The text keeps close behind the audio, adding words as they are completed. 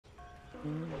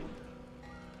This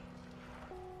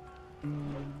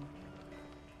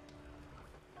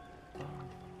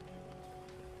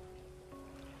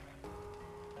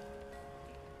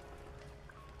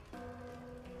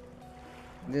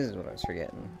is what I was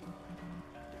forgetting.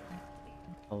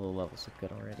 All the levels look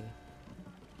good already.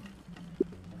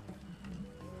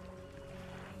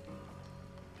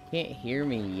 Can't hear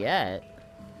me yet.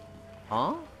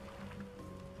 Huh?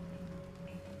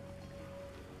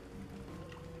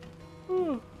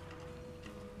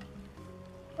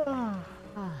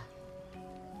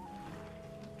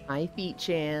 Hi,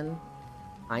 Feet-chan.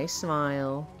 Hi,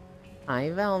 Smile. Hi,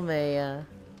 Valmea.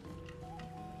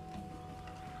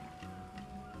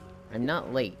 I'm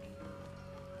not late.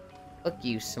 Fuck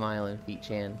you, Smile and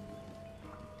Feet-chan.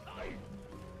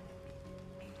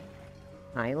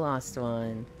 Hi, Lost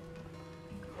One.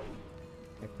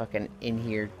 They're fucking in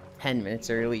here 10 minutes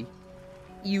early.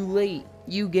 You late.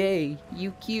 You gay.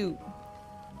 You cute.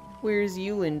 Where's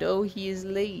Euland? Oh, he is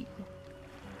late.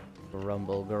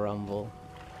 Grumble, grumble.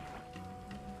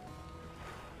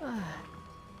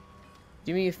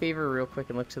 Do me a favor real quick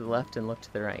and look to the left and look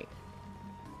to the right.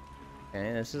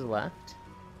 Okay, this is left.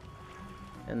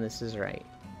 And this is right.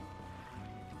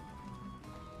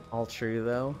 All true,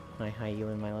 though. Hi,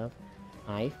 Euland, my love.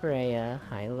 Hi, Freya.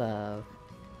 Hi, love.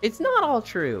 It's not all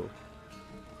true.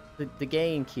 The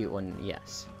gay and cute one,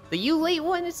 yes. The you late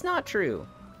one, it's not true.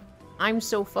 I'm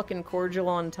so fucking cordial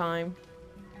on time.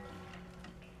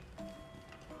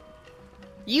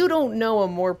 You don't know a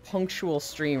more punctual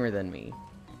streamer than me.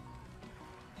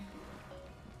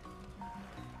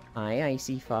 Hi,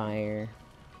 Icy Fire.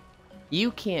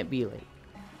 You can't be late.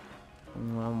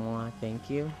 One more, thank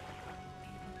you.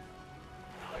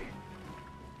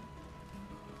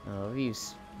 I love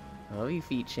you,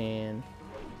 Feet-chan.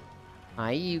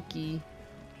 Hi, Yuki.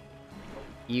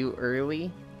 You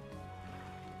early?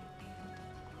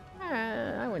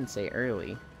 I wouldn't say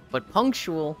early, but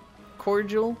punctual,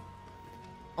 cordial,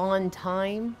 on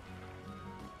time.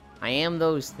 I am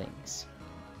those things.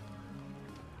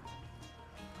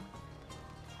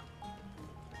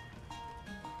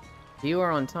 If you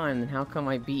are on time, then how come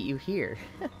I beat you here?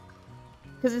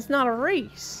 Because it's not a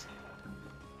race.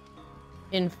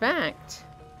 In fact...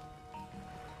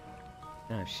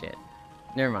 Oh, shit.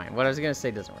 Never mind. What I was going to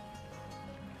say doesn't work.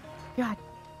 God.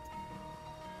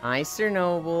 Hi, Sir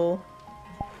Noble.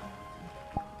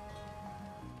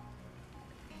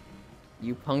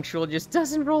 You punctual just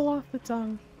doesn't roll off the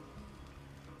tongue.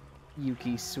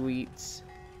 Yuki Sweets.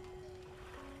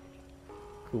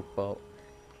 Kupo.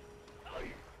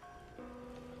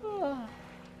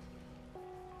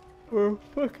 We're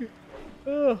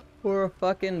a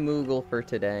fucking Moogle for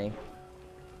today.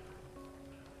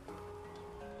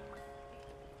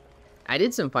 I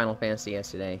did some Final Fantasy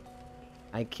yesterday.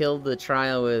 I killed the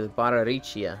trial with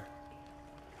Bararicia.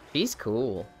 She's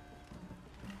cool.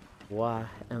 Why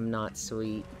I'm not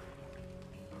sweet.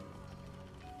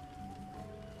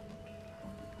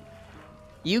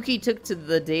 Yuki took to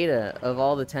the data of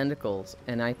all the tentacles,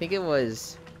 and I think it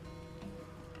was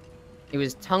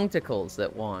Tungticles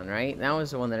that won, right? That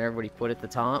was the one that everybody put at the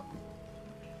top.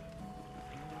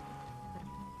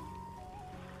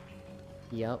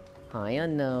 Yep. Hi,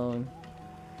 Unknown.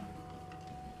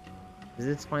 Is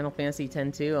this Final Fantasy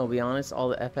X too? I'll be honest, all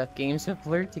the FF games have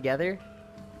blurred together.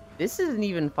 This isn't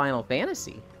even Final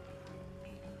Fantasy.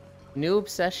 New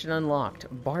obsession unlocked.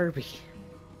 Barbie.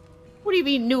 What do you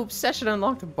mean, new obsession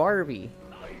unlocked Barbie?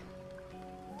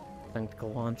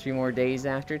 Tentacle on 3 more days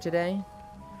after today?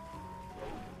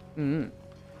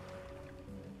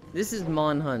 This is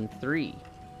Monhun 3.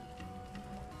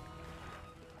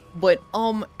 But,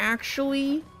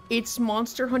 actually, it's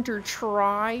Monster Hunter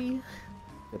Tri.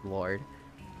 Good lord.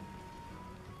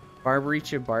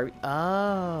 Barbaricha Barbie.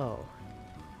 Oh.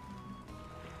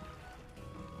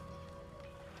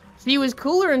 She was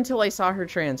cooler until I saw her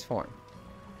transform.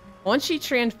 Once she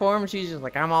transformed, she's just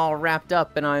like, I'm all wrapped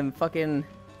up and I'm fucking...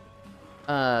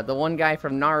 the one guy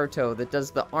from Naruto that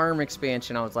does the arm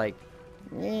expansion, I was like,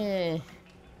 eh.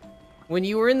 When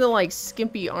you were in the, like,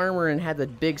 skimpy armor and had the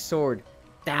big sword,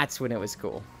 that's when it was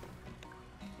cool.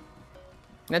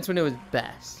 That's when it was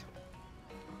best.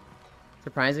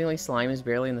 Surprisingly, Slime is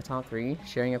barely in the top 3,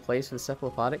 sharing a place with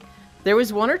Cephalopodic. There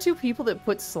was 1 or 2 people that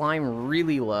put Slime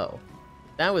really low.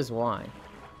 That was why.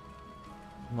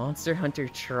 Monster Hunter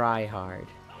Try Hard.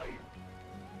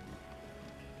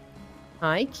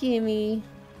 Hi, Kimmy.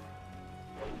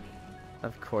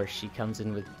 Of course, she comes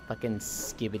in with fucking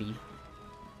Skibbity.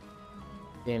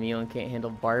 Damn, Elon can't handle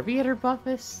Barbie at her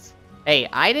buffest. Hey,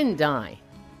 I didn't die.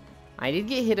 I did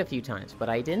get hit a few times, but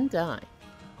I didn't die.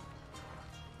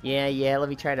 Yeah, let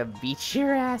me try to beat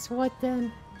your ass. What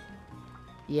then?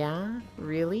 Yeah?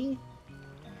 Really?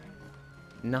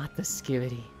 Not the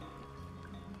skivity.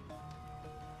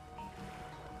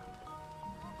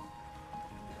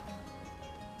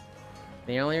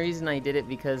 The only reason I did it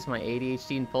because my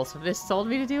ADHD impulsiveness told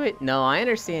me to do it? No, I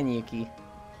understand, Yuki.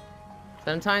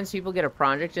 Sometimes people get a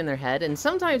project in their head, and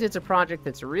sometimes it's a project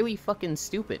that's really fucking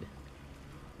stupid.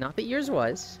 Not that yours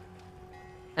was.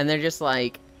 And they're just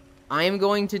like, I am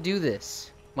going to do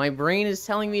this. My brain is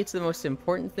telling me it's the most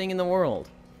important thing in the world.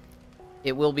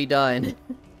 It will be done.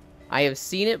 I have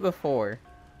seen it before.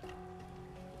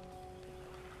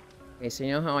 Okay, so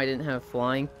you know how I didn't have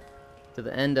flying to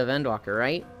the end of Endwalker,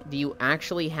 right? Do you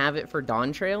actually have it for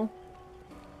Dawntrail?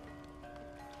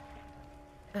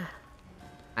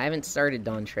 I haven't started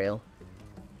Dawntrail.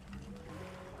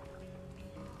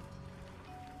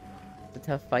 It's a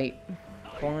tough fight.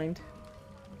 Blind.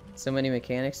 So many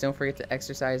mechanics. Don't forget to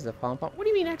exercise the pom-pom. What do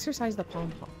you mean exercise the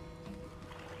pom-pom?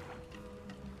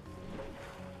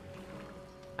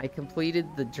 I completed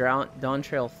the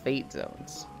Dawntrail Fate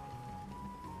Zones.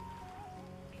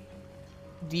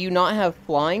 Do you not have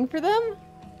flying for them?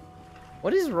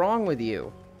 What is wrong with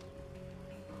you?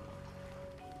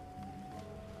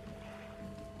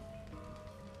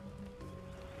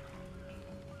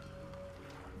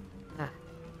 Ah.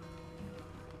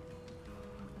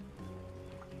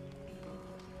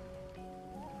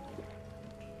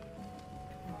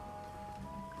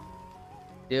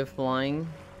 Do you have flying?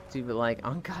 Do you like,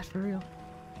 oh god, for real?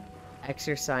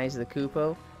 Exercise the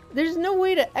Koopo? There's no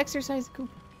way to exercise the Koopo.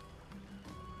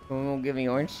 Someone won't give me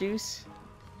orange juice?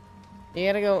 You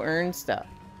gotta go earn stuff.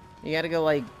 You gotta go,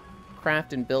 like,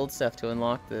 craft and build stuff to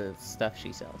unlock the stuff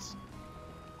she sells.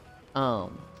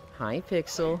 Hi,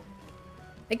 Pixel.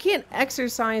 I can't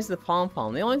exercise the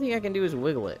pom-pom. The only thing I can do is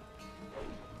wiggle it.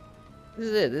 This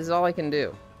is it. This is all I can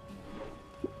do.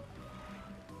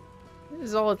 This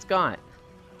is all it's got.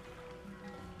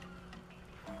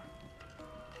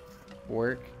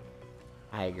 Work.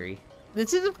 I agree.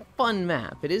 This is a fun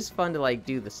map. It is fun to, like,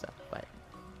 do the stuff, but...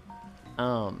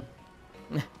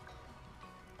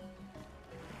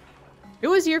 Who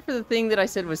was here for the thing that I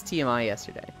said was TMI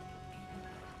yesterday?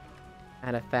 I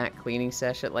had a fat cleaning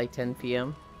sesh at, like, 10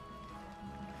 p.m.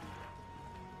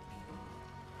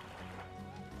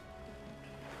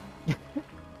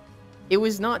 It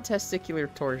was not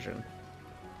testicular torsion.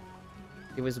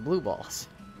 It was blue balls.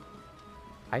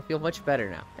 I feel much better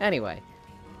now. Anyway.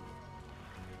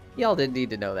 Y'all didn't need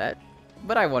to know that,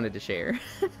 but I wanted to share.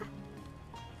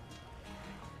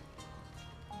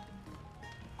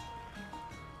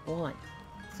 One,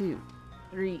 2,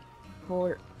 3,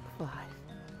 4, 5.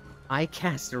 I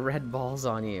cast red balls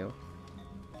on you.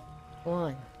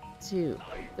 1, 2,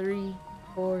 3,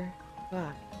 4,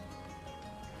 5.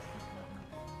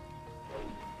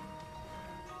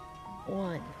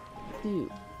 1,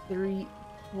 2, 3,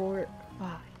 4, 5.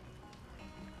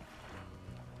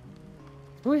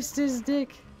 Twist his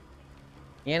dick.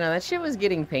 You know, that shit was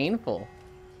getting painful.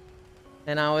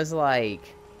 And I was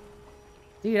like,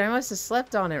 dude, I must have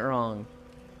slept on it wrong.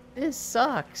 This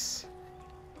sucks.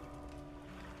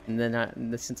 And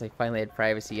then, since I finally had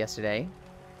privacy yesterday,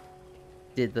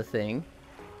 did the thing.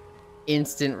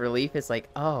 Instant relief. It's like,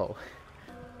 oh.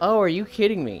 Oh, are you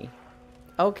kidding me?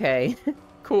 Okay.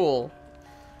 Cool.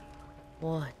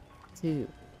 1, 2,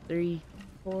 3,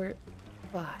 4,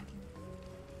 5.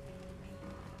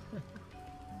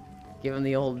 Give him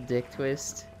the old dick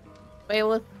twist.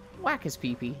 Bailiff, whack his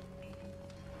pee-pee.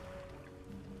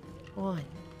 1,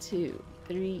 2,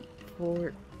 3,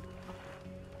 4.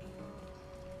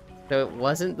 So it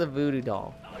wasn't the voodoo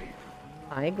doll.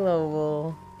 Hi,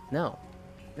 Global. No.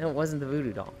 No, it wasn't the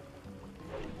voodoo doll.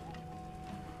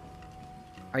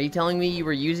 Are you telling me you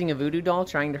were using a voodoo doll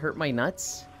trying to hurt my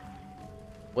nuts?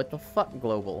 What the fuck,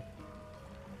 Global?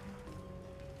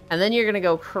 And then you're gonna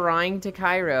go crying to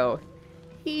Cairo.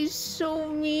 He's so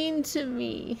mean to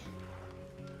me.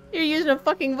 You're using a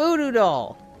fucking voodoo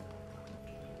doll.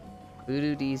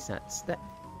 Voodoo D's nuts.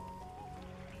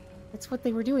 That's what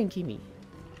they were doing, Kimi.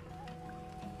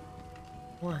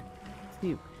 1,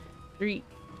 2, 3,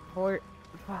 4,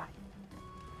 5.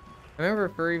 I remember a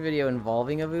furry video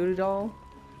involving a voodoo doll.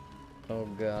 Oh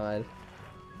god.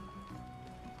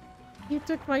 You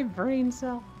took my brain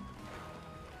cell.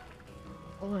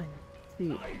 1,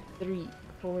 2, 3,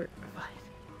 4, 5.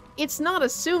 It's not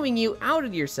assuming you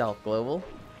outed yourself, Global.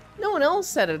 No one else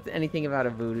said anything about a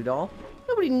voodoo doll.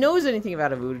 Nobody knows anything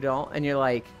about a voodoo doll, and you're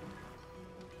like,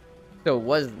 so it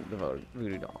wasn't the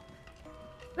voodoo doll.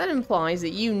 That implies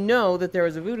that you know that there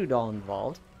was a voodoo doll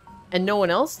involved, and no one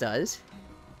else does.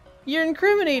 You're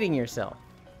incriminating yourself.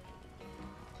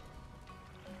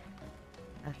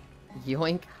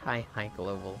 Yoink. Hi,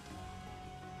 global.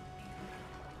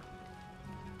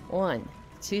 1,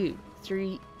 2,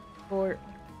 3, 4,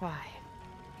 5.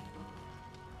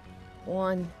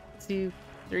 1, 2,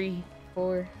 3,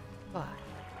 4, 5.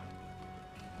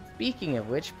 Speaking of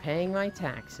which, paying my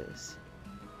taxes.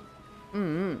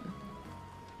 1,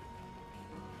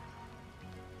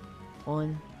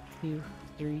 2,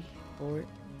 3, 4.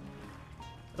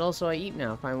 But also I eat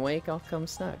now. If I'm awake, I'll come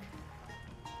snug.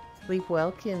 Sleep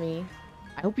well, Kimmy.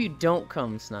 I hope you don't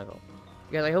come snuggle.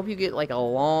 Because I hope you get like a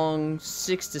long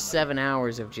 6 to 7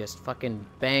 hours of just fucking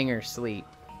banger sleep.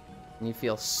 And you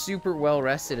feel super well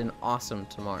rested and awesome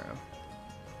tomorrow.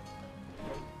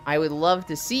 I would love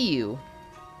to see you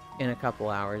in a couple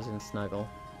hours and snuggle.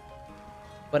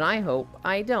 But I hope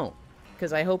I don't.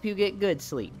 Because I hope you get good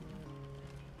sleep.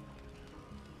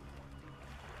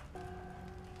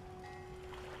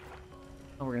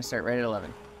 Oh, we're gonna start right at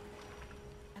 11.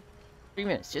 3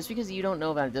 minutes. Just because you don't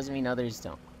know about it doesn't mean others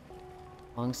don't.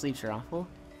 Long sleeps are awful.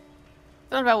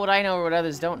 It's not about what I know or what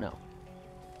others don't know.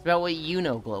 It's about what you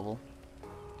know, Global.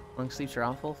 Long sleeps are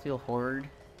awful. Feel horrid.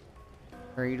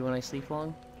 Worried when I sleep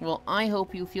long. Well, I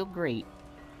hope you feel great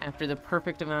after the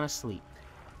perfect amount of sleep.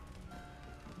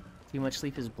 Too much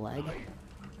sleep is blag.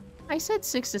 I said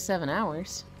 6 to 7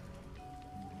 hours.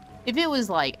 If it was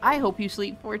like, I hope you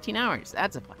sleep 14 hours,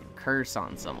 that's a fucking curse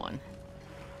on someone.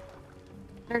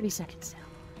 30 seconds now.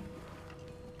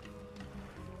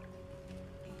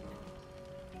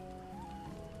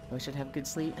 I wish I'd have good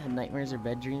sleep. Had nightmares or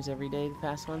bed dreams every day the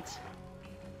past months.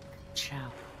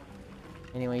 Ciao.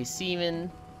 Anyway, semen.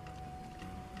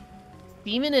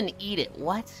 Semen and eat it.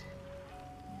 What?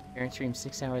 Parents dream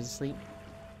 6 hours of sleep.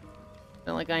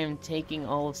 Not like I am taking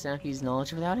all of Safi's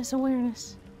knowledge without his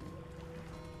awareness.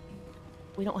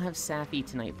 We don't have Safi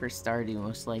tonight for Stardew,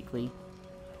 most likely.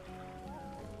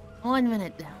 1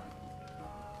 minute down.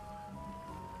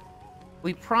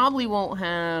 We probably won't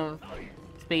have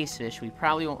Spacefish. We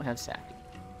probably won't have Safi.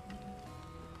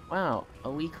 Wow,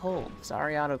 a week hold.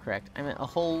 Sorry, autocorrect. I meant a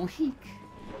whole week.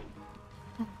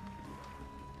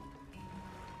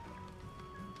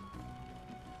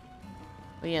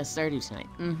 But yeah, Stardew tonight.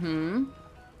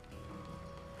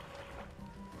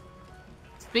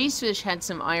 Spacefish had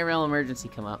some IRL emergency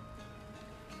come up.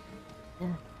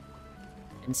 Yeah.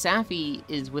 And Safi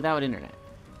is without internet.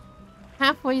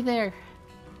 Halfway there.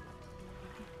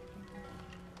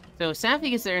 So if Safi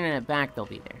gets their internet back, they'll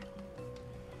be there.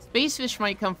 Spacefish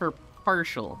might come for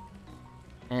partial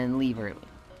and leave early.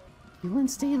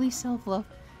 Humans' daily self-love.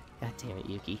 God damn it,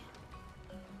 Yuki.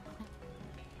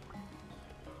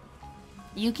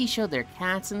 Yuki showed their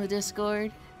cats in the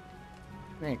Discord.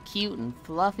 They're cute and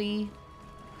fluffy.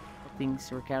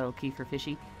 Things work out okay for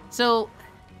Fishy. So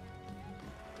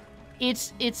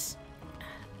it's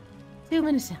 2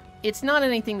 minutes down. It's not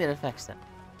anything that affects them.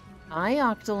 Hi,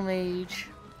 Octomage.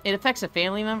 It affects a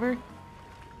family member.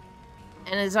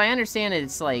 And as I understand it,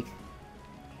 it's like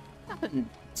nothing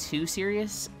too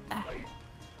serious.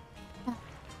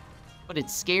 But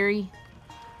it's scary.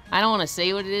 I don't want to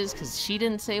say what it is because she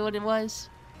didn't say what it was.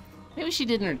 Maybe she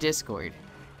did in her Discord.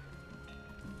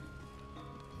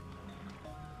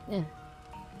 Yeah.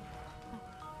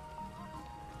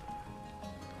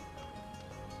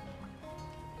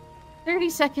 "30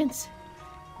 seconds.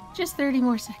 Just 30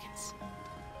 more seconds.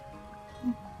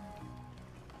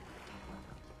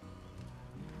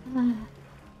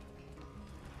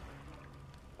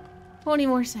 20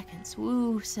 more seconds.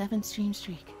 Woo, 7 stream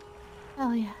streak.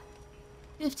 Hell yeah.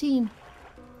 15.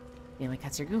 Yeah, my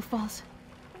cats are goofballs.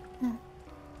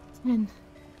 10,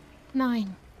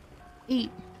 9,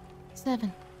 8,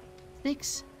 7,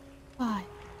 6, 5,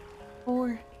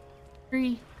 4,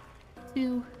 3,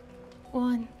 2,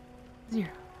 1, 0.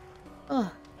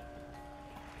 Ugh.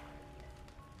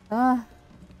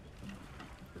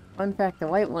 Fun fact, the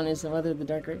white one is the mother of the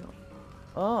dark gray one.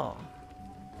 Oh.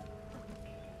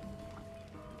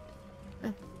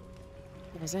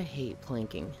 Guys, I hate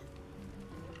planking.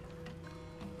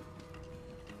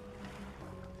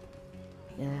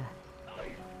 Yeah.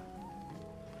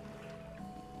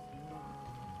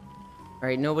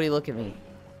 Alright, nobody look at me.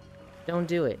 Don't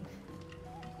do it.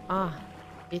 Ah,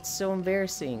 it's so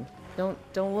embarrassing. Don't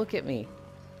look at me.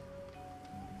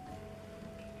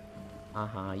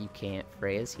 You can't.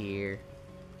 Freya's here.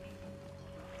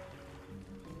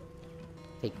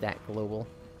 Take that, Global.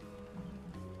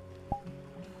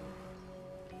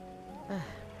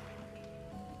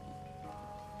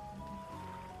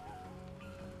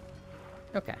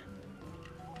 Okay.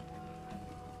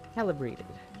 Calibrated.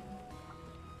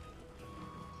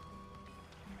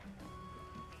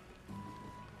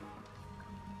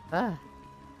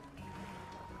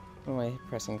 What am I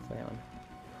pressing play on?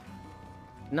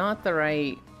 Not the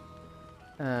right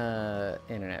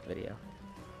internet video.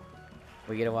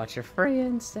 We get to watch a Freya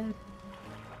instead.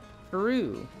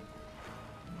 Peru.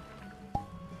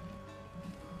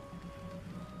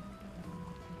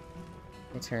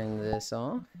 Let me turn this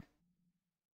off.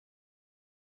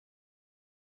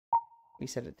 We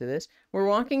set it to this. We're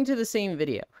walking to the same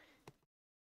video.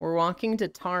 We're walking to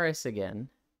Taurus again.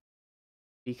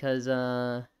 Because,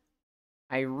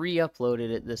 I re-uploaded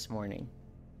it this morning.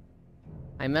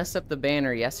 I messed up the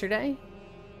banner yesterday.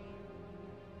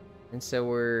 And so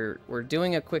we're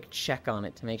doing a quick check on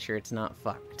it to make sure it's not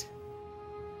fucked.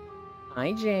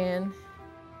 Hi, Jan.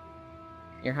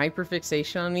 Your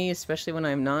hyperfixation on me, especially when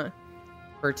I'm not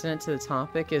pertinent to the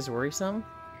topic, is worrisome.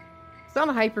 It's not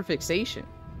a hyperfixation.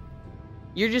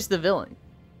 You're just the villain.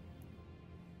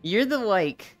 You're the,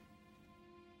 like...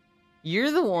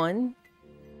 You're the one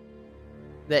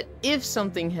that if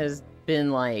something has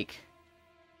been, like,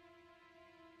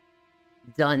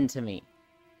 done to me,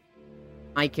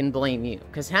 I can blame you.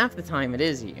 Because half the time it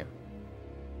is you.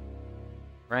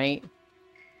 Right?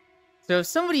 So if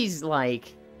somebody's,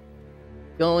 like,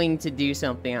 going to do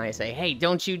something, I say, hey,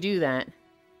 don't you do that.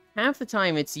 Half the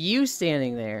time it's you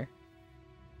standing there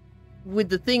with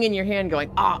the thing in your hand going,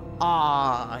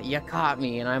 you caught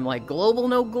me. And I'm like, global,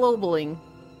 no globaling.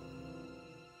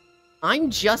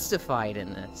 I'm justified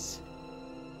in this.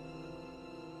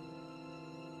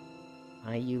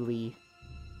 Hi, Yuli.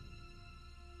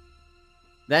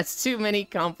 That's too many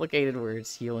complicated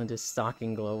words. Healand is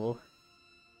stalking global.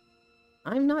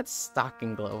 I'm not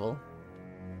stalking global.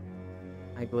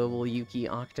 Hi, global, Yuki,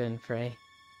 Octa, and Frey.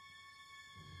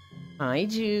 Hi,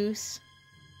 Juice.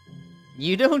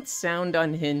 You don't sound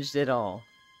unhinged at all.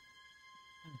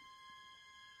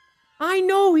 I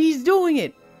know he's doing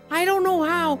it! I don't know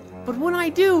how, but when I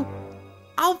do,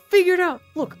 I'll figure it out.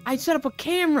 Look, I set up a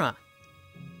camera.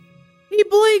 He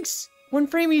blinks! One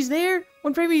frame he's there,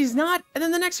 one frame he's not, and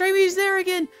then the next frame he's there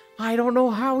again. I don't know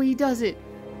how he does it,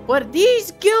 but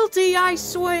he's guilty, I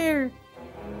swear!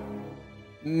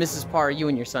 Mrs. Parr, you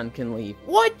and your son can leave.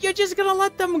 What? You're just gonna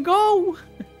let them go?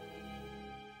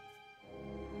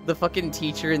 The fucking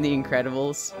teacher in The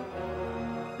Incredibles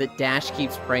that Dash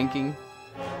keeps pranking.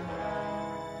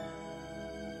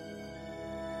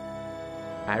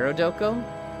 Pyrodoko?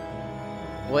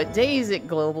 What day is it,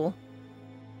 Global?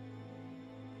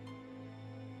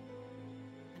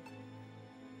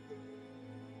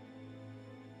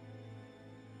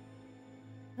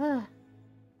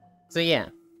 So yeah.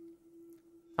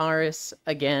 Taurus,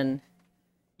 again.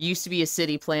 Used to be a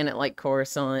city planet like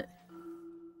Coruscant.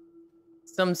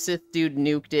 Some Sith dude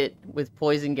nuked it with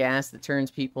poison gas that turns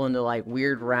people into, like,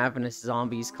 weird ravenous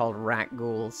zombies called rat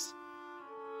ghouls.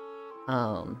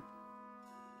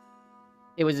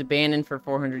 It was abandoned for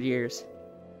 400 years.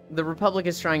 The Republic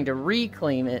is trying to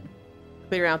reclaim it,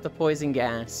 clear out the poison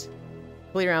gas,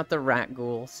 clear out the rat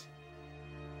ghouls.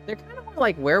 They're kind of more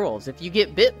like werewolves. If you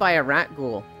get bit by a rat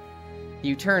ghoul,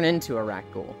 you turn into a rat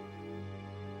ghoul.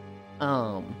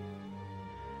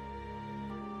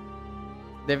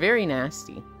 They're very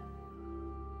nasty.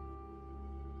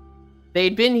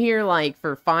 They'd been here, like,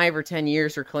 for 5 or 10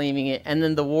 years reclaiming it, and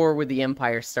then the war with the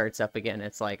Empire starts up again.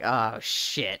 It's like, oh,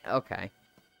 shit, okay.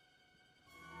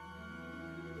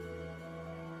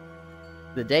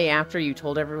 The day after you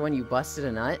told everyone you busted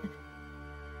a nut?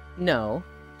 No,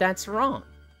 that's wrong.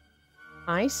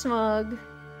 Hi, Smug.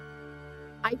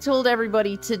 I told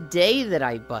everybody today that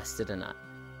I busted a nut.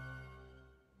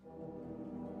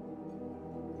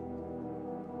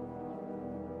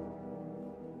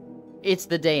 It's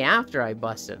the day after I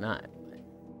busted a nut.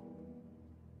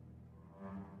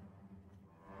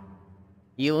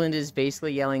 Eland is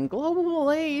basically yelling, global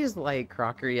malaise, like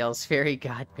Crocker yells, fairy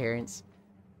godparents.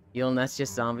 Eland, that's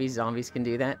just zombies. Zombies can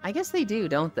do that. I guess they do,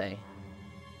 don't they?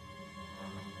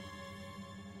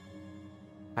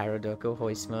 Pyrodoko,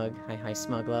 hoi smug. Hi,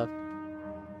 smug love.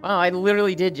 Wow, I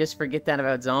literally did just forget that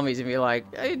about zombies and be like,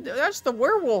 hey, that's the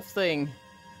werewolf thing.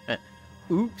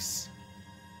 Oops.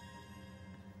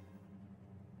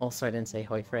 Also, I didn't say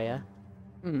hoi Freya.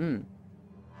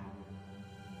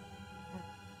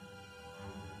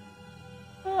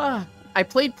 I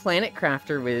played Planet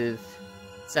Crafter with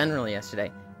Senral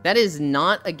yesterday. That is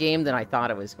not a game that I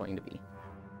thought it was going to be.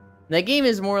 That game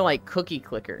is more like Cookie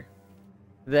Clicker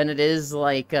than it is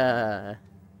like,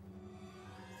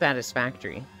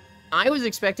 Satisfactory. I was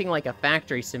expecting like a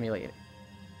factory simulator.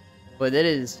 But it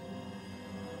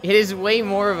is way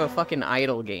more of a fucking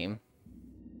idle game.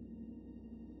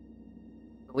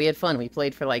 We had fun. We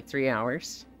played for like 3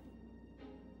 hours.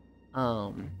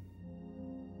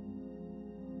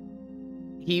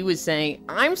 he was saying,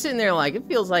 I'm sitting there like, it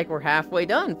feels like we're halfway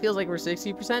done. It feels like we're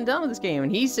 60% done with this game.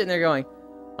 And he's sitting there going,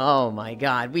 oh my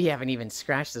god, we haven't even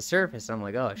scratched the surface. I'm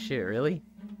like, oh shit, really?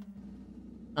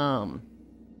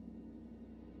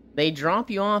 They drop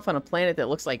you off on a planet that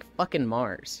looks like fucking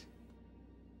Mars.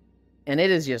 And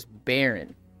it is just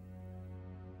barren.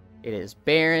 It is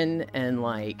barren and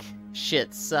like,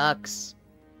 shit sucks.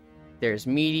 There's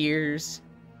meteors.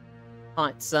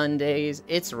 Hot Sundays.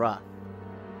 It's rough.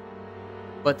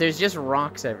 But there's just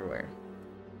rocks everywhere.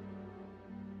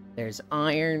 There's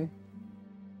iron,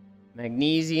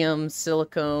 magnesium,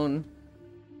 silicone,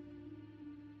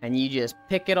 and you just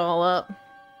pick it all up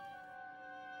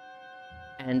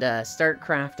and start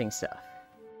crafting stuff.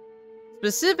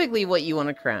 Specifically, what you want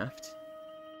to craft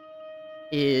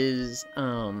is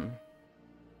a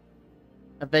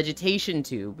vegetation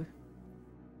tube.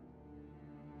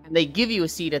 And they give you a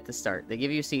seed at the start. They give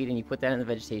you a seed and you put that in the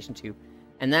vegetation tube.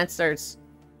 And that starts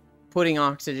putting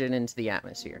oxygen into the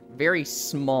atmosphere. Very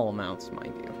small amounts,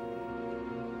 mind you.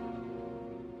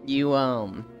 You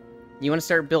want to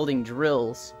start building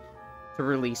drills to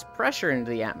release pressure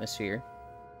into the atmosphere.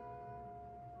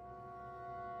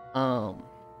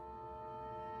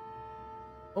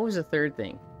 What was the third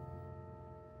thing?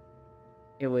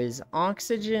 It was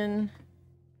oxygen,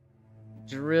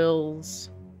 drills,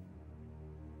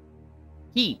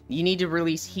 heat. You need to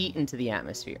release heat into the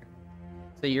atmosphere.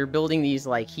 So you're building these,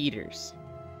 like, heaters.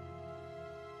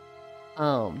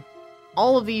 All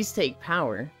of these take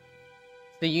power.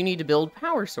 So you need to build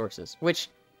power sources, which,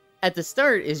 at the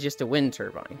start, is just a wind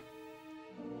turbine.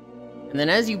 And then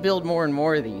as you build more and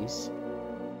more of these,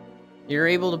 you're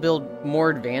able to build more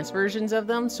advanced versions of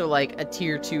them. So, like, a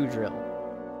Tier 2 drill.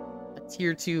 A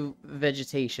Tier 2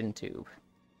 vegetation tube.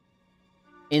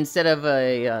 Instead of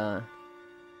a,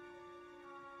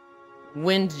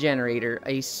 wind generator,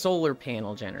 a solar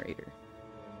panel generator.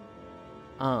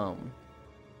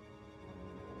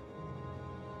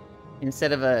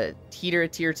 Instead of a heater, a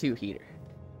Tier 2 heater.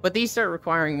 But these start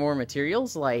requiring more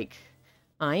materials, like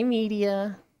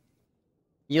iMedia.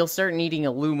 You'll start needing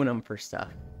aluminum for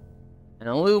stuff. And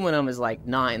aluminum is, like,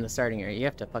 not in the starting area. You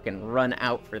have to fucking run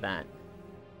out for that.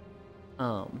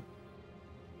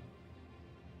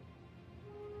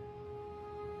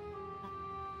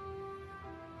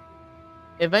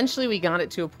 Eventually we got it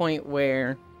to a point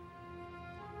where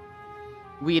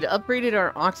we'd upgraded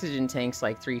our oxygen tanks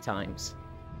like 3 times.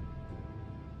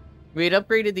 We had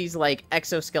upgraded these like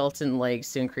exoskeleton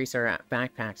legs to increase our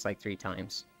backpacks like 3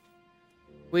 times.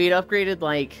 We had upgraded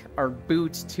like our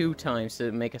boots 2 times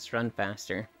to make us run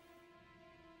faster.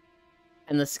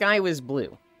 And the sky was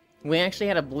blue. We actually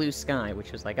had a blue sky,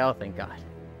 which was like, oh thank God.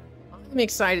 I'm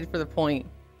excited for the point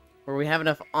where we have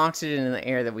enough oxygen in the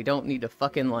air that we don't need to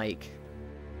fucking like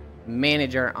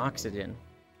manage our oxygen.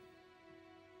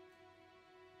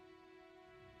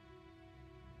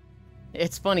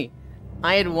 It's funny.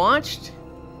 I'd watched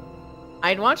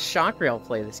Shockrail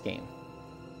play this game.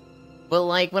 But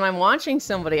like when I'm watching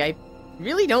somebody, I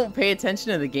really don't pay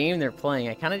attention to the game they're playing.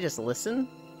 I kind of just listen.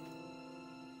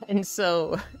 And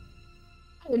so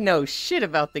I didn't know shit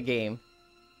about the game.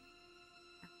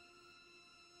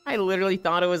 I literally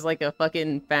thought it was like a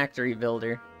fucking factory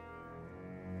builder.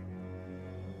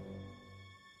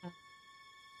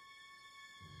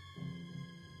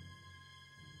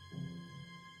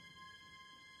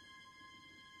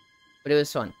 But it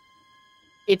was fun.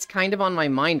 It's kind of on my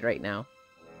mind right now.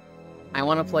 I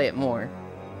want to play it more.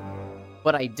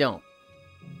 But I don't.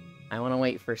 I want to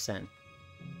wait for Sen.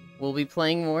 We'll be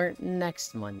playing more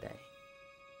next Monday.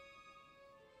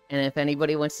 And if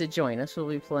anybody wants to join us, we'll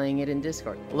be playing it in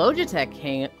Discord.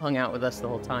 Logitech hung out with us the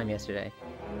whole time yesterday.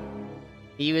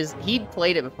 He'd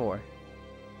played it before.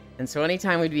 And so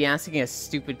anytime we'd be asking a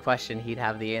stupid question, he'd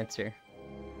have the answer.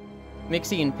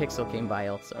 Mixie and Pixel came by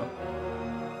also.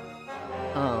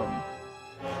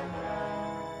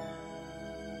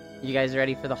 You guys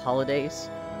ready for the holidays?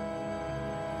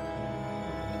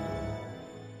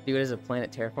 Do it as a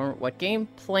Planet Terraformer. What game?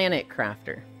 Planet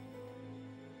Crafter.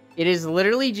 It is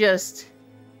literally just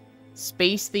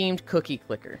space-themed cookie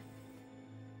clicker.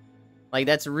 Like,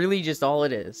 that's really just all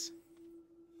it is.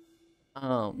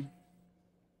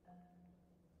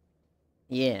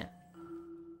 Yeah.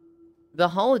 The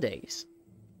holidays.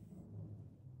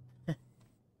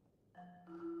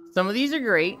 Some of these are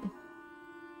great.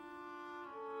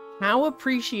 Cow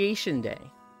Appreciation Day.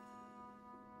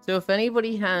 So if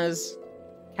anybody has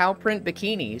cow print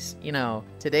bikinis, you know,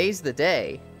 today's the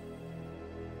day.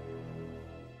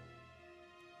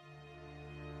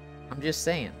 I'm just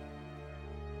saying.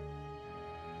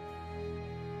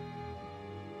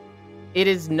 It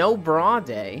is No Bra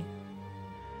Day.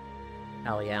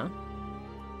 Hell yeah.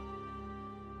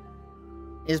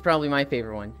 Is probably my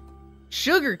favorite one.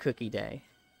 Sugar Cookie Day.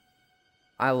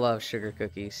 I love sugar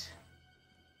cookies.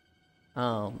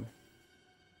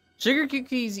 Sugar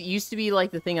cookies used to be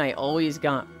like the thing I always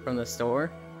got from the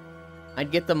store.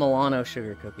 I'd get the Milano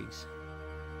sugar cookies.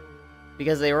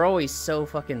 Because they were always so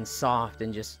fucking soft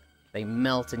and just, they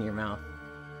melt in your mouth.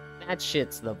 That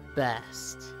shit's the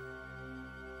best.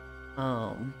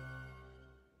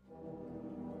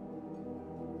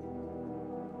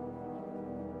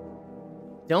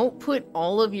 Don't put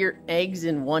all of your eggs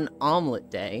in one omelet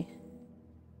day.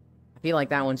 I feel like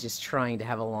that one's just trying to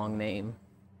have a long name.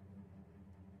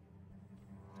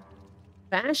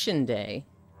 Fashion Day.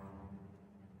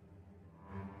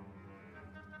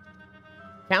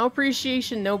 Cow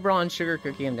Appreciation, no bra and sugar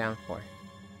cookie I'm down for.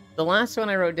 The last one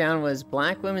I wrote down was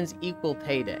Black Women's Equal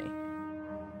Pay Day.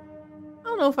 I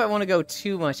don't know if I want to go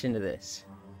too much into this.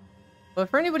 But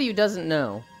for anybody who doesn't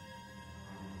know,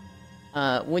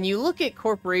 when you look at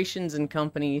corporations and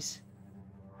companies,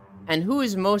 and who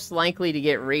is most likely to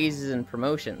get raises and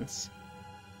promotions,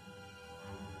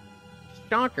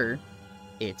 shocker,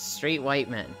 it's straight white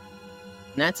men.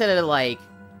 And that's at a, like,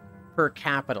 per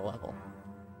capita level.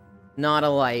 Not a,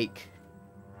 like,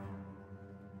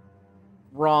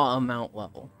 raw amount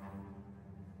level.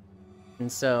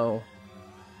 And so,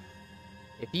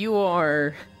 if you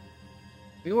are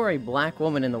a black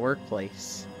woman in the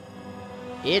workplace,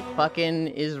 it fucking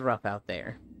is rough out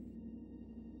there.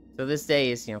 So this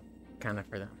day is, you know, kind of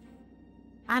for them.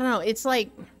 I don't know, it's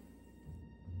like,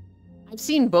 I've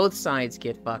seen both sides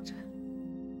get fucked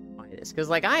by this. Because,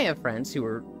 like, I have friends who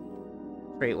are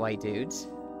straight white dudes,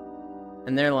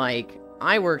 and they're like,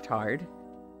 I worked hard,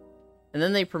 and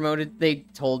then they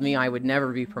told me I would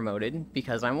never be promoted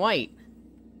because I'm white.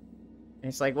 And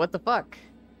it's like, what the fuck?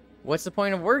 What's the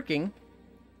point of working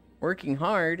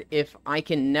hard, if I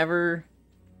can never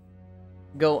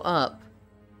go up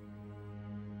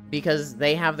because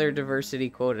they have their diversity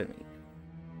quota me?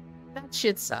 That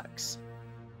shit sucks.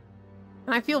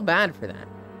 And I feel bad for that.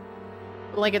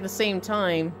 But, like, at the same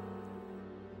time,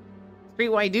 straight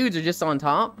white dudes are just on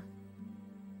top.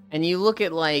 And you look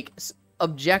at, like,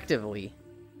 objectively,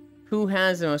 who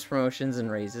has the most promotions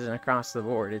and raises, and across the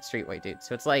board, it's straight white dudes.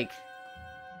 So it's like,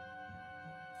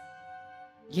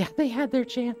 yeah, they had their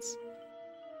chance.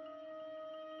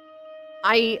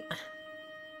 I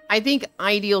think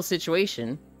ideal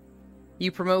situation,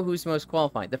 you promote who's most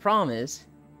qualified. The problem is,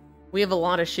 we have a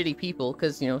lot of shitty people,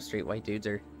 because, you know, straight white dudes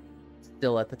are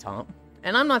still at the top.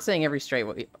 And I'm not saying every straight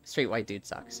white dude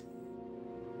sucks.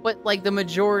 But, like, the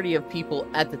majority of people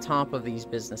at the top of these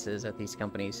businesses, at these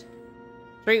companies,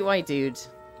 straight white dudes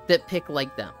that pick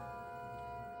like them.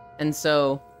 And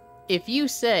so, if you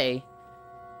say,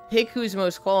 pick who's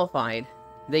most qualified,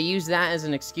 they use that as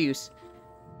an excuse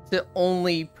to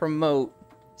only promote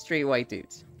straight white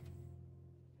dudes.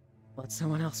 Let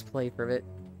someone else play for it.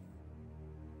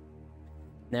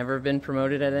 Never been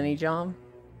promoted at any job?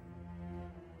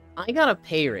 I got a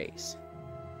pay raise.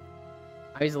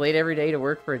 I was late every day to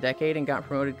work for a decade and got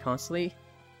promoted constantly.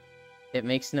 It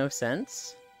makes no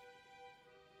sense.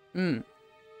 If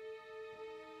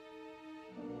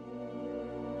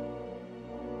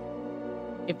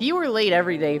you were late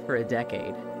every day for a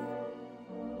decade,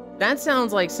 that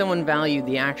sounds like someone valued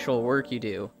the actual work you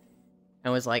do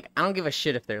and was like, I don't give a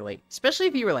shit if they're late. Especially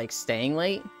if you were, like, staying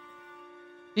late.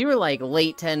 If you were, like,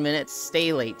 late 10 minutes,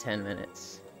 stay late 10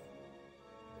 minutes.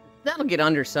 That'll get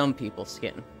under some people's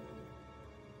skin.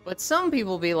 But some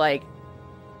people be like,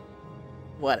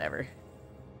 whatever.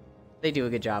 They do a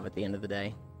good job at the end of the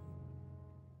day.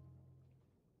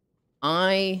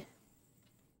 When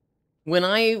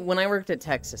I worked at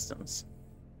Tech Systems,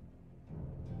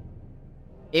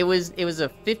 it was a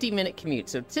 50-minute commute,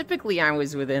 so typically I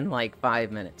was within like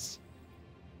 5 minutes.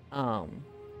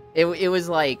 It was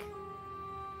like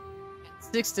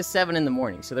 6 to 7 in the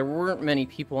morning, so there weren't many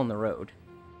people on the road.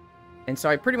 And so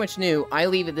I pretty much knew, I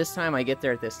leave at this time, I get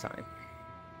there at this time.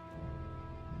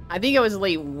 I think I was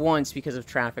late once because of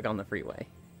traffic on the freeway.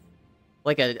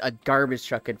 Like a garbage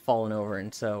truck had fallen over,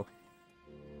 and so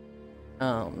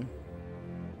I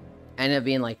ended up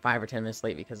being like 5 or 10 minutes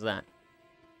late because of that.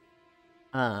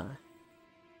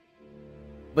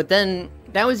 But then,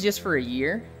 that was just for a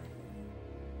year.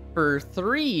 For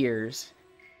 3 years,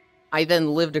 I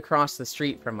then lived across the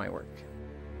street from my work.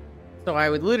 So I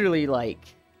would literally, like,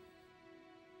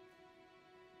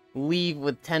 leave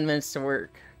with 10 minutes to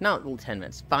work. Not 10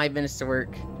 minutes, 5 minutes to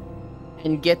work.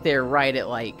 And get there right at,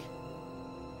 like,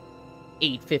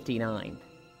 8:59.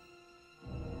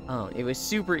 It was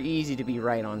super easy to be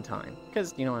right on time.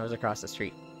 Because, you know, I was across the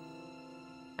street.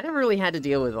 I never really had to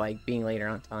deal with, like, being later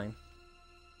on time.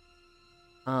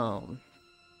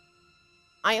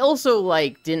 I also,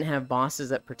 like, didn't have bosses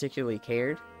that particularly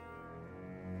cared.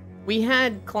 We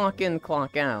had clock in,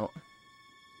 clock out.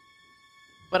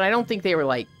 But I don't think they were,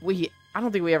 like, I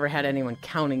don't think we ever had anyone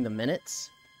counting the minutes.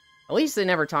 At least they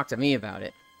never talked to me about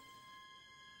it.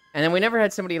 And then we never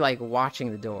had somebody, like,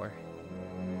 watching the door.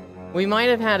 We might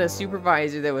have had a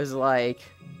supervisor that was like,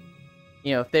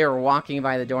 you know, if they were walking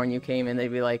by the door and you came in, they'd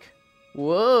be like,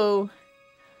 whoa,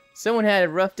 someone had a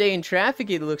rough day in traffic,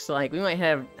 it looks like. We might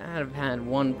have had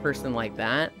one person like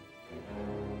that.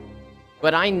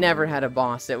 But I never had a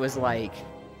boss that was like,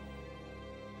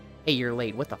 hey, you're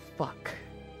late, what the fuck?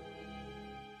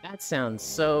 That sounds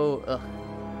so, ugh.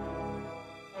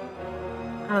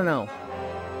 I don't know.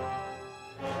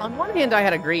 On one hand, I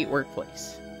had a great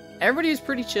workplace. Everybody was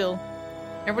pretty chill.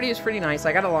 Everybody was pretty nice.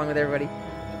 I got along with everybody.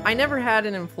 I never had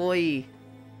an employee...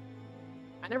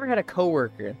 I never had a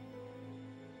coworker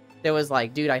that was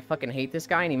like, dude, I fucking hate this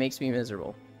guy and he makes me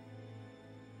miserable.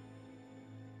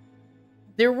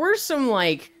 There were some,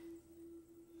 like,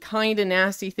 kinda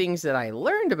nasty things that I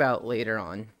learned about later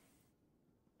on.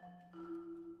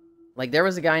 Like, there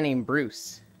was a guy named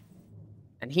Bruce.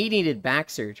 And he needed back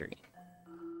surgery.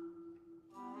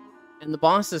 And the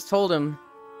bosses told him,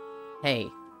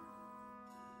 hey,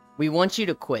 we want you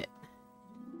to quit.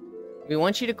 We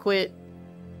want you to quit,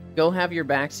 go have your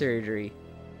back surgery,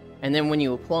 and then when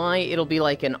you apply, it'll be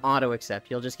like an auto-accept.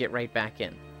 You'll just get right back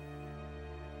in.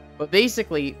 But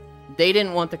basically, they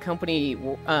didn't want the company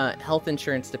health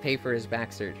insurance to pay for his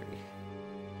back surgery.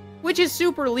 Which is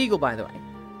super illegal, by the way.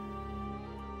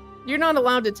 You're not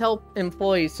allowed to tell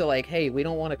employees to, like, hey, we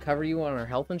don't want to cover you on our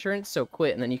health insurance, so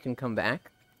quit and then you can come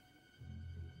back.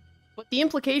 But the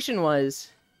implication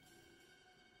was,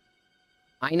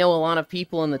 I know a lot of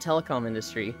people in the telecom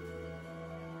industry,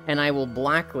 and I will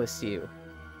blacklist you.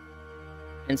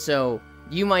 And so,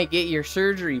 you might get your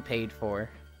surgery paid for,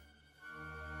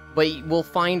 but we'll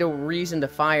find a reason to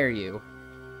fire you,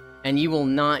 and you will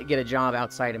not get a job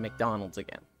outside of McDonald's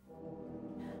again.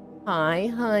 Hi,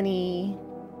 honey.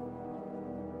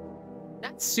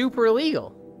 That's super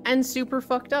illegal, and super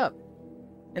fucked up.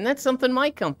 And that's something my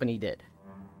company did.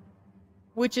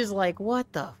 Which is like,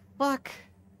 what the fuck?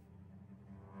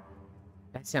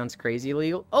 That sounds crazy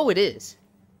illegal. Oh, it is.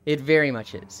 It very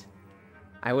much is.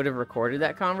 I would have recorded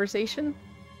that conversation.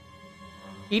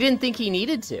 He didn't think he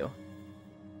needed to.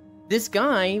 This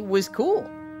guy was cool.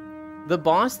 The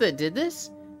boss that did this,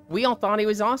 we all thought he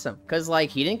was awesome. Because, like,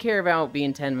 he didn't care about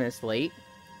being 10 minutes late.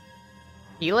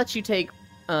 He let you take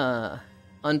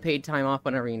unpaid time off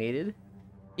whenever you needed.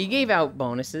 He gave out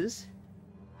bonuses.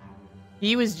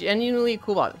 He was genuinely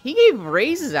cool about it. He gave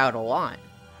raises out a lot.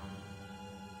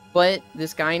 But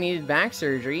this guy needed back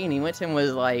surgery, and he went to him and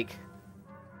was like,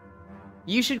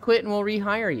 you should quit and we'll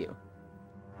rehire you.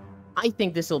 I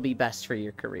think this will be best for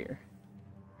your career.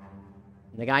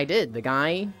 And the guy did. The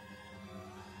guy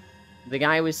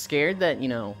was scared that, you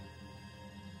know,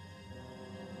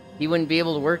 he wouldn't be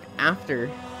able to work after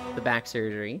the back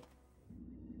surgery.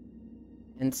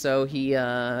 And so he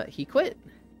quit.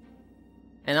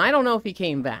 And I don't know if he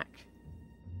came back.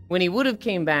 When he would have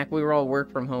came back, we were all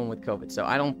work from home with COVID, so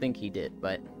I don't think he did,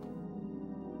 but...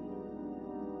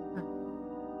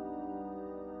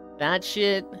 that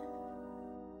shit...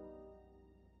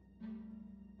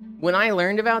 When I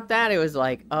learned about that, it was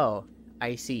like, oh,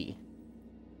 I see.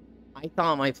 I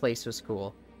thought my place was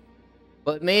cool.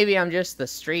 But maybe I'm just the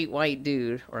straight white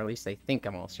dude, or at least I think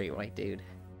I'm all straight white dude.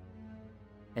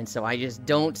 And so I just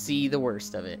don't see the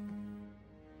worst of it.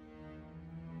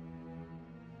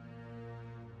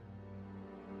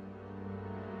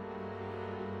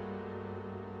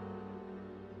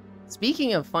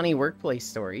 Speaking of funny workplace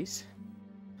stories,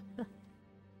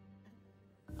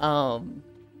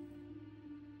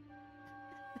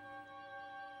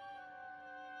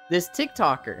 this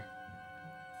TikToker,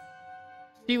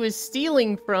 she was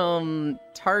stealing from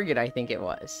Target, I think it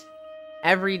was.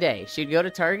 Every day. She'd go to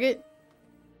Target,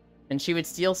 and she would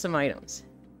steal some items.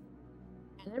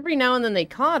 And every now and then they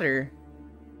caught her,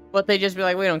 but they'd just be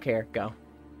like, we don't care, go.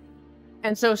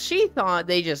 And so she thought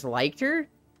they just liked her,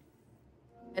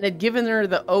 and had given her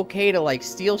the okay to, like,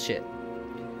 steal shit.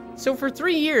 So for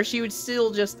 3 years, she would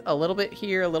steal just a little bit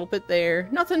here, a little bit there.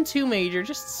 Nothing too major,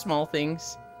 just small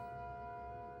things.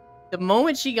 The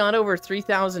moment she got over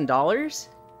 $3,000,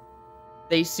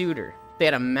 they sued her. They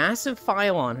had a massive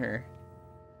file on her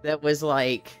that was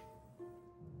like,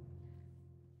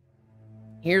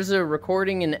 here's a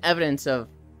recording and evidence of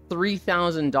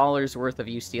 $3,000 worth of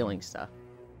you stealing stuff.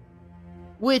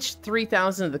 Which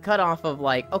 3,000 of the cutoff of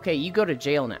like, okay, you go to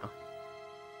jail now.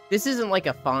 This isn't like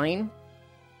a fine.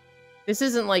 This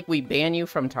isn't like we ban you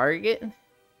from Target.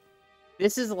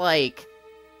 This is like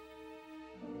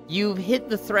you've hit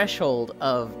the threshold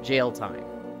of jail time.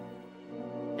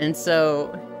 And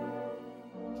so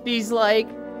she's like,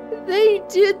 they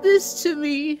did this to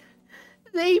me.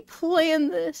 They planned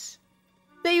this.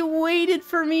 They waited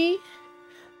for me,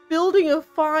 building a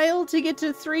file to get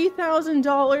to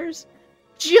 $3,000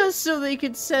 just so they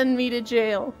could send me to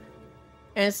jail.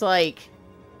 And it's like,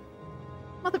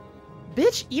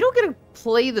 bitch, you don't get to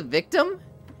play the victim.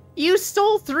 You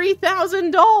stole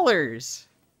 $3,000.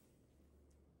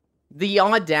 The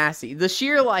audacity, the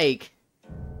sheer, like,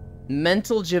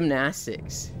 mental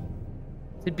gymnastics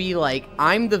to be like,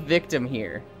 I'm the victim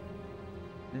here.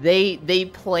 They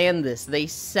planned this. They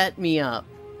set me up.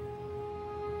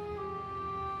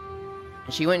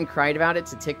 And she went and cried about it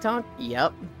to TikTok?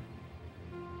 Yep.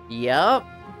 Yep.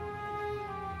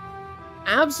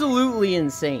 Absolutely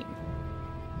insane.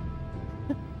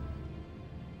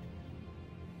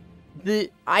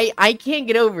 I can't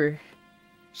get over.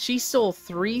 She stole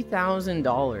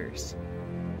 $3,000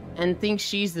 and thinks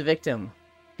she's the victim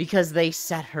because they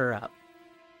set her up.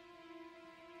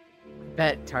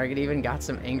 Bet Target even got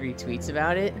some angry tweets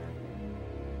about it.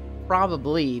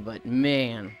 Probably, but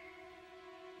man.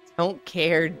 Don't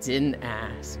care, didn't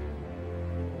ask.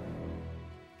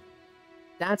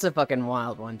 That's a fucking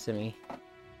wild one to me.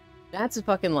 That's a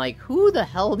fucking like, who the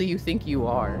hell do you think you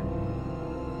are?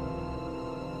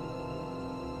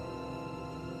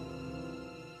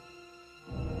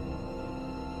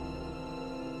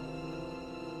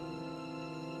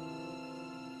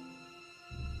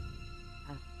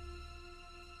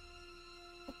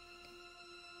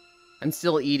 I'm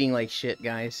still eating like shit,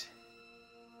 guys.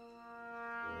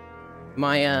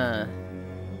 While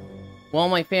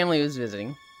my family was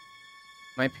visiting,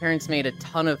 my parents made a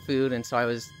ton of food, and so I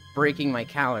was breaking my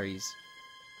calories.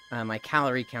 My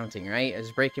calorie counting, right? I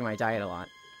was breaking my diet a lot.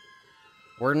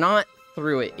 We're not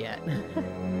through it yet.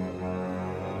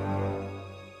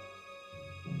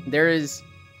 There is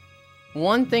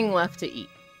one thing left to eat.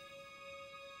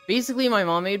 Basically, my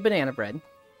mom made banana bread.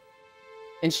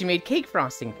 And she made cake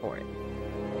frosting for it.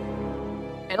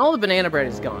 And all the banana bread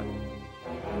is gone.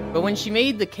 But when she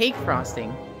made the cake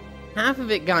frosting, half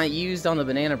of it got used on the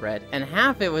banana bread, and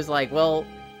half it was like, well,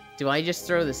 do I just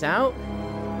throw this out?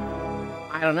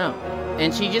 I don't know.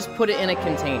 And she just put it in a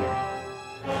container.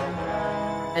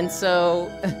 And so,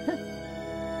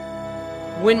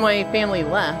 when my family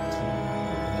left,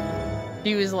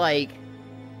 she was like,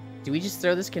 do we just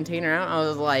throw this container out? I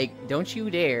was like, don't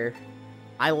you dare.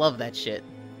 I love that shit.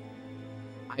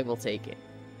 I will take it.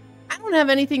 I don't have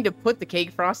anything to put the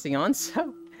cake frosting on,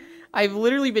 so I've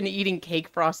literally been eating cake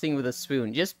frosting with a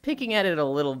spoon, just picking at it a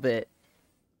little bit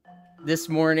this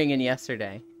morning and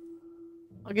yesterday.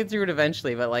 I'll get through it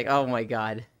eventually, but like, oh my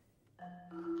god.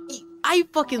 I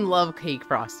fucking love cake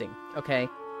frosting, okay?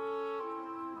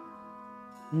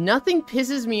 Nothing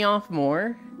pisses me off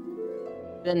more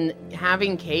than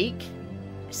having cake,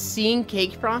 seeing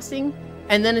cake frosting,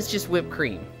 and then it's just whipped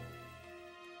cream.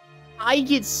 I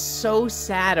get so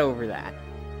sad over that.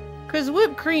 Because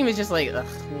whipped cream is just like, ugh,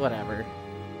 whatever.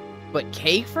 But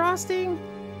cake frosting?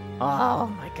 Oh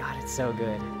my god, it's so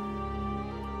good.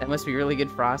 That must be really good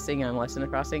frosting. I'm less into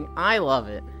frosting. I love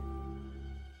it.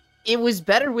 It was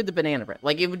better with the banana bread.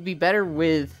 Like, it would be better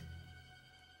with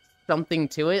something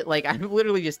to it. Like, I'm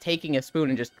literally just taking a spoon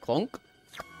and just clunk.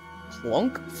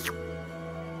 Clunk.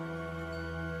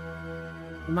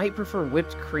 Might prefer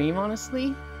whipped cream,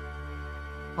 honestly.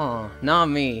 Huh, not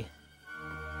me.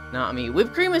 Not me.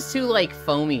 Whipped cream is too, like,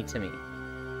 foamy to me.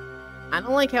 I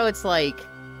don't like how it's, like...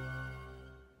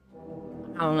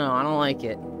 I don't know, I don't like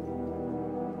it.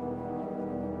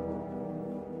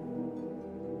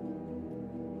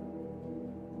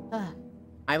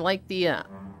 I like the,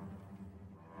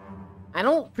 I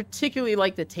don't particularly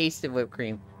like the taste of whipped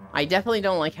cream. I definitely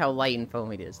don't like how light and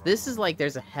foamy it is. This is like,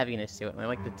 there's a heaviness to it, and I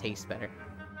like the taste better.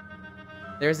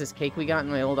 There's this cake we got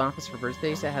in my old office for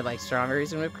birthdays that had, like,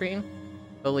 strawberries and whipped cream.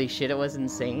 Holy shit, it was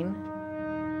insane.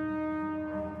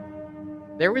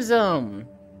 There was, the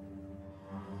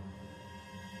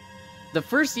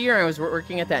first year I was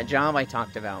working at that job I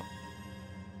talked about,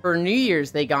 for New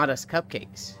Year's, they got us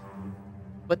cupcakes.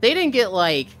 But they didn't get,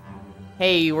 like,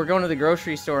 hey, we're going to the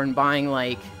grocery store and buying,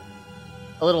 like,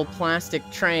 a little plastic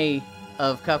tray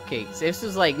of cupcakes. This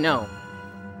was like, no.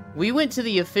 We went to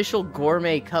the official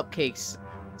gourmet cupcakes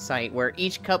site where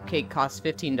each cupcake costs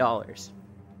 $15.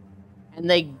 And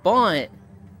they bought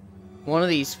one of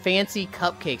these fancy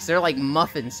cupcakes. They're like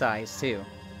muffin size, too.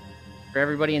 For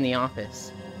everybody in the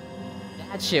office.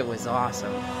 That shit was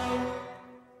awesome.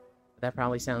 That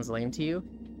probably sounds lame to you.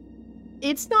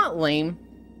 It's not lame.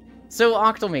 So,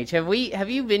 Octomage, have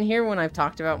you been here when I've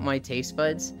talked about my taste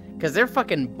buds? Because they're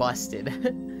fucking busted.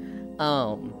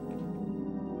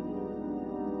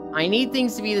 I need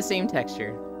things to be the same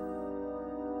texture.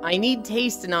 I need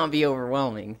taste to not be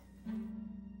overwhelming.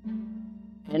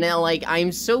 And now, like,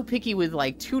 I'm so picky with,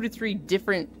 like, 2 to 3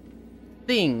 different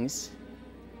things.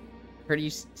 Heard you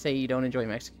say you don't enjoy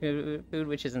Mexican food,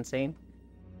 which is insane.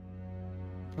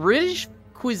 British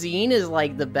cuisine is,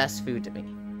 like, the best food to me.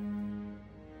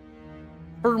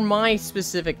 For my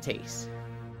specific taste.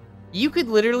 You could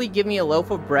literally give me a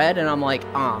loaf of bread and I'm like,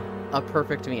 a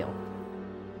perfect meal.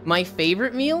 My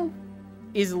favorite meal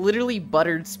is literally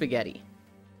buttered spaghetti.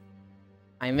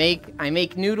 I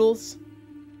make noodles.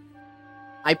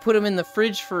 I put them in the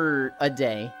fridge for a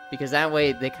day, because that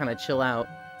way they kind of chill out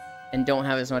and don't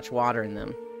have as much water in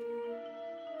them.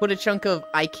 Put a chunk of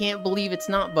I can't believe it's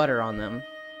not butter on them.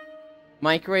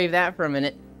 Microwave that for a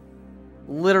minute.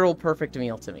 Literal perfect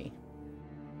meal to me.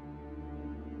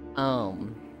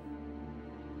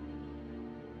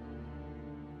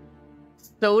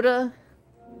 Soda.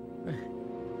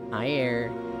 Hi,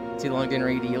 Air. Too long didn't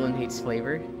read Elon hates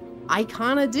flavor. I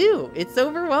kinda do. It's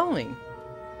overwhelming.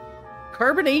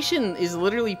 Carbonation is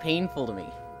literally painful to me.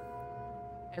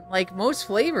 And like most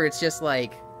flavor, it's just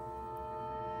like,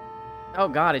 oh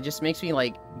god, it just makes me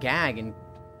like gag and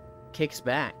kicks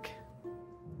back.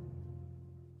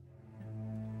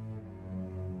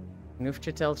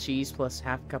 Neufchatel cheese plus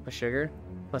half cup of sugar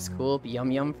plus cool yum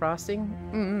yum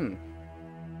frosting.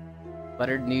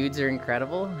 Buttered nudes are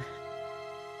incredible.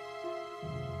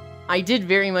 I did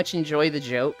very much enjoy the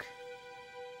joke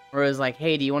where it was like,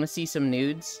 hey, do you want to see some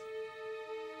nudes?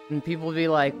 And people would be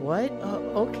like, what?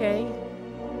 Okay.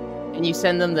 And you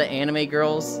send them the anime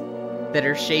girls that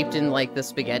are shaped in, like, the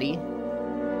spaghetti.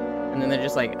 And then they're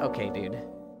just like, okay, dude.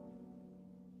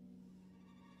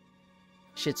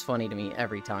 Shit's funny to me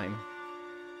every time.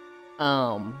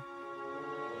 I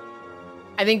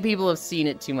think people have seen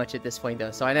it too much at this point,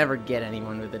 though, so I never get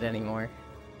anyone with it anymore.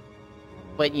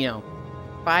 But, you know,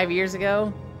 5 years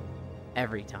ago,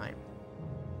 every time.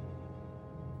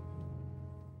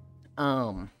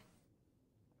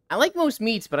 I like most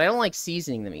meats, but I don't like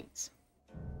seasoning the meats.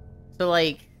 So,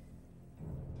 like,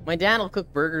 my dad will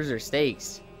cook burgers or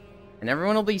steaks, and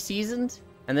everyone will be seasoned,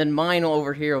 and then mine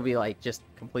over here will be, like, just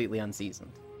completely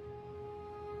unseasoned.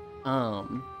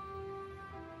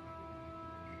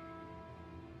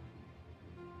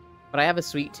 But I have a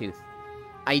sweet tooth.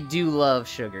 I do love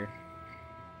sugar.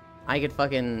 I could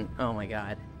fucking... oh my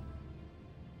god.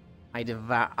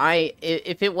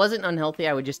 If it wasn't unhealthy,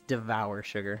 I would just devour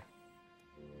sugar.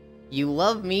 You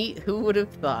love meat? Who would have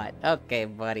thought? Okay,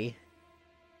 buddy.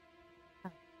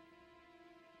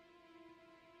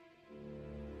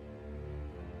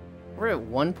 We're at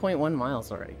 1.1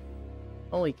 miles already.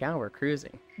 Holy cow, we're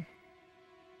cruising.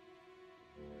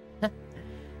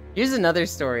 Here's another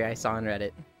story I saw on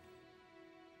Reddit.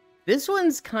 This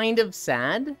one's kind of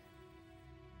sad.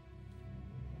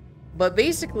 But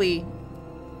basically,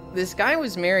 this guy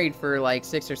was married for like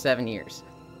 6 or 7 years.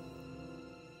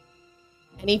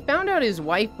 And he found out his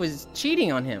wife was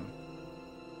cheating on him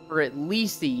for at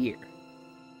least a year.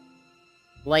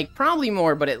 Like, probably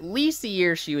more, but at least a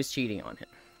year she was cheating on him.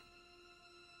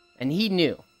 And he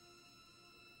knew.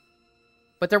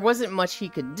 But there wasn't much he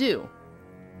could do.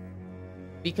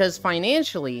 Because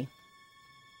financially,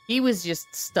 he was just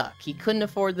stuck. He couldn't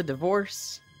afford the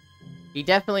divorce. He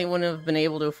definitely wouldn't have been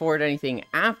able to afford anything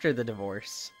after the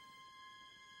divorce.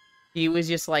 He was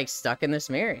just, like, stuck in this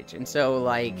marriage. And so,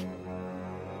 like,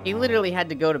 he literally had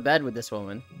to go to bed with this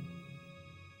woman.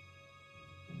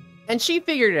 And she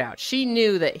figured it out. She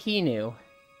knew that he knew,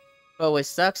 but was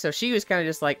stuck, so she was kind of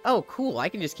just like, oh, cool, I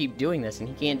can just keep doing this and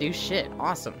he can't do shit.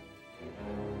 Awesome.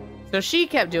 So she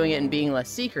kept doing it and being less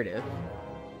secretive.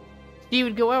 She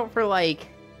would go out for, like,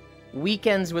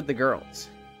 weekends with the girls.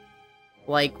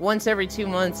 Like, once every 2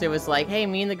 months, it was like, hey,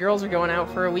 me and the girls are going out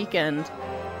for a weekend.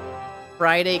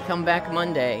 Friday, come back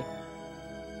Monday.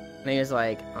 And he was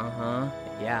like,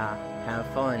 yeah, have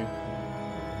fun.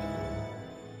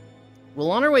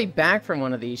 Well, on her way back from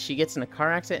one of these, she gets in a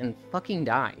car accident and fucking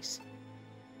dies.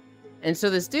 And so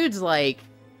this dude's like,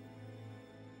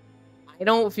 I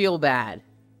don't feel bad.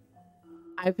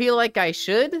 I feel like I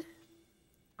should.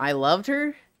 I loved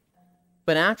her.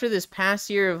 But after this past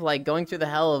year of, like, going through the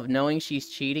hell of knowing she's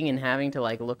cheating and having to,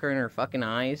 like, look her in her fucking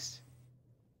eyes,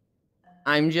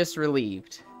 I'm just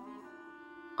relieved.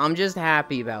 I'm just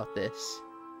happy about this.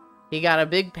 He got a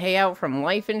big payout from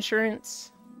life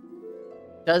insurance.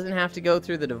 Doesn't have to go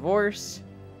through the divorce.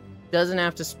 Doesn't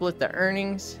have to split the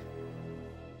earnings.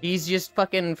 He's just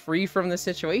fucking free from the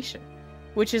situation.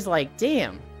 Which is like,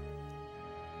 damn.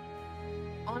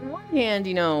 On one hand,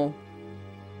 you know,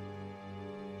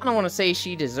 I don't want to say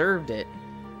she deserved it.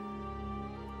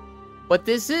 But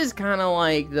this is kind of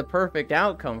like the perfect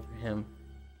outcome for him.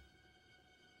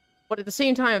 But at the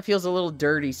same time, it feels a little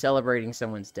dirty celebrating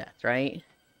someone's death, right?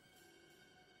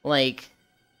 Like,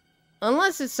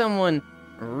 unless it's someone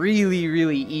really,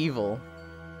 really evil,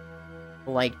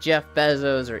 like Jeff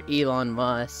Bezos or Elon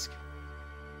Musk,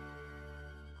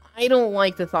 I don't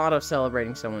like the thought of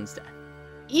celebrating someone's death.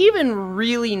 Even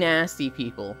really nasty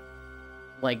people,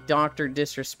 like Dr.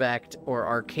 Disrespect or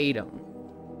Arcadum,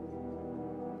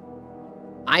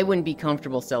 I wouldn't be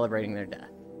comfortable celebrating their death.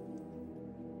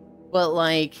 But,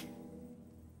 like,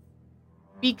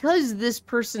 because this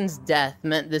person's death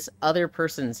meant this other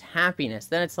person's happiness,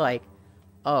 then it's like,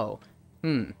 oh, I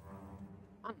don't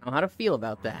know how to feel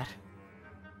about that.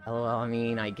 LOL, I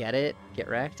mean, I get it. Get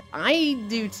wrecked. I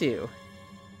do too.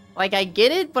 Like, I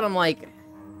get it, but I'm like,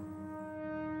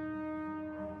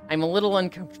 I'm a little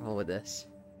uncomfortable with this.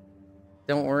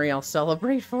 Don't worry, I'll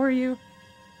celebrate for you.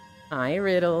 Hi,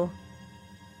 Riddle.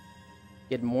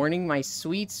 Good morning, my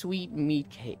sweet, sweet meat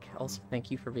cake. Also, thank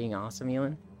you for being awesome,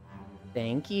 Elin.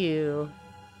 Thank you.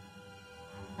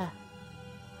 I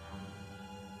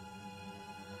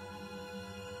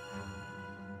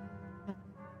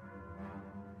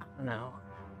don't know.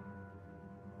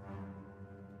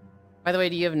 By the way,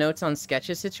 do you have notes on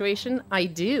Sketch's situation? I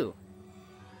do.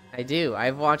 I do.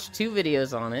 I've watched 2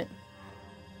 videos on it.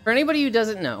 For anybody who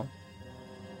doesn't know,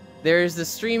 there's the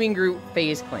streaming group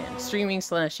FaZe Clan,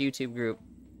 streaming/YouTube group.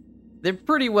 They're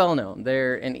pretty well known.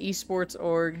 They're an esports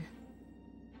org.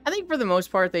 I think for the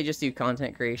most part, they just do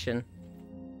content creation.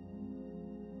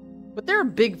 But they're a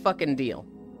big fucking deal.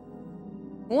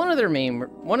 One of their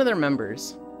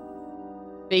members,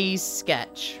 FaZe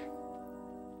Sketch.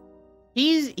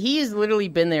 He has literally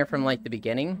been there from like the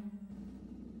beginning.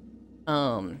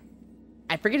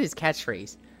 I forget his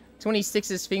catchphrase. It's when he sticks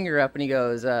his finger up and he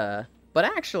goes, but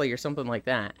actually, or something like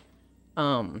that.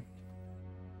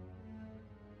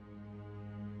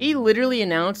 He literally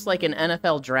announced like an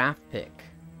NFL draft pick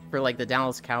for like the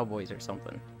Dallas Cowboys or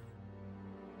something.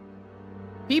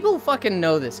 People fucking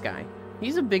know this guy.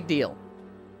 He's a big deal.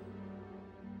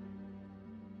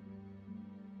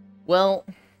 Well,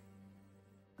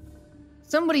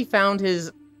 somebody found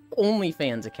his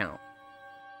OnlyFans account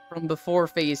from before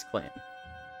FaZe Clan.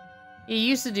 He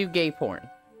used to do gay porn.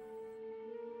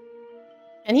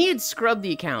 And he had scrubbed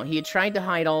the account. He had tried to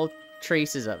hide all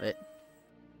traces of it.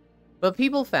 But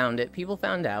people found it. People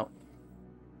found out.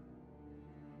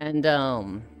 And,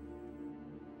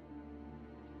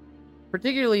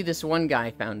 particularly this one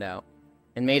guy found out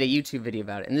and made a YouTube video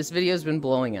about it. And this video's been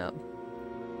blowing up.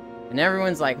 And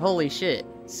everyone's like, holy shit,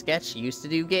 Sketch used to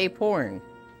do gay porn.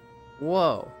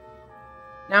 Whoa.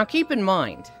 Now keep in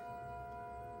mind,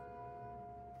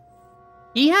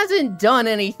 he hasn't done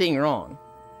anything wrong.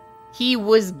 He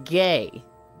was gay.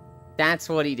 That's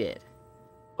what he did.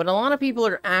 But a lot of people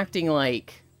are acting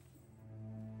like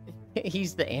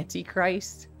he's the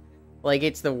Antichrist. Like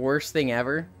it's the worst thing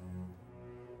ever.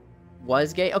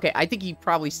 Was gay? Okay, I think he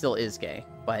probably still is gay.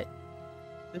 But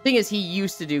the thing is, he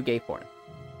used to do gay porn.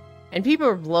 And people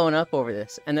are blowing up over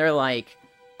this. And they're like,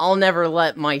 I'll never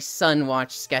let my son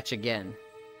watch Sketch again.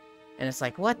 And it's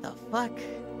like, what the fuck?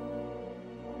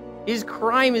 His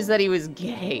crime is that he was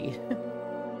gay.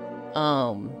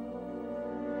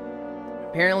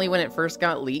 Apparently when it first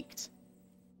got leaked,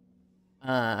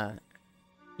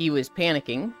 he was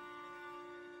panicking,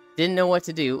 didn't know what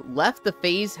to do, left the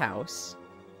FaZe house,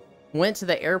 went to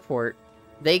the airport.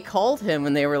 They called him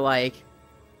and they were like,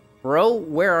 bro,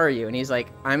 where are you? And he's like,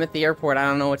 I'm at the airport, I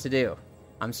don't know what to do.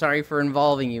 I'm sorry for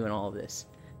involving you in all of this.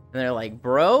 And they're like,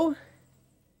 bro,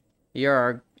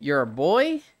 you're a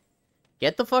boy?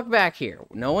 Get the fuck back here.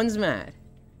 No one's mad.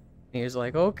 And he was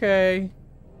like, okay.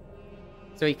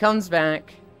 So he comes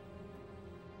back.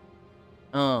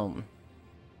 He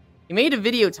made a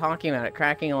video talking about it,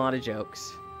 cracking a lot of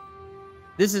jokes.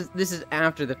 This is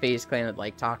after the FaZe Clan had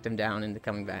like talked him down into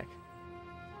coming back.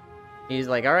 He's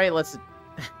like, all right, let's.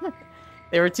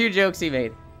 There were 2 jokes he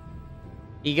made.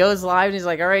 He goes live and he's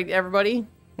like, all right, everybody,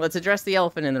 let's address the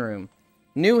elephant in the room.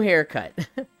 New haircut.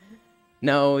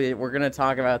 No, we're gonna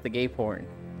talk about the gay porn.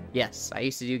 Yes, I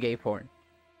used to do gay porn.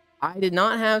 I did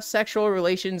not have sexual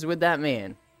relations with that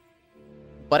man.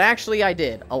 But actually I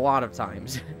did, a lot of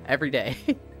times. Every day.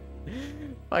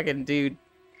 Fucking dude.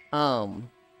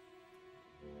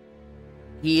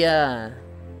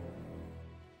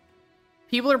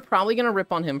 People are probably gonna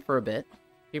rip on him for a bit.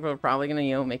 People are probably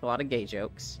gonna, make a lot of gay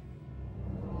jokes.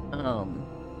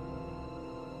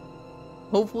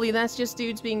 Hopefully that's just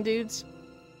dudes being dudes.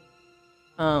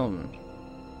 But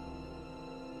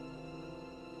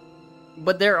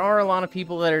there are a lot of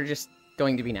people that are just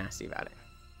going to be nasty about it.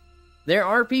 There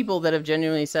are people that have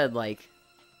genuinely said, like,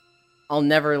 I'll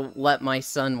never let my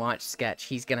son watch Sketch.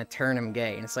 He's gonna turn him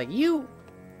gay. And it's like, you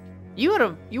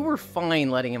were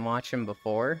fine letting him watch him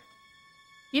before.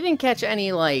 You didn't catch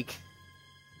any, like,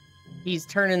 he's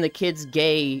turning the kids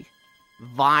gay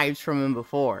vibes from him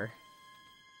before.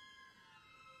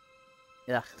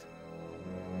 Ugh.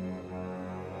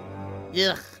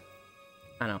 Ugh.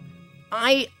 I don't know.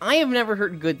 I have never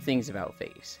heard good things about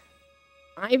FaZe.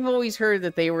 I've always heard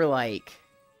that they were, like,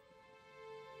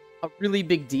 a really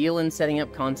big deal in setting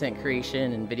up content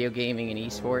creation and video gaming and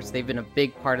esports. They've been a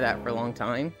big part of that for a long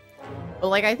time. But,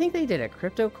 like, I think they did a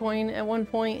crypto coin at one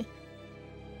point.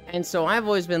 And so I've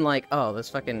always been like, oh, this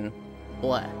fucking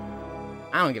bleh.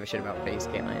 I don't give a shit about FaZe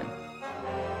Clan.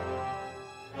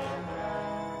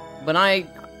 But I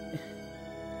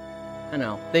don't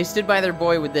know. They stood by their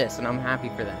boy with this, and I'm happy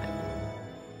for that.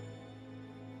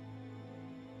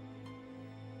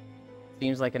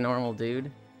 Seems like a normal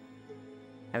dude.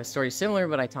 I have a story similar,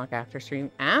 but I talk after stream.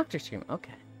 After stream,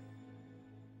 okay.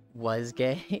 Was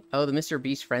gay? Oh, the Mr.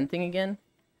 Beast friend thing again?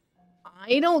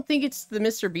 I don't think it's the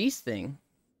Mr. Beast thing.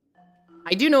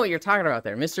 I do know what you're talking about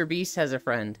there. Mr. Beast has a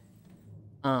friend.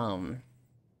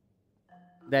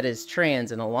 That is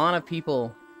trans, and a lot of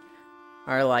people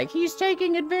are like, he's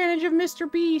taking advantage of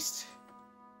Mr. Beast.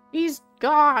 He's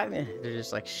God. They're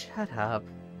just like, shut up.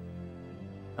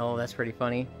 Oh, that's pretty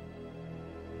funny.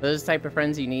 Those type of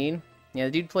friends you need. Yeah,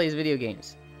 the dude plays video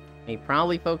games. And he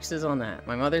probably focuses on that.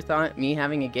 My mother thought me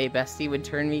having a gay bestie would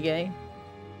turn me gay.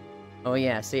 Oh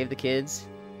yeah, save the kids.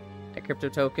 That crypto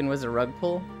token was a rug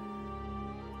pull.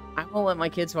 I won't let my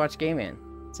kids watch Gay Man.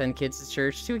 Send kids to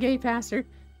church to a gay pastor.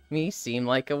 Me seem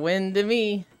like a win to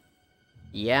me.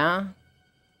 Yeah.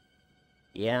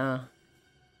 Yeah.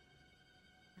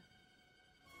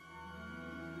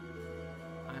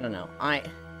 I don't know.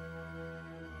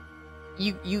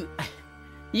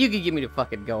 You could get me to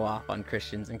fucking go off on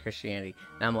Christians and Christianity.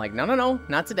 And I'm like, no,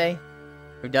 not today.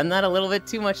 We've done that a little bit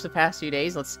too much the past few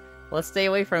days. Let's stay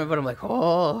away from it. But I'm like,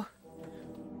 oh.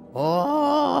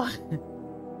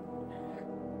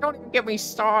 Don't even get me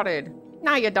started.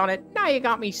 Now you done it. Now you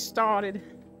got me started.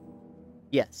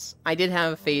 Yes, I did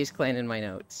have FaZe Clan in my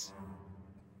notes.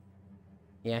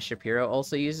 Yeah, Shapiro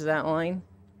also uses that line.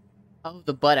 Oh,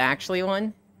 the but actually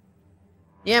one?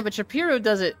 Yeah, but Shapiro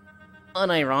does it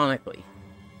unironically.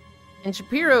 And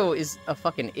Shapiro is a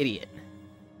fucking idiot.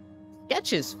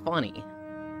 Sketch is funny.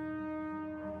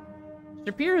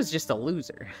 Shapiro's just a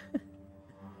loser.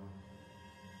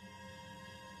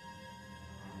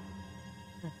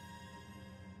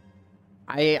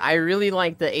 I really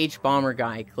like the H-Bomber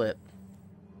guy clip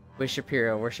with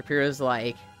Shapiro, where Shapiro's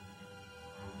like,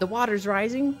 the water's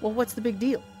rising? Well, what's the big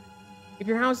deal? If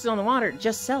your house is on the water,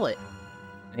 just sell it.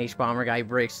 And H-Bomber guy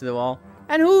breaks through the wall.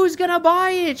 And who's gonna buy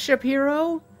it,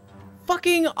 Shapiro?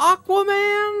 Fucking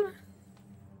Aquaman?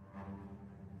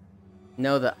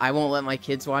 No, that I won't let my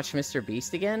kids watch Mr.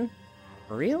 Beast again?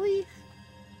 Really?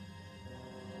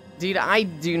 Dude, I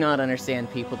do not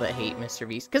understand people that hate Mr.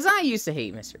 Beast. Because I used to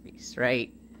hate Mr. Beast,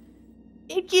 right?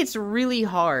 It gets really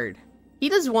hard. He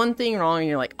does one thing wrong and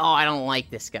you're like, oh, I don't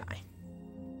like this guy.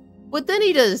 But then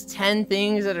he does 10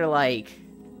 things that are like,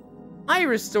 I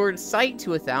restored sight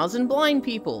to 1,000 blind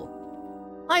people.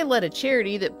 I led a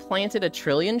charity that planted 1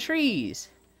 trillion trees.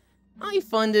 I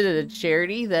funded a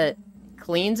charity that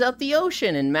cleans up the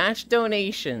ocean and matched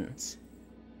donations.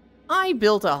 I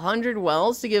built 100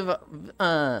 wells to give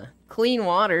clean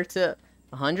water to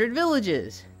 100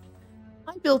 villages.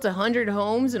 I built 100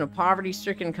 homes in a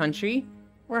poverty-stricken country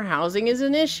where housing is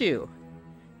an issue.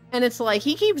 And it's like,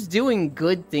 he keeps doing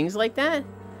good things like that,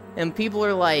 and people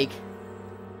are like,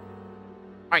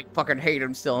 I fucking hate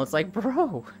him still. And it's like,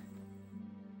 bro,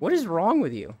 what is wrong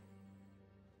with you?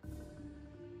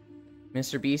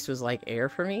 Mr. Beast was like air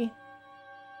for me?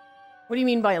 What do you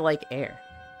mean by like air?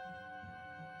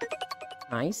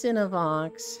 Hi,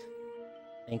 Cinevox.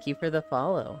 Thank you for the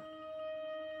follow.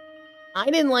 I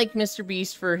didn't like Mr.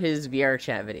 Beast for his VR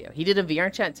chat video. He did a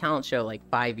VR chat talent show like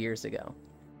 5 years ago.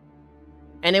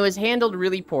 And it was handled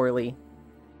really poorly.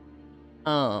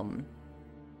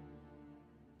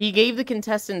 He gave the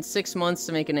contestants 6 months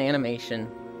to make an animation.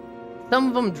 Some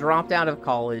of them dropped out of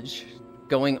college,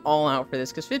 going all out for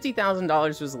this, because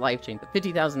 $50,000 was life-changing.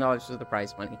 $50,000 was the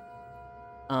prize money.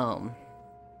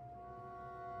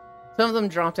 Some of them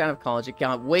dropped out of college. It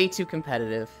got way too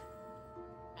competitive.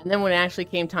 And then when it actually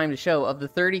came time to show, of the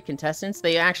 30 contestants,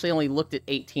 they actually only looked at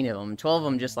 18 of them. 12 of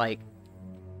them just, like,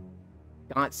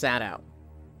 got sat out.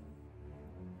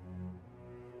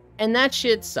 And that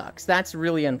shit sucks. That's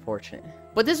really unfortunate.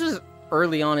 But this was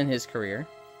early on in his career.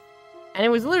 And it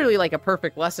was literally like a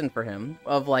perfect lesson for him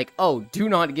of like, oh, do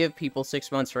not give people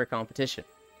 6 months for a competition.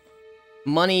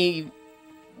 Money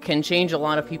can change a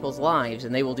lot of people's lives,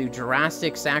 and they will do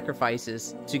drastic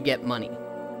sacrifices to get money.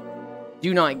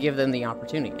 Do not give them the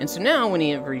opportunity. And so now,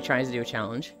 whenever he tries to do a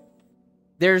challenge,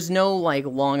 there's no, like,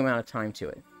 long amount of time to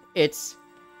it. It's,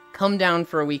 come down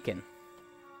for a weekend.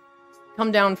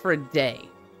 Come down for a day.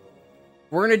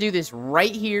 We're gonna do this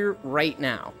right here, right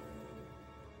now.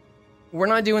 We're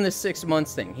not doing the 6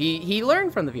 months thing. He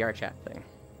learned from the VR chat thing.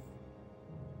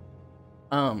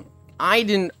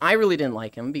 I really didn't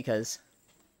like him because,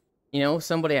 you know,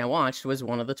 somebody I watched was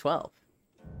one of the 12.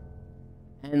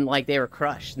 And, like, they were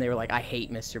crushed, and they were like, I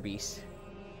hate Mr. Beast.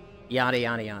 Yada,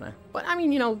 yada, yada. But, I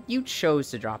mean, you know, you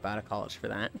chose to drop out of college for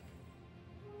that.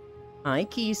 Hi,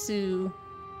 Kisu.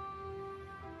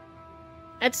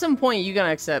 At some point, you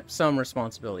gotta accept some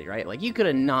responsibility, right? Like, you could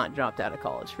have not dropped out of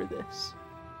college for this.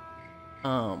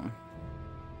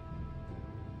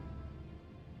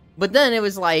 But then it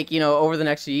was like, you know, over the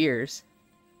next few years,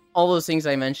 all those things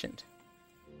I mentioned.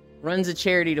 Runs a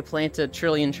charity to plant 1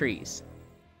 trillion trees.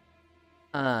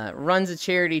 Runs a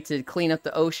charity to clean up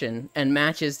the ocean and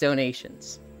matches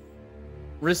donations.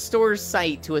 Restores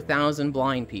sight to 1,000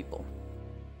 blind people.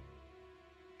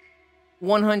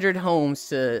 100 homes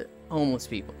to homeless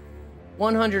people.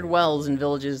 100 wells in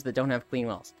villages that don't have clean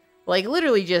wells. Like,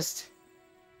 literally just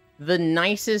the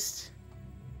nicest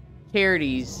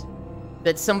charities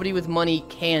that somebody with money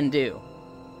can do.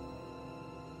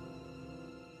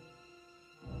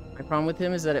 My problem with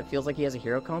him is that it feels like he has a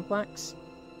hero complex,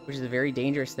 which is a very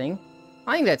dangerous thing.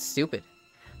 I think that's stupid.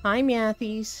 Hi,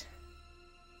 Matthews.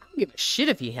 I don't give a shit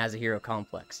if he has a hero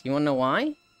complex. You wanna know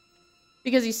why?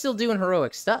 Because he's still doing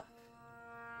heroic stuff.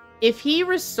 If he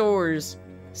restores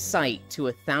sight to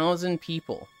 1,000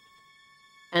 people,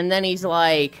 and then he's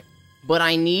like, but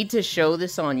I need to show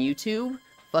this on YouTube,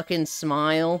 fucking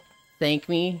smile, thank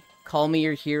me, call me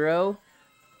your hero,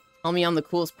 tell me I'm the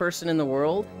coolest person in the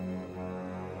world.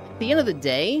 At the end of the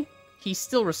day, he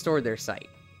still restored their sight.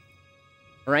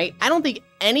 Right? I don't think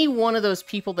any one of those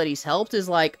people that he's helped is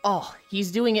like, oh,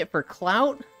 he's doing it for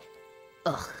clout?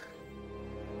 Ugh.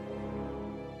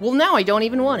 Well, now I don't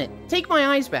even want it. Take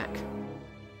my eyes back.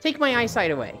 Take my eyesight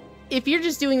away. If you're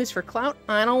just doing this for clout,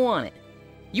 I don't want it.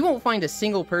 You won't find a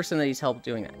single person that he's helped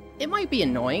doing that. It might be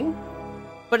annoying,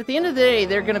 but at the end of the day,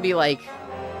 they're gonna be like,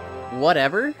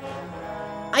 whatever.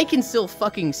 I can still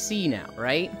fucking see now,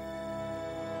 right?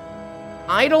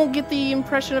 I don't get the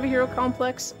impression of a hero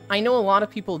complex. I know a lot of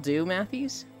people do,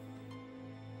 Matthews.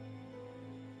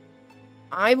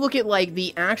 I look at, like,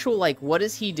 the actual, like, what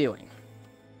is he doing?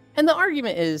 And the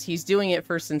argument is he's doing it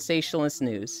for sensationalist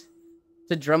news,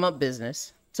 to drum up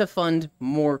business, to fund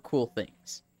more cool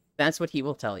things. That's what he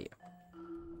will tell you.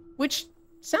 Which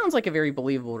sounds like a very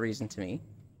believable reason to me.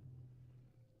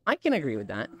 I can agree with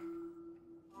that.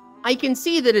 I can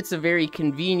see that it's a very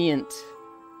convenient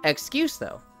excuse,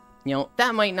 though. You know,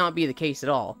 that might not be the case at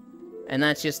all. And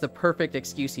that's just the perfect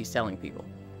excuse he's telling people.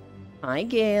 Hi,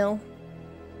 Gail.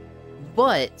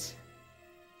 But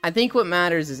I think what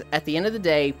matters is, at the end of the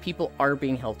day, people are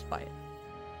being helped by it.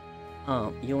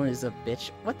 Ewan is a bitch.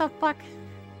 What the fuck?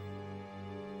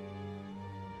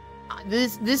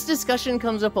 This discussion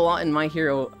comes up a lot in My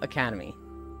Hero Academy.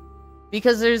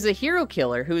 Because there's a hero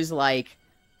killer who's like,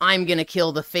 I'm gonna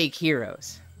kill the fake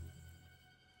heroes.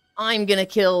 I'm gonna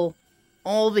kill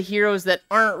all the heroes that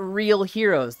aren't real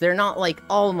heroes. They're not like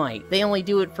All Might. They only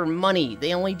do it for money.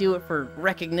 They only do it for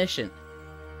recognition.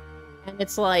 And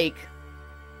it's like,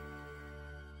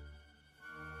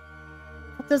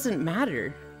 that doesn't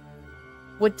matter.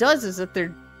 What does is that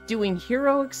they're doing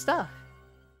heroic stuff.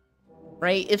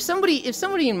 Right? If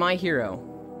somebody in My Hero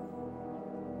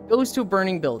goes to a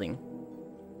burning building,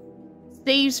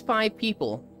 saves 5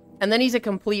 people, and then he's a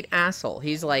complete asshole.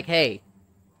 He's like, hey,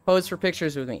 pose for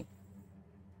pictures with me.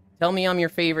 Tell me I'm your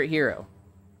favorite hero.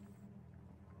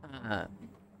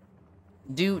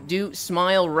 Do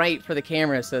smile right for the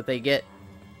camera so that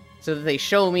they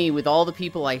show me with all the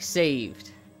people I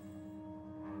saved.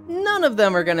 None of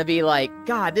them are gonna be like,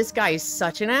 God, this guy is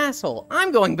such an asshole.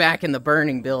 I'm going back in the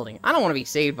burning building. I don't want to be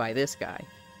saved by this guy.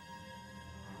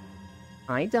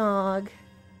 Hi, dog.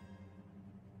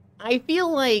 I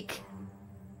feel like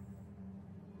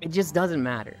it just doesn't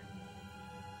matter.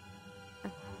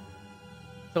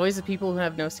 It's always the people who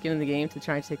have no skin in the game to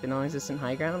try to take the non-existent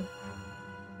high ground.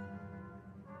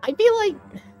 I feel like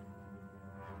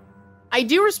I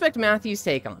do respect Matthew's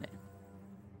take on it.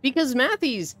 Because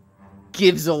Matthews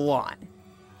gives a lot.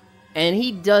 And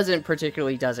he doesn't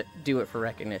particularly do it for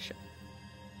recognition.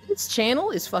 This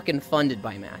channel is fucking funded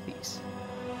by Matthews,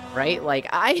 right? Like,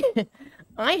 I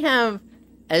have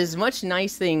as much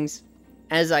nice things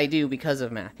as I do because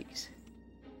of Matthews.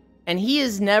 And he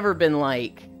has never been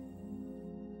like,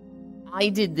 I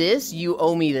did this, you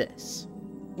owe me this.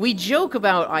 We joke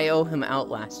about I owe him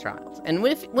Outlast Trials, and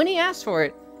when he asks for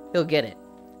it, he'll get it.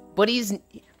 But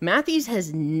Matthews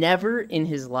has never in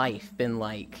his life been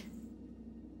like,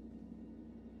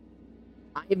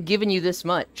 I have given you this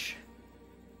much.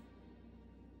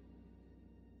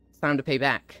 It's time to pay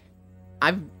back.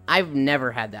 I've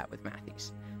never had that with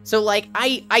Matthews. So like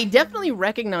I definitely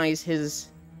recognize his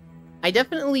not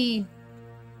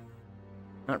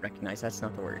recognize, that's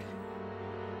not the word.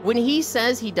 When he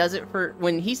says he does it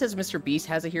when he says Mr. Beast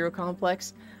has a hero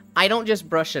complex, I don't just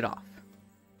brush it off.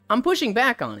 I'm pushing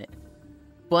back on it.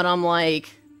 But I'm like,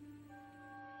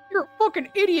 you're a fucking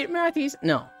idiot, Matthews.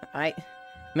 No,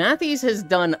 Matthews has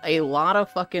done a lot of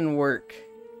fucking work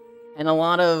and a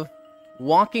lot of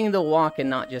walking the walk and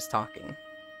not just talking.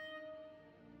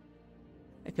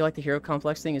 I feel like the hero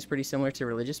complex thing is pretty similar to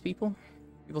religious people.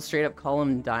 People straight up call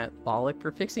him diabolic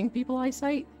for fixing people's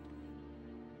eyesight.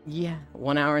 Yeah,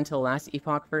 1 hour until last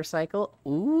epoch first cycle.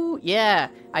 Ooh, yeah.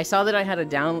 I saw that I had an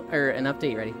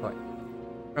update ready for it.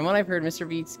 From what I've heard, Mr.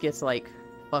 Beats gets like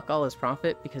fuck all his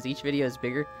profit because each video is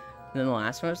bigger than the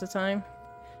last one most of the time.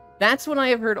 That's what I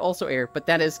have heard also air, but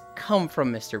that has come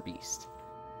from Mr. Beast.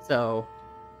 So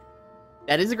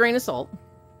that is a grain of salt.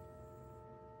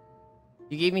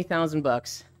 You gave me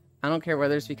 $1,000. I don't care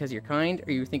whether it's because you're kind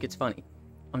or you think it's funny.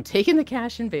 I'm taking the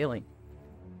cash and bailing.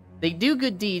 They do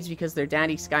good deeds because their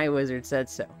daddy Sky Wizard said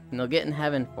so, and they'll get in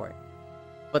heaven for it.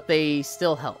 But they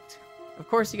still helped. Of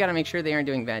course, you gotta make sure they aren't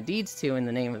doing bad deeds too in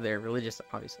the name of their religious,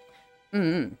 obviously.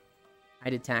 I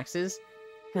did taxes.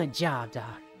 Good job,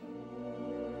 Doc.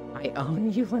 I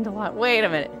own Euland a lot. Wait a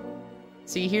minute.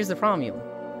 See, here's the problem,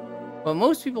 Euland. What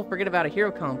most people forget about a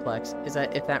hero complex is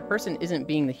that if that person isn't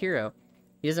being the hero,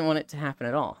 he doesn't want it to happen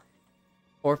at all.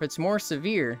 Or if it's more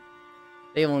severe,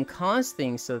 they will cause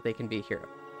things so that they can be a hero.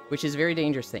 Which is a very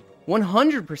dangerous thing.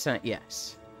 100%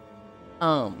 yes.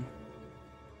 I'm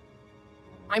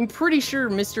pretty sure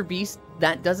Mr. Beast,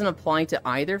 that doesn't apply to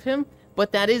either of him,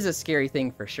 but that is a scary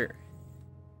thing for sure.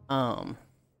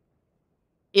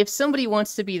 If somebody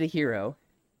wants to be the hero,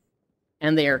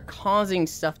 and they are causing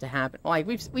stuff to happen, like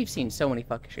we've seen so many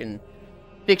fucking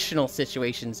fictional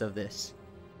situations of this.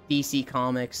 DC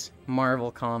Comics,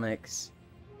 Marvel Comics,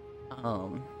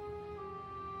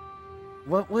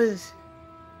 what was...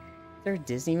 Is there a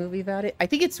Disney movie about it? I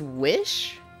think it's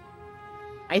Wish?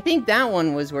 I think that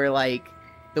one was where, like,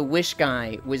 the Wish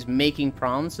guy was making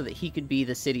proms so that he could be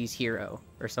the city's hero,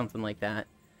 or something like that.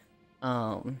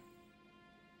 Oh,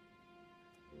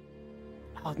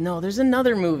 no, there's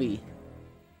another movie.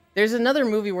 There's another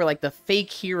movie where, like, the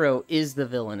fake hero is the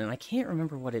villain, and I can't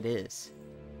remember what it is.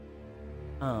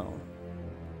 Oh.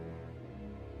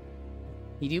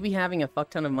 He do be having a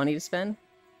fuck ton of money to spend?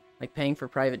 Like paying for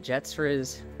private jets for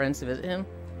his friends to visit him?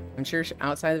 I'm sure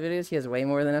outside the videos he has way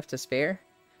more than enough to spare.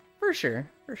 For sure,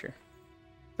 for sure.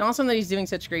 It's awesome that he's doing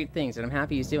such great things, and I'm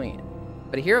happy he's doing it.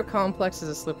 But a hero complex is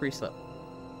a slippery slope.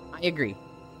 I agree.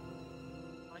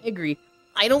 I agree.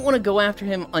 I don't want to go after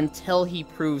him until he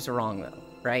proves wrong, though,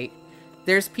 right?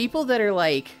 There's people that are,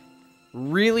 like,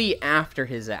 really after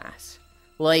his ass.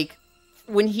 Like,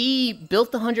 when he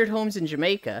built the 100 homes in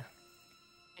Jamaica,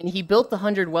 and he built the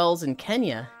 100 wells in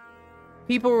Kenya,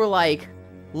 people were like,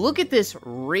 look at this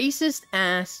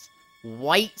racist-ass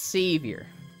white savior.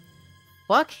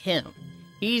 Fuck him.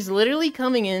 He's literally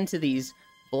coming into these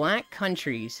black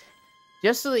countries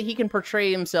just so that he can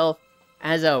portray himself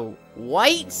as a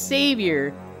white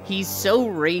savior. He's so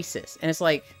racist. And it's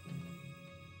like,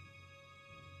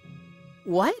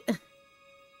 what?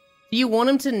 Do you want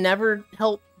him to never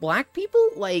help black people?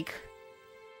 Like,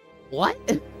 what?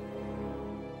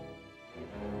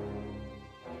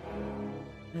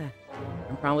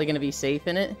 I'm probably going to be safe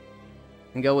in it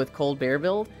and go with Cold Bear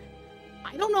build.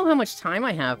 I don't know how much time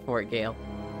I have for it, Gale.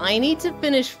 I need to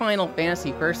finish Final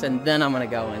Fantasy first, and then I'm going to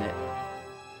go in it.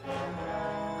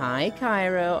 Hi,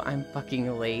 Cairo. I'm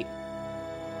fucking late.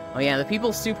 Oh yeah, the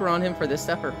people super on him for this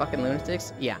stuff are fucking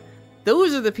lunatics? Yeah.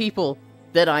 Those are the people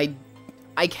that I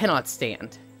cannot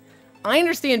stand. I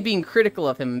understand being critical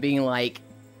of him and being like,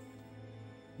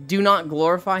 do not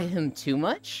glorify him too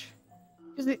much.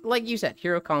 Because, like you said,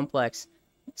 hero complex,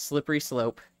 slippery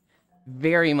slope,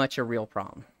 very much a real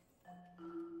problem.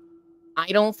 I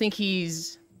don't think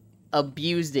he's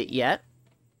abused it yet.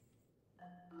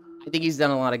 I think he's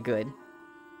done a lot of good.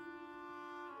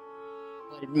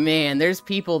 But man, there's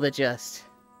people that just...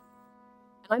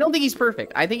 I don't think he's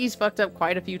perfect. I think he's fucked up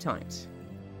quite a few times.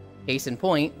 Case in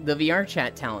point, the VR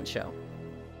chat talent show.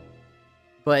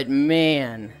 But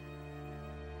man,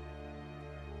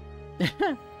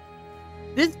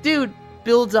 this dude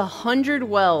builds 100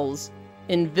 wells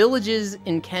in villages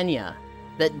in Kenya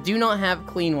that do not have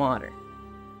clean water.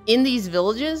 In these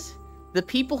villages, the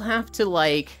people have to,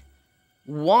 like,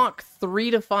 walk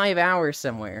 3 to 5 hours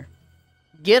somewhere,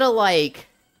 get a, like,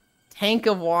 tank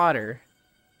of water,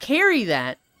 carry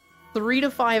that 3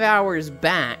 to 5 hours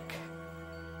back,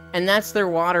 and that's their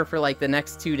water for, like, the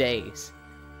next 2 days.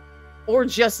 Or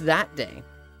just that day.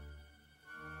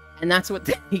 And that's what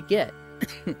they get.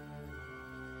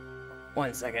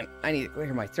 1 second. I need to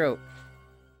clear my throat.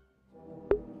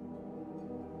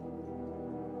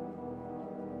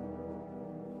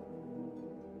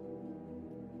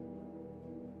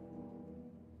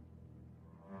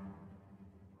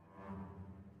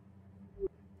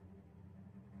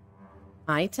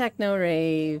 Hi, Techno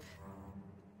Rave.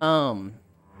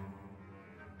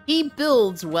 He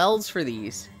builds wells for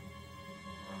these.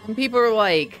 And people are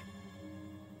like,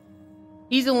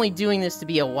 he's only doing this to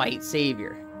be a white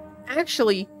savior.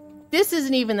 Actually, this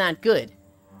isn't even that good.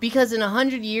 Because in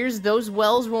 100 years, those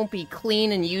wells won't be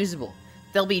clean and usable.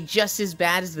 They'll be just as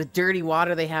bad as the dirty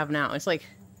water they have now. It's like,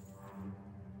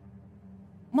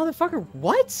 motherfucker,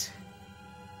 what?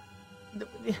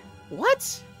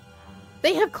 What?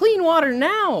 They have clean water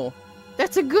now!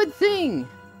 That's a good thing!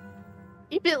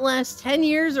 If it lasts 10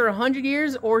 years or 100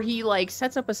 years, or he, like,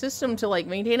 sets up a system to, like,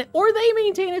 maintain it, or they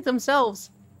maintain it themselves,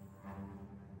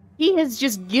 he has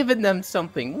just given them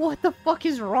something. What the fuck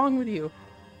is wrong with you?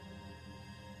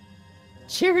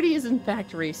 Charity is, in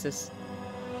fact, racist.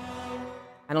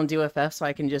 I don't do FF, so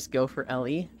I can just go for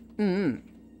LE. At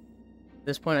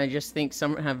this point, I just think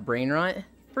some have brain rot.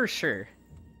 For sure.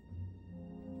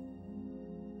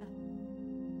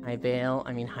 Hi, Bale.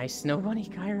 Hi, Snow Bunny,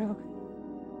 Cairo.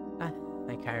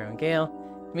 Hi, Cairo and Gale.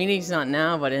 Meeting's not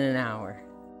now, but in an hour.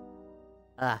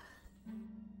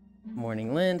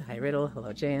 Morning, Lind. Hi, Riddle.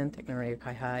 Hello, Jan. Technorave.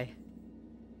 Hi.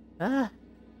 I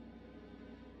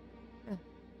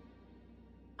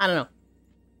don't know.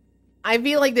 I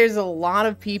feel like there's a lot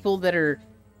of people that are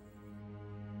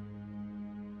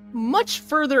much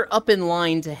further up in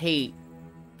line to hate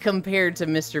compared to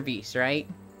Mr. Beast, right?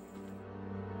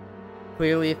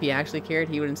 Clearly, if he actually cared,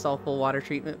 he would install full water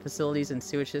treatment facilities and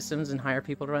sewage systems and hire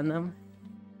people to run them.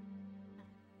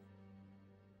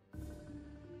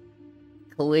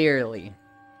 Clearly.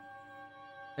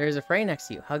 There's a Frey next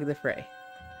to you. Hug the Frey.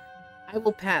 I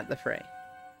will pat the Frey.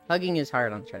 Hugging is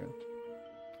hard on China.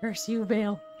 Curse you,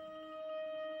 Bale.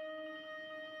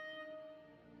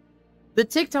 The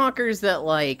TikTokers that,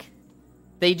 like,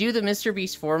 they do the Mr.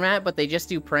 Beast format, but they just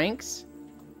do pranks,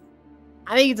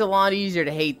 I think it's a lot easier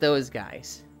to hate those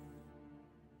guys.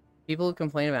 People who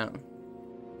complain about him.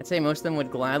 I'd say most of them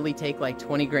would gladly take, like,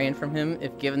 20 grand from him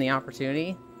if given the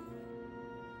opportunity.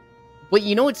 But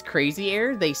you know what's crazy,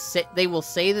 Air? They will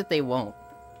say that they won't.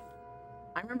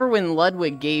 I remember when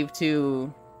Ludwig gave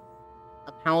to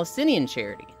a Palestinian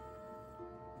charity.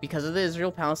 Because of the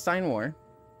Israel-Palestine war,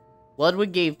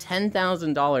 Ludwig gave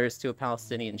 $10,000 to a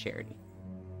Palestinian charity.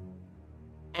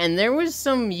 And there was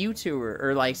some YouTuber,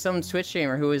 or like some Twitch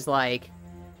streamer who was like,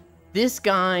 this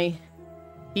guy,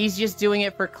 he's just doing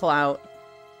it for clout.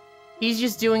 He's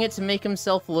just doing it to make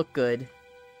himself look good.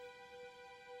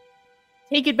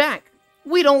 Take it back.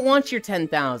 We don't want your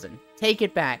 10,000. Take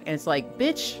it back. And it's like,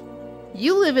 bitch,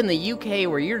 you live in the UK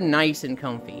where you're nice and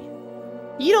comfy.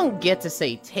 You don't get to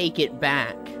say take it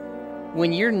back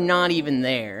when you're not even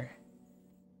there.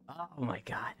 Oh my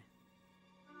god.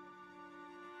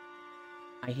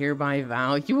 I hereby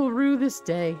vow you will rue this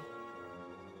day.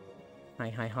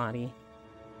 Hi, hottie.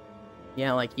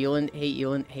 Yeah, like, Euland,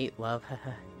 hate love.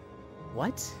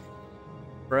 What?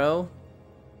 Bro?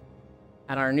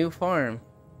 At our new farm.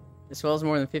 This well's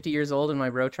more than 50 years old and my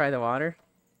bro tried the water.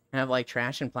 I have, like,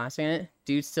 trash and plastic in it.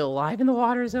 Dude's still alive and the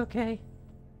water is okay.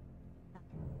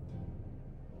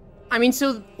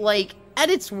 So, like, at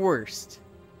its worst,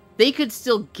 they could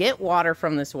still get water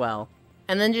from this well,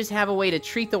 and then just have a way to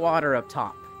treat the water up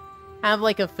top. Have,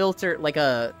 like, a filter, like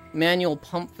a manual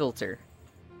pump filter.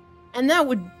 And that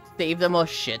would save them a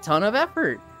shit ton of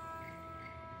effort.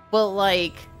 But,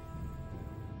 like,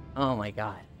 oh my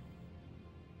god.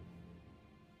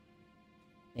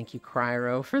 Thank you,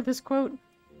 Cryro, for this quote.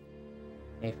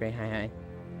 Hey, Frey, hi.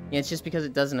 Yeah, it's just because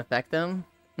it doesn't affect them.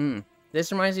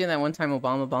 This reminds me of that one time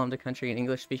Obama bombed a country and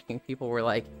English-speaking people were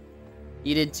like,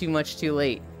 you did too much too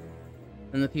late.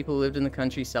 And the people who lived in the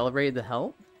country celebrated the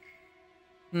help?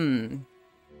 I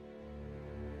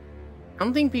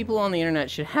don't think people on the internet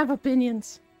should have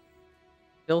opinions.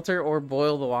 Filter or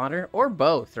boil the water, or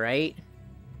both, right?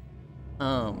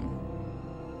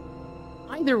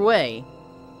 Either way,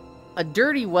 a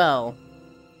dirty well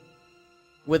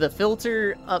with a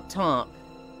filter up top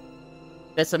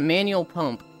that's a manual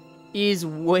pump is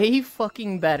way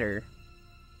fucking better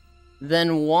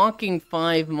than walking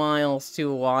 5 miles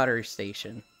to a water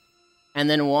station and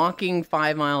then walking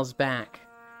 5 miles back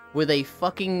with a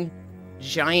fucking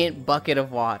giant bucket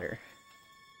of water.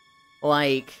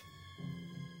 Like,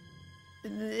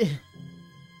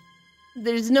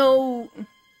 there's no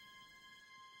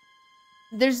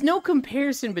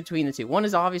comparison between the two. One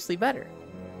is obviously better.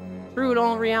 True in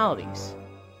all realities.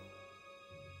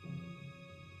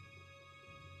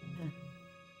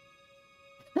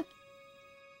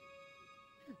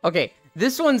 Okay,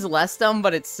 this one's less dumb,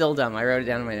 but it's still dumb. I wrote it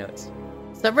down in my notes.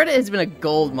 Subreddit has been a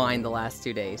gold mine the last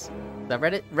 2 days.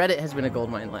 Reddit has been a gold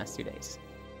mine the last 2 days.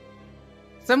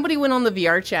 Somebody went on the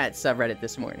VR chat subreddit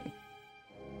this morning.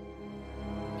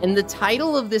 And the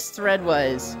title of this thread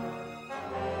was,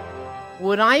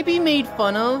 would I be made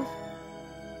fun of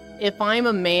if I'm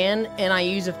a man and I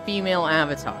use a female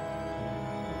avatar?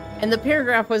 And the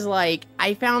paragraph was like,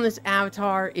 I found this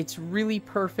avatar, it's really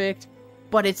perfect,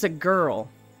 but it's a girl.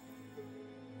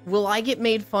 Will I get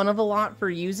made fun of a lot for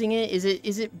using it? Is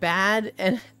it bad?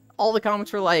 And all the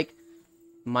comments were like,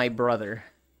 my brother,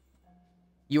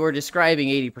 you are describing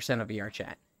 80% of VR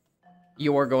chat.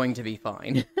 You're going to be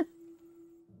fine.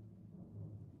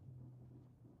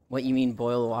 What, you mean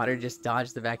boil water, just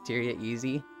dodge the bacteria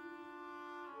easy?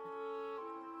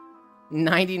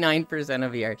 99%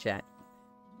 of VR chat.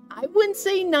 I wouldn't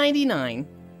say 99.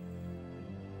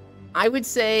 I would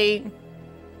say...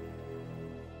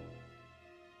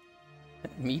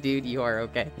 Me, dude, you are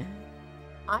okay.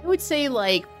 I would say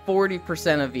like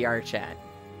 40% of VR chat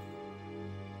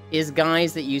is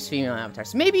guys that use female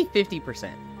avatars. Maybe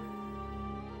 50%.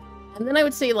 And then I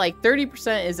would say like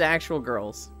 30% is actual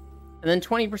girls. And then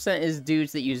 20% is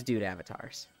dudes that use dude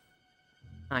avatars.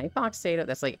 Hi, Foxtato.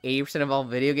 That's like 80% of all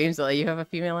video games that let you have a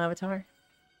female avatar.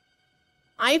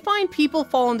 I find people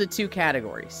fall into two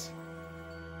categories.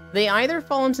 They either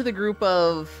fall into the group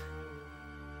of,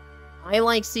 I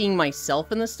like seeing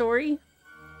myself in the story,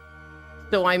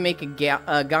 so I make a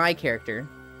guy character.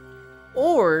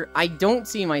 Or, I don't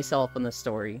see myself in the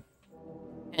story,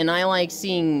 and I like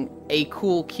seeing a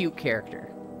cool, cute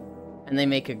character, and they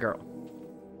make a girl.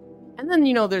 And then,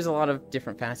 you know, there's a lot of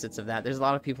different facets of that. There's a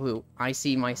lot of people who I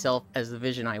see myself as the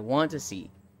vision I want to see,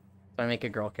 so I make a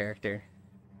girl character.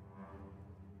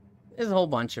 There's a whole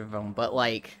bunch of them, but,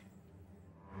 like,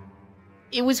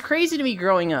 it was crazy to me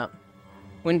growing up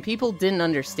when people didn't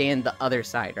understand the other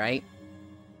side, right?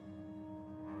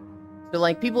 So,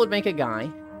 like, people would make a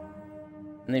guy,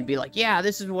 and they'd be like, yeah,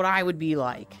 this is what I would be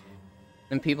like.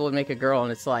 And people would make a girl,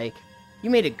 and it's like,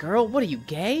 you made a girl? What, are you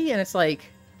gay? And it's like,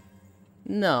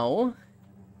 no.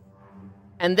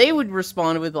 And they would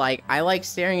respond with, like, I like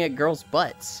staring at girls'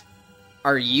 butts.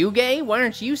 Are you gay? Why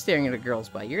aren't you staring at a girl's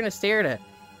butt? You're gonna stare at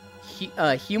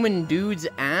a human dude's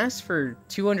ass for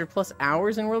 200 plus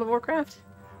hours in World of Warcraft?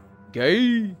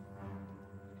 Gay.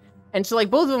 And so, like,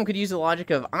 both of them could use the logic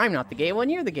of, I'm not the gay one,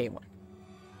 you're the gay one.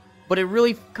 But it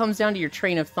really comes down to your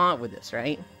train of thought with this,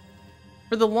 right?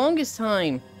 For the longest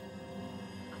time,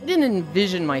 I didn't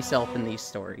envision myself in these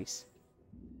stories.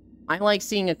 I like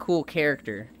seeing a cool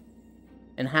character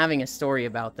and having a story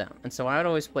about them. And so I would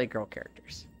always play girl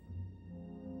characters.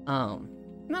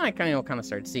 Then I kind of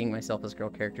started seeing myself as girl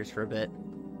characters for a bit.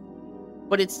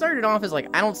 But it started off as like,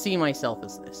 I don't see myself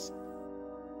as this.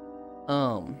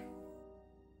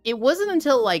 It wasn't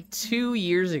until like 2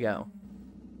 years ago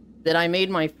that I made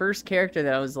my first character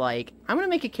that I was like, I'm gonna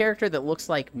make a character that looks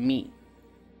like me.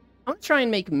 I'm gonna try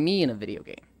and make me in a video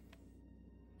game.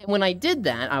 And when I did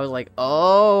that, I was like,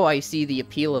 oh, I see the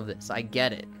appeal of this. I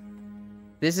get it.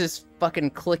 This is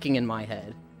fucking clicking in my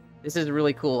head. This is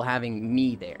really cool having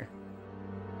me there.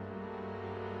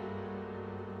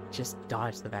 Just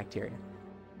dodge the bacteria.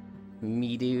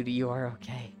 Me, dude, you are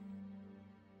okay.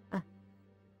 Huh.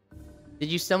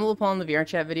 Did you stumble upon the VR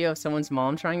chat video of someone's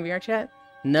mom trying VR chat?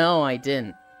 No, I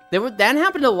didn't. That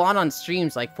happened a lot on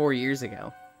streams like 4 years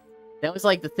ago. That was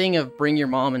like the thing of bring your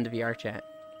mom into VR chat.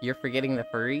 You're forgetting the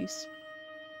furries?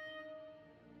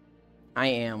 I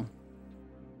am.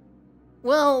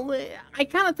 Well, I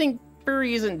kind of think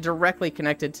furry isn't directly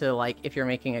connected to, like, if you're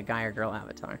making a guy or girl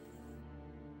avatar.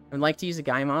 I'd like to use a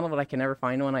guy model, but I can never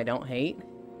find one I don't hate.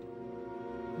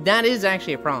 That is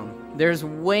actually a problem. There's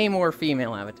way more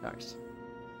female avatars.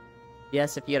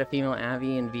 Yes, if you had a female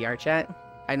Abby in VR chat,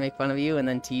 I'd make fun of you and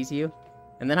then tease you.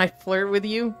 And then I'd flirt with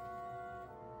you.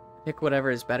 Pick whatever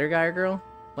is better, guy or girl.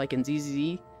 Like in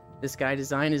ZZZ, this guy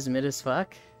design is mid as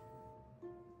fuck.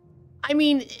 I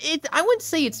mean, I wouldn't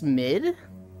say it's mid,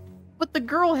 but the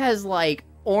girl has, like,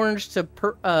 orange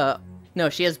to no,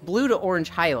 she has blue to orange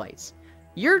highlights.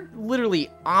 You're literally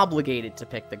obligated to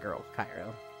pick the girl,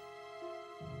 Cairo.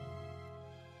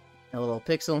 A little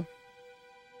pixel.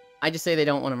 I just say they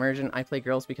don't want immersion. I play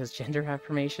girls because gender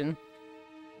affirmation.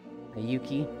 A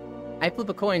Yuki. I flip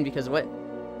a coin because what?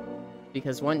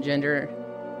 Because one gender,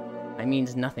 I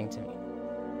means nothing to me.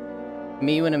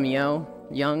 Me when I'm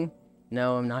young?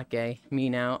 No, I'm not gay. Me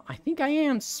now? I think I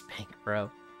am. Spank,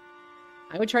 bro.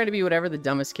 I would try to be whatever the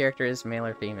dumbest character is, male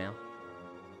or female.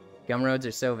 Gumroads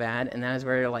are so bad, and that is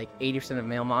where, like, 80% of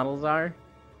male models are.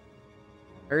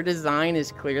 Her design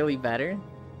is clearly better.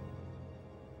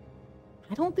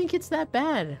 I don't think it's that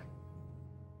bad.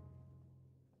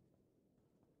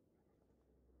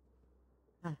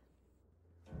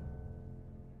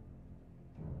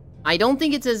 I don't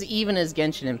think it's as even as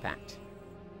Genshin Impact.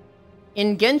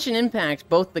 In Genshin Impact,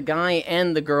 both the guy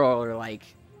and the girl are, like,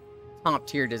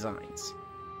 top-tier designs.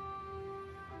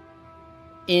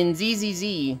 In ZZZ,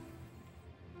 I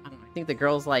don't know, I think the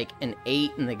girl's, like, an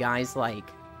 8, and the guy's, like,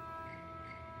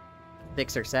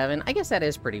 6 or 7. I guess that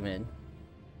is pretty mid.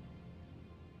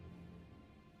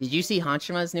 Did you see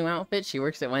Hachima's new outfit? She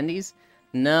works at Wendy's?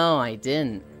 No, I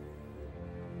didn't.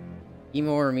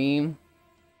 Emo or meme?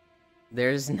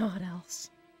 There's not else.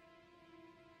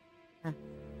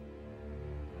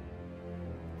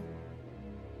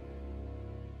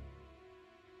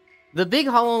 The big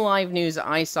HoloLive news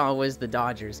I saw was the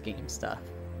Dodgers game stuff.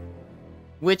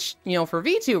 Which, you know, for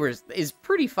VTubers is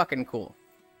pretty fucking cool.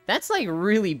 That's, like,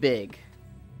 really big.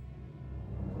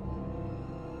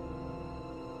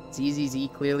 ZZZ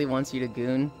clearly wants you to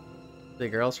goon the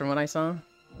girls from what I saw.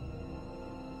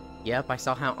 Yep, I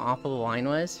saw how awful the line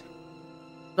was.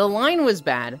 The line was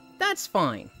bad. That's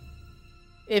fine.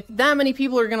 If that many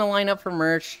people are gonna line up for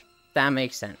merch, that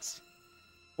makes sense.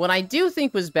 What I do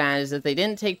think was bad is that they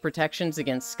didn't take protections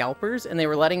against scalpers, and they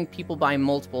were letting people buy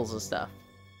multiples of stuff.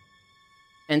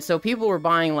 And so people were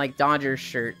buying, like, Dodgers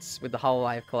shirts with the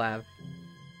HoloLive collab,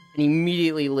 and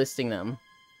immediately listing them.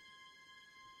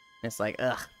 And it's like,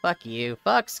 ugh, fuck you,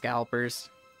 fuck scalpers.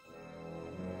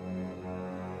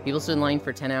 People stood in line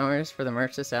for 10 hours for the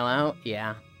merch to sell out?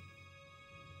 Yeah.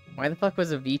 Why the fuck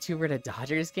was a VTuber at a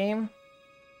Dodgers game?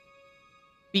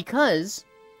 Because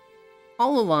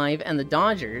HoloLive and the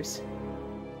Dodgers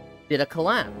did a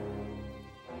collab.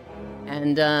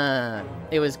 And,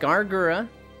 it was Gargura,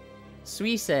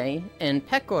 Suisei, and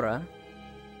Pecora.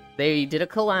 They did a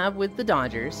collab with the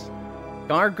Dodgers.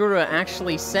 Gargura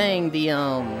actually sang the,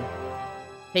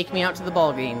 Take Me Out to the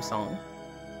Ball Game song.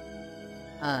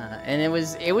 And it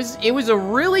was a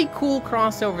really cool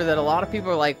crossover that a lot of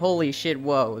people are like, holy shit,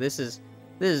 whoa, this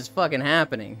is fucking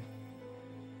happening.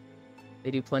 They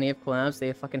do plenty of collabs. They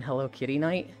have fucking Hello Kitty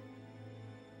night.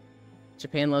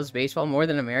 Japan loves baseball more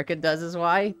than America does is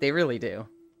why? They really do.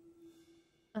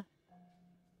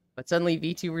 But suddenly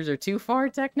VTubers are too far,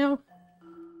 Techno?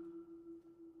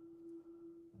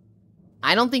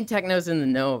 I don't think Techno's in the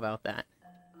know about that.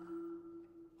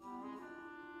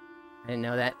 I didn't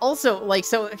know that. Also, like,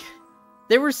 so,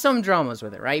 there were some dramas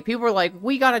with it, right? People were like,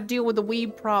 we gotta deal with the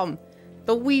weeb problem.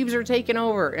 The weebs are taking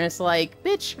over. And it's like,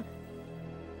 bitch,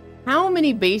 how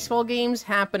many baseball games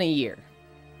happen a year?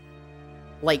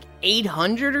 Like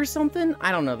 800 or something?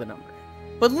 I don't know the number.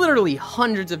 But literally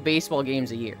hundreds of baseball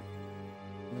games a year.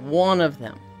 One of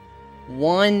them,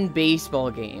 one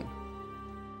baseball game,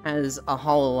 has a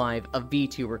HoloLive, a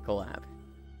VTuber collab.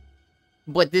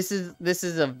 But this is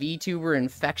a VTuber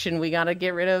infection we gotta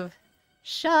get rid of?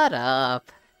 Shut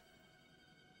up.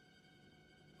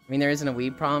 I mean, there isn't a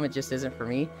weeb problem, it just isn't for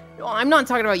me. I'm not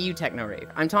talking about you, TechnoRave.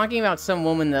 I'm talking about some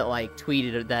woman that, like,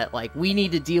 tweeted that, like, we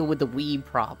need to deal with the weeb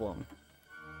problem.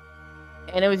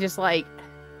 And it was just like,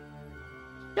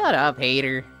 shut up,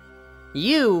 hater.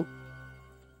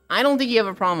 I don't think you have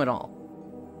a problem at all.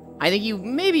 I think you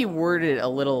maybe worded it a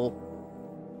little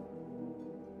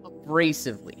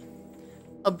abrasively.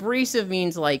 Abrasive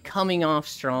means, like, coming off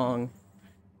strong.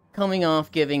 Coming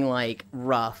off giving, like,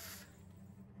 rough.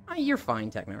 You're fine,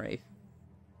 TechnoRave.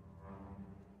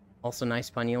 Also, nice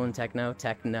pun, you and Techno.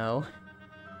 Techno.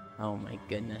 Oh my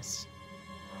goodness.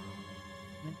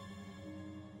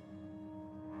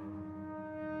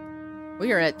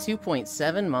 We are at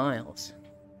 2.7 miles.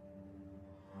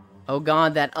 Oh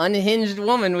god, that unhinged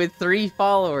woman with 3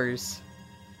 followers.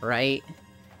 Right?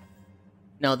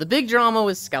 No, the big drama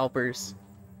was scalpers.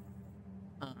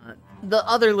 The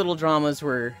other little dramas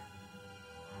were,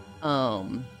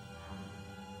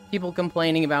 people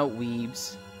complaining about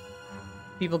weebs.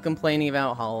 People complaining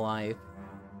about HoloLive.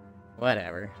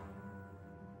 Whatever.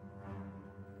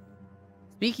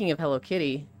 Speaking of Hello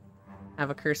Kitty, I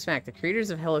have a cursed fact. The creators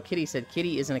of Hello Kitty said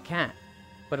Kitty isn't a cat,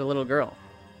 but a little girl.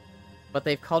 But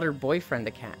they've called her boyfriend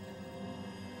a cat.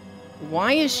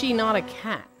 Why is she not a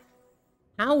cat?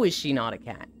 How is she not a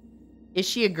cat? Is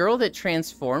she a girl that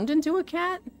transformed into a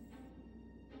cat?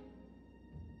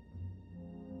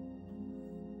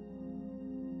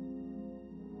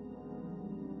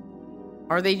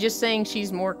 Are they just saying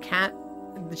she's more cat?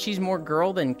 She's more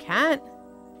girl than cat?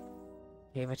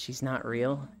 Okay, but she's not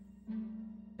real.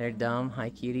 They're dumb. Hi,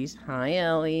 cuties. Hi,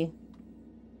 Ellie.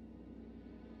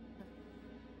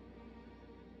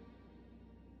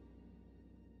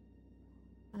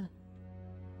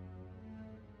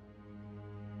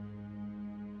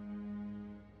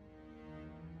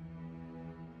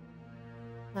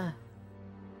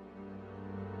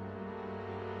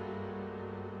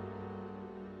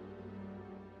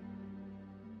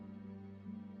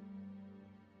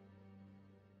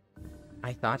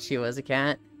 I thought she was a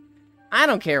cat. I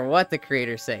don't care what the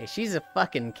creators say. She's a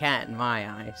fucking cat in my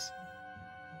eyes.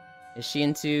 Is she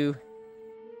into...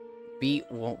 Beat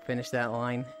won't finish that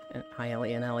line. Hi,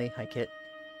 Ellie and Ellie. Hi, Kit.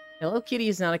 Hello Kitty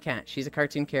is not a cat. She's a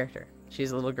cartoon character.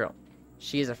 She's a little girl.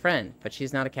 She is a friend, but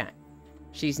she's not a cat.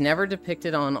 She's never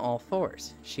depicted on all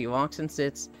fours. She walks and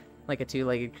sits like a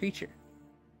two-legged creature.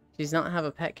 She does not have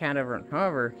a pet cat of her own.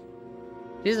 However,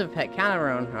 she has a pet cat of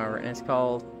her own, however, and it's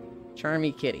called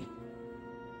Charmy Kitty.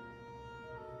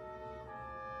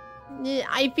 Yeah,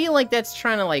 I feel like that's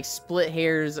trying to, like, split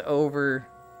hairs over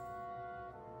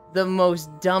the most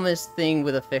dumbest thing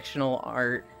with a fictional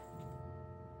art.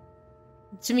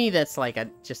 To me, that's, like,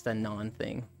 just a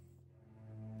non-thing.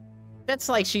 That's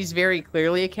like, she's very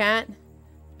clearly a cat,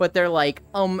 but they're like,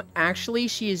 actually,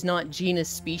 she is not genus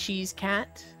species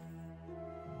cat.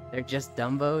 They're just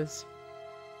Dumbos.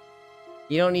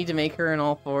 You don't need to make her in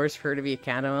all fours for her to be a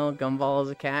cat ML. Gumball is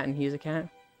a cat and he's a cat.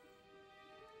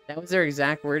 That was their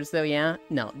exact words, though, yeah?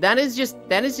 No, that is just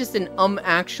an,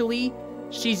 actually,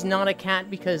 she's not a cat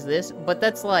because this, but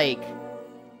that's like...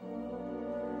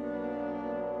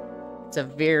 It's a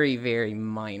very, very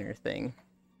minor thing.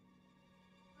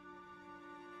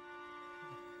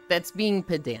 That's being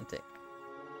pedantic.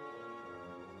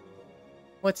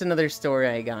 What's another story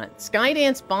I got?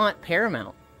 Skydance bought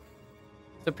Paramount.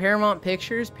 So Paramount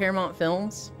Pictures, Paramount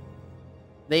Films,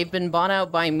 they've been bought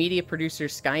out by media producer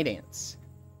Skydance.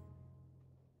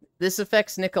 This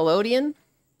affects Nickelodeon,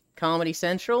 Comedy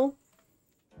Central,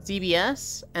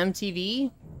 CBS,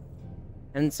 MTV,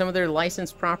 and some of their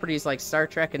licensed properties like Star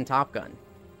Trek and Top Gun.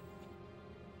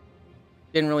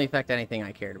 Didn't really affect anything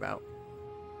I cared about.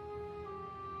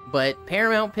 But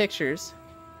Paramount Pictures,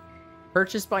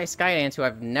 purchased by Skydance, who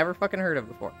I've never fucking heard of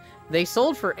before, they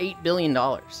sold for $8 billion.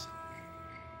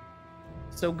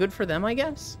 So good for them, I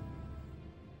guess?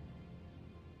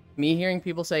 Me hearing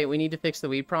people say, we need to fix the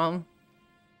weed problem,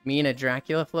 me in a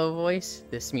Dracula flow voice,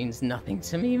 this means nothing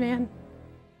to me, man.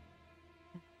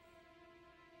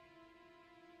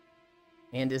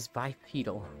 And is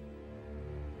bipedal.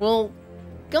 Well,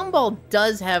 Gumball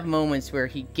does have moments where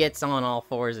he gets on all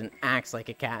fours and acts like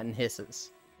a cat and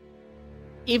hisses.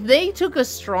 If they took a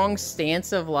strong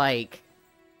stance of, like,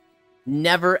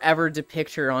 never ever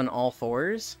depict her on all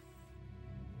fours,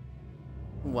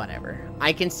 whatever.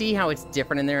 I can see how it's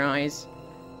different in their eyes.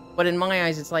 But in my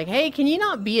eyes, it's like, hey, can you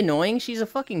not be annoying? She's a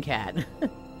fucking cat.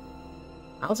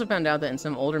 I also found out that in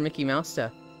some older Mickey Mouse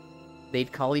stuff,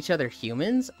 they'd call each other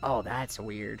humans? Oh, that's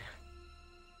weird.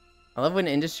 I love when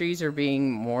industries are being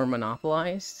more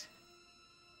monopolized.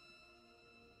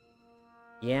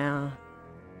 Yeah.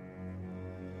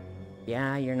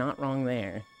 Yeah, you're not wrong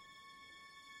there.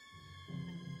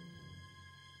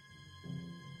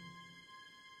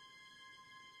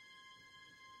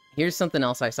 Here's something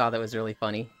else I saw that was really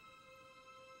funny.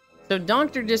 So,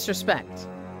 Dr. Disrespect.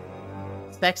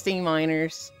 Sexting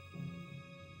minors.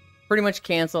 Pretty much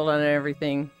canceled on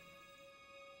everything.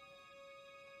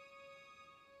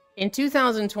 In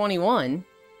 2021,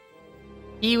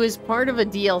 he was part of a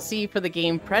DLC for the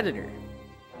game Predator.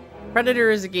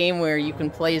 Predator is a game where you can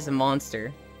play as a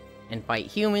monster and fight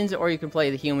humans, or you can play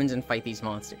the humans and fight these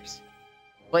monsters.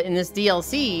 But in this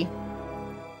DLC,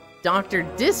 Dr.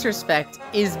 Disrespect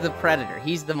is the Predator.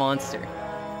 He's the monster.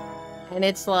 And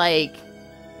it's like,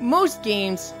 most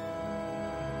games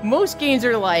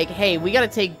are like, hey, we gotta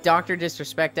take Dr.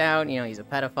 Disrespect out, you know, he's a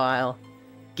pedophile,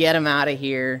 get him out of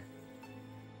here,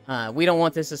 we don't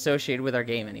want this associated with our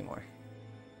game anymore.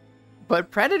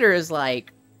 But Predator is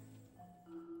like,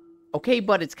 okay,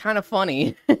 but it's kind of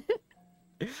funny.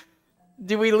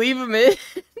 Do we leave him in?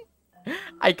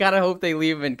 I kind of hope they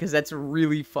leave him in, because that's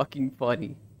really fucking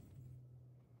funny.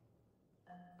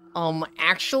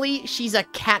 Actually, she's a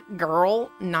cat girl,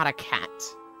 not a cat.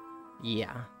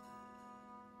 Yeah.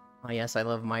 Oh yes, I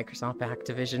love Microsoft,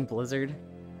 Activision, Blizzard.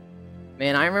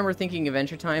 Man, I remember thinking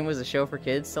Adventure Time was a show for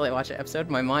kids till I watched an episode.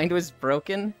 My mind was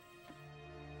broken.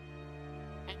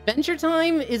 Adventure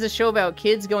Time is a show about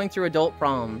kids going through adult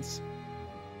problems.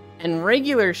 And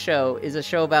Regular Show is a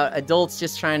show about adults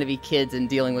just trying to be kids and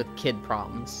dealing with kid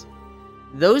problems.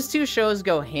 Those two shows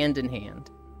go hand in hand.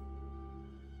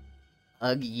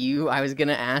 Ugh, you. I was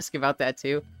gonna ask about that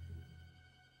too.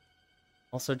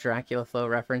 Also, Dracula Flow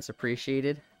reference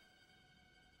appreciated.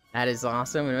 That is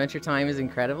awesome. Adventure Time is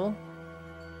incredible.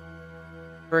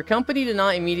 For a company to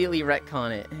not immediately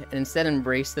retcon it, and instead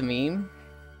embrace the meme...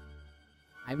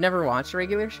 I've never watched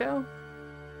Regular Show.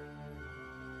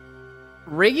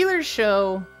 Regular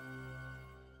Show...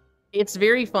 It's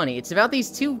very funny. It's about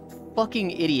these two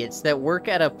fucking idiots that work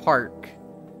at a park.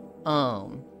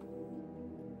 And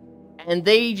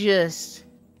they just...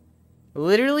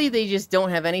 Literally, they just don't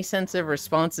have any sense of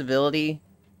responsibility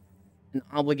and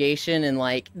obligation, and,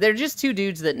 like, they're just two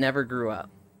dudes that never grew up.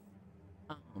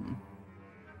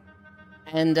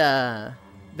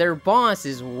 Their boss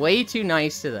is way too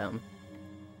nice to them.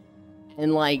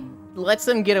 And, like, lets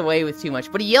them get away with too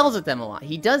much. But he yells at them a lot.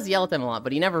 He does yell at them a lot,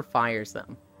 but he never fires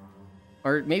them.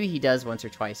 Or maybe he does once or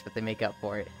twice, but they make up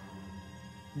for it.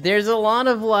 There's a lot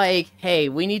of, like, hey,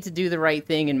 we need to do the right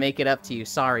thing and make it up to you.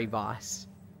 Sorry, boss.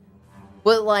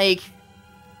 But, like,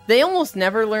 they almost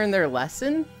never learn their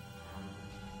lesson.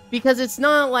 Because it's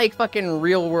not like fucking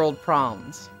real-world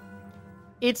problems.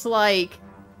 It's like,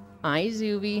 hi,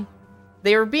 Zuby.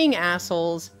 They were being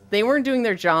assholes. They weren't doing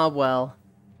their job well.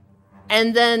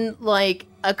 And then, like,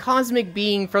 a cosmic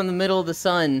being from the middle of the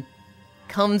sun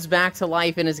comes back to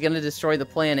life and is going to destroy the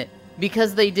planet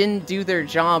because they didn't do their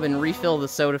job and refill the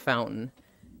soda fountain.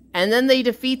 And then they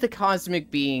defeat the cosmic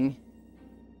being,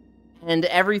 and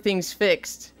everything's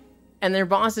fixed. And their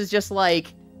boss is just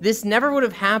like, this never would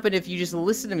have happened if you just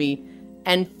listened to me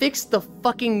and fixed the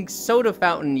fucking soda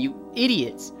fountain, you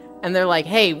idiots. And they're like,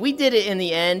 hey, we did it in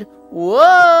the end.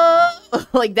 Whoa!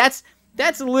 Like, that's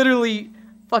literally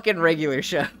fucking Regular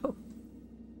Show.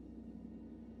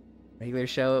 Regular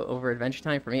Show over Adventure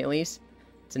Time, for me at least.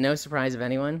 To no surprise of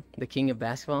anyone, the king of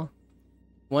basketball.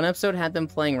 One episode had them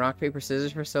playing rock, paper,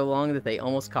 scissors for so long that they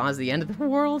almost caused the end of the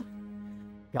world.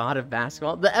 God of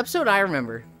basketball. The episode I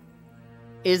remember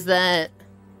is that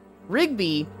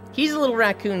Rigby, he's a little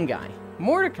raccoon guy.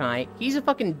 Mordecai, he's a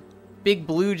fucking big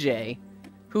blue jay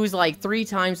who's like 3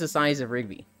 times the size of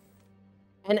Rigby.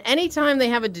 And anytime they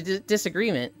have a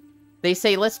disagreement, they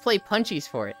say, let's play punchies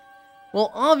for it.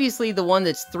 Well, obviously the one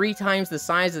that's 3 times the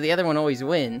size of the other one always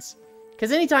wins.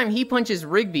 Because anytime he punches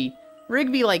Rigby,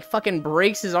 Rigby like fucking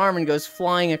breaks his arm and goes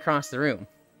flying across the room.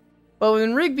 But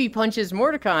when Rigby punches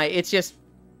Mordecai, it's just...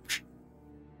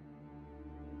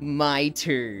 my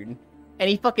turn. And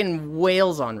he fucking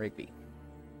wails on Rigby.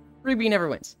 Rigby never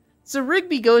wins. So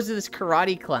Rigby goes to this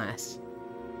karate class,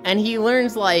 and he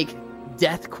learns, like,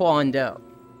 Death Kwon Do.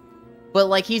 But,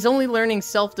 like, he's only learning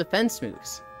self-defense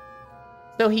moves.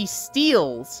 So he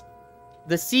steals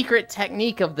the secret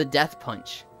technique of the death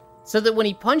punch. So that when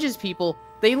he punches people,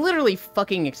 they literally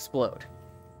fucking explode.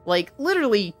 Like,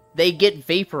 literally, they get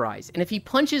vaporized. And if he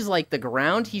punches, like, the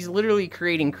ground, he's literally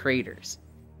creating craters.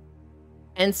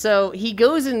 And so he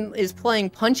goes and is playing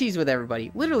punchies with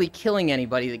everybody, literally killing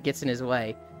anybody that gets in his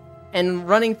way, and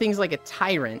running things like a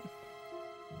tyrant.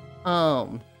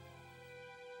 And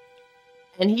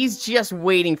he's just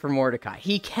waiting for Mordecai.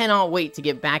 He cannot wait to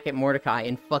get back at Mordecai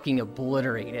and fucking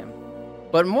obliterate him.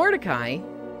 But Mordecai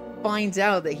finds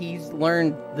out that he's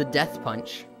learned the death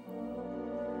punch.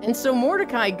 And so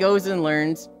Mordecai goes and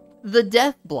learns the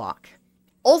death block.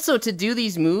 Also, to do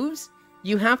these moves,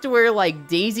 you have to wear, like,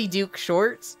 Daisy Duke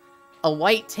shorts, a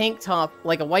white tank top,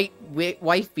 like a white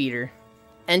wife beater,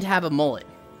 and have a mullet.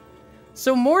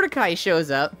 So Mordecai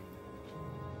shows up,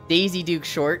 Daisy Duke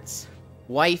shorts,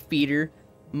 wife beater,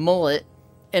 mullet,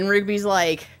 and Rigby's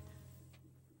like,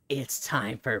 it's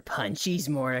time for punchies,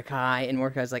 Mordecai. And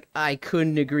Mordecai's like, I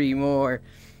couldn't agree more.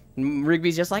 And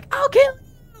Rigby's just like, I'll kill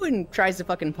you, and tries to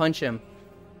fucking punch him.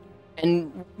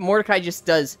 And Mordecai just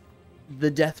does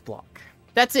the death block.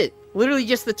 That's it. Literally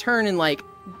just the turn and, like,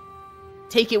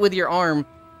 take it with your arm,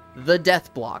 the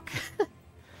death block.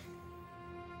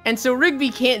 And so Rigby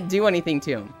can't do anything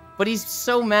to him. But he's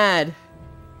so mad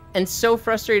and so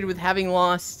frustrated with having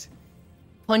lost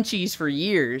punchies for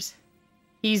years.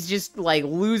 He's just, like,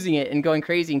 losing it and going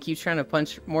crazy and keeps trying to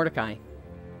punch Mordecai.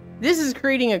 This is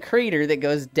creating a crater that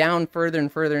goes down further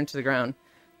and further into the ground,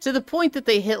 to the point that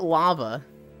they hit lava,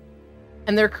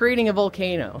 and they're creating a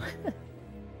volcano.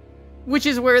 Which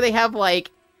is where they have, like,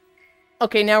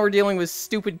 okay, now we're dealing with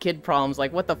stupid kid problems.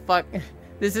 Like, what the fuck?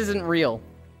 This isn't real.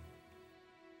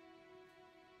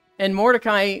 And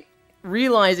Mordecai,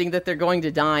 realizing that they're going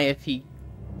to die if he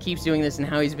keeps doing this and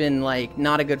how he's been, like,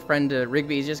 not a good friend to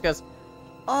Rigby, he just goes,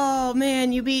 oh,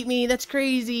 man, you beat me. That's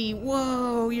crazy.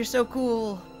 Whoa, you're so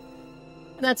cool.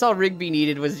 And that's all Rigby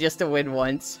needed, was just to win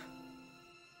once.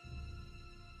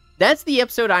 That's the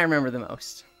episode I remember the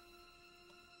most.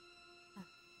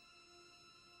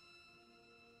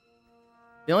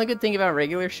 The only good thing about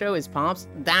regular show is Pops.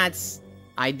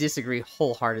 I disagree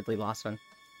wholeheartedly, Lost One.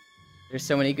 There's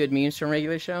so many good memes from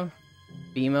regular show.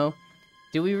 BMO.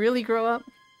 Do we really grow up?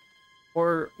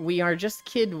 Or we are just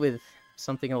kid with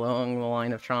something along the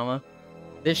line of trauma?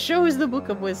 This show is the book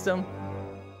of wisdom.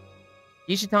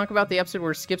 You should talk about the episode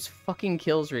where Skips fucking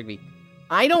kills Rigby.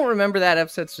 I don't remember that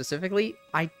episode specifically.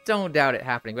 I don't doubt it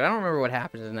happening, but I don't remember what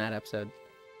happened in that episode.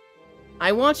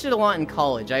 I watched it a lot in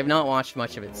college. I have not watched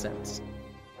much of it since.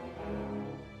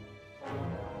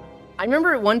 I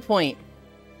remember at one point,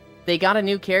 they got a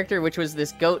new character, which was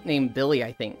this goat named Billy,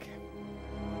 I think.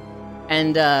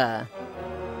 And,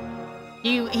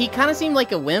 he kind of seemed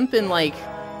like a wimp and, like,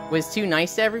 was too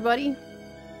nice to everybody.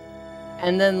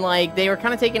 And then, like, they were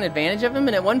kind of taking advantage of him,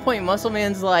 and at one point, Muscle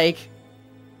Man's like,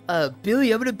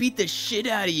 Billy, I'm gonna beat the shit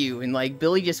out of you. And, like,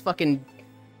 Billy just fucking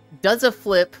does a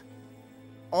flip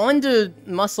onto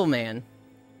Muscle Man,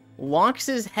 locks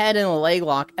his head in a leg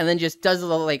lock, and then just does,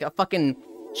 like, a fucking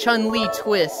Chun-Li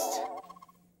twist,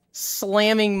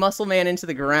 slamming Muscle Man into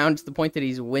the ground to the point that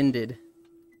he's winded.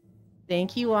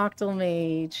 Thank you, Octal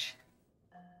Mage.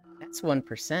 That's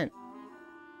 1%.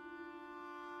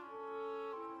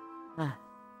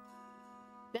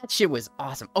 That shit was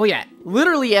awesome. Oh yeah,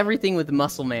 literally everything with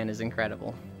Muscle Man is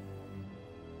incredible.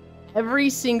 Every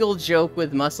single joke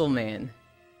with Muscle Man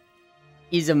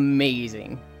is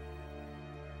amazing.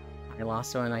 I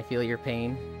lost one, I feel your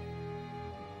pain.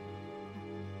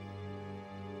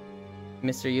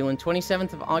 Mr. Yulin,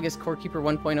 27th of August, Core Keeper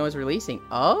 1.0 is releasing.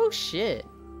 Oh, shit.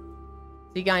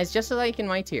 See, guys, just like in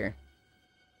my tier,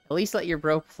 at least let your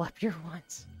bro flap your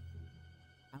once.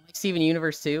 I like Steven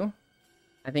Universe, too.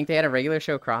 I think they had a regular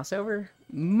show crossover.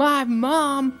 My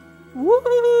mom!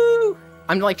 Woo!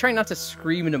 I'm, like, trying not to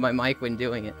scream into my mic when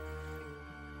doing it.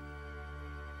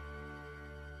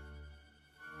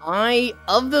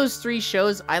 Of those three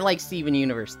shows, I like Steven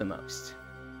Universe the most.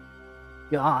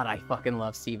 God, I fucking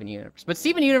love Steven Universe. But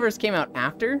Steven Universe came out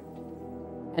after,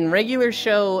 and Regular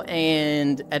Show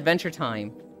and Adventure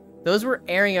Time, those were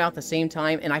airing about the same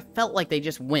time, and I felt like they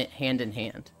just went hand in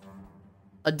hand.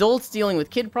 Adults dealing with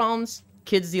kid problems,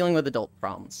 kids dealing with adult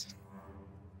problems.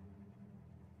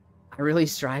 I really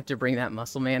strive to bring that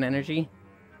Muscle Man energy.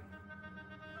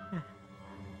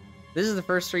 This is the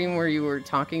first stream where you were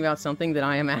talking about something that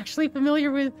I am actually familiar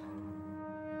with.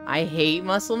 I hate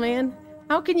Muscle Man.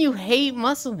 How can you hate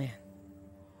Muscle Man?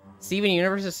 Steven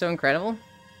Universe is so incredible.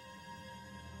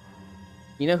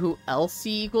 You know who else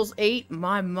C equals 8?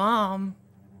 My mom.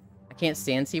 I can't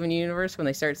stand Steven Universe when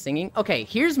they start singing. Okay,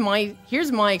 here's my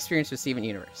experience with Steven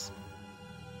Universe.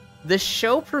 The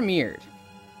show premiered.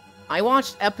 I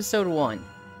watched episode 1.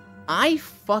 I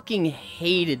fucking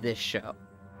hated this show.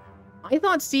 I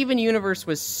thought Steven Universe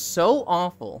was so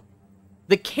awful.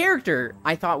 The character,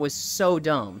 I thought, was so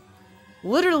dumb.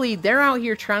 Literally, they're out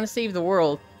here trying to save the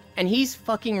world, and he's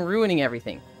fucking ruining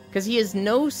everything. Because he has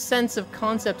no sense of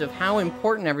concept of how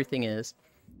important everything is,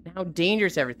 and how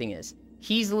dangerous everything is.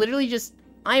 He's literally just,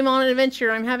 I'm on an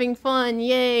adventure, I'm having fun,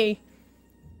 yay!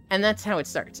 And that's how it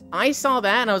starts. I saw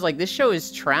that, and I was like, this show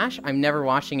is trash, I'm never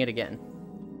watching it again.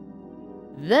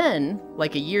 Then,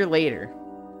 like a year later,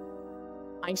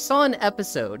 I saw an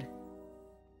episode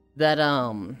that,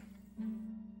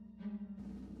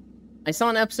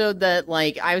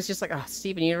 like, I was just like, oh,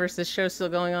 Steven Universe, this show's still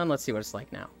going on? Let's see what it's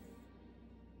like now.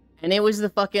 And it was the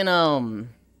fucking,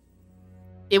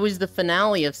 it was the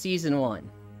finale of Season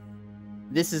 1.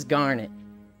 This is Garnet.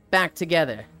 Back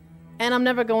together. And I'm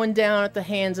never going down at the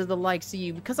hands of the likes of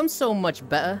you, because I'm so much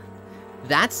better.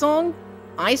 That song?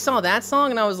 I saw that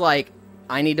song, and I was like,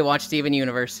 I need to watch Steven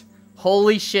Universe.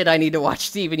 Holy shit, I need to watch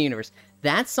Steven Universe.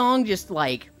 That song just,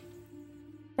 like,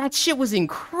 that shit was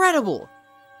incredible.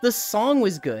 The song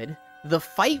was good. The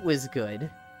fight was good.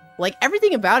 Like,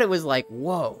 everything about it was like,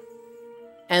 whoa.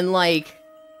 And, like,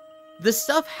 the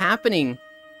stuff happening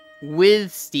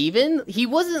with Steven, he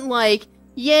wasn't like,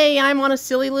 yay, I'm on a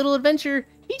silly little adventure.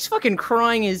 He's fucking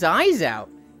crying his eyes out.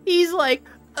 He's like,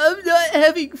 I'm not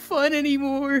having fun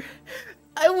anymore.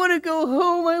 I want to go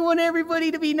home. I want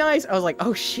everybody to be nice. I was like,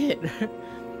 oh shit.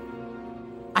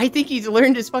 I think he's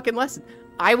learned his fucking lesson.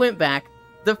 I went back.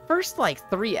 The first, like,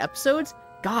 3 episodes,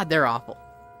 God, they're awful.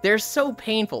 They're so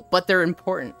painful, but they're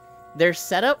important. They're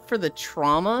set up for the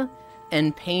trauma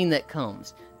and pain that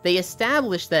comes. They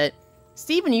establish that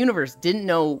Steven Universe didn't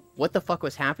know what the fuck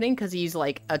was happening because he's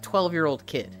like a 12-year-old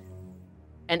kid.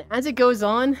 And as it goes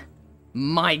on,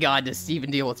 my god, does Steven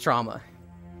deal with trauma.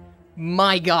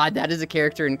 My god, that is a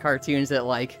character in cartoons that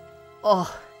like,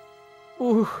 oh,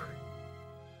 ooh.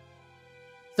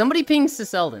 Somebody ping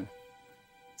Selden.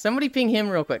 Somebody ping him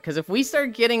real quick, because if we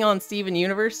start getting on Steven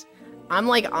Universe, I'm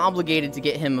like obligated to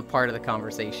get him a part of the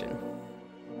conversation.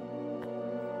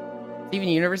 Steven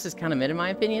Universe is kind of mid in my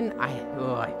opinion.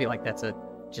 I feel like that's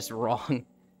just wrong.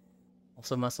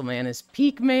 Also, Muscle Man is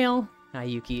peak male. Hi,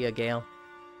 Yuki, Gale.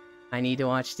 I need to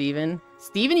watch Steven.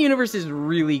 Steven Universe is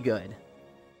really good.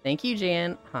 Thank you,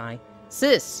 Jan. Hi.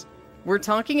 Sis, we're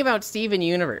talking about Steven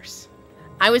Universe.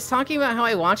 I was talking about how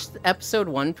I watched the episode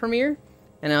 1 premiere,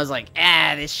 and I was like,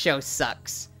 this show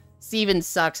sucks. Steven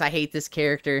sucks. I hate this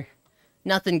character.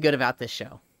 Nothing good about this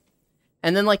show.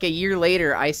 And then like a year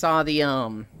later, I saw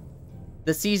the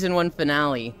season 1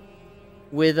 finale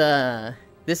with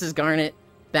This Is Garnet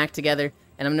back together,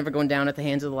 and I'm never going down at the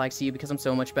hands of the likes of you because I'm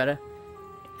so much better.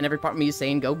 And every part of me is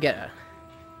saying, go get her.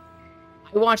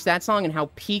 I watched that song and how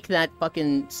peak that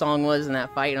fucking song was in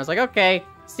that fight, and I was like, okay,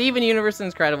 Steven Universe is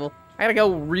incredible. I gotta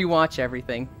go rewatch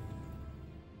everything.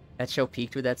 That show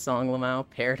peaked with that song, Lamau.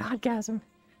 Paradodgasm.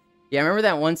 Yeah, I remember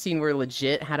that one scene where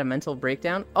legit had a mental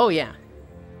breakdown? Oh, yeah.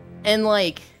 And,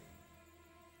 like,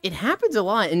 it happens a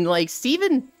lot, and, like,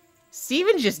 Steven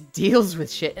just deals with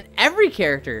shit, and every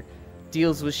character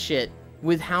deals with shit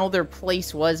with how their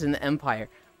place was in the Empire.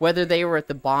 Whether they were at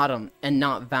the bottom and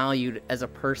not valued as a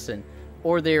person,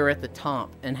 or they were at the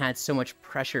top and had so much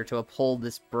pressure to uphold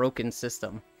this broken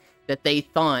system that they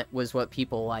thought was what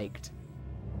people liked.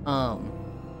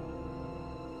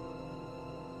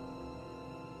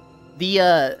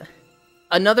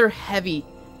 Another heavy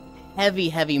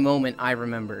moment I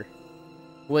remember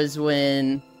was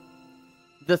when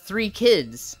the 3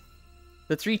 kids,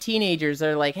 the 3 teenagers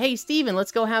are like, hey, Steven,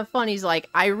 let's go have fun. He's like,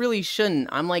 I really shouldn't.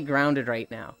 I'm, like, grounded right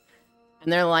now.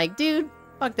 And they're like, dude,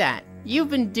 fuck that. You've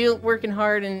been working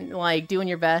hard and, like, doing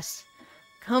your best.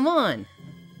 Come on.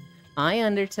 Hi,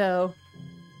 Undertow.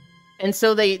 And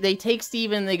so they take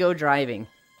Steven, they go driving.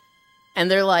 And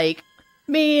they're like,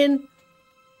 man,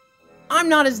 I'm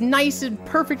not as nice and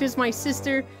perfect as my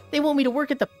sister. They want me to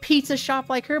work at the pizza shop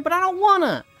like her, but I don't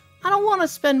wanna. I don't wanna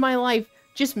spend my life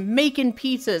just making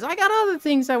pizzas. I got other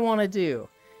things I wanna do.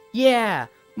 Yeah,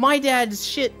 my dad's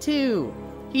shit too.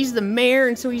 He's the mayor,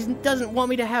 and so he doesn't want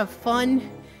me to have fun.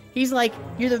 He's like,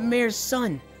 you're the mayor's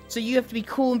son, so you have to be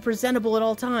cool and presentable at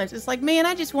all times. It's like, man,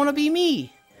 I just want to be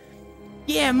me.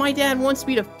 Yeah, my dad wants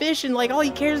me to fish, and like all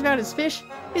he cares about is fish.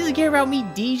 He doesn't care about me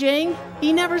DJing.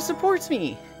 He never supports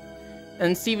me.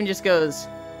 And Steven just goes,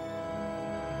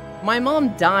 my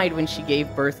mom died when she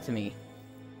gave birth to me.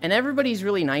 And everybody's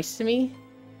really nice to me,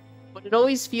 but it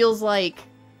always feels like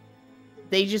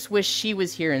they just wish she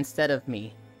was here instead of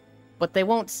me. But they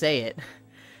won't say it.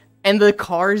 And the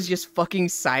car is just fucking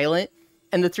silent.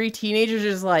 And the 3 teenagers are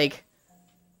just like,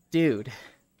 dude,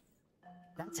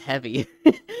 that's heavy.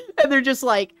 And they're just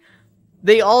like,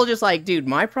 they all just like, dude,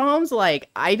 my problems, like,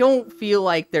 I don't feel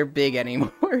like they're big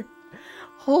anymore.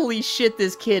 Holy shit,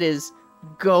 this kid is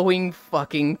going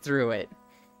fucking through it.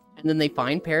 And then they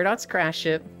find Peridot's crash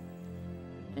ship.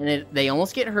 And they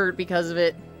almost get hurt because of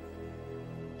it.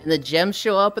 And the gems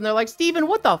show up and they're like, Steven,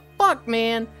 what the fuck,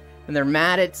 man? And they're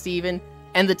mad at Steven.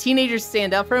 And the teenagers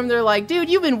stand up for him. They're like, dude,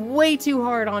 you've been way too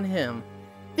hard on him.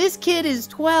 This kid is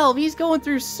 12. He's going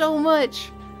through so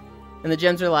much. And the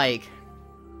gems are like,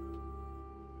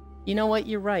 you know what?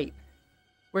 You're right.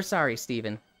 We're sorry,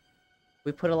 Steven.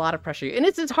 We put a lot of pressure. And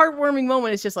it's this heartwarming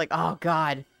moment. It's just like, oh,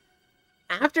 God.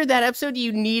 After that episode,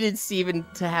 you needed Steven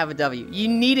to have a W. You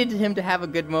needed him to have a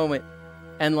good moment.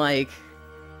 And, like,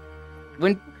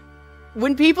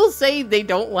 when people say they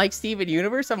don't like Steven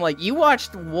Universe, I'm like, you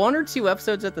watched 1 or 2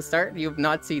 episodes at the start and you have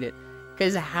not seen it.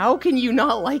 Because how can you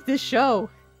not like this show?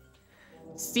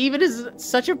 Steven is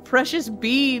such a precious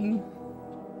being.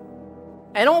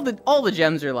 And all the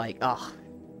gems are like, oh.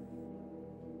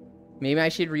 Maybe I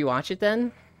should rewatch it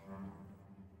then?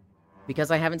 Because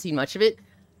I haven't seen much of it.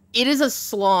 It is a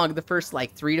slog the first,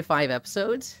 like, 3 to 5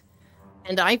 episodes.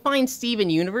 And I find Steven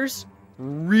Universe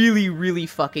really, really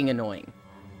fucking annoying.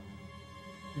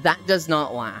 That does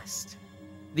not last.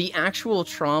 The actual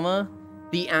trauma,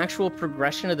 the actual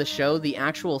progression of the show, the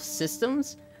actual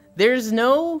systems, there's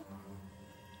no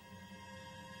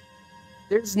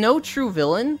true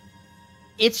villain.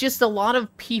 It's just a lot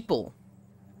of people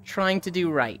trying to do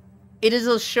right. It is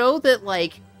a show that,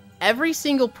 like, every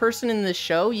single person in this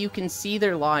show, you can see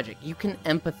their logic. You can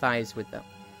empathize with them.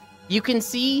 You can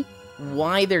see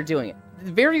why they're doing it.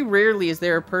 Very rarely is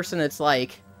there a person that's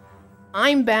like,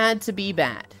 I'm bad to be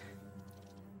bad.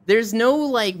 There's no,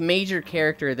 like, major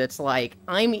character that's like,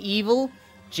 I'm evil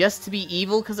just to be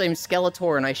evil because I'm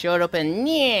Skeletor and I showed up and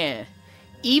yeah.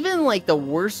 Even, like, the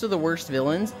worst of the worst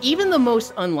villains, even the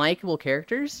most unlikable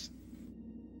characters,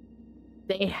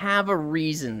 they have a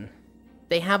reason.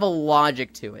 They have a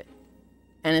logic to it.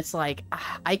 And it's like,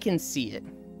 I can see it.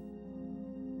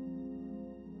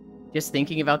 Just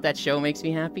thinking about that show makes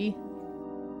me happy.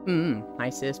 Hi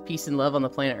sis, Peace and Love on the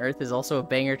Planet Earth is also a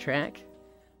banger track.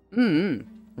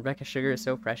 Rebecca Sugar is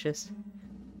so precious.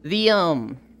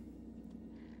 The,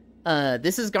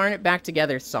 This Is Garnet Back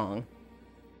Together song.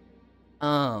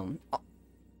 And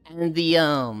the,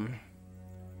 oh,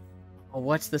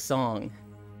 what's the song?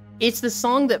 It's the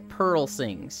song that Pearl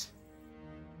sings.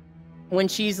 When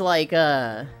she's like,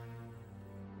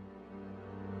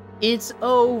 it's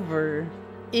over,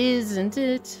 isn't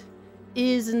it?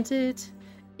 Isn't it?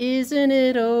 Isn't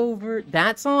it over?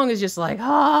 That song is just like,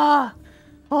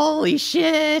 holy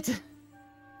shit.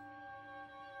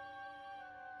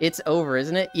 It's over,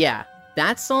 isn't it? Yeah.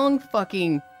 That song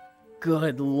fucking,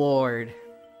 good lord.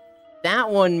 That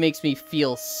one makes me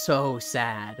feel so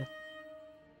sad.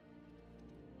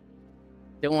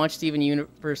 Don't watch Steven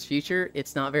Universe Future.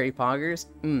 It's not very poggers.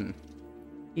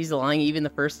 He's lying. Even the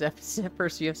first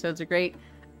few episodes are great.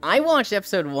 I watched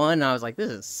episode 1 and I was like,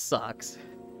 this sucks.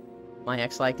 My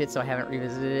ex liked it, so I haven't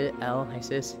revisited it. L, hi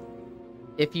sis.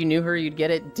 If you knew her, you'd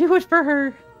get it. Do it for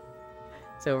her.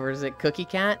 So, where is it? Cookie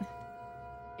Cat?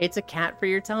 It's a cat for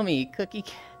your tummy. Cookie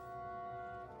Cat.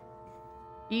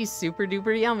 He's super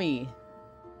duper yummy.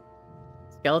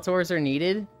 Skeletors are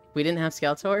needed. If we didn't have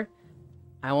Skeletor,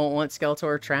 I won't want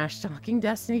Skeletor trash talking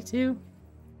Destiny 2.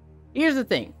 Here's the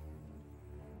thing.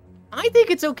 I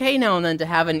think it's okay now and then to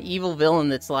have an evil villain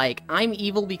that's like, I'm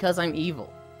evil because I'm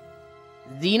evil.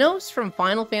 Xenos from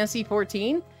Final Fantasy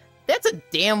XIV? That's a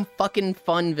damn fucking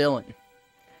fun villain.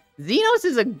 Xenos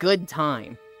is a good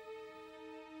time.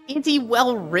 Is he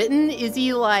well written? Is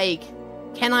he like,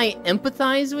 can I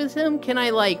empathize with him? Can I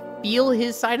like feel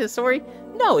his side of the story?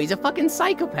 No, he's a fucking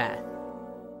psychopath.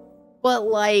 But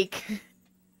like,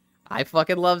 I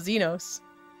fucking love Xenos.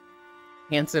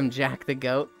 Handsome Jack the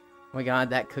Goat. Oh my god,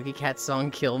 that Cookie Cat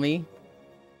song kill me.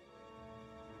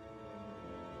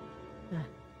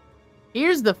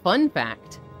 Here's the fun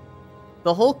fact.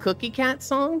 The whole Cookie Cat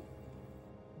song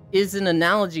is an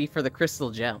analogy for the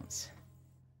Crystal Gems.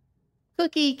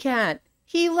 Cookie Cat,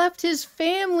 he left his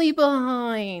family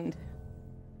behind.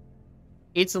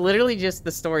 It's literally just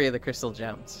the story of the Crystal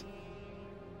Gems.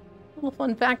 A little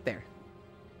fun fact there.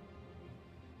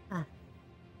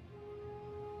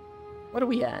 What are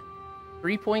we at?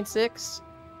 3.6?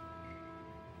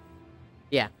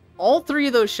 Yeah, all 3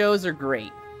 of those shows are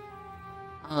great.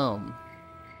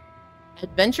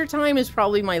 Adventure Time is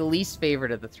probably my least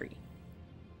favorite of the 3.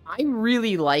 I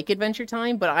really like Adventure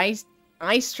Time, but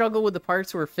I struggle with the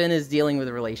parts where Finn is dealing with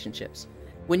relationships.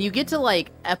 When you get to,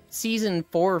 like, season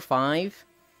 4 or 5,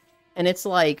 and it's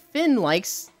like, Finn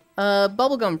likes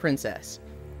Bubblegum Princess,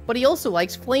 but he also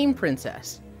likes Flame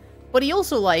Princess, but he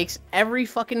also likes every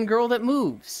fucking girl that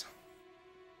moves.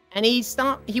 And he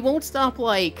won't stop,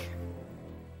 like,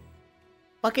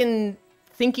 fucking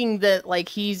thinking that, like,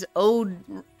 he's owed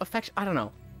affection. I don't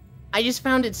know. I just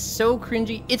found it so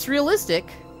cringy. It's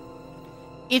realistic.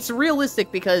 It's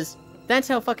realistic because that's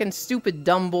how fucking stupid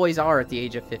dumb boys are at the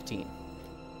age of 15.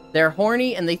 They're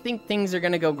horny and they think things are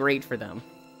gonna go great for them.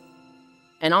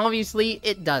 And obviously,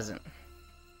 it doesn't.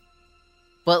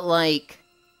 But, like,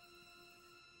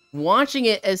 watching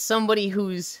it as somebody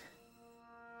who's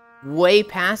way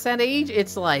past that age,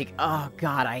 it's like, oh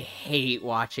god, I hate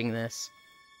watching this.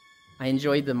 I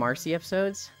enjoyed the Marcy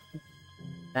episodes.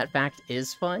 That fact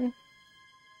is fun.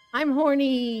 I'm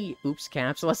horny! Oops,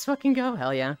 caps, let's fucking go,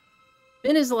 hell yeah.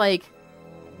 Finn is like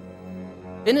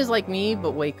me,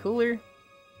 but way cooler.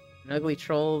 An ugly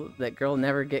troll, that girl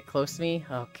never get close to me?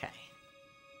 Okay.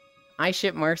 I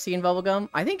ship Marcy and Bubblegum?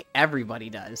 I think everybody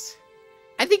does.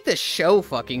 I think the show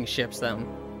fucking ships them.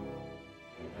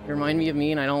 You remind me of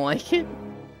me and I don't like it.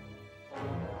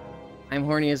 I'm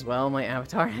horny as well, my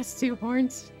avatar has 2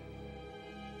 horns.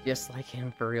 Just like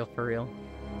him, for real, for real.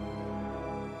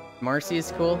 Marcy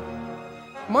is cool.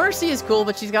 Marcy is cool,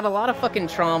 but she's got a lot of fucking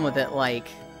trauma that, like,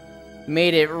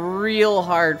 made it real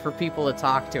hard for people to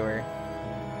talk to her.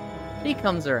 She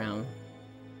comes around.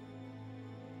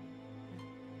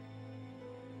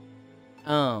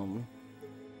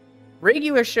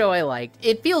 Regular show I liked.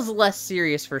 It feels less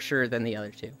serious for sure than the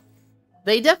other 2.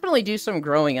 They definitely do some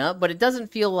growing up, but it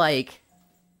doesn't feel like...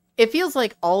 It feels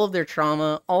like all of their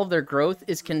trauma, all of their growth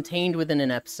is contained within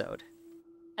an episode.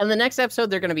 And the next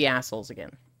episode, they're going to be assholes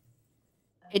again.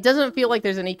 It doesn't feel like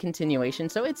there's any continuation,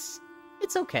 so it's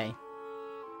okay.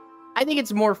 I think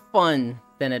it's more fun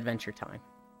than Adventure Time.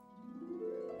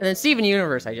 And then Steven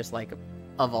Universe, I just like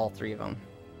of all three of them.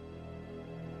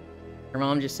 Her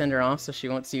mom just send her off so she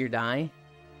won't see her die?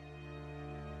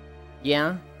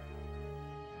 Yeah.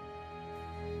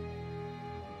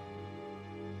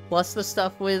 Plus the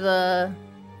stuff with,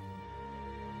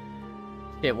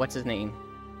 shit, what's his name?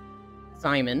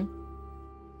 Simon.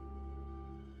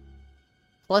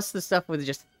 Plus the stuff with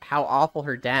just how awful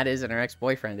her dad is and her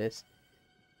ex-boyfriend is.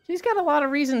 She's got a lot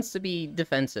of reasons to be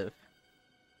defensive.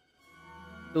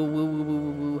 Ooh, woo, woo, woo,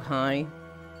 woo, woo, hi.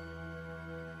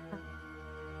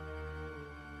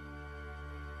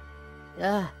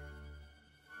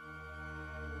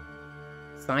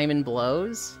 Simon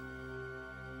blows?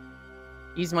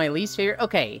 He's my least favorite.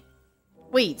 Okay.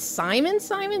 Wait, Simon?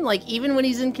 Simon? Like, even when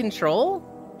he's in control?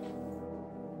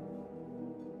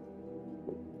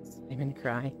 Simon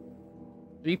cry.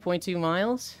 3.2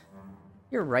 miles?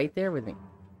 You're right there with me.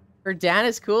 Her dad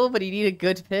is cool, but he needed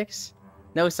good picks.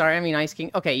 No, sorry, I mean Ice King.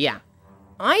 Okay, yeah.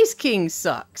 Ice King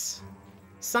sucks.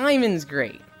 Simon's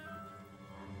great.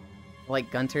 Like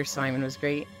Gunter, Simon was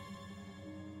great.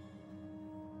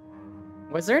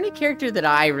 Was there any character that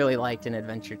I really liked in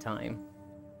Adventure Time?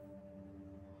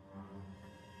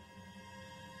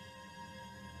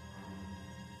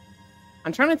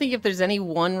 I'm trying to think if there's any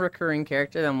one recurring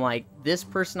character that I'm like, this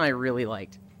person I really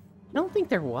liked. I don't think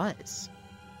there was.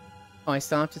 Oh, I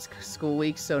stopped at school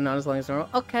week, so not as long as normal.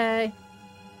 Okay.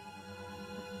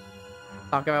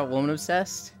 Talk about Woman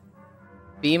Obsessed.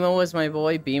 Bimo was my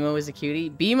boy. Bimo is a cutie.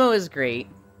 Bimo is great.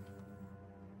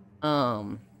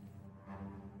 I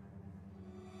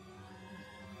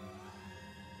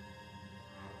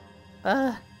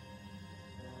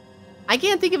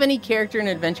can't think of any character in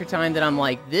Adventure Time that I'm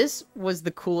like, this was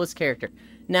the coolest character.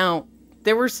 Now,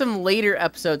 there were some later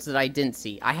episodes that I didn't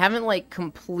see. I haven't, like,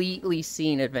 completely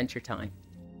seen Adventure Time.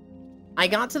 I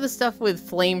got to the stuff with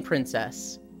Flame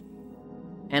Princess,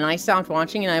 and I stopped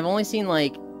watching, and I've only seen,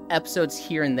 like, episodes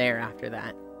here and there after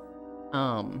that.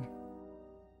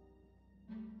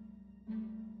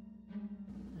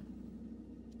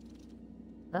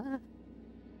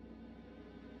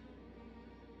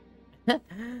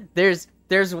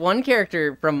 There's one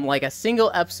character from, like, a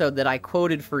single episode that I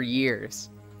quoted for years.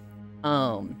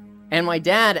 And my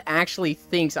dad actually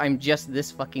thinks I'm just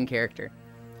this fucking character.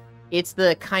 It's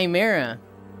the Chimera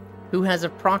who has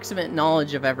approximate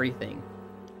knowledge of everything.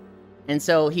 And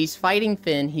so he's fighting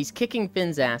Finn, he's kicking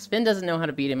Finn's ass. Finn doesn't know how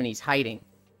to beat him and he's hiding.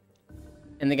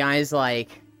 And the guy's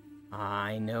like,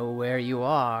 I know where you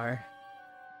are.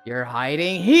 You're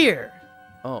hiding here.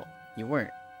 Oh, you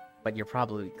weren't. But you're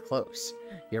probably close.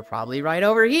 You're probably right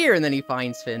over here. And then he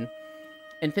finds Finn.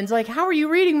 And Finn's like, how are you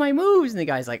reading my moves? And the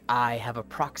guy's like, I have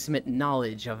approximate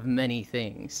knowledge of many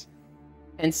things.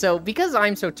 And so, because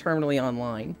I'm so terminally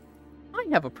online, I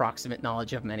have approximate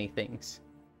knowledge of many things.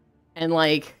 And,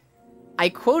 like, I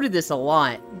quoted this a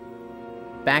lot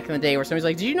back in the day where somebody's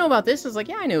like, did you know about this? I was like,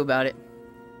 yeah, I knew about it.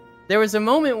 There was a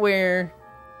moment where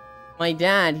my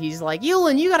dad, he's like,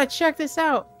 Yulin, you gotta check this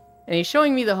out. And he's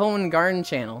showing me the Home and Garden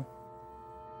channel.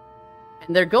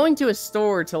 And they're going to a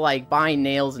store to, like, buy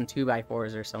nails and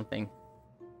 2x4s or something.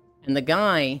 And the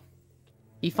guy,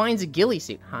 he finds a ghillie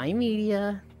suit. Hi,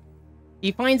 media.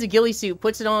 He finds a ghillie suit,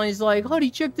 puts it on, and he's like,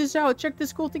 honey, check this out. Check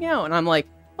this cool thing out. And I'm like,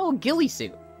 oh, ghillie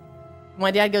suit.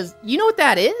 My dad goes, you know what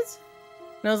that is?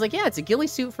 And I was like, yeah, it's a ghillie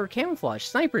suit for camouflage.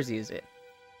 Snipers use it.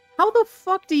 How the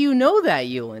fuck do you know that,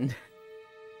 Yulin?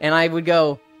 And I would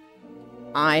go,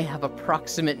 I have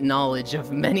approximate knowledge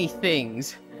of many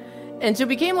things. And so it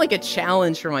became like a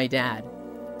challenge for my dad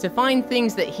to find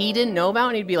things that he didn't know about.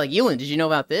 And he'd be like, Yulin, did you know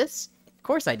about this? Of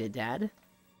course I did, Dad.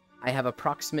 I have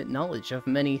approximate knowledge of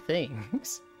many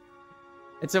things.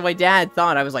 And so my dad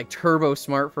thought I was like turbo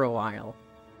smart for a while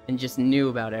and just knew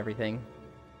about everything.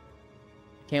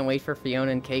 Can't wait for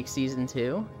Fiona and Cake Season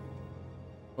 2.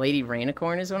 Lady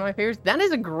Rainicorn is one of my favorites. That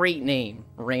is a great name,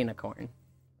 Rainicorn.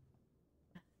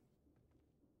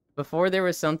 Before there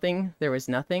was something, there was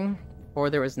nothing. Before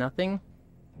there was nothing,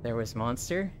 there was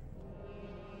monster.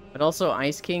 But also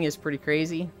Ice King is pretty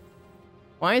crazy.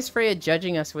 Why is Freya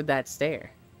judging us with that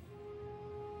stare?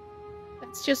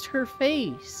 That's just her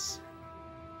face.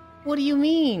 What do you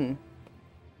mean?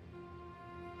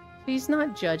 She's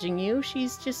not judging you,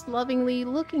 she's just lovingly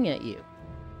looking at you.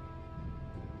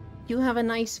 You have a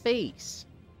nice face.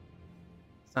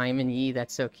 Simon Yi,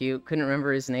 that's so cute. Couldn't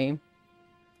remember his name.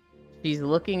 She's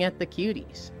looking at the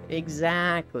cuties.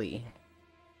 Exactly.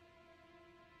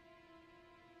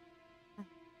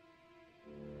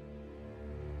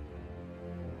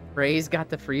 Ray's got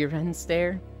the free Ren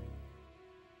stare.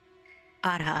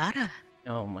 Ara ara.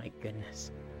 Oh my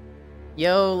goodness.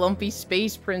 Yo, Lumpy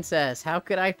Space Princess. How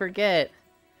could I forget?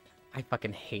 I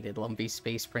fucking hated Lumpy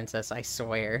Space Princess, I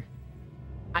swear.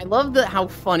 I love how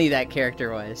funny that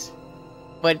character was.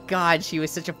 But god, she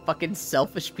was such a fucking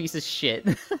selfish piece of shit.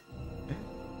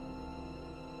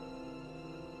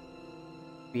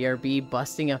 BRB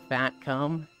busting a fat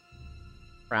cum.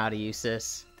 Proud of you,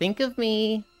 sis. Think of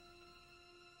me.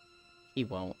 He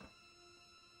won't.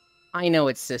 I know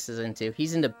what sis is into.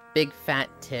 He's into big fat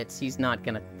tits. He's not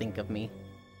gonna think of me.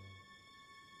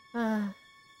 Lamau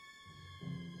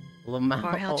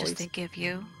Or he'll always... just think of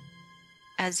you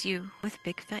as you with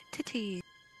big fat titties.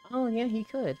 Oh yeah, he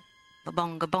could.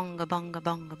 Bonga bonga bonga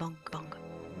bonga bonga bonga.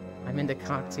 I'm into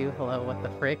cock too. Hello, what the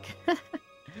frick?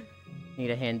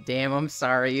 Need a hand. Damn, I'm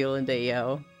sorry,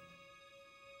 Yolanda.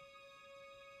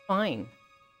 Fine.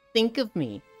 Think of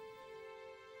me.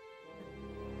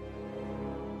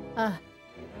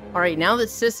 Alright, now that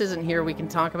Sis isn't here, we can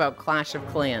talk about Clash of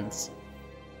Clans.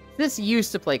 Sis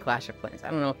used to play Clash of Clans. I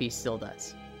don't know if he still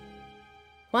does.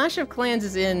 Clash of Clans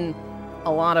is in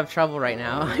a lot of trouble right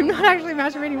now. I'm not actually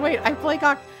masturbating. Wait, I play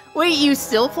cock... Wait, you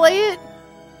still play it?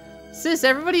 Sis,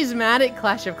 everybody's mad at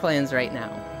Clash of Clans right now.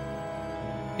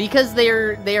 Because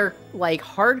they're like,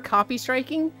 hard copy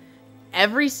striking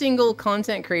every single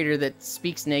content creator that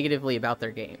speaks negatively about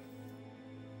their game.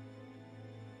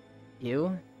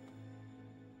 You?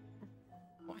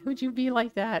 Why would you be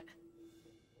like that?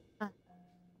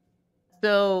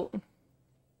 So,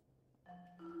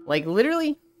 like,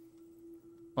 literally,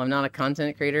 well, I'm not a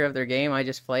content creator of their game, I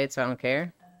just play it, so I don't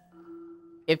care.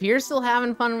 If you're still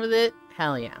having fun with it,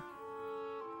 hell yeah.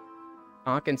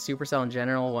 Hawk and Supercell in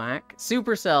general, whack.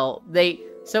 Supercell,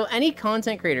 so any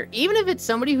content creator, even if it's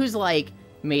somebody who's, like,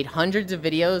 made hundreds of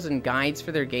videos and guides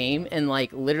for their game and,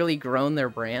 like, literally grown their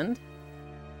brand,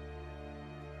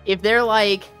 if they're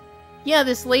like, yeah,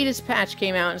 this latest patch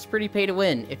came out and it's pretty pay to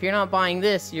win. If you're not buying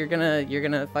this, you're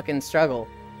gonna fucking struggle.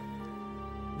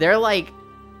 They're like,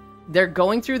 they're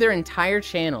going through their entire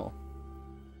channel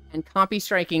and copy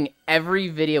striking every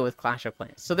video with Clash of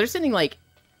Clans. So they're sending like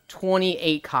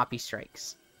 28 copy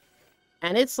strikes.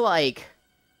 And it's like,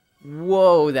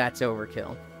 whoa, that's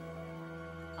overkill.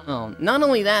 Not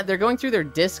only that, they're going through their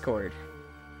Discord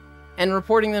and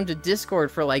reporting them to Discord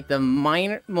for, like, the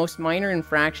most minor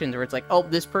infractions where it's like, oh,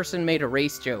 this person made a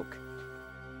race joke.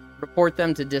 Report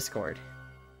them to Discord.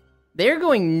 They're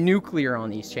going nuclear on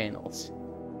these channels.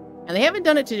 And they haven't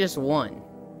done it to just one.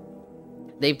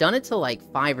 They've done it to, like,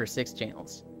 5 or 6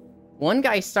 channels. One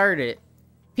guy started it.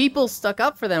 People stuck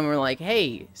up for them and were like,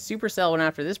 hey, Supercell went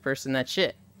after this person, that's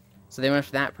shit. So they went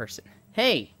after that person.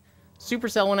 Hey,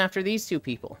 Supercell went after these 2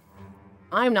 people.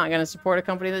 I'm not going to support a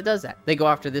company that does that. They go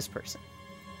after this person.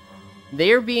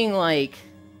 They're being, like,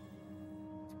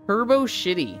 turbo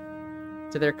shitty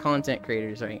to their content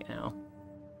creators right now.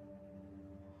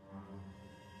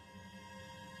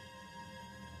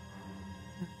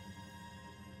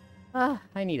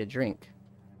 I need a drink.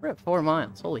 We're at 4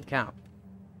 miles. Holy cow.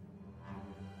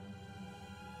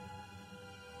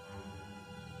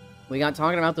 We got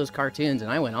talking about those cartoons,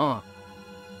 and I went off.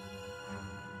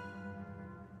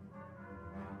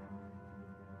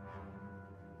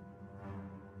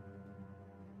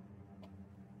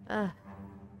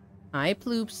 Hi,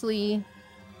 Ploopsly.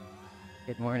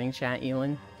 Good morning, chat,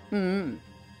 Ewan.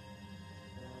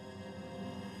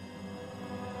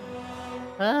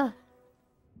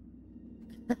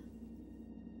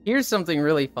 Here's something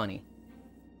really funny.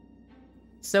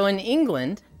 So in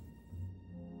England,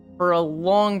 for a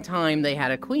long time, they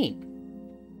had a queen.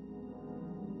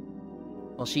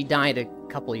 Well, she died a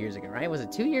couple years ago, right? Was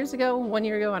it 2 years ago? 1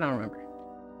 year ago? I don't remember.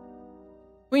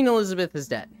 Queen Elizabeth is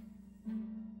dead.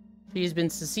 She's been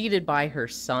succeeded by her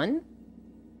son,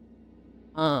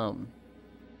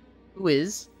 who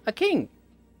is a king.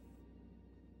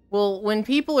 Well, when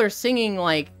people are singing,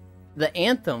 like, the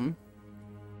anthem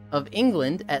of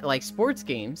England at, like, sports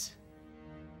games,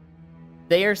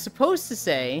 they are supposed to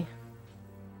say,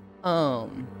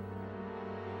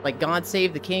 like, God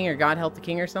save the king or God help the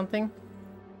king or something.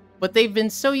 But they've been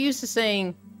so used to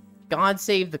saying, God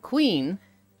save the queen,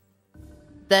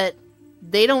 that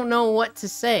they don't know what to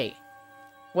say.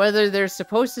 Whether they're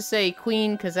supposed to say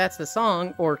queen because that's the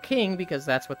song, or king because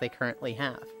that's what they currently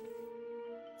have.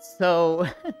 So,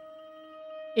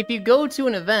 if you go to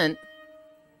an event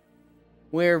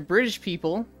where British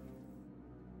people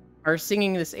are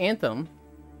singing this anthem,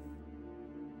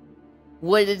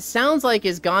 What it sounds like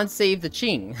is God Save the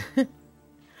Qing.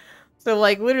 So,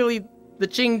 like, literally, the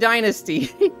Qing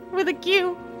Dynasty with a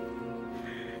Q.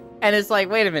 And it's like,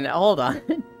 wait a minute, hold on.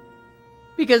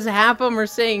 Because half of them are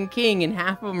saying king and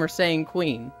half of them are saying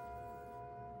queen.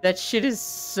 That shit is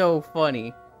so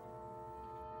funny.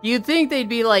 You'd think they'd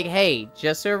be like, hey,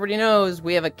 just so everybody knows,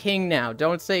 we have a king now,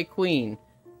 don't say queen.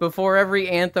 Before every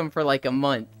anthem for like a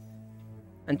month.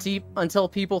 Until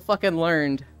people fucking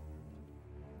learned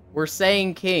we're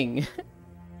saying king.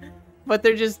 But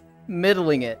they're just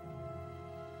middling it.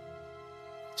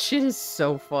 Shit is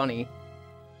so funny.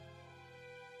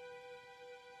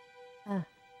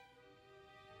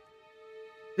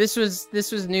 This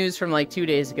was news from like 2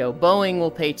 days ago. Boeing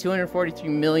will pay $243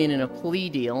 million in a plea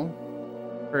deal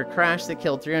for a crash that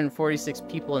killed 346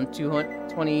 people in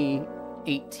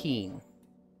 2018.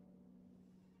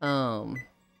 A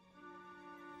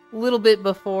little bit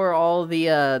before all the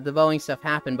Boeing stuff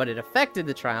happened, but it affected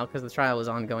the trial because the trial was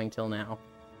ongoing till now.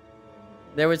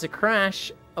 There was a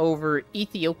crash over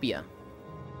Ethiopia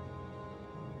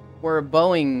where a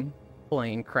Boeing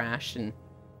plane crashed and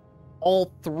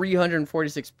all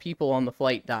 346 people on the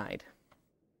flight died.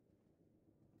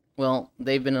 Well,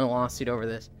 they've been in a lawsuit over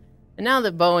this. And now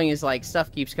that Boeing is like,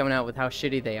 stuff keeps coming out with how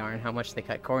shitty they are and how much they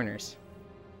cut corners,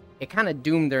 it kind of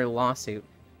doomed their lawsuit.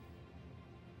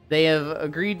 They have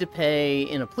agreed to pay,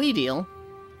 in a plea deal,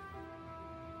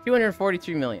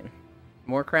 $243 million.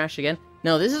 More crash again?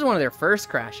 No, this is one of their first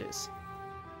crashes.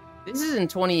 This is in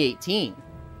 2018.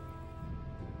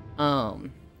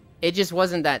 It just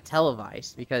wasn't that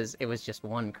televised because it was just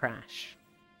one crash.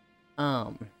 They're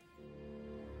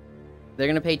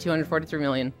gonna pay $243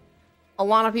 million. A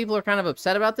lot of people are kind of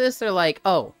upset about this. They're like,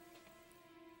 oh,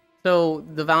 so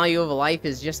the value of a life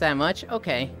is just that much?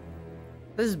 Okay.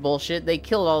 This is bullshit. They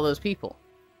killed all those people.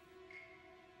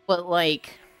 But,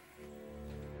 like,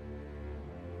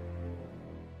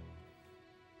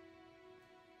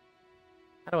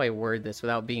 how do I word this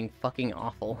without being fucking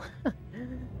awful?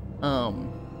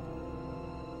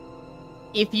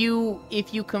 If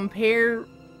you compare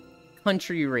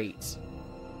country rates,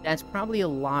 that's probably a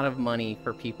lot of money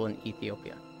for people in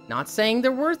Ethiopia. Not saying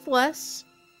they're worth less.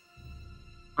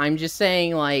 I'm just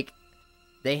saying, like,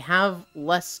 they have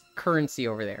less currency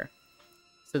over there.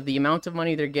 So the amount of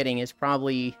money they're getting is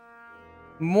probably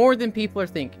more than people are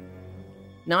thinking.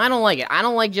 Now, I don't like it. I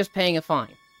don't like just paying a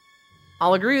fine.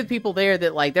 I'll agree with people there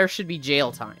that, like, there should be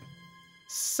jail time.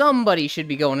 Somebody should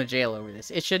be going to jail over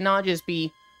this. It should not just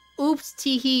be, oops,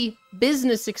 teehee,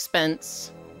 business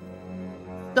expense.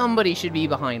 Somebody should be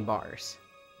behind bars.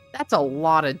 That's a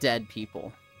lot of dead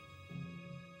people.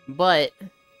 But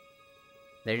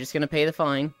they're just gonna pay the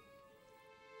fine.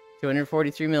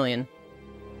 $243 million.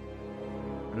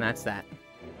 And that's that.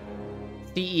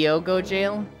 CEO go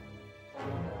jail?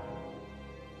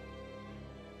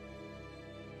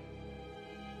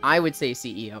 I would say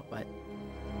CEO, but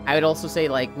I would also say,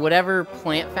 like, whatever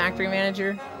plant factory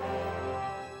manager.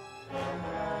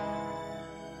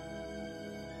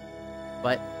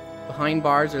 But behind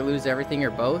bars or lose everything or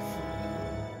both?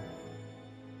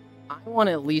 I want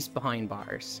at least behind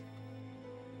bars.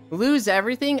 Lose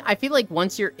everything? I feel like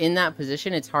once you're in that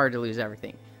position, it's hard to lose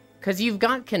everything. Because you've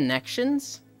got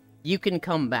connections, you can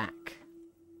come back.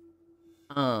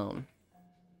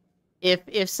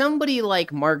 If somebody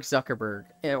like Mark Zuckerberg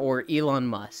or Elon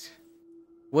Musk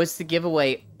was to give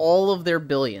away all of their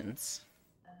billions,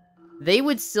 they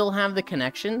would still have the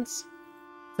connections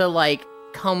to, like,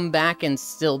 come back and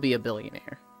still be a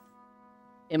billionaire.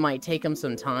 It might take them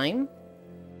some time,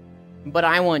 but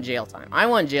I want jail time. I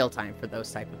want jail time for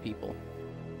those type of people.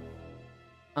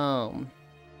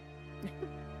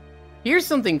 Here's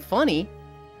something funny.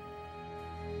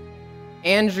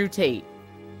 Andrew Tate.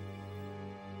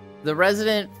 The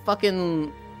resident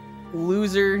fucking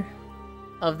loser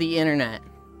of the internet.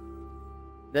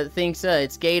 That thinks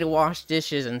it's gay to wash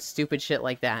dishes and stupid shit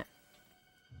like that.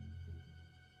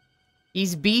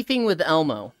 He's beefing with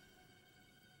Elmo.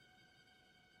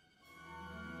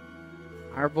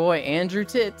 Our boy, Andrew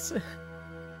Tits.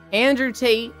 Andrew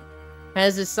Tate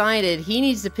has decided he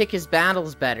needs to pick his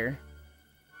battles better.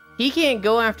 He can't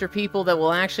go after people that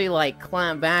will actually, like,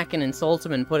 clap back and insult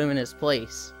him and put him in his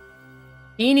place.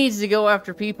 He needs to go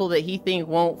after people that he think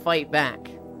won't fight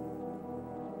back.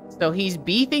 So he's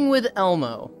beefing with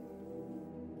Elmo.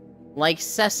 Like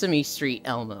Sesame Street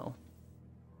Elmo.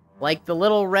 Like the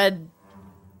little red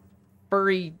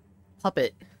furry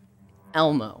puppet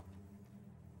Elmo.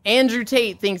 Andrew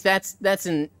Tate thinks that's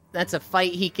a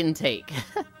fight he can take.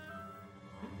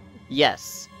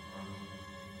 Yes.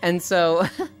 And so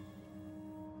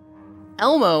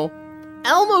Elmo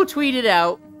tweeted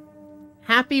out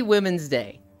Happy Women's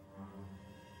Day.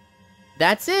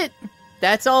 That's it.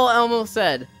 That's all Elmo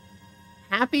said.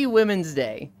 Happy Women's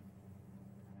Day.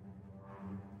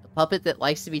 A puppet that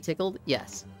likes to be tickled?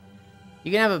 Yes.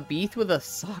 You can have a beef with a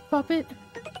sock puppet?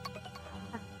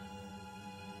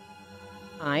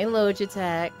 Hi,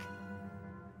 Logitech.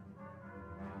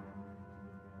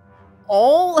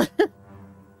 All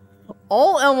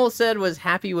Elmo said was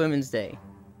Happy Women's Day.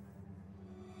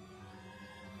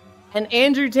 And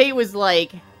Andrew Tate was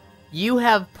like, you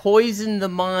have poisoned the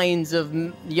minds of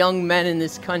young men in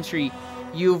this country.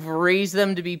 You've raised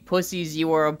them to be pussies.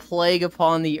 You are a plague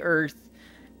upon the earth.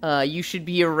 You should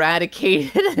be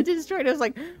eradicated and destroyed. I was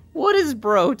like, what is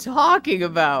bro talking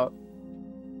about?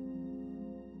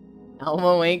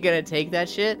 Elmo ain't gonna take that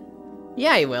shit?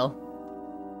 Yeah, he will.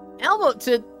 Elmo,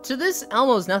 to this,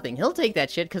 Elmo's nothing. He'll take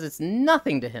that shit because it's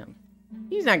nothing to him.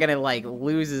 He's not gonna, like,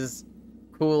 lose his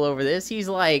cool over this. He's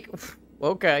like,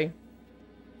 okay.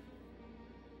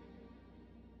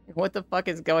 What the fuck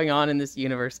is going on in this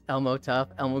universe? Elmo tough.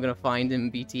 Elmo gonna find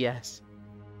him BTS.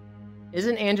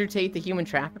 Isn't Andrew Tate the human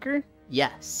trafficker?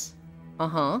 Yes.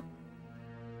 Uh-huh.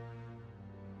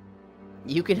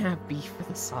 You can have beef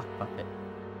with a sock puppet.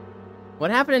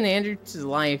 What happened in Andrew's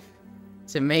life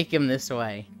to make him this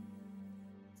way?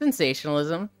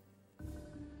 Sensationalism.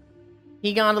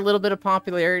 He got a little bit of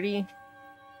popularity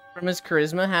from his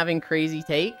charisma, having crazy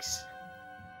takes.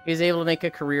 He was able to make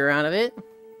a career out of it.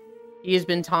 He has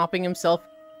been topping himself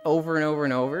over and over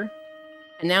and over.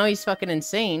 And now he's fucking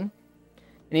insane.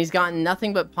 And he's gotten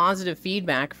nothing but positive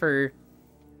feedback for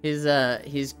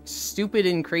his stupid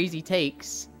and crazy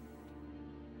takes.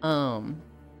 It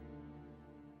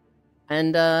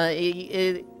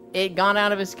got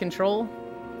out of his control.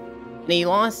 And he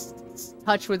lost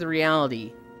touch with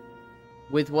reality.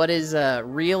 With what is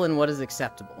real and what is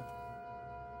acceptable.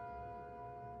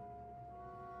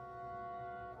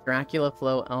 Dracula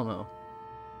Flow Elmo.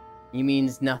 You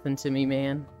means nothing to me,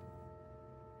 man.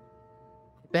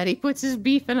 I bet he puts his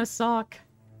beef in a sock.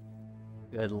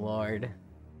 Good lord.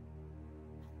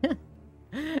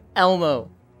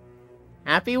 Elmo.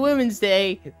 Happy Women's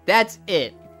Day. That's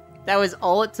it. That was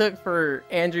all it took for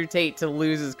Andrew Tate to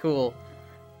lose his cool.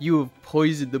 You have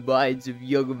poisoned the minds of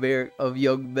young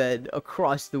men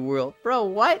across the world. Bro,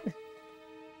 what?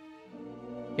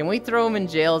 Can we throw him in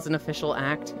jail as an official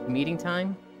act? Meeting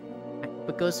time?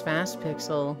 But goes fast,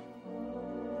 Pixel.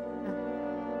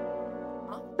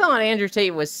 I thought Andrew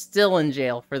Tate was still in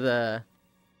jail for the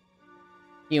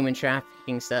human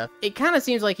trafficking stuff. It kind of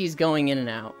seems like he's going in and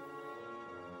out.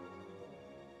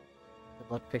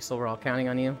 Good luck, Pixel. We're all counting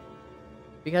on you.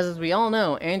 Because as we all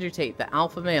know, Andrew Tate, the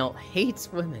alpha male,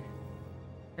 hates women.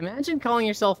 Imagine calling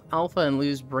yourself alpha and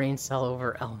lose brain cell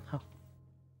over Elmo.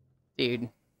 Dude.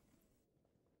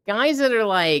 Guys that are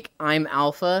like, I'm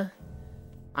alpha,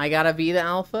 I gotta be the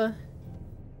alpha,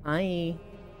 are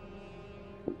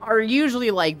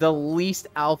usually like the least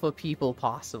alpha people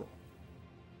possible.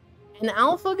 An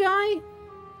alpha guy?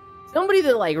 Somebody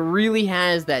that like really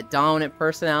has that dominant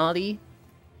personality,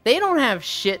 they don't have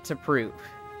shit to prove.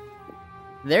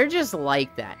 They're just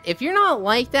like that. If you're not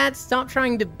like that, stop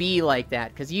trying to be like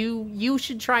that, because you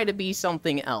should try to be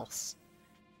something else.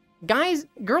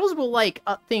 Girls will like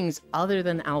things other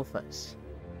than alphas.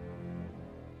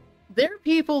 There are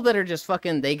people that are just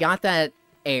fucking, they got that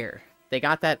air. They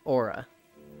got that aura.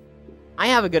 I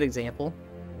have a good example.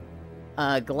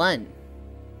 Glenn.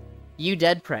 You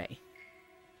Dead Prey.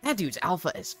 That dude's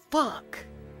alpha as fuck.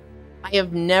 I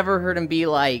have never heard him be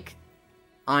like,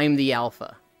 I'm the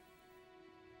alpha.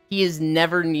 He has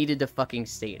never needed to fucking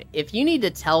state it. If you need to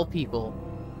tell people,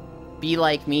 be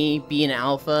like me, be an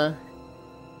alpha,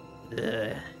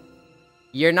 ugh,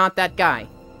 you're not that guy.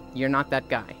 You're not that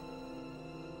guy.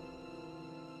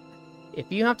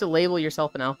 If you have to label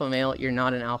yourself an alpha male, you're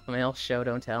not an alpha male. Show,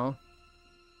 don't tell.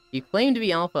 You claim to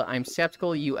be alpha. I'm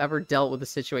skeptical you ever dealt with a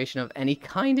situation of any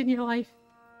kind in your life.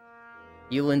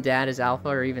 Yulin dad is alpha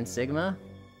or even sigma?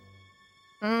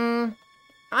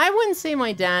 I wouldn't say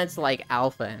my dad's like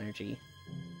alpha energy.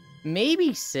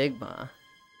 Maybe sigma.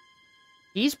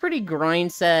 He's pretty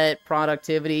grind set,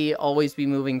 productivity, always be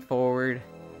moving forward.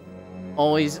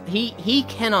 Always, he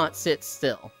cannot sit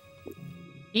still.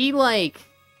 He like,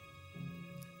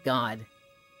 God.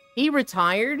 He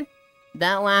retired,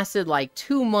 that lasted like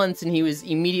 2 months and he was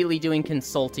immediately doing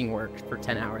consulting work for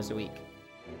 10 hours a week.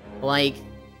 Like,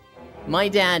 my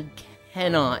dad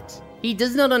cannot, he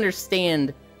does not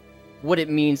understand what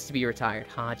it means to be retired.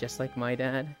 Just like my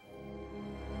dad.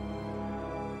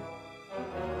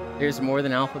 There's more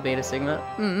than Alpha, Beta, Sigma?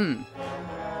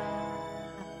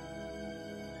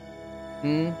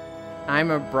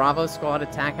 I'm a Bravo Squad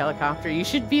attack helicopter. You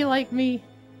should be like me.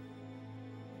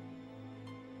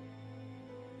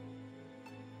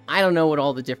 I don't know what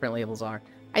all the different labels are.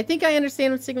 I think I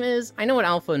understand what Sigma is. I know what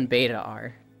Alpha and Beta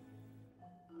are.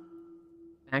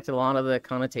 In fact, a lot of the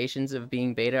connotations of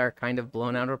being Beta are kind of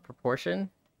blown out of proportion.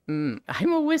 I'm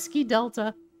a Whiskey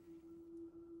Delta.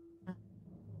 I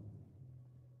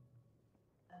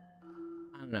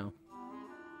don't know.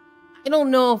 I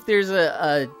don't know if there's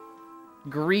a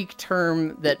Greek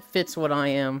term that fits what I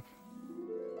am.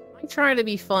 I try to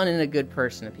be fun and a good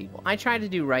person to people. I try to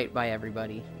do right by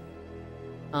everybody.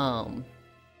 I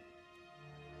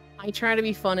try to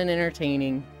be fun and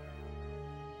entertaining.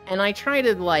 And I try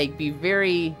to, like, be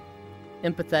very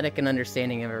empathetic and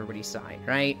understanding of everybody's side,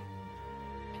 right?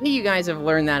 I think you guys have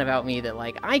learned that about me, that,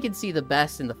 like, I can see the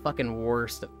best and the fucking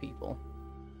worst of people.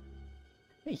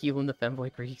 You and the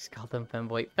femboy Greeks call them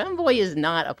femboy. Femboy is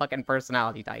not a fucking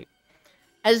personality type.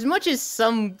 As much as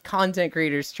some content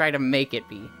creators try to make it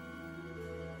be.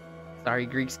 Sorry,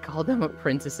 Greeks called them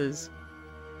apprentices.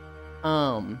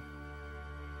 I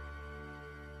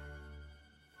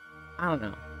don't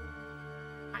know.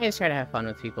 I just try to have fun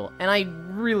with people, and I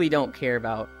really don't care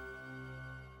about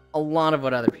a lot of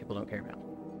what other people don't care about.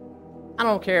 I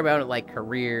don't care about it like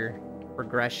career,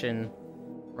 progression,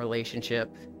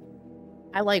 relationship.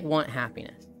 I want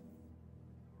happiness.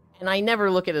 And I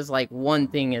never look at it as like one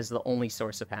thing as the only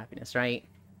source of happiness, right?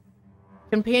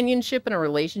 Companionship in a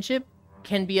relationship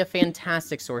can be a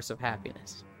fantastic source of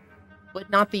happiness, but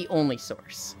not the only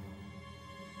source.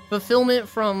 Fulfillment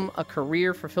from a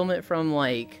career, fulfillment from,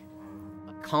 like,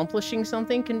 accomplishing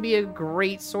something can be a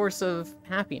great source of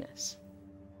happiness.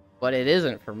 But it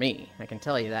isn't for me, I can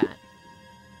tell you that.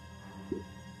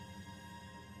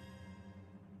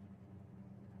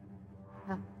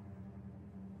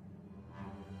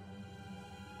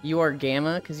 You are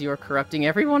Gamma because you are corrupting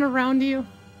everyone around you?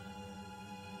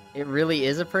 It really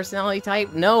is a personality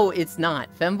type? No, it's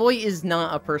not. Femboy is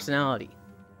not a personality.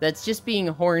 That's just being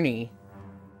horny.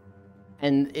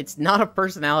 And it's not a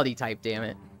personality type, damn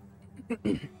it.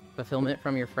 Fulfillment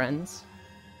from your friends?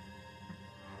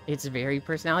 It's very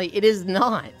personality. It is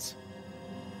not.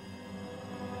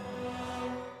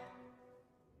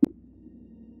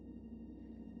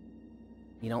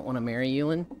 You don't want to marry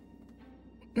Yulin?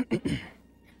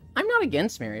 I'm not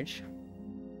against marriage.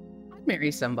 I'd marry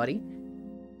somebody.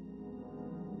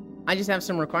 I just have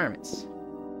some requirements.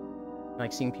 I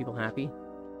like seeing people happy.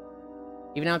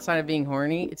 Even outside of being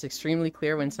horny, it's extremely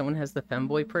clear when someone has the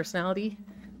femboy personality.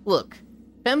 Look,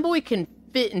 femboy can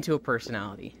fit into a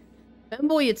personality.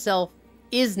 Femboy itself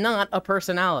is not a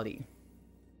personality.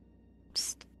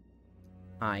 Psst.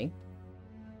 Hi.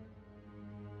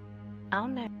 Oh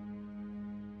no.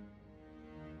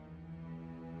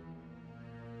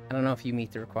 I don't know if you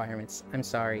meet the requirements. I'm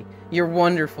sorry. You're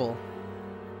wonderful.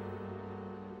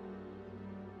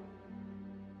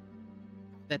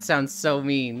 That sounds so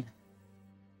mean.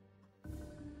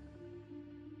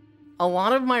 A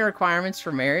lot of my requirements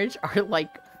for marriage are,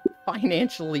 like,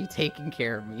 financially taking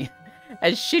care of me.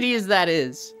 As shitty as that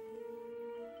is.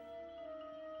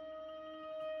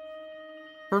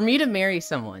 For me to marry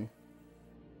someone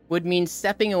would mean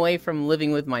stepping away from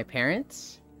living with my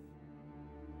parents.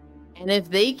 And if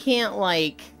they can't,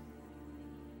 like,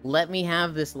 let me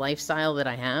have this lifestyle that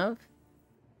I have,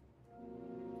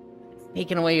 it's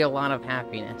taken away a lot of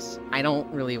happiness. I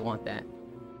don't really want that.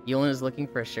 Yulin is looking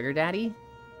for a sugar daddy?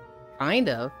 Kind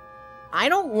of. I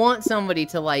don't want somebody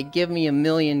to, like, give me a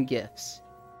million gifts.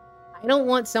 I don't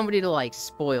want somebody to, like,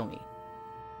 spoil me.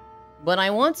 But I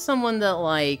want someone that,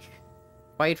 like,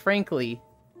 quite frankly,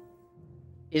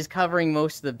 is covering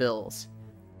most of the bills.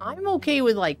 I'm okay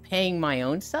with, like, paying my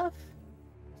own stuff,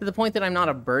 to the point that I'm not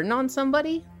a burden on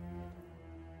somebody.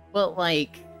 But,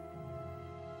 like,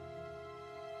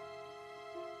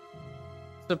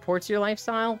 supports your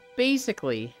lifestyle?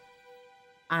 Basically.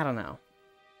 I don't know.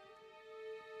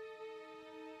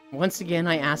 Once again,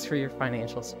 I ask for your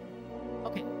financials.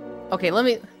 Okay. Okay, let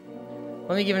me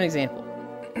give an example.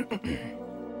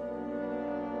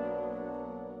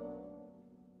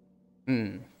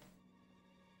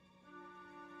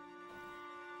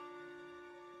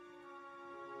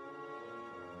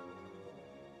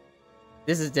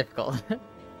 This is difficult.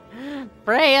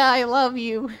 Freya, I love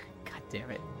you. God damn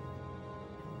it.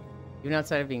 Even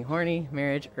outside of being horny,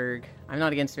 marriage, erg. I'm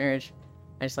not against marriage.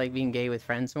 I just like being gay with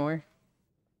friends more.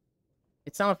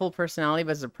 It's not a full personality,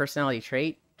 but it's a personality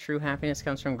trait. True happiness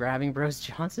comes from grabbing Bros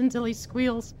Johnson till he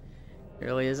squeals. It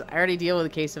really is. I already deal with a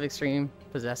case of extreme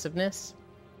possessiveness.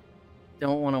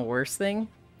 Don't want a worse thing.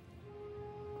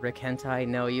 Rick Hentai,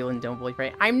 no, Yulin, don't bully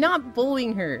Freya. I'm not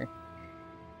bullying her!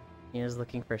 Nina's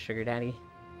looking for a sugar daddy.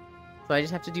 So I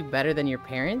just have to do better than your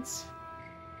parents?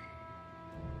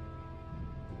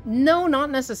 No, not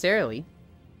necessarily.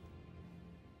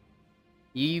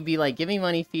 You be like, give me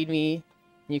money, feed me,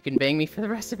 you can bang me for the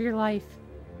rest of your life.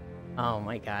 Oh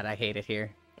my god, I hate it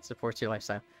here. It supports your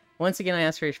lifestyle. Once again, I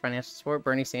ask for your financial support.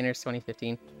 Bernie Sanders,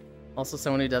 2015. Also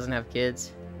someone who doesn't have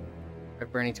kids.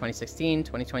 Bernie, 2016.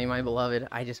 2020, my beloved.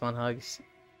 I just want hugs.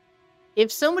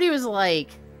 If somebody was like,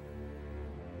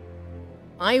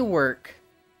 I work,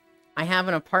 I have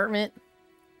an apartment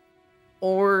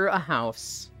or a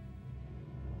house,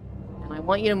 and I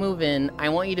want you to move in, I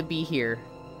want you to be here,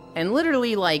 and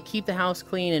literally, like, keep the house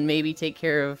clean and maybe take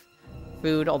care of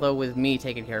food, although with me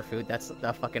taking care of food, that's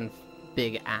a fucking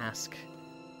big ask.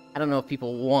 I don't know if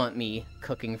people want me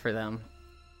cooking for them.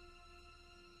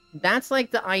 That's,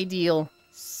 like, the ideal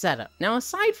setup. Now,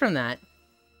 aside from that,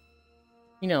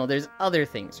 you know, there's other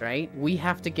things, right? We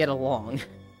have to get along.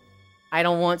 I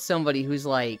don't want somebody who's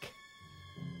like,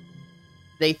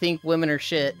 they think women are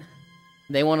shit,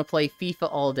 they want to play FIFA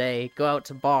all day, go out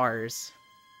to bars,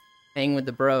 hang with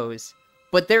the bros,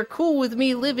 but they're cool with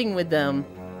me living with them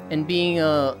and being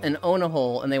an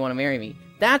own-a-hole and they want to marry me.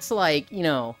 That's like, you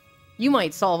know, you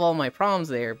might solve all my problems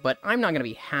there, but I'm not going to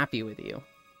be happy with you.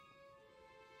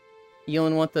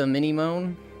 Yulin want the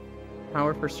mini-moan?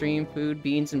 Power for stream, food,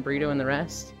 beans, and burrito, and the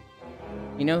rest?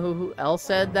 You know who else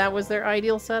said that was their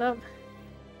ideal setup?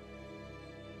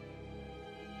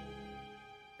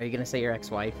 Are you gonna say your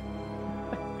ex-wife?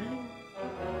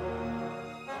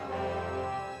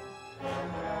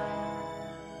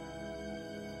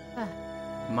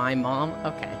 My mom?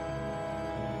 Okay.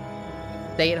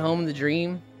 Stay at home, the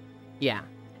dream? Yeah.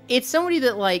 It's somebody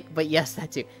that, like, but yes,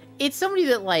 that too. It's somebody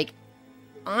that, like,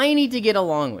 I need to get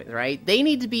along with, right? They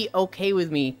need to be okay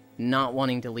with me not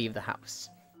wanting to leave the house.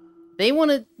 They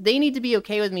need to be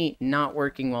okay with me not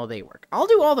working while they work. I'll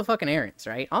do all the fucking errands,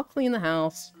 right? I'll clean the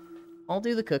house. I'll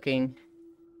do the cooking.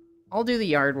 I'll do the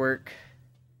yard work.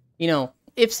 You know,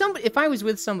 if I was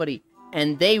with somebody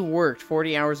and they worked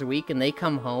 40 hours a week and they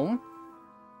come home,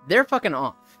 they're fucking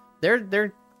off.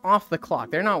 They're off the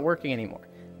clock. They're not working anymore.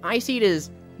 I see it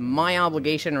as my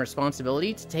obligation and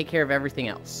responsibility to take care of everything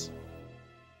else.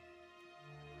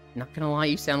 Not gonna lie,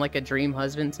 you sound like a dream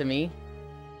husband to me.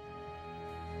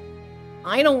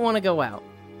 I don't want to go out.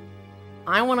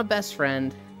 I want a best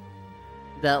friend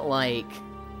that, like,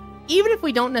 even if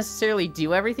we don't necessarily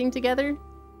do everything together,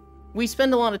 we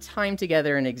spend a lot of time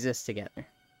together and exist together.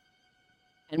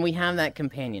 And we have that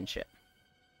companionship.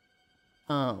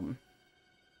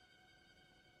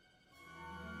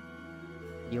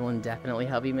 Yulin definitely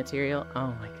hubby material. Oh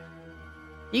my god.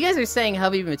 You guys are saying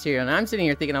hubby material, and I'm sitting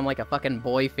here thinking I'm like a fucking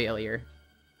boy failure.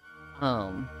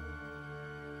 I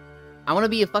want to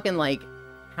be a fucking, like,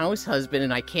 house husband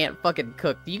and I can't fucking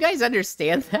cook. Do you guys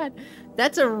understand that?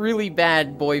 That's a really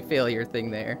bad boy failure thing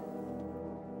there.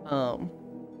 Oh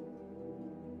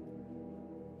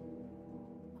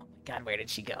my god, where did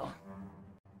she go?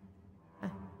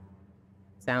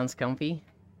 Sounds comfy.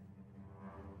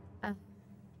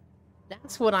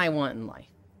 That's what I want in life.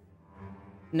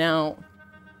 Now,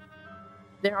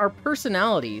 there are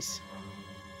personalities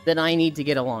that I need to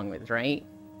get along with, right?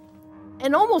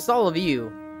 And almost all of you,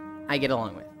 I get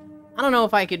along with. I don't know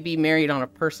if I could be married on a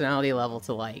personality level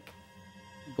to, like,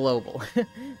 Global.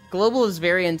 Global is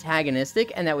very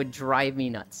antagonistic, and that would drive me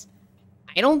nuts.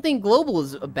 I don't think Global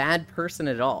is a bad person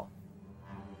at all.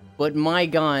 But my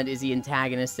god, is he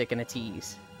antagonistic and a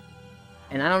tease.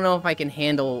 And I don't know if I can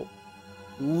handle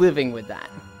living with that.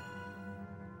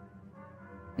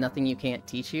 Nothing you can't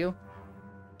teach you.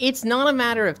 It's not a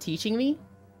matter of teaching me.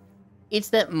 It's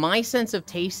that my sense of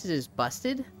taste is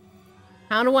busted.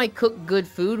 How do I cook good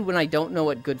food when I don't know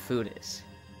what good food is?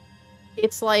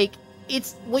 It's like,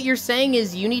 what you're saying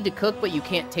is you need to cook, but you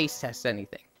can't taste test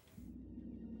anything.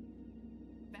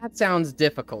 That sounds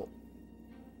difficult.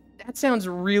 That sounds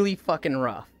really fucking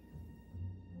rough.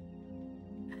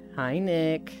 Hi,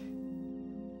 Nick.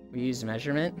 We use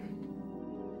measurement.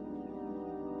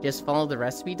 Just follow the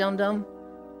recipe, dum-dum.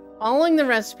 Following the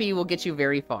recipe will get you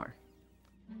very far.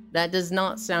 That does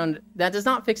not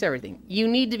fix everything. You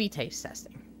need to be taste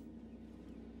testing.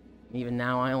 Even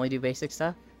now, I only do basic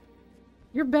stuff.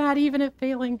 You're bad even at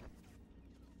failing.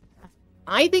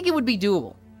 I think it would be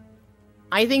doable.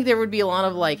 I think there would be a lot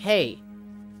of like, hey,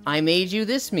 I made you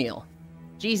this meal.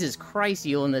 Jesus Christ,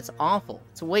 Yulin, that's awful.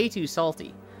 It's way too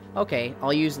salty. Okay,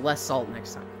 I'll use less salt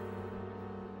next time.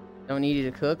 Don't need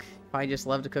you to cook. If I just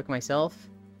love to cook myself.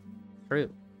 True.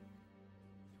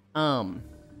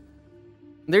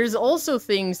 There's also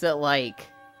things that, like,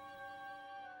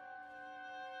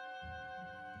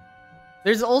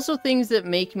 There's also things that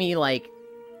make me, like...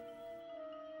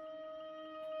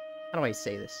 How do I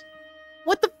say this?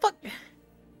 What the fuck?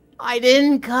 I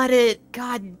didn't cut it!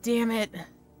 God damn it.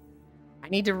 I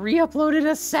need to re-upload it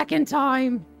a second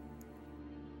time!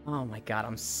 Oh my god,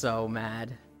 I'm so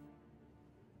mad.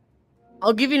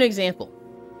 I'll give you an example.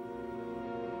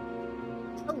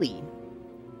 Ellie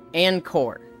and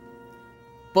Core.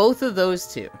 Both of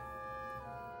those two.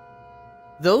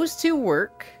 Those two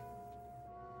work,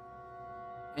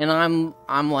 and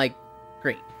I'm like,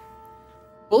 great.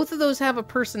 Both of those have a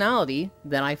personality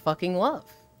that I fucking love,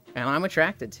 and I'm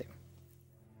attracted to.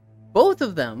 Both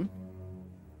of them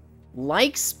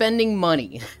like spending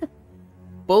money.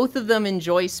 Both of them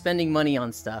enjoy spending money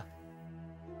on stuff.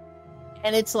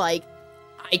 And it's like,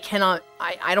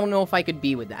 I don't know if I could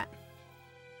be with that.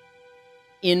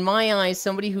 In my eyes,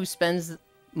 somebody who spends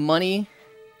money...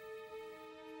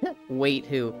 Wait,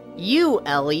 who? You,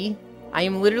 Ellie! I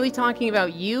am literally talking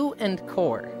about you and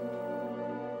Core.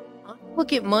 I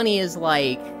look at money as,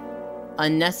 like, a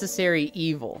necessary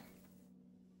evil.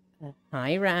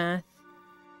 Hi, Wrath.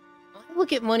 I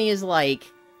look at money as, like,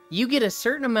 you get a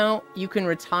certain amount, you can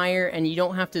retire, and you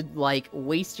don't have to, like,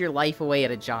 waste your life away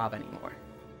at a job anymore.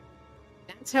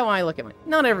 That's how I look at money.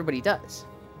 Not everybody does.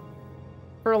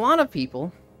 For a lot of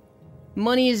people,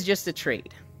 money is just a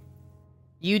trade.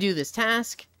 You do this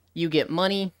task, you get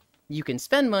money, you can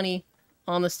spend money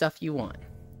on the stuff you want.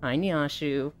 Hi,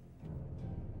 Nyashu.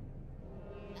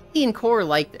 Ellie and Core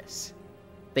like this.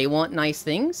 They want nice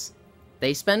things,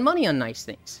 they spend money on nice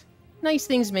things. Nice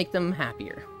things make them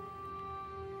happier.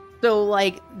 So,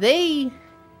 like,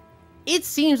 it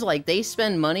seems like they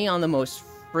spend money on the most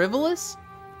frivolous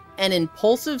and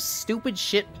impulsive, stupid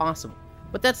shit possible.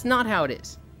 But that's not how it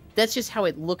is. That's just how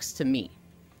it looks to me.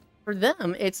 For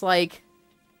them, it's like,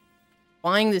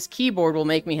 buying this keyboard will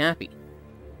make me happy.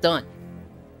 Done.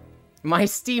 My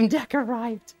Steam Deck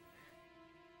arrived.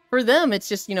 For them, it's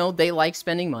just, you know, they like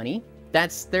spending money.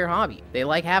 That's their hobby. They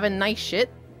like having nice shit.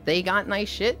 They got nice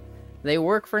shit. They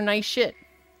work for nice shit.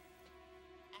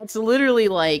 It's literally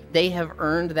like they have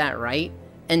earned that right,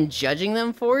 and judging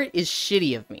them for it is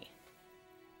shitty of me.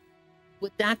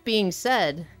 With that being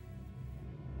said,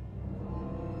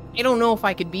 I don't know if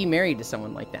I could be married to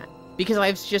someone like that. Because I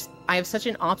have such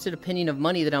an opposite opinion of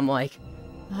money that I'm like,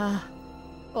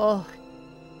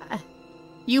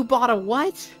 you bought a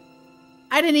what?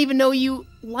 I didn't even know you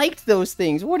liked those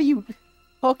things. What are you...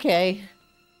 Okay.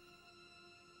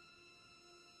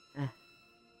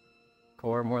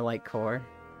 Core, more like Core.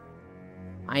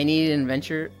 I need an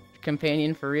adventure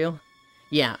companion for real.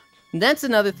 Yeah, that's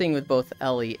another thing with both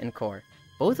Ellie and Core.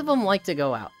 Both of them like to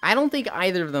go out. I don't think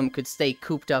either of them could stay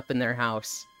cooped up in their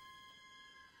house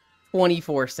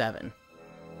 24/7.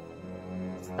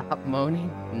 Stop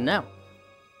moaning? No.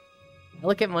 I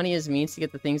look at money as means to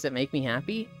get the things that make me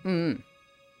happy? I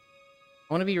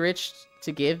want to be rich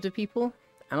to give to people.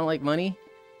 I don't like money.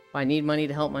 I need money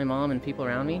to help my mom and people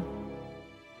around me.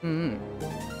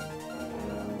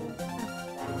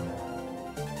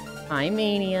 Hi,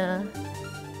 Mania.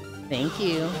 Thank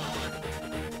you.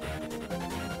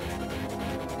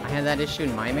 I had that issue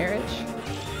in my marriage?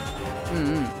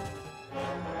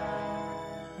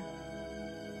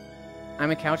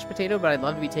 I'm a couch potato, but I'd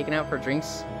love to be taken out for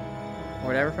drinks or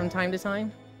whatever from time to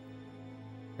time.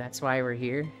 That's why we're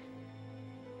here.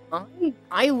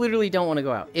 I literally don't want to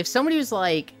go out. If somebody was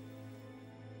like,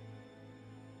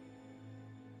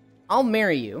 I'll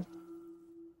marry you.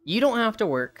 You don't have to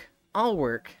work. I'll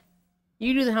work.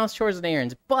 You do the house chores and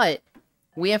errands, but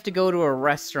we have to go to a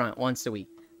restaurant once a week.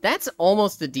 That's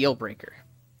almost a deal breaker.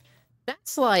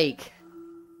 That's like...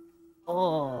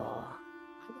 Oh...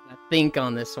 I gotta think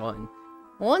on this one.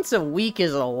 Once a week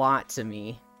is a lot to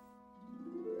me.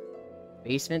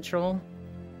 Basement Troll?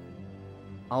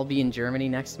 I'll be in Germany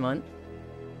next month.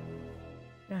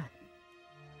 God.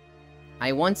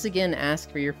 I once again ask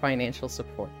for your financial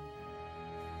support.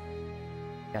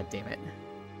 God damn it.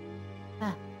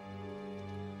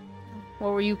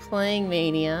 What were you playing,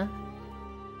 Mania?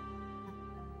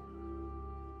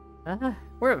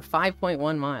 We're at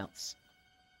 5.1 miles.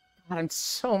 God, I'm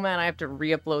so mad I have to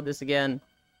re-upload this again.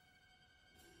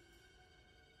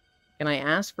 Can I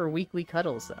ask for weekly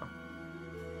cuddles, though?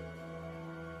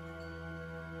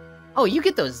 Oh, you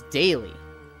get those daily.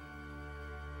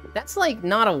 That's like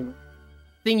not a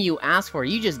thing you ask for,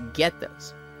 you just get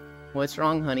those. What's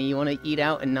wrong, honey? You want to eat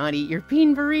out and not eat your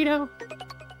bean burrito?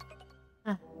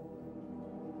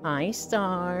 Hi,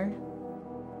 Star.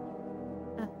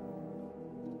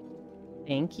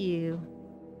 Thank you.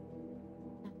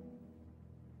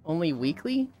 Only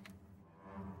weekly?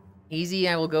 Easy,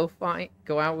 I will go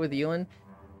out with Ewan.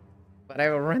 But I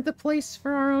will rent the place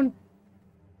for our own...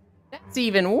 That's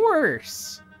even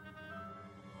worse!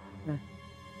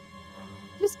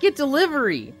 Just get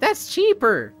delivery! That's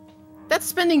cheaper! That's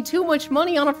spending too much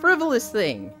money on a frivolous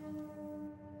thing!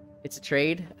 It's a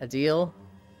trade, a deal,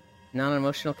 not an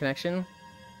emotional connection.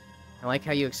 I like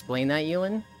how you explain that,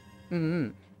 Yulin.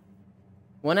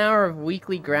 1 hour of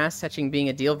weekly grass touching being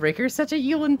a deal breaker is such a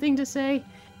Yulin thing to say.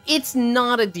 It's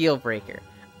not a deal breaker.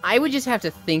 I would just have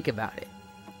to think about it.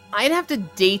 I'd have to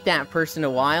date that person a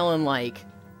while and, like,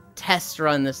 test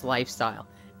run this lifestyle.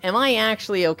 Am I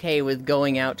actually okay with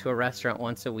going out to a restaurant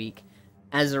once a week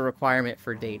as a requirement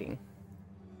for dating?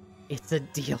 It's a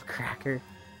deal cracker.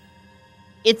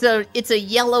 It's a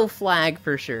yellow flag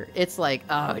for sure. It's like,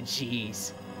 oh,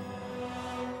 jeez.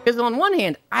 Because on one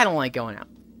hand, I don't like going out.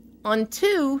 On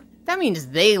two, that means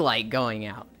they like going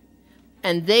out.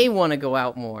 And they want to go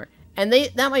out more. And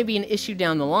that might be an issue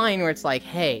down the line where it's like,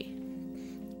 hey,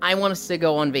 I want us to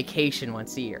go on vacation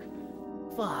once a year.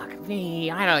 Fuck me,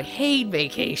 I don't hate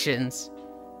vacations.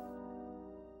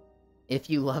 If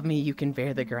you love me, you can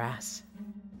bear the grass.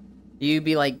 You'd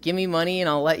be like, give me money and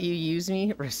I'll let you use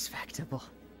me? Respectable.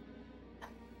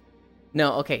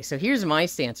 No, okay, so here's my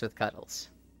stance with cuddles.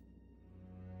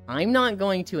 I'm not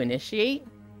going to initiate,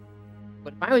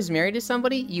 but if I was married to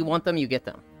somebody, you want them, you get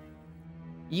them.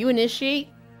 You initiate,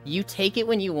 you take it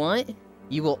when you want,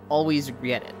 you will always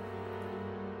get it.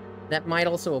 That might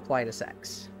also apply to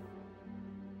sex.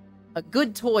 A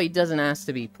good toy doesn't ask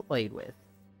to be played with.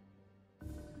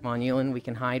 Come on, Yulin, we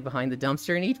can hide behind the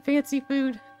dumpster and eat fancy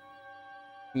food.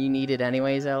 You need it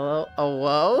anyways, LO. Oh,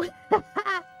 whoa.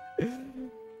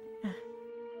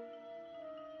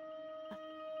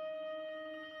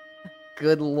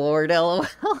 Good lord, LOL.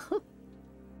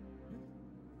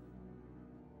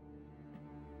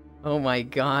 Oh my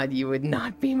god, you would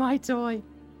not be my toy.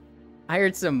 I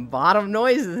heard some bottom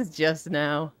noises just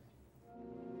now.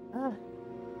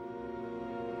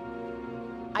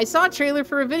 I saw a trailer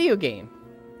for a video game.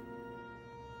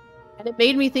 And it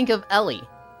made me think of Ellie.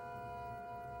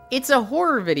 It's a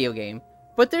horror video game,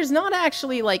 but there's not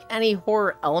actually, like, any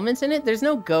horror elements in it. There's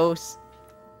no ghosts.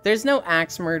 There's no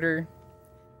axe murder.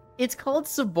 It's called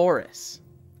Cerberus.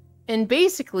 And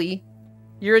basically,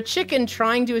 you're a chicken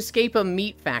trying to escape a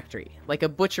meat factory, like a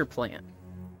butcher plant.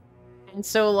 And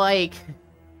so, like,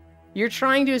 you're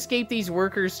trying to escape these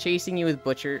workers chasing you with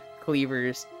butcher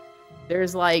cleavers.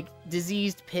 There's, like,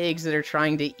 diseased pigs that are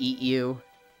trying to eat you.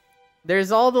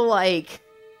 There's all the, like,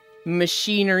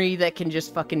 machinery that can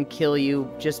just fucking kill you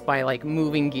just by, like,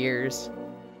 moving gears.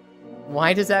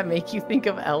 Why does that make you think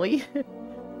of Ellie?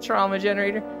 Trauma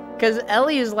generator? Because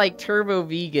Ellie is, like, turbo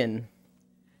vegan.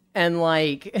 And,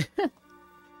 like,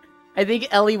 I think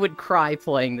Ellie would cry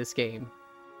playing this game.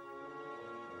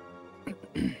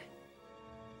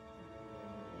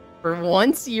 For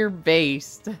once you're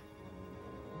based.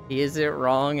 Is it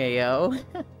wrong, AO?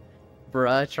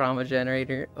 Bruh, trauma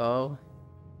generator. Oh.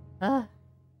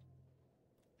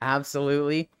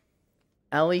 Absolutely.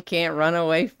 Ellie can't run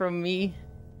away from me.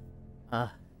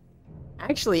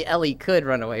 Actually, Ellie could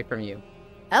run away from you.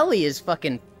 Ellie is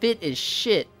fucking fit as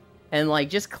shit. And, like,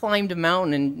 just climbed a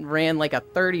mountain and ran, like, a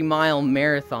 30-mile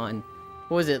marathon.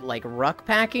 What was it, like, ruck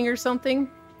packing or something?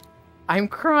 I'm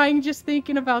crying just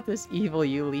thinking about this evil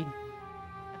Yuli.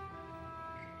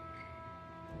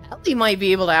 Ellie might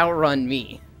be able to outrun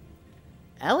me.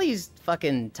 Ellie's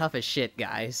fucking tough as shit,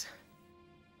 guys.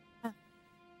 Do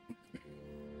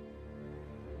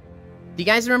you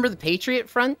guys remember the Patriot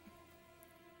Front?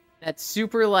 That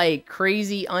super, like,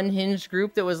 crazy, unhinged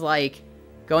group that was, like,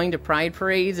 going to pride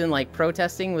parades and, like,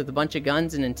 protesting with a bunch of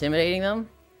guns and intimidating them?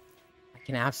 I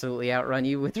can absolutely outrun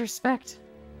you with respect.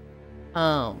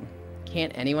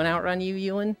 Can't anyone outrun you,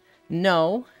 Yulin?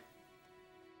 No.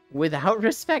 Without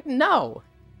respect? No.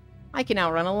 I can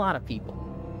outrun a lot of people.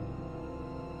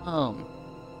 So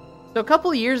a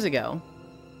couple years ago,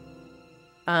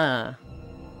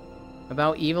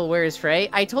 about Evil Where is Frey,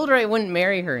 I told her I wouldn't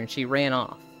marry her and she ran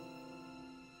off.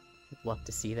 I'd love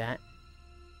to see that.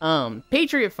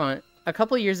 Patriot Front, a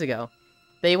couple years ago,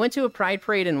 they went to a pride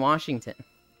parade in Washington.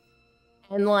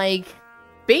 And, like,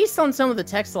 based on some of the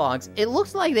text logs, it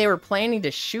looked like they were planning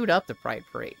to shoot up the pride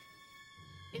parade.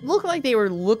 It looked like they were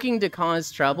looking to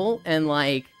cause trouble and,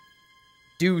 like,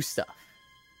 do stuff.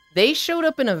 They showed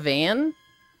up in a van.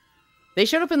 They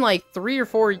showed up in, like, 3 or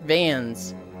 4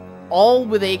 vans, all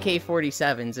with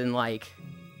AK-47s, and, like,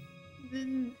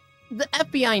 the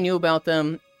FBI knew about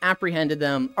them, apprehended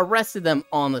them, arrested them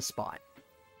on the spot.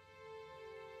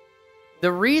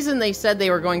 The reason they said they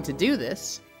were going to do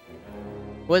this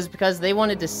was because they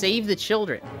wanted to save the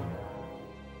children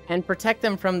and protect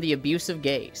them from the abuse of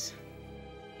gays.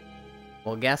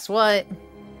 Well, guess what?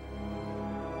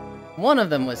 One of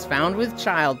them was found with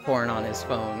child porn on his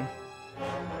phone.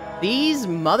 These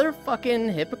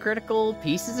motherfucking hypocritical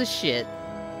pieces of shit,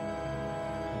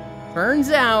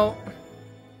 turns out,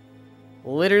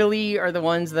 literally are the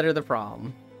ones that are the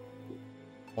problem.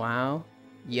 Wow.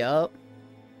 Yup.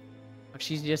 Oh,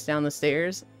 she's just down the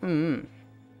stairs? You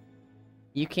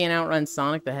can't outrun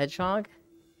Sonic the Hedgehog?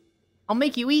 I'll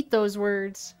make you eat those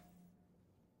words.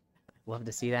 Love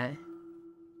to see that.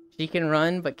 She can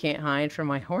run, but can't hide from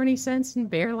my horny sense and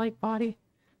bear-like body.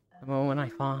 The moment I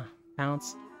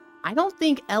pounce. I don't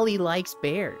think Ellie likes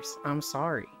bears. I'm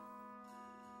sorry.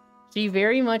 She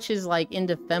very much is, like,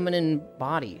 into feminine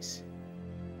bodies.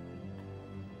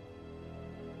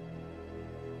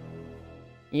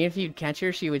 Even if you'd catch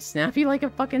her, she would snap you like a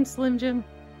fucking Slim Jim.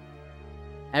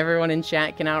 Everyone in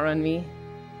chat can outrun me.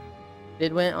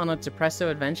 Did went on a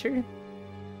Depresso adventure?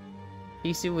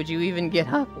 Isu, would you even get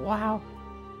up? Wow.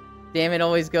 Damn, it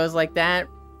always goes like that.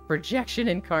 Projection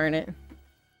incarnate.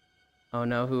 Oh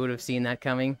no, who would have seen that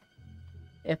coming?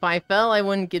 If I fell, I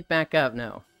wouldn't get back up,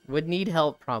 no. Would need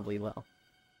help, probably, well.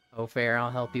 Oh, fair, I'll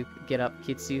help you get up,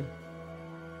 Kitsu.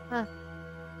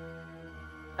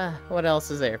 What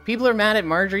else is there? People are mad at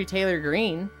Marjorie Taylor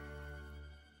Greene.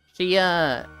 She,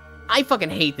 I fucking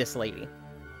hate this lady.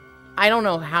 I don't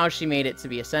know how she made it to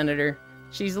be a senator.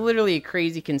 She's literally a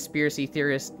crazy conspiracy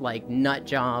theorist, like, nut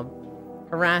job.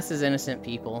 Harasses innocent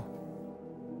people.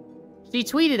 She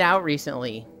tweeted out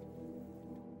recently,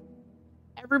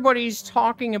 everybody's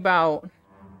talking about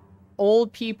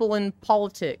old people in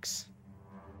politics,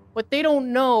 but they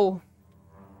don't know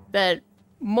that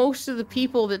most of the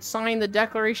people that signed the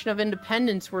Declaration of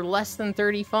Independence were less than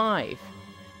 35.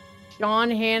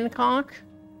 John Hancock,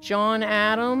 John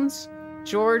Adams,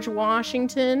 George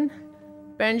Washington,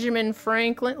 Benjamin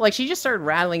Franklin. Like, she just started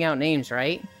rattling out names,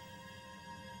 right?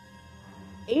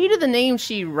 8 of the names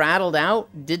she rattled out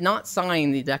did not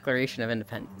sign the Declaration of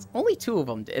Independence. Only 2 of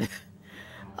them did.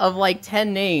 Of, like,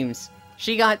 10 names,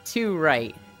 she got 2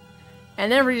 right.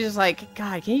 And everybody's just like,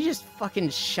 God, can you just fucking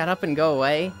shut up and go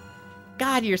away?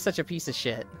 God, you're such a piece of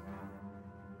shit.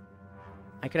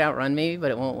 I could outrun maybe, but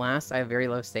it won't last. I have very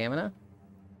low stamina.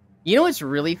 You know what's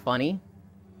really funny?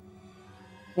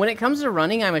 When it comes to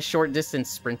running, I'm a short distance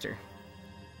sprinter.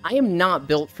 I am not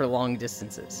built for long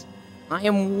distances. I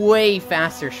am way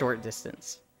faster short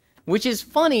distance. Which is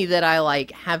funny that I,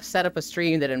 like, have set up a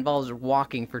stream that involves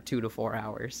walking for 2 to 4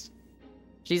 hours.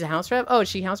 She's a house rep? Oh, is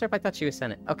she house rep? I thought she was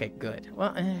Senate. Okay, good.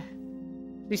 Well,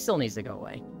 she still needs to go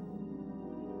away.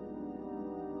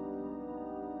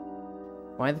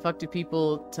 Why the fuck do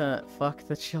people fuck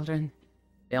the children?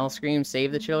 They all scream,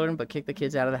 save the children, but kick the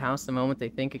kids out of the house the moment they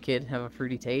think a kid have a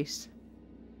fruity taste?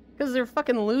 Because they're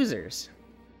fucking losers.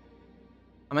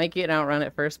 I might get outrun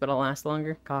at first, but I'll last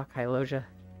longer. Cock, Hylosia.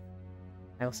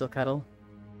 I will still cuddle.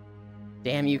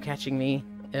 Damn you catching me.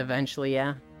 Eventually,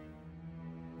 yeah.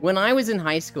 When I was in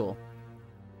high school,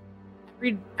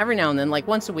 every now and then, like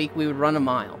once a week, we would run a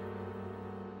mile.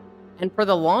 And for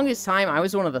the longest time, I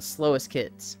was one of the slowest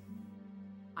kids.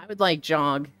 I would, like,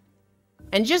 jog.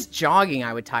 And just jogging,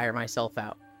 I would tire myself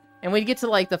out. And we'd get to,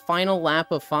 like, the final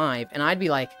lap of 5, and I'd be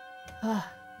like,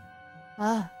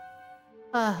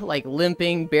 like,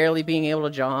 limping, barely being able to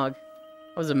jog.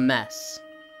 It was a mess.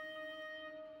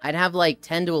 I'd have, like,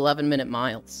 10 to 11-minute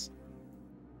miles.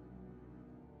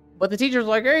 But the teacher's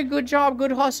like, hey, good job,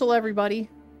 good hustle, everybody.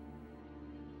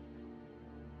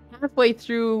 Halfway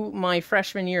through my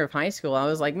freshman year of high school, I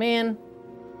was like, man,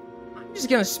 I'm just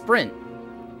gonna sprint.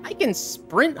 I can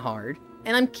sprint hard,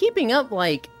 and I'm keeping up,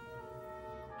 like,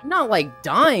 I'm not, like,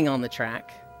 dying on the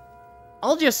track.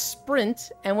 I'll just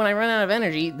sprint, and when I run out of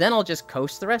energy, then I'll just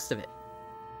coast the rest of it.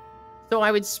 So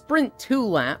I would sprint 2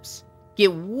 laps,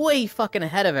 get way fucking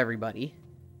ahead of everybody,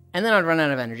 and then I'd run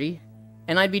out of energy,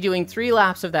 and I'd be doing 3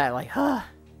 laps of that, like, oh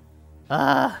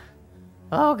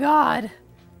god,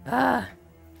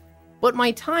 But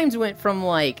my times went from,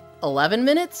 like, 11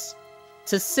 minutes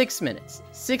to 6 minutes.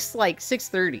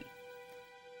 6:30.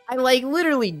 I, like,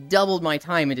 literally doubled my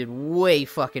time and did way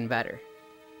fucking better.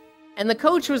 And the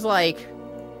coach was like,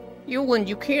 Ewan,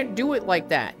 you can't do it like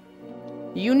that.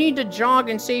 You need to jog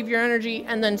and save your energy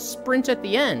and then sprint at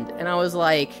the end. And I was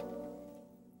like,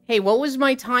 hey, what was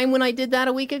my time when I did that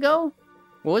a week ago?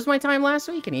 What was my time last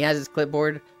week? And he has his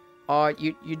clipboard.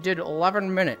 You did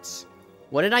 11 minutes.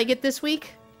 What did I get this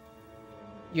week?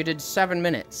 You did 7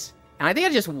 minutes. And I think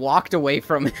I just walked away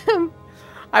from him.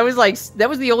 I was like, that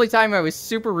was the only time I was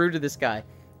super rude to this guy.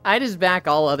 I had his back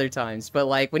all other times. But,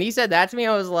 like, when he said that to me,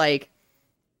 I was like,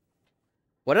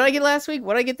 what did I get last week?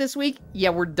 What did I get this week?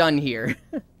 Yeah, we're done here.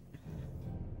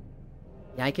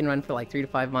 Yeah, Yeah, I can run for like 3 to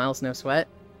 5 miles, no sweat.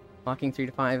 Walking 3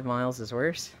 to 5 miles is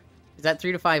worse. Is that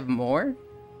 3 to 5 more?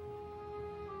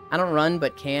 I don't run,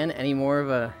 but can. Any more of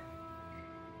a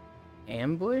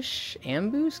ambush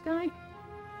guy?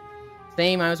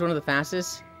 Same, I was one of the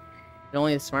fastest. And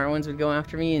only the smart ones would go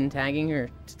after me and tagging or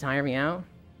to tire me out.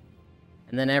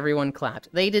 And then everyone clapped.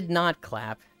 They did not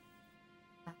clap.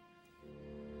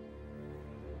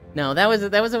 No, that was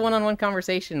a one-on-one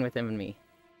conversation with him and me.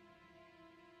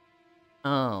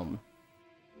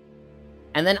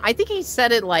 And then I think he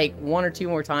said it like 1 or 2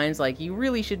 more times, like, you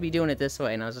really should be doing it this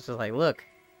way. And I was just like, look,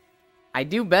 I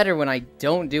do better when I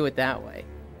don't do it that way.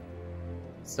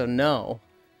 So no.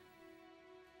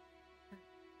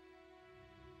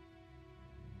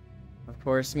 Of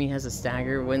course, me has a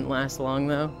stagger. Wouldn't last long,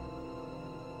 though.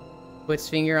 Puts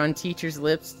finger on teacher's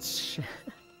lips.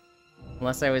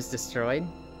 Unless I was destroyed.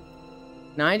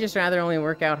 Now, I just rather only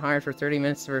work out hard for 30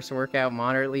 minutes versus work out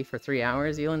moderately for 3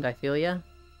 hours, Eland. I feel ya.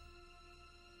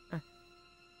 Of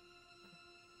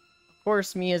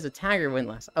course, me as a tagger wouldn't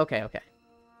last. Okay, okay.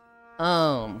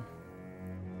 I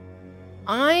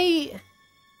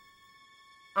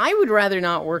would rather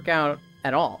not work out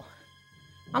at all.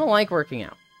 I don't like working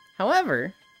out.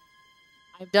 However,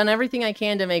 I've done everything I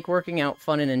can to make working out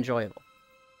fun and enjoyable.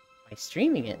 By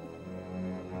streaming it,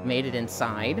 made it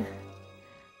inside,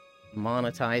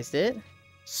 monetized it,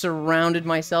 surrounded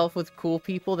myself with cool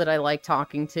people that I like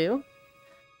talking to.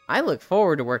 I look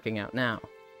forward to working out now.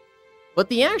 But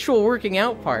the actual working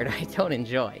out part, I don't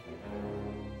enjoy.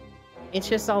 It's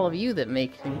just all of you that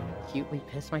make me cutely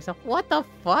piss myself. What the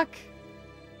fuck?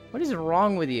 What is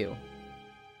wrong with you?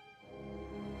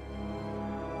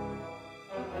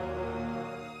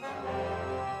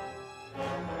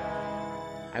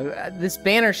 This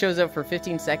banner shows up for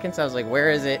 15 seconds. I was like, where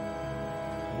is it?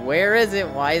 Where is it?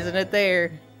 Why isn't it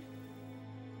there?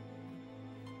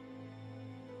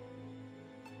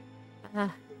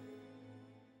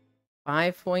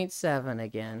 5.7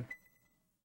 again.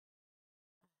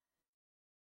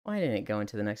 Why didn't it go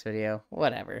into the next video?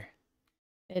 Whatever.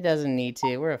 It doesn't need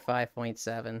to. We're at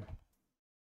 5.7.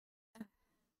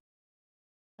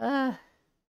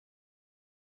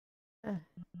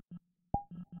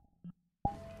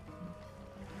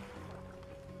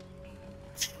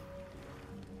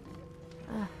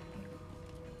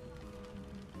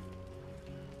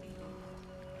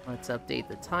 Let's update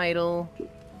the title.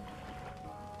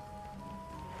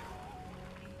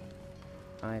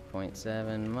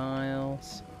 5.7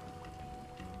 miles.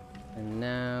 And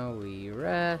now we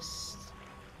rest.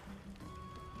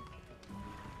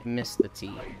 I missed the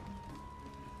T.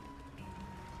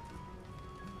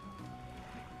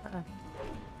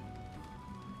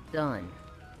 Done.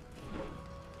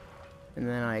 And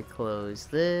then I close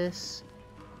this.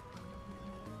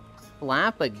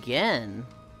 Flap again.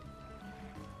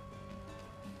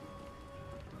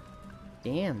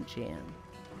 Damn, Jan.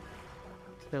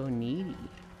 So needy.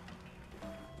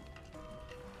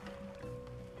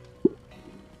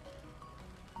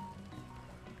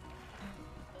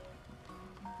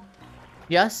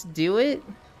 Just do it?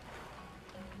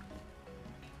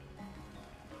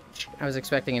 I was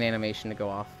expecting an animation to go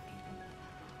off.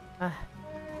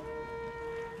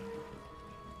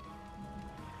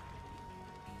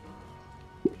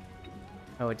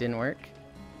 Oh, it didn't work?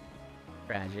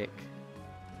 Tragic.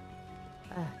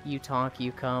 You talk,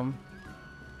 you come.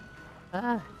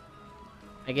 I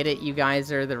get it, you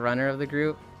guys are the runner of the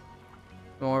group.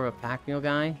 More of a pack mule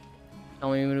guy.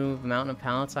 Tell me to move a mountain of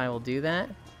pallets, I will do that.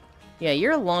 Yeah,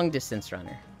 you're a long distance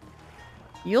runner.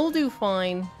 You'll do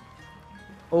fine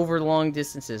over long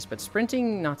distances, but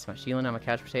sprinting, not so much. Eland, I'm a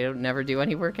couch potato, never do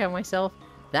any workout myself.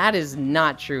 That is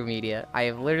not true, Media. I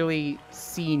have literally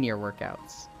seen your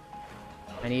workouts.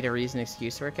 I need a reason,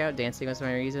 excuse to work out. Dancing was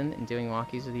my reason, and doing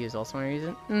walkies with you is also my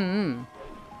reason.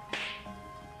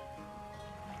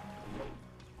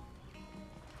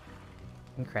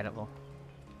 Incredible.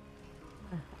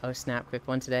 Oh snap, quick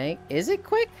one today. Is it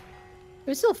quick? It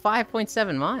was still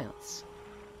 5.7 miles.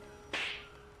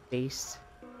 Based.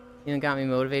 You know, got me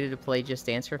motivated to play Just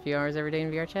Dance for a few hours every day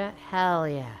in VR chat? Hell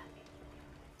yeah.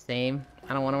 Same.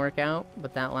 I don't want to work out,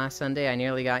 but that last Sunday I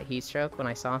nearly got heat stroke when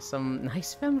I saw some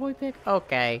nice femboy pic.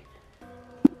 Okay.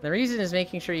 The reason is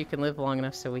making sure you can live long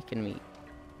enough so we can meet.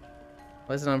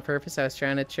 Wasn't on purpose, I was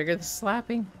trying to trigger the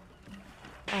slapping.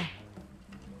 I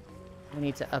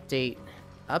need to update.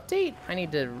 Update? I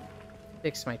need to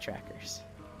fix my trackers.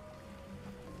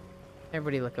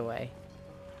 Everybody look away.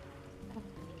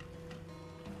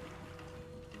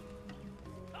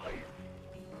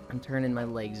 I'm turning my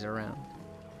legs around.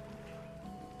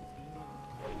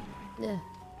 Yeah.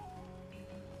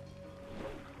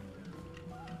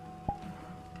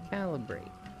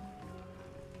 Calibrate.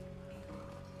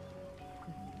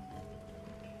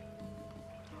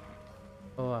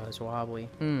 Oh, I was wobbly.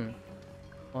 Will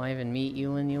I even meet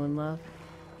Yulin love?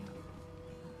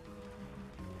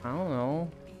 I don't know.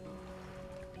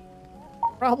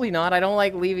 Probably not. I don't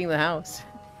like leaving the house.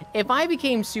 If I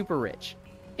became super rich,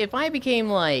 if I became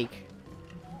like,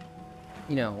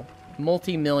 you know,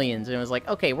 multi-millions and it was like,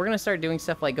 okay, we're gonna start doing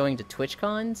stuff like going to Twitch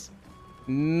cons,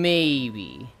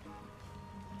 maybe.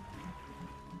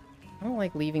 I don't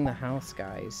like leaving the house,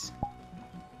 guys.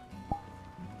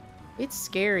 It's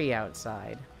scary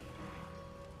outside.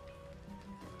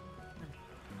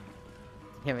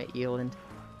 Damn it, Eland.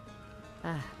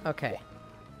 Okay.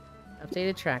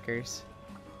 Updated trackers.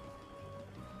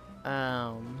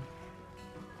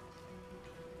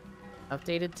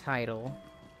 Updated title.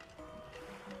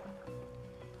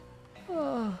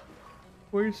 Oh,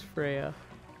 where's Freya?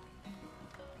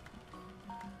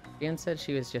 Jan said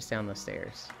she was just down the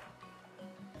stairs.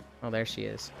 Oh, there she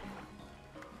is.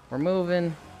 We're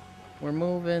moving. We're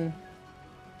moving.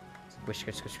 Squish,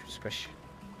 squish, squish, squish, squish.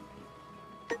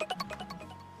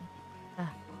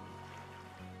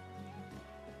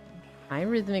 Hi,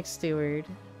 Rhythmic Steward.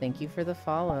 Thank you for the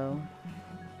follow.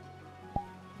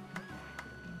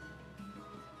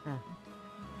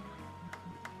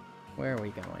 Where are we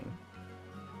going?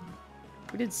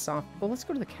 We did soft... Well, let's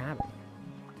go to the cabin.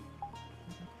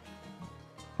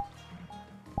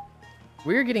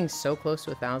 We're getting so close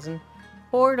to 1,000.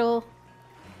 Portal!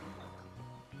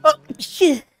 Oh,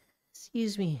 shit!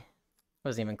 Excuse me. I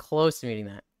wasn't even close to meeting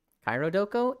that. Cairo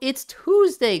Doko? It's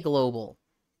Tuesday Global!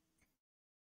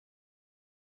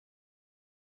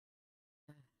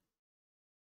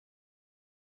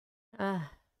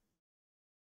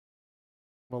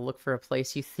 We'll look for a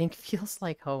place you think feels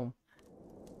like home.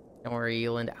 Don't worry,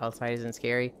 Eland. Outside isn't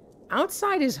scary.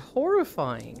 Outside is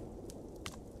horrifying.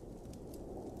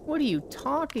 What are you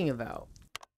talking about?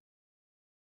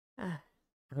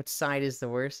 Outside is the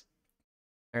worst.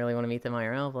 I really want to meet them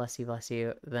IRL. Bless you, bless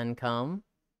you. Then come.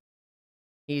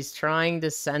 He's trying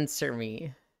to censor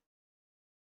me.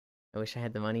 I wish I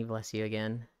had the money. Bless you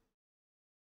again.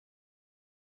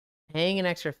 Paying an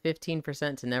extra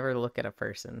 15% to never look at a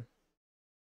person.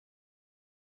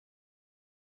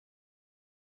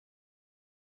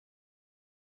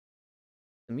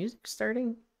 The music's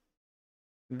starting?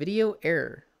 Video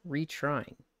error.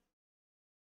 Retrying.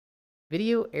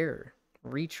 Video error.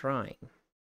 Retrying.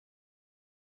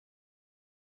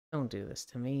 Don't do this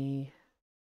to me.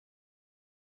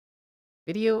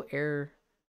 Video error.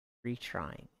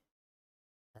 Retrying.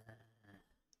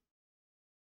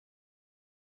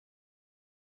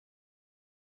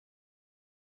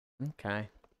 Okay.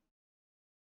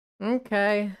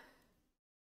 Okay.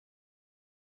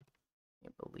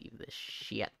 Can't believe this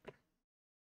shit.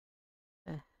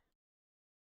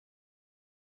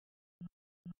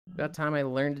 About time I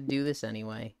learned to do this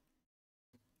anyway.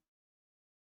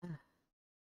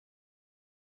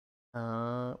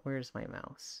 Where's my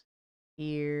mouse?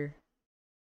 Here.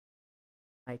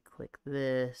 I click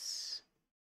this.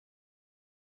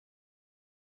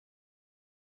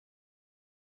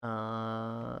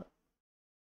 Oh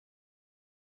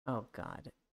god.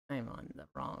 I'm on the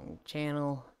wrong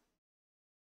channel.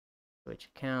 Twitch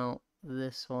account.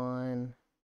 This one.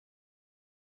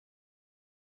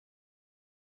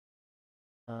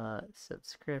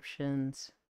 Subscriptions.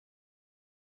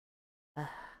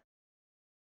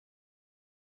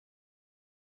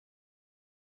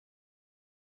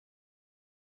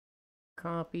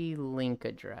 Copy link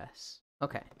address.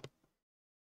 Okay.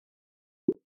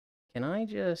 Can I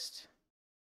just...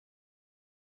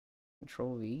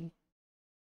 Control V? Does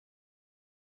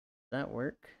that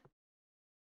work?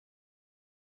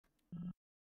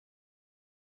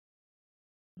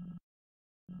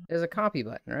 There's a copy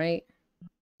button, right?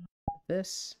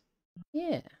 This?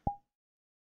 Yeah.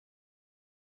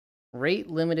 Rate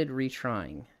limited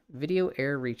retrying. Video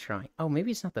error retrying. Oh,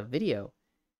 maybe it's not the video.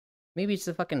 Maybe it's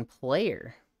the fucking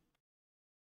player.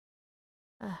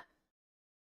 I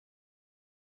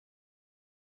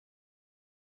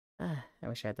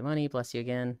wish I had the money. Bless you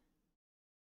again.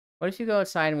 What if you go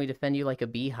outside and we defend you like a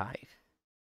beehive?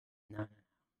 No.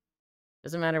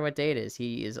 Doesn't matter what day it is.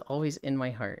 He is always in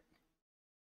my heart.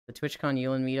 The TwitchCon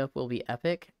Yulin meetup will be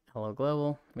epic. Hello,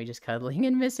 Global. Me just cuddling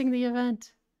and missing the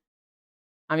event.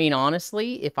 I mean,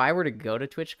 honestly, if I were to go to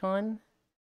TwitchCon,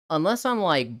 unless I'm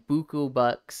like buku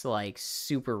bucks, like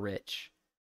super rich,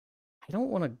 I don't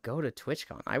want to go to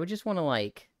TwitchCon. I would just want to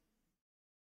like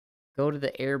go to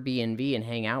the Airbnb and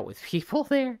hang out with people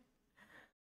there.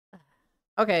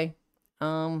 Okay.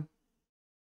 God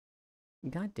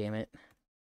damn it.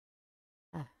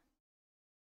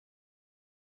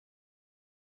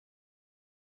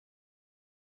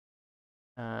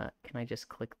 Can I just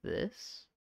click this?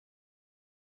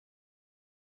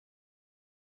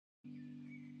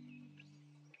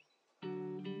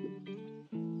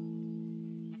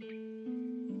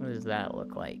 What does that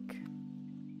look like?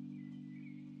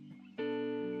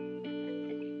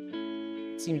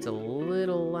 It seems a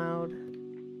little loud.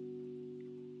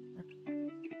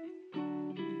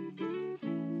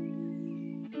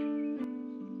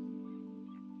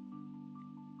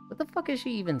 What the fuck is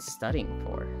she even studying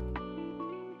for?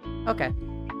 Okay.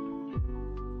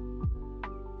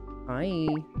 Hi.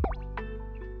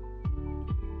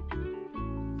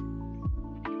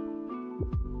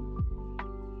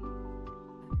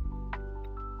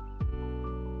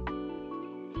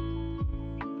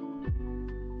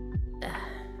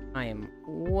 I am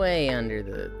way under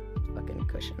the fucking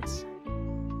cushions.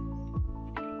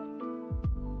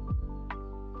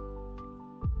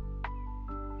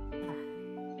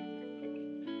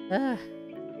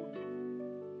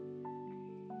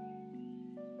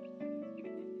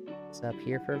 It's up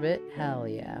here for a bit? Hell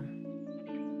yeah.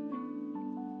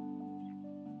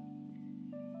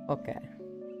 Okay.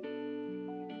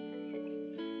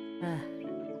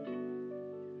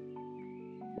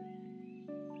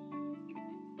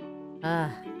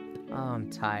 Oh, I'm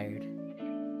tired.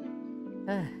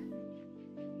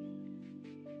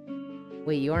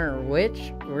 Wait, you aren't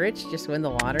rich? Rich? Just win the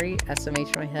lottery?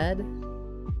 SMH my head?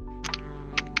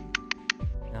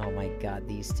 Oh my god,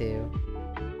 these two.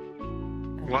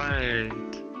 What? I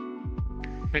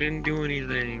didn't do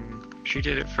anything. She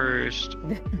did it first.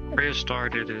 Rhea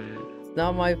started it. It's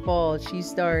not my fault. She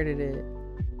started it.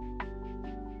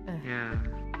 Yeah.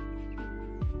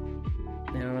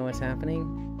 I don't know what's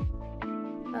happening.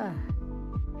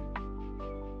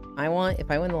 If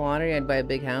I win the lottery, I'd buy a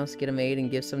big house, get a maid, and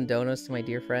give some donuts to my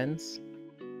dear friends.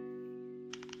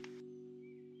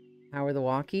 How are the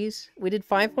walkies? We did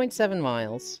 5.7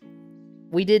 miles.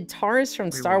 We did Tars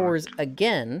from Star Wars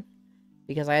again,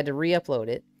 because I had to re-upload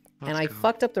it, and I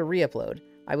fucked up the re-upload.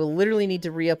 I will literally need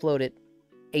to re-upload it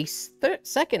a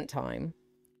second time.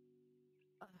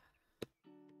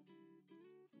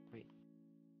 Wait.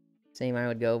 Same I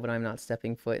would go, but I'm not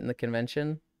stepping foot in the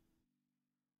convention.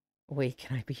 Wait,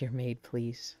 can I be your maid,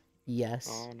 please? Yes.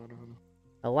 Oh, no.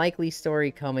 A likely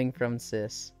story coming from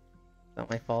Sis. It's not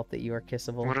my fault that you are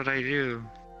kissable. What did I do?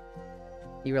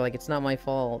 You were like, it's not my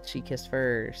fault. She kissed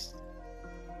first.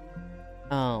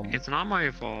 It's not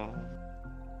my fault.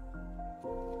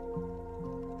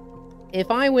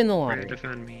 If I win the lottery,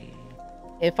 Defend me.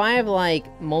 if I have, like,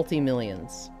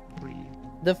 multi-millions, Please.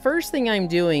 the first thing I'm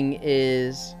doing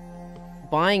is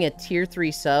buying a tier 3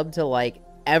 sub to, like,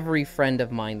 every friend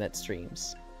of mine that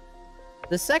streams.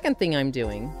 The second thing I'm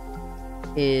doing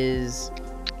is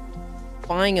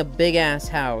buying a big-ass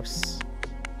house,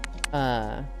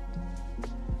 I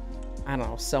don't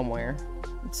know, somewhere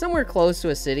close to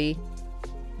a city,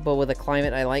 but with a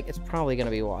climate I like. It's probably gonna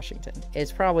be Washington.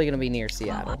 It's probably gonna be near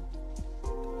Seattle.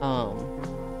 Oh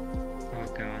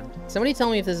god. Somebody tell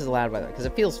me if this is loud, by the way, because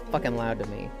it feels fucking loud to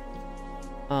me.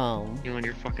 Elon,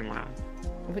 you're fucking loud.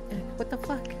 What the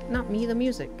fuck? Not me, the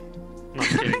music. Not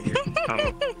kidding.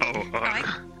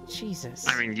 Jesus.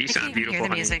 I mean, you sound beautiful, hear the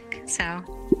honey. music, so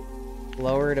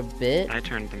Lower it a bit. I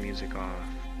turned the music off.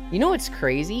 You know what's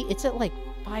crazy? It's at like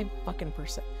 5 fucking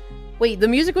percent. Wait, the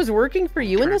music was working for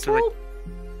you in this world?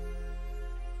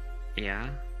 Yeah.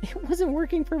 It wasn't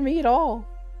working for me at all.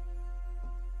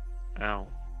 Oh.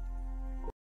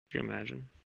 Can you imagine?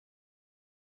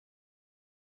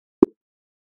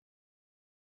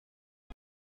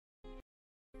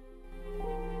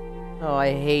 Oh,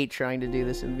 I hate trying to do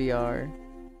this in VR.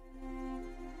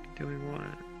 Doing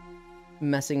what?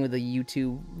 Messing with the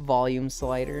YouTube volume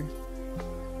slider.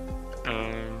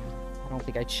 I don't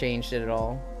think I changed it at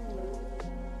all.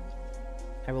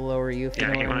 I will lower you if you yeah,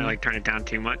 know I hate what when I I mean. like turn it down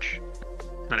too much.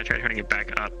 Then I try turning it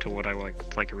back up to what I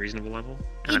like a reasonable level,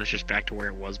 and then it's just back to where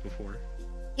it was before.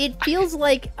 It feels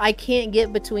like I can't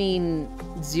get between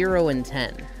 0 and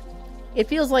 10. It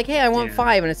feels like, hey, I want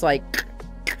 5, and it's like,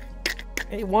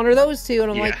 hey, one of those two,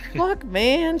 and I'm like, fuck,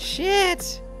 man,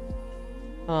 shit.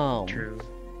 True.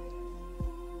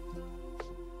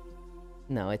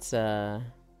 No, it's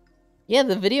yeah,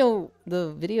 the video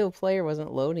player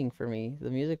wasn't loading for me. The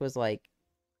music was like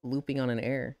looping on an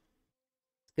air.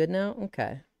 It's good now?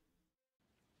 Okay.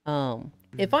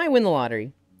 If I win the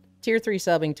lottery, tier 3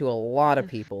 subbing to a lot of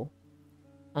people.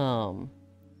 Buying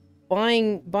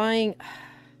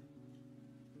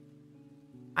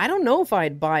I don't know if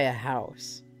I'd buy a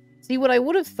house. See, what I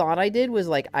would have thought I did was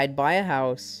like I'd buy a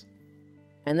house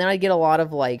and then I'd get a lot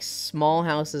of like small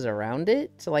houses around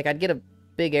it. So like I'd get a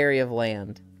big area of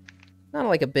land. Not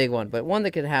like a big one, but one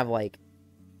that could have like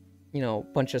you know,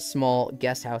 bunch of small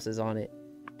guest houses on it.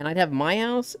 And I'd have my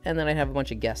house, and then I'd have a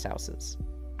bunch of guest houses.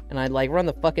 And I'd, like, run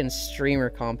the fucking streamer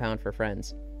compound for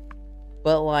friends.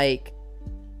 But, like,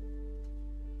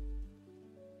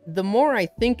 the more I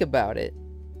think about it,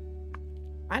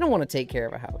 I don't want to take care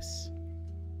of a house.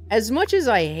 As much as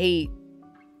I hate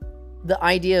the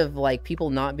idea of, like, people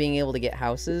not being able to get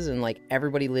houses and, like,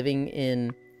 everybody living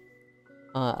in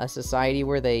a society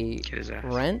where they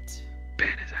rent.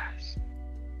 Ban his ass.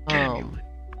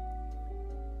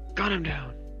 Gun him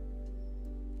down.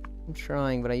 I'm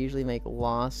trying, but I usually make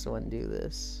Lost One do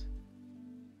this.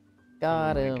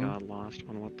 Got him. Oh my god, Lost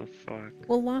One, what the fuck?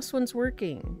 Well, Lost One's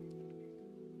working.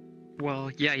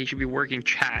 Well, yeah, he should be working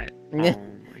chat. Oh my...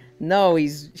 No, he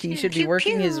should be Pew,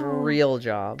 working his pew. real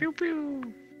job. Pew,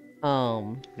 pew.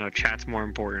 No, chat's more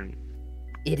important.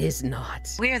 it is not.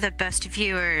 We're the best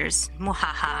viewers.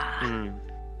 Mwahaha.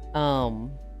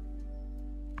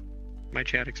 My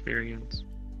chat experience.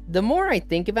 The more I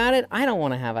think about it, I don't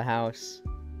want to have a house.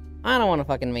 I don't want to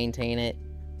fucking maintain it.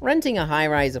 Renting a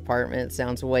high-rise apartment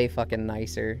sounds way fucking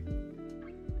nicer.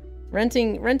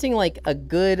 Renting like a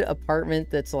good apartment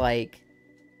that's like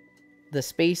the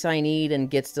space I need and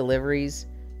gets deliveries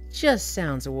just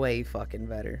sounds way fucking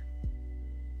better.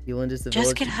 Euland is the Just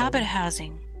village get controller. habit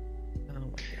housing. Oh my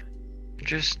god.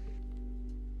 Just...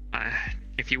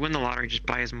 if you win the lottery, just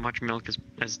buy as much milk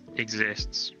as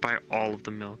exists. Buy all of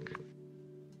the milk.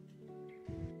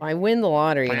 If I win the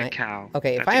lottery Buy and a cow.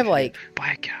 okay, if That's I have what you like should.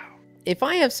 Buy a cow. if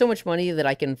I have so much money that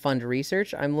I can fund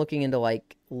research, I'm looking into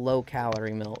like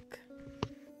low-calorie milk.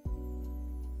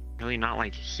 Really not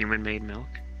like human-made milk?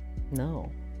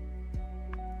 No.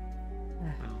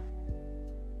 Oh.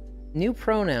 New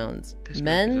pronouns. This milk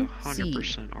Men, is C.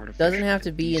 100% artificial. Doesn't have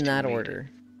to be These in two that made it. order.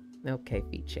 Okay,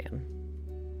 Feet Chan.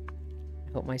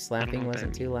 I hope my know slapping what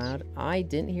wasn't that too means. loud. I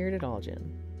didn't hear it at all,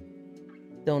 Jen.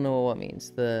 Don't know what means.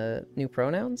 The new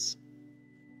pronouns?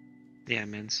 Yeah,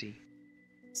 men C.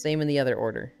 Same in the other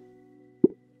order.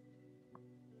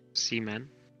 C-men.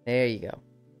 There you go.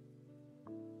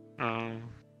 Oh,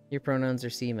 Your pronouns are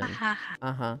semen. Mwahaha.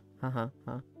 Uh-huh.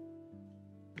 Uh-huh.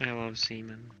 I love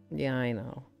semen. Yeah, I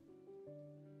know.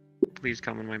 Please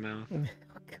come in my mouth.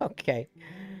 Okay.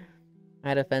 I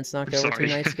had a fence knocked I'm over 2 sorry.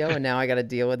 nights ago, and now I gotta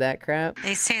deal with that crap.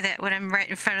 They say that when I'm right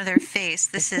in front of their face.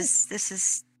 This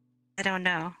is. I don't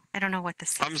know. I don't know what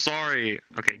this is. I'm sorry.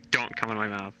 Okay, don't come in my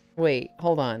mouth. Wait,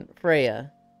 hold on.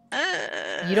 Freya,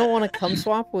 you don't want to cum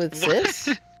swap with sis?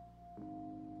 You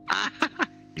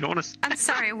don't want to. I'm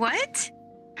sorry. What?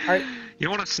 Are- You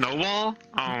don't want to snowball?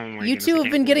 Oh my. You goodness, two I have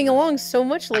can't been getting believe along so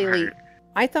much that. lately. Hurt.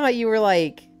 I thought you were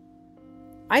like...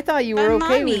 I thought you were My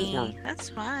okay mommy. with... That's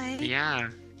why. Yeah.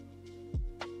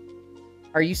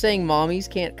 Are you saying mommies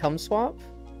can't cum swap?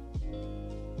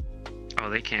 Oh,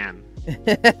 they can.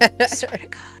 I swear to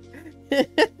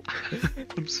God.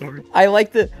 I'm sorry. I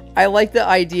like the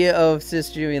idea of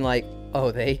sis doing like,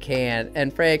 oh, they can,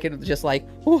 and Freya can just like,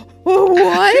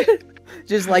 what?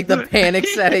 Just like the panic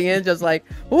setting in, just like,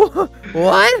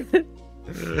 what?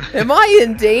 Am I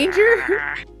in danger?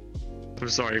 I'm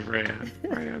sorry, Freya.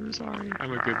 Freya, I'm sorry.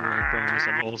 I'm a good boy, I promise.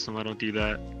 I'm wholesome. I don't do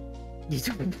that.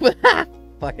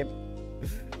 Fucking.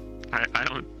 I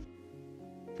don't.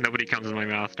 Nobody comes in my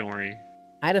mouth. Don't worry.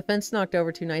 I had a fence knocked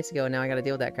over 2 nights ago, and now I gotta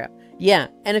deal with that crap. Yeah,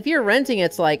 and if you're renting,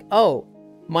 it's like, oh,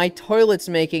 my toilet's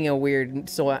making a weird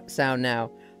sound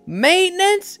now.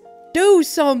 Maintenance? Do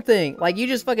something! Like, you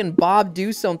just fucking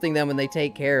do something them and they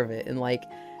take care of it. And, like,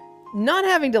 not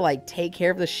having to, like, take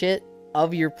care of the shit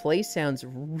of your place sounds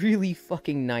really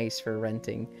fucking nice for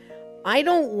renting. I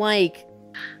don't like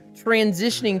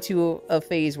transitioning to a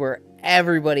phase where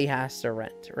everybody has to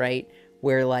rent, right?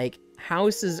 Where, like,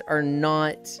 houses are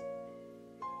not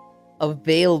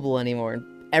available anymore and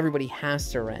everybody has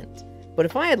to rent. But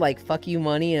if I had like fuck you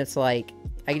money and it's like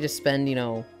I could just spend, you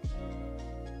know,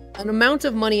 an amount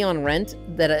of money on rent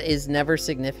that is never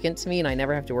significant to me and I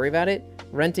never have to worry about it,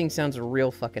 renting sounds real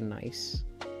fucking nice.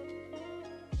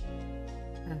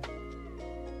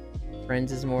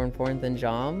 Friends is more important than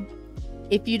job.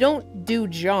 If you don't do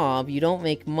job, you don't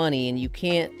make money and you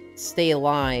can't stay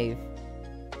alive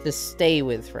to stay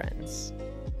with friends.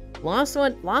 Lost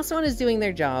One is doing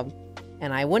their job,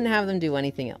 and I wouldn't have them do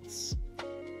anything else.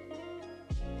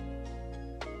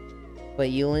 But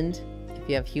Euland, if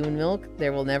you have human milk,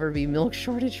 there will never be milk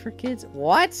shortage for kids.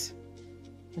 What?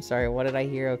 I'm sorry, what did I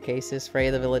hear? Okay, sis,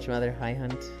 Freya the village mother, hi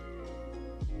hunt.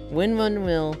 Win one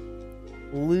will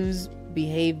lose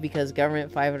behave because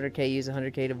government 500k use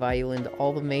 100k to buy Euland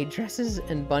all the maid dresses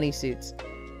and bunny suits.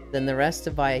 Then the rest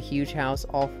to buy a huge house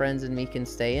all friends and me can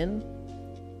stay in.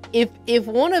 If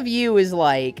one of you is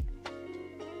like,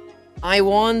 I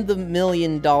won the $1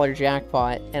 million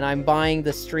jackpot and I'm buying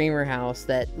the streamer house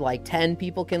that like 10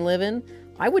 people can live in,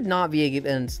 I would not be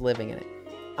against living in it.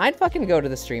 I'd fucking go to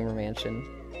the streamer mansion.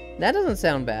 That doesn't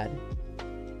sound bad.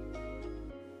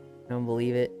 Don't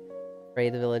believe it. Pray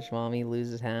the village mommy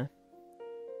loses half.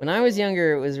 When I was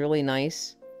younger, it was really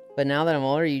nice. But now that I'm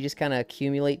older, you just kind of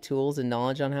accumulate tools and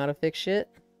knowledge on how to fix shit.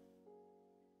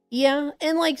 Yeah,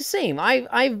 and like, same.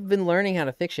 I've been learning how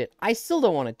to fix shit. I still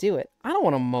don't want to do it. I don't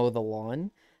want to mow the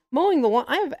lawn. Mowing the lawn,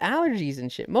 I have allergies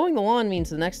and shit. Mowing the lawn means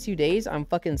the next 2 days, I'm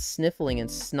fucking sniffling and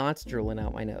snot's drooling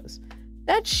out my nose.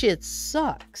 That shit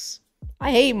sucks.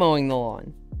 I hate mowing the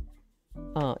lawn.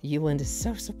 Euland is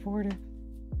so supportive.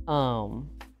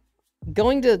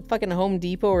 Going to fucking Home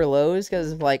Depot or Lowe's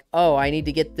because of like, oh, I need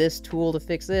to get this tool to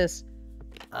fix this.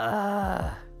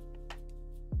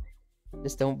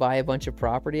 Just don't buy a bunch of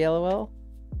property, lol.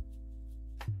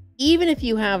 Even if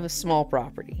you have a small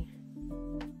property.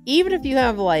 Even if you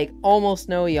have, like, almost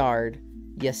no yard,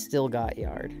 you still got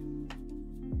yard.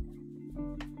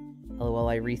 Lol,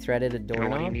 I rethreaded a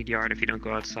doorknob. Why do you need yard if you don't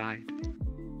go outside?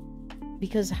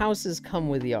 Because houses come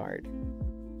with yard.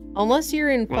 Unless you're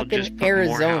in Well, just fucking put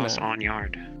Arizona. more house on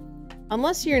yard.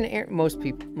 Unless you're in most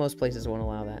places won't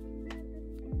allow that.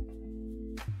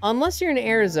 Unless you're in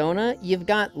Arizona, you've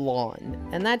got lawn,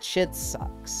 and that shit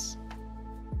sucks.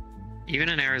 Even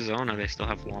in Arizona, they still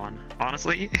have lawn.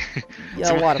 Honestly, Yeah,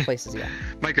 So a lot of places, yeah.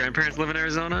 my grandparents live in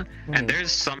Arizona, Mhm. and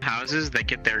there's some houses that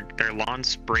get their lawn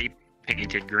spray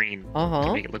painted green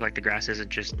to make it look like the grass isn't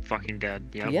just fucking dead.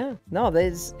 Yep. Yeah, no,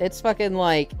 it's fucking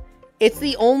like, it's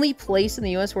the only place in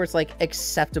the US where it's like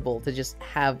acceptable to just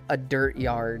have a dirt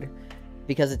yard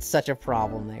because it's such a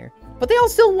problem there. But they all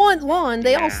still want lawn,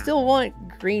 they all Yeah. still want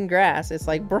green grass. It's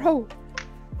like, bro,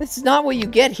 that's not what you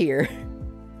get here.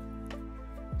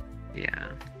 Yeah.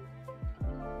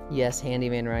 Yes,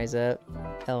 handyman rise up.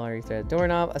 LR thread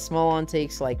doorknob. A small lawn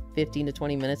takes like 15 to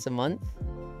 20 minutes a month.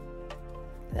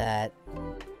 That.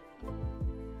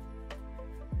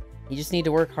 You just need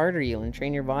to work harder, you, and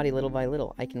train your body little by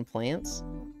little. I can plants.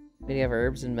 Maybe have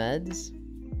herbs and meds.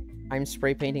 I'm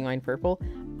spray painting mine purple.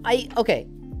 Okay.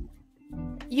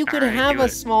 You could Alright, have do a it.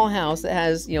 small house that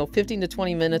has, 15 to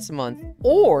 20 minutes a month.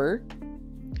 Or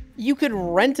you could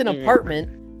rent an apartment,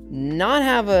 not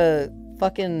have a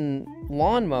fucking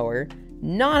lawnmower,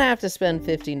 not have to spend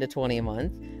 15 to 20 a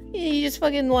month. You just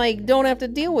fucking, like, don't have to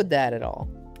deal with that at all.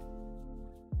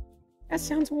 That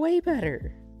sounds way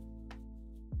better.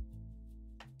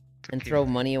 It's And okay. throw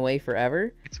money away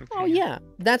forever? It's okay. Oh, yeah.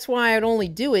 That's why I'd only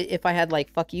do it if I had, like,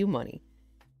 fuck you money.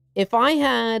 If I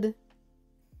had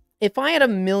 $1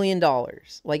 million,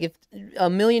 like, if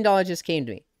 $1 million just came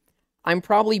to me, I'm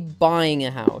probably buying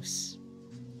a house.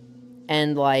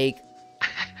 And, like,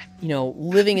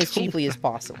 living as cheaply as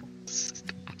possible.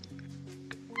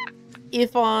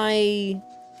 If I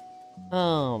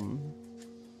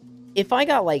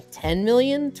got like 10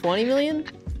 million, 20 million,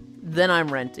 then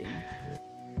I'm renting.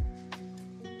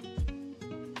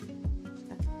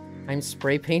 I'm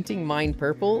spray painting mine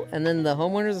purple, and then the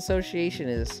homeowners association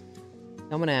is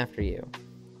coming after you.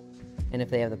 And if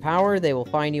they have the power, they will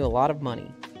fine you a lot of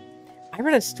money. I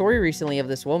read a story recently of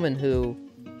this woman who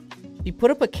she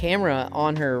put up a camera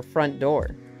on her front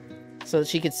door so that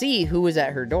she could see who was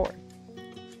at her door.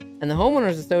 And the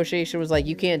homeowners association was like,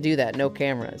 you can't do that, no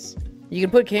cameras. You can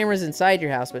put cameras inside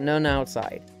your house, but none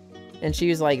outside. And she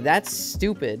was like, that's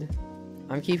stupid.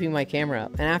 I'm keeping my camera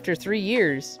up. And after 3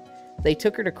 years, they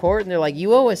took her to court and they're like,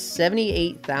 you owe us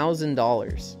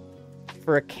 $78,000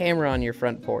 for a camera on your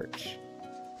front porch.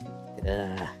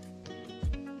 Ugh.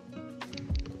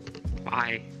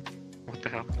 Why? What the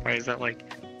hell? Why is that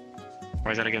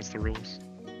against the rules?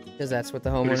 Because that's what the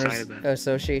decided homeowners that?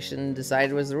 association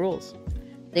decided was the rules.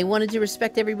 They wanted to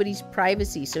respect everybody's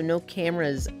privacy, so no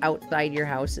cameras outside your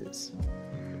houses.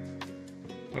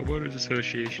 The homeowners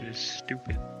association is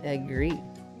stupid. Agreed.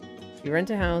 You rent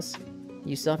a house,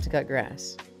 you still have to cut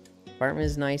grass. Apartment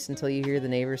is nice until you hear the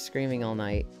neighbors screaming all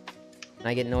night. And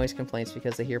I get noise complaints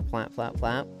because they hear plap, plap,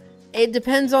 plap. It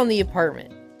depends on the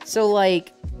apartment. So,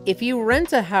 like, if you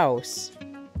rent a house,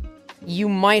 you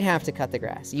might have to cut the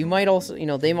grass. You might also,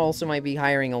 they also might be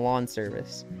hiring a lawn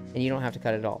service, and you don't have to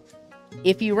cut it all.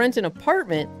 If you rent an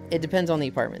apartment, it depends on the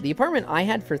apartment. The apartment I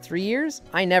had for 3 years,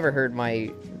 I never heard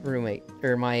my roommate,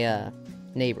 or my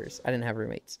neighbors. I didn't have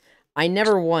roommates. I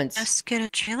never once... Just get a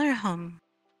trailer home.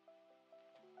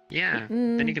 Yeah,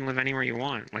 then you can live anywhere you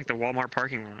want, like the Walmart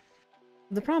parking lot.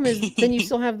 The problem is, then you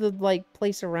still have the, like,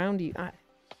 place around you.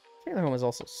 Trailer home is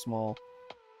also small.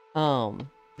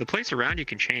 The place around you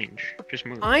can change. Just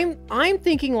move. I'm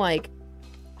thinking, like,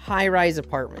 high-rise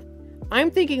apartment. I'm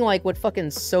thinking, like, what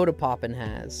fucking Soda Poppin'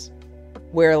 has.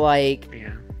 where like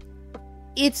Yeah.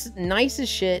 it's nice as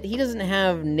shit. He doesn't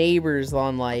have neighbors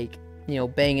on like, you know,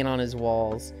 banging on his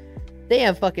walls. They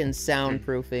have fucking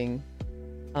soundproofing.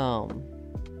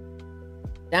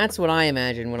 That's what I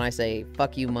imagine when I say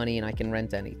fuck you money and I can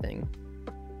rent anything.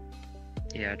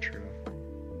 Yeah, true.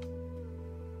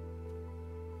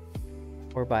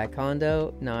 Or buy a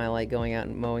condo. No, I like going out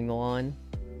and mowing the lawn.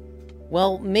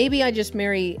 Well, maybe I just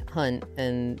marry Hunt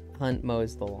and Hunt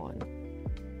mows the lawn.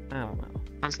 I don't know.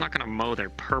 Hunt's not gonna mow their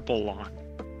purple lawn.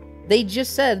 They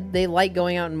just said they like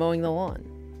going out and mowing the lawn.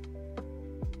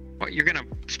 What, you're gonna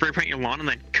spray paint your lawn and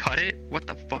then cut it? What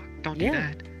the fuck? Don't do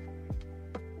Yeah. that.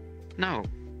 No.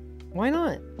 Why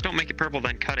not? Don't make it purple,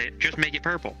 then cut it. Just make it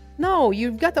purple. No,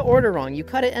 you've got the order wrong. You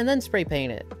cut it and then spray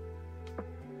paint it.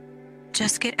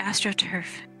 Just get AstroTurf.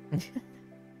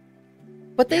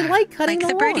 But they Yeah. like cutting Like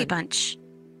the lawn. Birdie Bunch.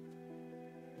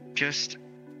 Just...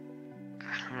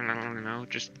 I don't know.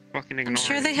 Just fucking ignore I'm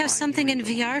sure it. they have Fine, something in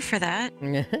leave it alone. VR for that.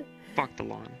 Fuck the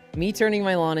lawn. Me turning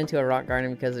my lawn into a rock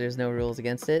garden because there's no rules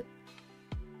against it.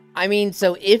 I mean,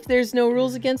 so if there's no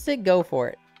rules against it, go for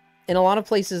it. In a lot of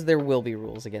places, there will be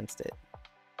rules against it.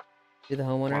 Do the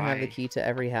homeowner have the Why? key to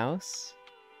every house?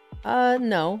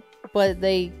 No. But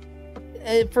they...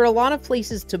 for a lot of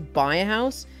places to buy a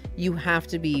house, you have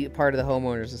to be part of the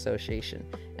homeowners association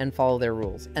and follow their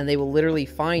rules. And they will literally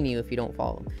fine you if you don't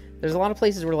follow them. There's a lot of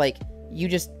places where, like, you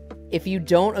just... if you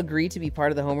don't agree to be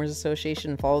part of the homeowners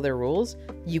association and follow their rules,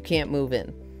 you can't move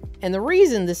in. And the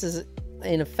reason this is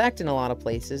in effect in a lot of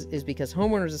places is because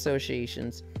homeowners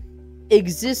associations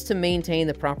exist to maintain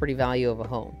the property value of a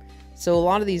home. So a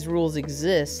lot of these rules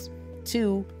exist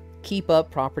to keep up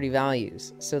property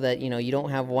values so that, you know, you don't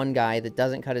have one guy that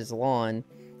doesn't cut his lawn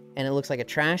and it looks like a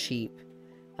trash heap.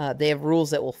 They have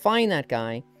rules that will fine that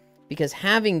guy because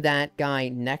having that guy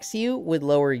next to you would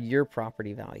lower your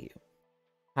property value.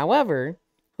 However,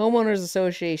 homeowners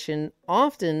association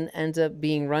often ends up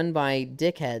being run by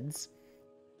dickheads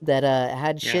that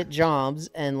had shit jobs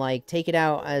and like take it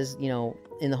out as, you know,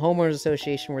 in the homeowners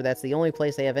association where that's the only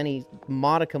place they have any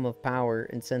modicum of power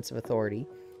and sense of authority.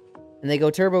 And they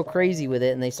go turbo crazy with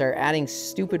it and they start adding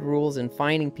stupid rules and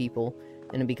fining people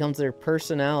and it becomes their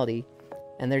personality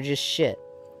and they're just shit.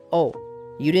 Oh,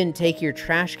 you didn't take your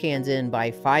trash cans in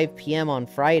by 5 p.m. on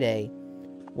Friday.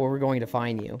 Well, we're going to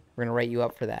fine you. We're going to write you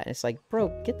up for that. And it's like, bro,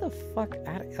 get the fuck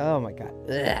out of... Oh my god.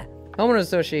 Ugh. Homeowners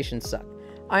associations suck.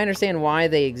 I understand why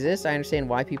they exist. I understand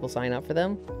why people sign up for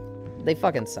them. They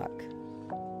fucking suck.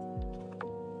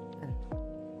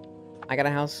 I got a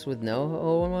house with no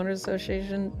homeowners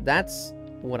association. That's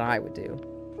what I would do.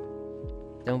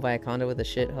 Don't buy a condo with a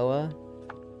shit HOA.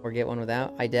 Or get one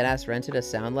without. I deadass rented a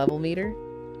sound level meter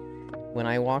when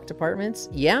I walked apartments.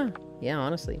 Yeah,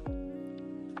 honestly.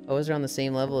 HOAs are on the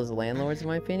same level as landlords, in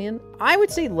my opinion. I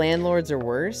would say landlords are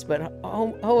worse, but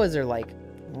HOAs are, like,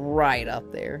 right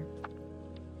up there.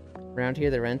 Around here,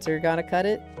 the renter gotta cut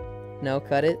it. No,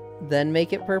 cut it. Then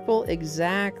make it purple.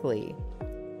 Exactly.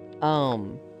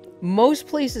 Most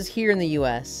places here in the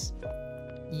U.S.,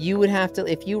 you would have to...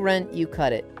 if you rent, you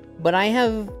cut it. But I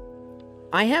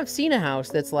have seen a house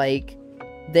that's, like,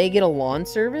 they get a lawn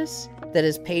service that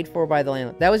is paid for by the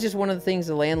landlord. That was just one of the things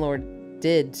the landlord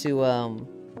did to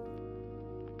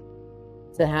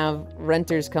have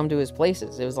renters come to his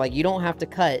places. It was like, you don't have to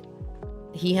cut.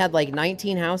 He had like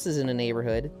 19 houses in a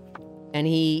neighborhood and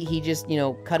he just, you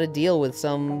know, cut a deal with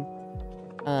some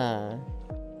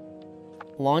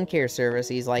lawn care service.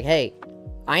 He's like, hey,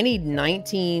 I need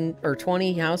 19 or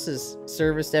 20 houses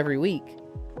serviced every week.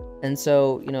 And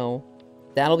so, you know,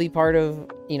 that'll be part of,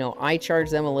 you know, I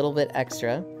charge them a little bit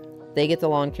extra. They get the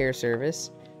lawn care service.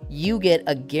 You get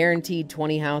a guaranteed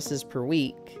 20 houses per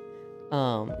week.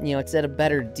 You know, it's at a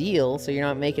better deal, so you're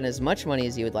not making as much money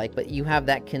as you would like, but you have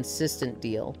that consistent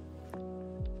deal.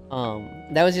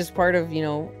 That was just part of, you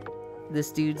know,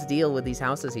 this dude's deal with these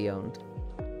houses he owned.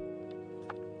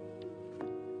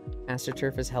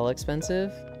 AstroTurf is hella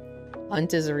expensive.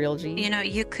 Hunt is a real G. You know,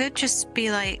 you could just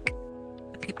be like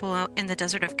people out in the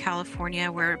desert of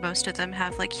California where most of them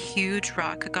have like huge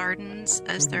rock gardens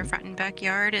as their front and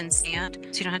backyard and sand,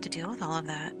 so you don't have to deal with all of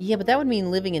that. Yeah, but that would mean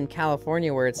living in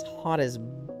California where it's hot as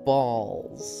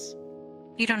balls.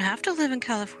 You don't have to live in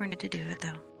California to do it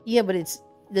though. Yeah, but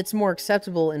it's more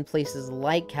acceptable in places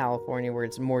like California where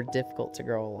it's more difficult to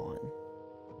grow a lawn.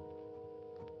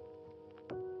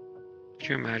 Could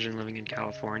you imagine living in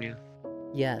California?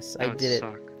 Yes, That I would did it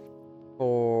suck.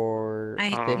 for I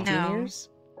 15 know. years.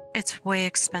 It's way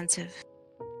expensive.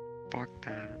 Fuck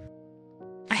that.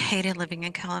 I hated living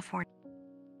in California.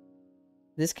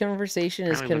 This conversation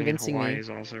is Apparently living in convincing Hawaii me is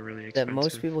also really that expensive.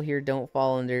 most people here don't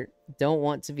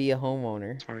want to be a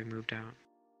homeowner. That's why we moved out.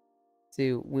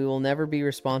 2, we will never be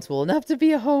responsible enough to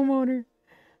be a homeowner.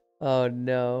 Oh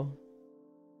no.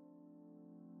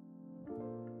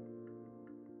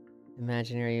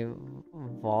 Imaginary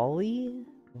volley?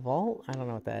 Vault? I don't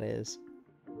know what that is.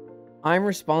 I'm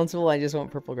responsible, I just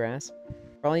want purple grass.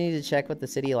 Probably need to check what the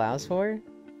city allows for.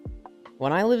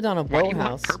 When I lived on a Why do you want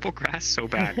boathouse... purple grass so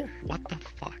bad? What the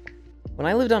fuck? When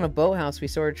I lived on a boathouse, we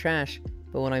sorted trash.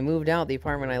 But when I moved out, the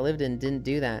apartment I lived in didn't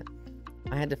do that.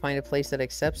 I had to find a place that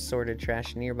accepts sorted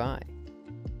trash nearby.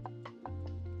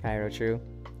 Cairo True.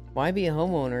 Why be a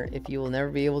homeowner if you will never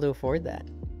be able to afford that?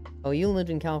 Oh, you lived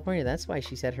in California. That's why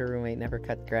she said her roommate never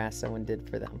cut grass. Someone did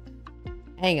for them.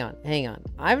 Hang on.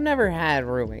 I've never had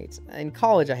roommates. In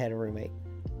college, I had a roommate.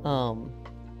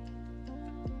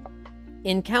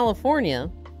 In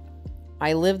California,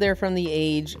 I lived there from the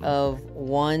age of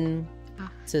 1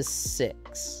 to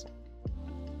 6.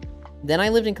 Then I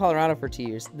lived in Colorado for 2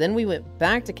 years. Then we went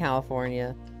back to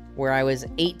California where I was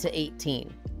 8 to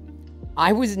 18.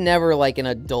 I was never like an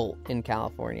adult in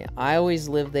California. I always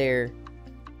lived there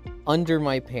under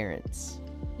my parents.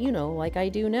 You know, like I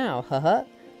do now. Haha.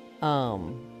 I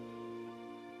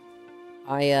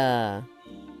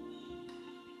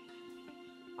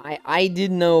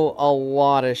did know a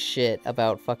lot of shit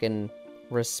about fucking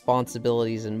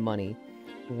responsibilities and money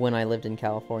when I lived in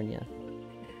California.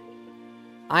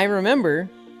 I remember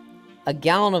a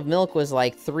gallon of milk was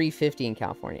like $3.50 in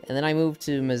California. And then I moved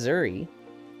to Missouri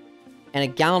and a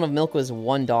gallon of milk was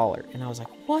 $1. And I was like,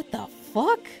 what the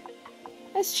fuck?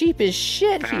 That's cheap as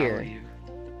shit here.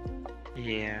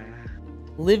 Yeah.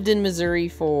 Lived in Missouri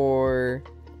for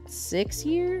 6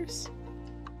 years.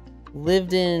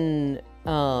 Lived in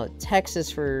Texas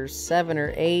for 7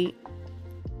 or 8.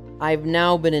 I've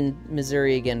now been in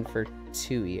Missouri again for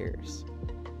 2 years.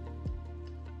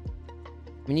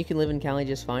 I mean, you can live in Cali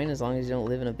just fine as long as you don't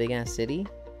live in a big-ass city.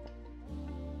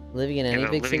 Living in any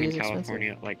big city is expensive.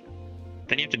 California, like,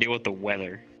 then you have to deal with the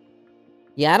weather.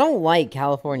 Yeah, I don't like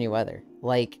California weather.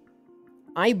 Like,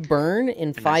 I burn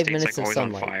in 5 minutes of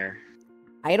sunlight. On fire.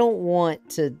 I don't want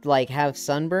to, like, have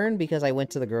sunburn because I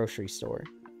went to the grocery store.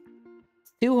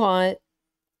 It's too hot.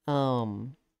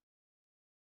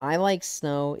 I like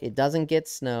snow. It doesn't get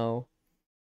snow.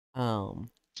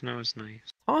 Snow is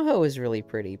nice. Tahoe is really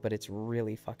pretty, but it's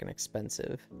really fucking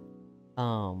expensive.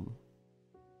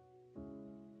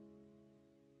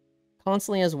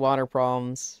 Constantly has water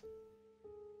problems.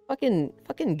 Fucking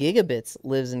Gigabits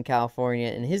lives in California,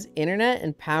 and his internet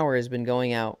and power has been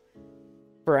going out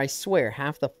for, I swear,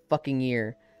 half the fucking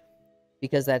year.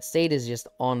 Because that state is just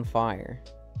on fire.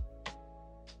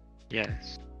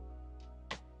 Yes.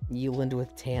 Euland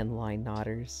with tan line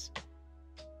knotters.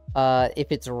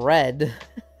 If it's red...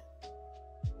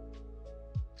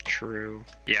 True.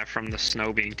 Yeah, from the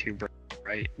snow being too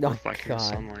bright, reflecting the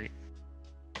sunlight.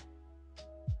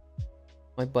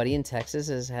 My buddy in Texas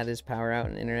has had his power out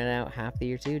and internet out half the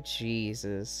year too.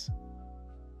 Jesus.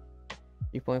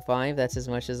 3.5, that's as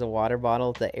much as a water bottle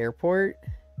at the airport.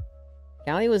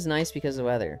 Cali was nice because of the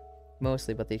weather,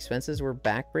 mostly, but the expenses were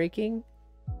backbreaking.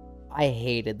 I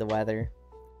hated the weather.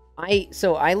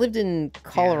 So I lived in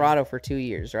Colorado for 2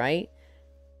 years, right?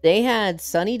 They had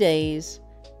sunny days,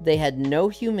 they had no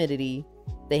humidity,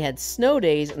 they had snow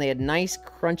days, and they had nice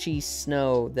crunchy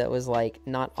snow that was like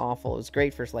not awful. It was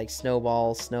great for like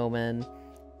snowballs, snowmen.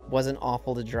 Wasn't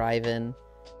awful to drive in.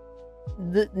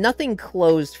 Nothing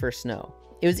closed for snow.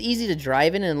 It was easy to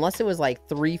drive in, and unless it was like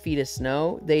 3 feet of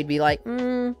snow, they'd be like,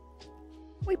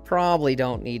 we probably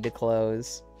don't need to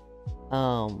close.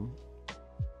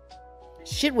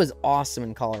 Shit was awesome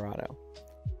in Colorado.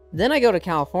 Then I go to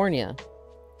California.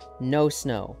 No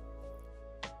snow.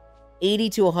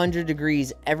 80 to 100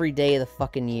 degrees every day of the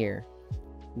fucking year.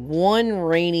 One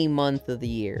rainy month of the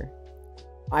year.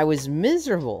 I was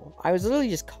miserable. I was literally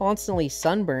just constantly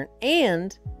sunburnt,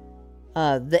 and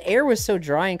the air was so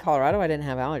dry in Colorado I didn't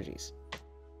have allergies.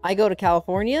 I go to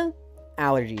California,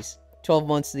 allergies. 12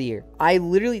 months of the year. I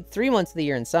literally, 3 months of the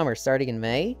year in summer, starting in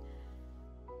May,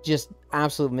 just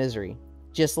absolute misery.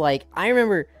 Just like, I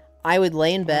remember I would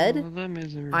lay in bed,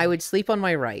 I would sleep on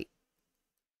my right,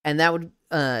 and that would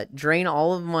drain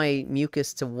all of my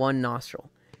mucus to one nostril.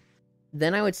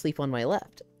 Then I would sleep on my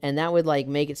left, and that would like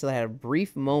make it so that I had a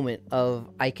brief moment of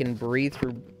I can breathe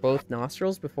through both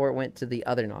nostrils before it went to the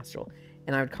other nostril.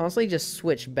 And I would constantly just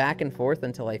switch back and forth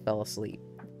until I fell asleep.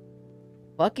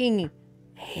 Fucking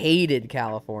hated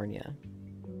California.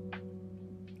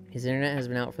 His internet has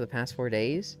been out for the past 4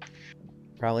 days.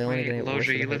 Probably only gonna get worse.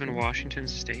 Loja, you live in Washington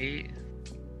State?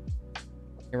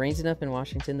 It rains enough in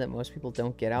Washington that most people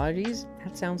don't get allergies?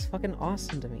 That sounds fucking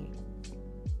awesome to me.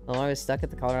 Although I was stuck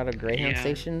at the Colorado Greyhound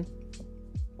station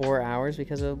 4 hours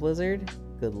because of a blizzard?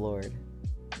 Good lord.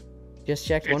 Just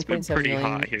checked, It's been 1.7 pretty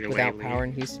million hot here without lately. power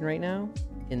in Houston right now?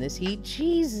 In this heat?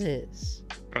 Jesus.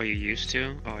 Oh, you used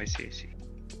to? Oh, I see, I see.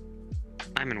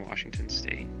 I'm in Washington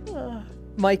State.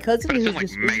 My cousin But it's who been like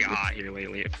just mega visited... hot here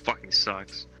lately. It fucking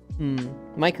sucks.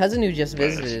 My cousin who just But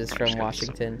visited is it's from probably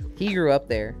Washington. He grew up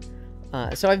there.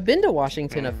 So I've been to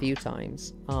Washington a Oh. few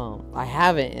times. I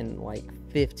haven't in like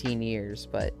 15 years,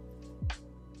 but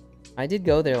I did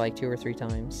go there like 2 or 3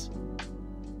 times.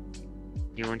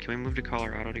 Elon, can we move to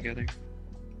Colorado together?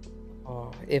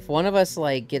 Oh, if one of us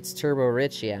like gets turbo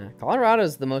rich, yeah.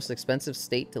 Colorado's the most expensive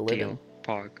state to live in. Deal.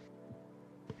 Pog.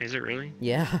 Is it really?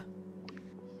 Yeah.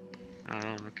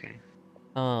 Oh, okay.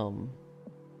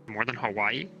 More than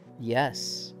Hawaii?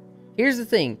 Yes. Here's the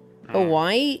thing. Oh.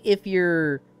 Hawaii, if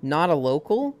you're not a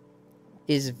local,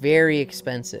 is very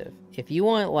expensive. If you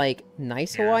want like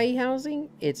nice Yeah. Hawaii housing,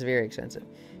 it's very expensive.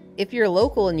 If you're a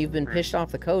local and you've been Right. pushed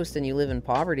off the coast and you live in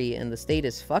poverty and the state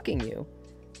is fucking you,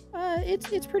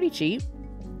 it's pretty cheap.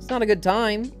 It's not a good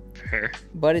time, Fair.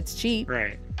 but it's cheap.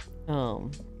 Right.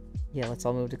 Yeah, let's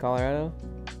all move to Colorado.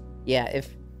 Yeah,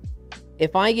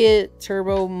 if I get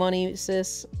turbo money,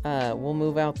 sis, we'll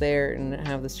move out there and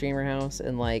have the streamer house,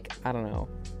 and like, I don't know,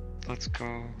 Let's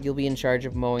go. you'll be in charge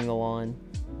of mowing the lawn.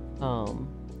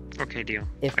 Okay, deal.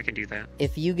 If- I can do that.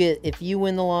 If you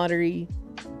win the lottery,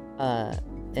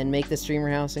 and make the streamer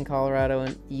house in Colorado,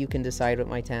 and you can decide what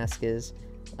my task is.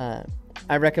 I You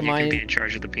can recommend. be in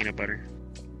charge of the peanut butter.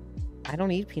 I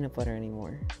don't eat peanut butter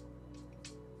anymore.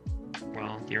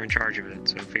 Well, you're in charge of it,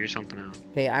 so figure something out.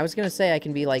 Okay, I was gonna say I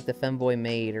can be like the femboy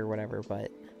maid or whatever,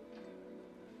 but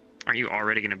Aren't you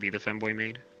already gonna be the femboy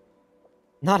maid?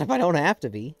 not if I don't have to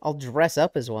be. I'll dress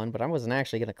up as one, but I wasn't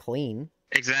actually gonna clean.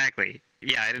 Exactly.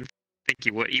 Yeah, I didn't think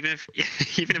you would. Even if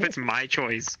even if it's my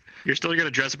choice, you're still gonna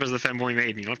dress up as the femboy maid,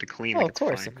 and you don't have to clean. Oh, like, of it's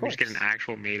course, fine. of You just get an course.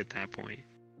 actual maid at that point.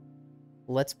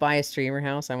 Let's buy a streamer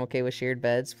house. I'm okay with shared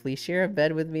beds. Please share a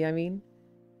bed with me, I mean.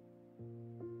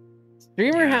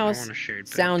 Streamer Yeah, I house want a shared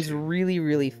bed, sounds too. really,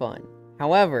 really fun.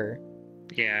 However,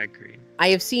 Yeah, I agree. I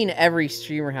have seen every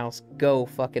streamer house go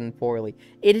fucking poorly.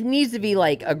 It needs to be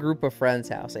like a group of friends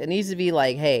house. It needs to be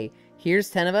like, hey, here's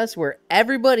 10 of us where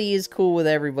everybody is cool with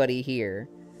everybody here.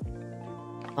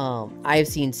 I've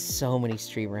seen so many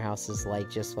streamer houses like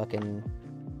just fucking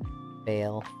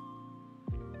fail.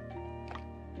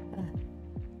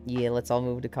 Yeah, let's all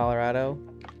move to Colorado.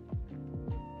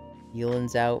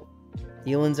 Yulin's out.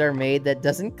 Yulin's our maid that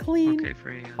doesn't clean. Okay,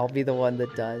 for you. I'll be the one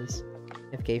that does.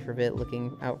 If K for bit,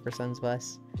 looking out for Sun's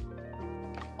bus.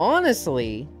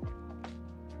 Honestly,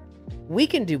 we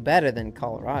can do better than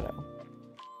Colorado.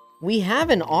 We have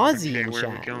an Aussie Okay, in where are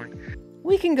we chat. going?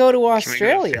 We can go to Can we go to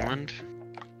Australia. Finland?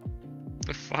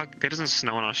 The fuck? It doesn't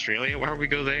snow in Australia. Why would we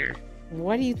go there?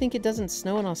 Why do you think it doesn't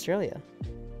snow in Australia?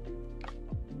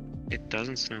 It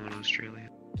doesn't snow in Australia.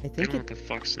 I They think don't know it. what the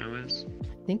fuck snow is.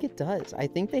 I think it does. I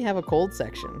think they have a cold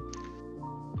section.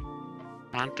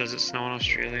 Hunt, does it snow in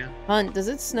Australia? Hunt, does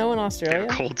it snow in They have Australia?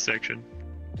 a cold section.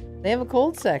 They have a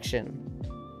cold section.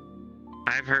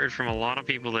 I've heard from a lot of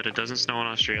people that it doesn't snow in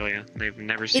Australia. They've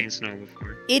never seen snow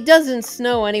before. It doesn't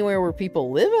snow anywhere where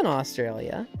people live in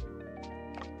Australia.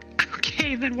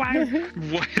 Okay, then why?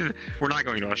 What? We're not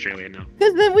going to Australia, no.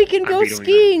 Because then we can I'm go vetoing that.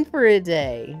 skiing for a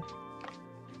day.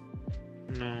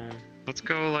 No. Let's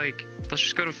go, let's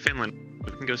just go to Finland.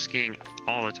 We can go skiing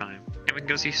all the time. And we can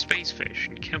go see space fish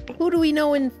and Kimple. Who do we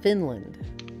know in Finland?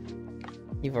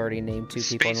 You've already named 2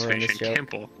 people Space and we're in fish this and joke.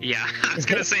 Kimple. Yeah, I was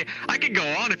gonna say, I could go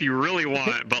on if you really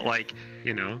want, but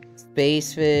you know.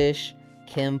 Spacefish,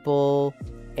 Kimple,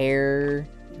 Air,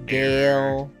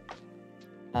 Gale,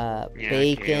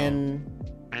 Bacon.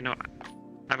 I know.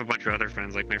 I have a bunch of other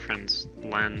friends, like my friends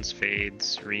Lens,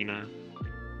 Fades, Rena.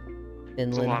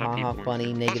 There's a Finland, lot of haha, people. funny,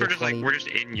 Plus, negative we're just 20. we're just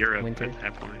in Europe winter. at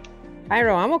that point.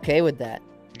 Cairo, I'm okay with that.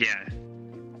 Yeah.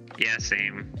 Yeah,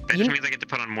 same. That You- just means I get to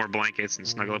put on more blankets and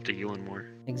snuggle up to Yulin more.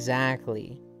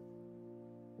 Exactly.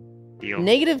 Deal.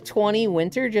 Negative 20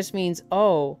 winter just means,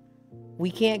 oh, we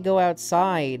can't go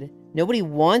outside. Nobody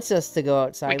wants us to go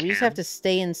outside. We just can. have to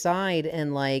stay inside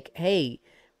and like, hey,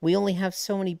 we only have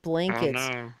so many Oh blankets.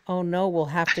 no. Oh no, we'll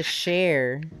have to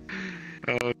share.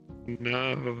 Oh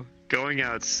no. Going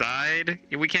outside?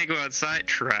 We can't go outside?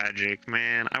 Tragic,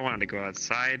 man. I wanted to go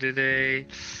outside today.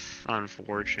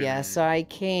 Unfortunate. Yes, I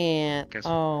can't. Guess-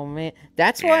 Oh man,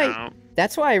 that's why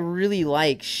I really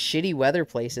like shitty weather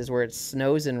places where it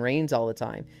snows and rains all the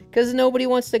time. Because nobody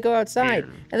wants to go outside,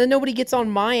 Yeah. and then nobody gets on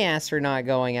my ass for not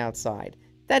going outside.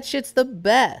 That shit's the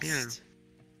best.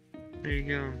 Yeah. There you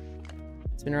go.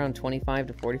 It's been around 25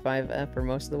 to 45 for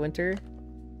most of the winter.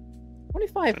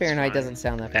 25 That's Fahrenheit fine. doesn't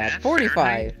sound that bad. Fahrenheit?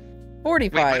 45.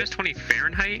 Wait, 45. minus 20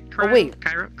 Fahrenheit? Cryo? Oh, wait.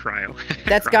 Cryo.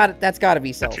 That's Cryo. got to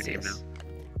be That's your name Celsius. now.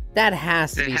 That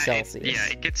has to be It Celsius. yeah,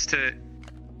 it gets to.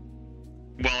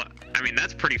 Well, I mean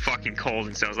that's pretty fucking cold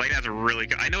in Celsius. Like that's really.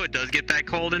 I know it does get that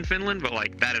cold in Finland, but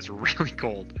like that is really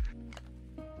cold.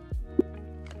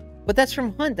 But that's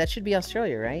from Hunt. That should be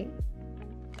Australia, right?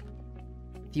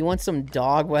 If you want some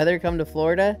dog weather, come to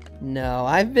Florida. No,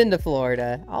 I've been to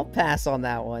Florida. I'll pass on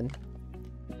that one.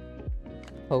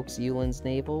 Pokes Yulin's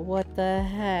navel. What the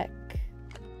heck?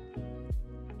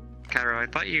 Cairo,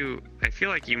 I feel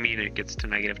like you mean it gets to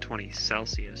negative 20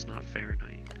 Celsius, not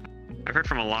Fahrenheit. I've heard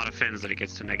from a lot of Finns that it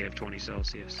gets to negative 20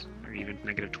 Celsius, or even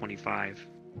negative 25.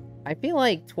 I feel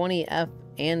like 20 F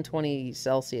and 20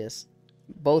 Celsius,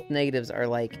 both negatives are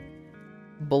like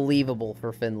believable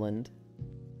for Finland.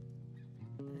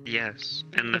 Yes,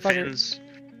 and the If I could- Finns,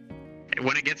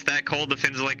 when it gets that cold, the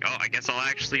Finns are like, oh, I guess I'll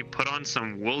actually put on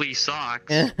some woolly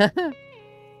socks.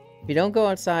 If you don't go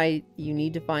outside, you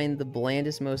need to find the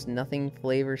blandest, most nothing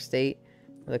flavor state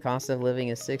where the cost of living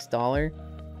is $6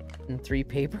 and 3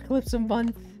 paper clips a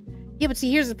month. Yeah, but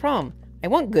see, here's the problem. I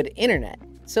want good internet.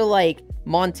 So, like,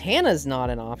 Montana's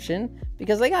not an option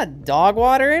because they got dog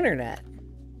water internet.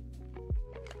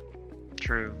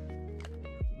 True.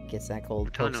 Gets that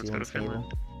cold. Tell Pokes let's you go on to Finland.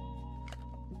 stable.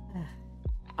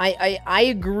 I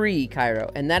agree, Cairo,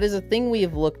 and that is a thing we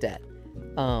have looked at.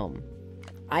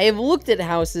 I have looked at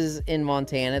houses in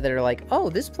Montana that are like, oh,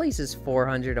 this place is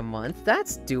 $400 a month.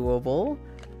 That's doable.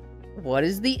 What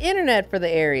does the internet for the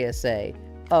area say?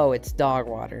 Oh, it's dog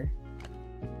water.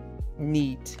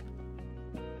 Neat.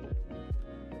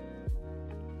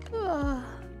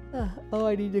 Oh,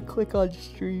 I need to click on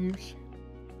streams.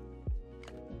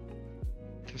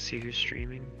 To see who's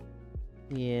streaming.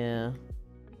 Yeah.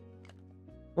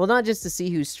 Well, not just to see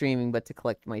who's streaming, but to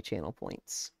collect my channel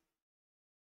points.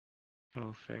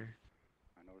 Oh, fair.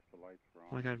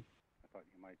 Oh my god.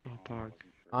 Oh, Pog.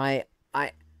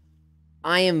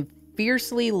 I am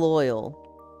fiercely loyal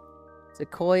to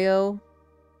Koyo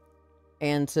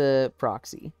and to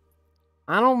Proxy.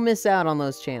 I don't miss out on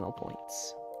those channel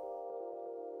points.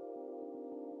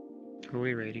 Who are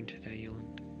we raiding today,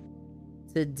 Yulin?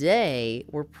 Today,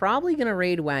 we're probably gonna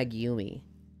raid Wagyumi.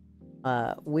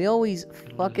 We always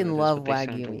fucking love They sound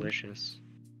Wagyumi. delicious.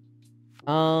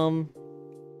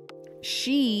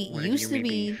 She used to Wagyumi be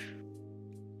beef.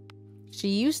 she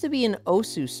used to be an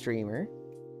Osu streamer.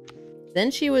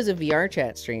 Then she was a VR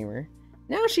chat streamer.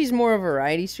 Now she's more of a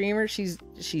variety streamer. She's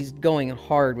going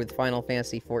hard with Final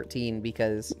Fantasy XIV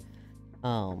because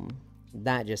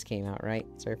that just came out, right?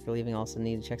 Sorry for leaving. Also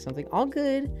need to check something. All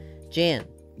good. Jan,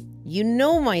 you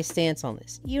know my stance on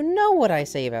this. You know what I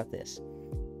say about this.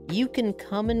 You can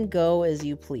come and go as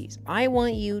you please. I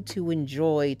want you to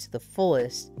enjoy to the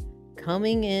fullest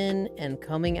coming in and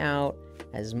coming out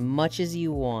as much as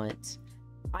you want.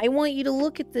 I want you to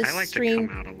look at this I like stream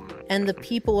to come out a lot. and the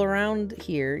people around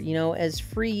here, you know, as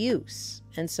free use.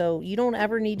 And so you don't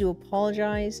ever need to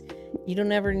apologize. You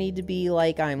don't ever need to be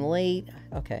like, I'm late.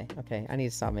 Okay, I need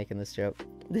to stop making this joke.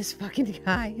 This fucking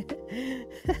guy.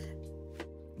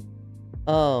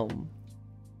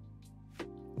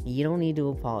 You don't need to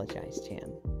apologize,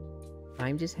 Jan.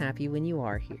 I'm just happy when you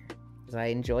are here, because I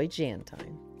enjoy Jan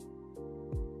time.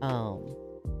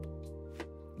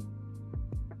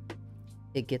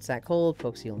 It gets that cold,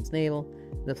 pokes Yulin's navel.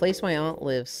 The place my aunt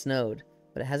lives snowed,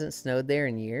 but it hasn't snowed there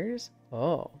in years?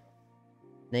 Oh.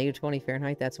 Negative 20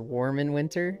 Fahrenheit, that's warm in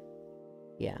winter?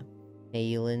 Yeah. Hey,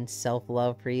 Yulin,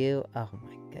 self-love for you? Oh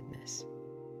my goodness.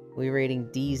 We're rating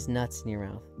D's nuts in your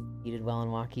mouth. You did well in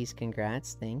walkies,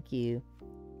 congrats, thank you.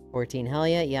 14, hell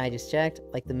yeah, I just checked.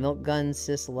 Like the milk gun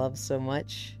sis loves so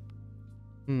much.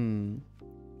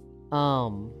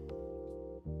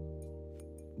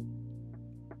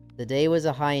 The day was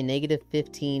a high negative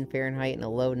 15 Fahrenheit and a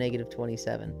low negative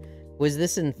 27. Was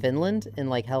this in Finland? In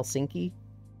like Helsinki?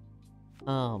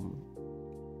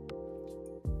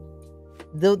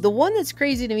 The one that's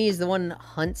crazy to me is the one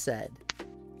Hunt said.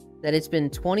 That it's been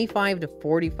 25 to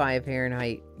 45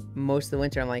 Fahrenheit most of the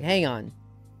winter. I'm like, hang on.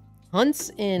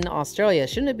 Hunt's in Australia.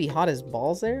 Shouldn't it be hot as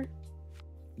balls there?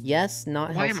 Yes,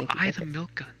 not Why Helsinki. am I Okay. the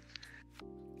milk gun?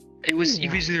 It was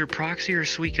either Proxy or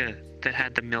Suika that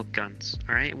had the milk guns.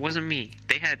 All right, it wasn't me.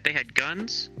 They had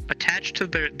guns attached to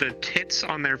the tits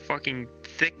on their fucking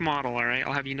thick model. All right,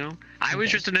 I'll have you know. I was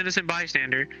just an innocent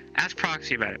bystander. Ask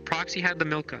Proxy about it. Proxy had the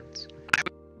milk guns. I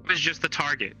was just the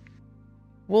target.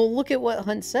 Well, look at what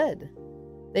Hunt said.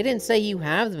 They didn't say you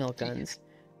have the milk guns.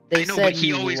 They I know, said but he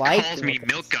you always like calls the me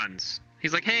milk guns.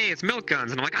 He's like, hey, it's milk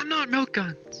guns. And I'm like, I'm not milk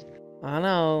guns. I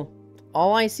know.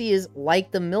 All I see is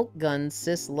like the milk guns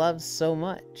sis loves so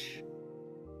much.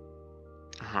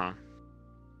 Uh-huh.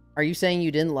 Are you saying you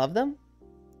didn't love them?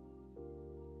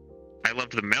 I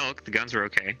loved the milk. The guns were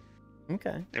okay.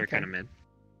 Okay. They were okay. kind of mid.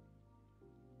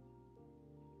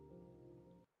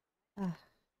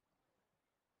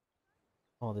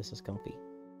 Oh, this is comfy.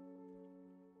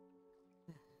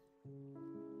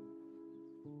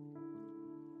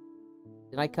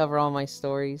 Did I cover all my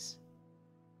stories?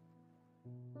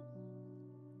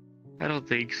 I don't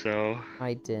think so.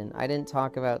 I didn't. I didn't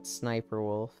talk about Sniper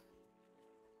Wolf.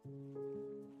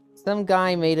 Some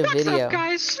guy made a What's video. up,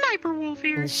 guys? Sniper Wolf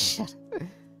here. Shut up.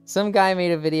 Some guy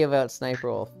made a video about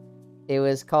Sniper Wolf. It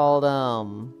was called,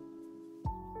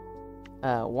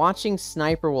 Watching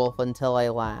Sniper Wolf Until I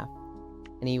Laugh.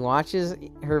 And he watches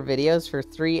her videos for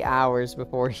 3 hours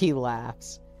before he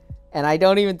laughs. And I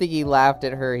don't even think he laughed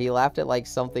at her. He laughed at, like,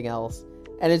 something else.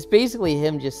 And it's basically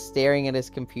him just staring at his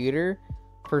computer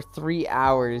for 3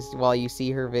 hours while you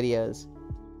see her videos.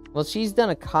 Well, she's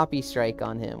done a copy strike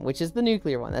on him, which is the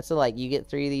nuclear one. That's like, you get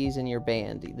 3 of these and you're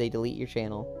banned. They delete your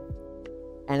channel.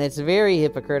 And it's very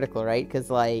hypocritical, right? Because,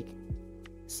 like,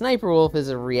 Sniper Wolf is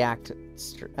a React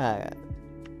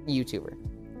YouTuber.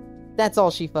 That's all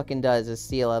she fucking does is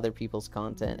steal other people's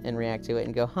content and react to it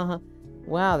and go, haha,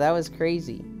 wow, that was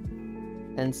crazy.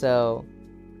 And so,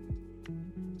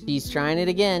 she's trying it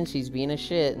again. She's being a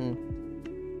shit,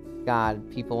 and God,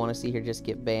 people want to see her just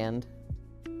get banned.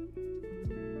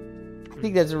 I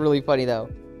think that's really funny,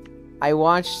 though. I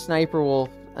watched Sniper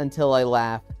Wolf Until I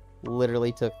Laugh.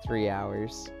 Literally took 3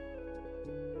 hours.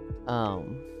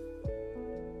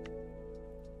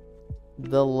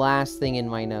 The last thing in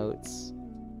my notes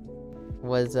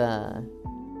was,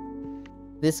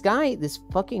 this guy, this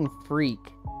fucking freak,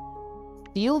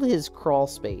 sealed his crawl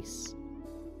space.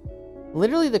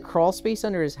 Literally the crawl space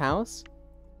under his house,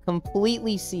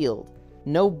 completely sealed.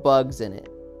 No bugs in it.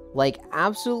 Like,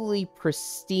 absolutely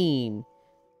pristine.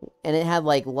 And it had,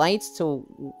 like, lights to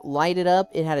light it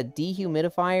up. It had a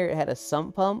dehumidifier. It had a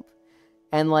sump pump.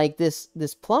 And, like, this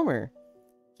plumber,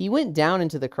 he went down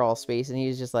into the crawl space and he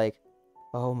was just like,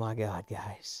 oh my God,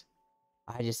 guys.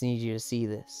 I just need you to see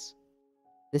this.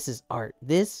 This is art.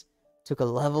 This took a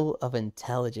level of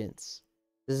intelligence.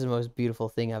 This is the most beautiful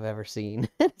thing I've ever seen.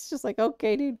 It's just like,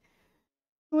 okay, dude.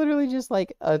 Literally just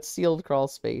like a sealed crawl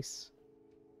space.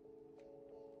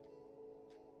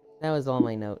 That was all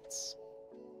my notes.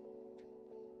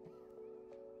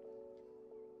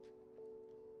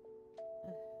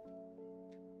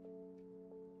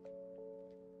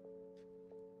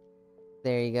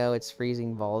 There you go. It's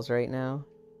freezing balls right now.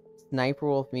 Sniper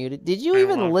Wolf muted. Did you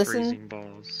even listen? Freezing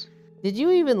balls. Did you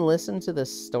even listen to the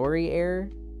story error?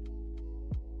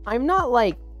 I'm not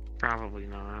like Probably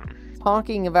not.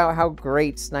 talking about how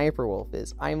great Sniper Wolf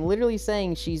is. I'm literally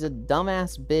saying she's a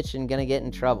dumbass bitch and gonna get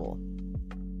in trouble.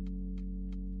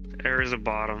 There is a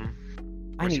bottom.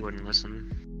 She wouldn't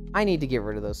listen. I need to get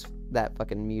rid of that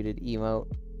fucking muted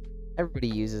emote. Everybody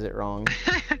uses it wrong.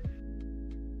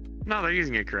 No, they're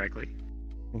using it correctly.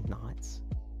 Not.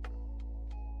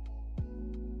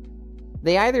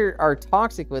 They either are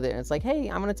toxic with it and it's like, hey,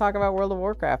 I'm gonna talk about World of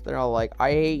Warcraft. They're all like,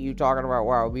 I hate you talking about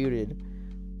WoW muted.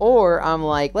 Or I'm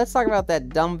like, let's talk about that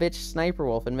dumb bitch Sniper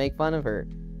Wolf and make fun of her.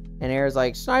 And Air's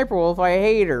like, Sniper Wolf, I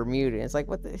hate her, muted. It's like,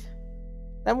 what the...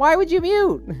 Then why would you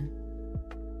mute?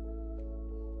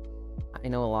 I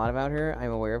know a lot about her.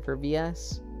 I'm aware of her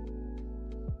BS.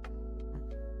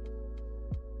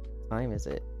 What time is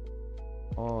it?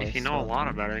 Oh, if you know a lot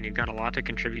about it, then you've got a lot to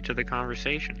contribute to the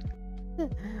conversation.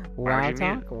 WoW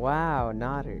talk? Wow,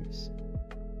 Nodders.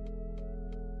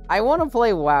 I want to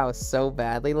play WoW so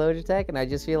badly, Logitech, and I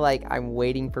just feel like I'm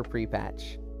waiting for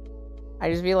pre-patch.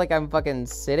 I just feel like I'm fucking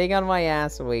sitting on my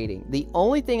ass waiting. The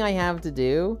only thing I have to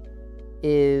do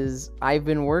is I've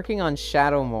been working on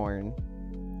Shadowmourne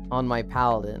on my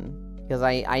Paladin, because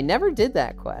I never did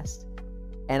that quest.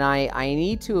 And I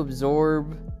need to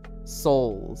absorb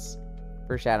souls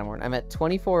for Shadowmourne. I'm at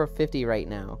 24 of 50 right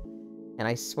now. And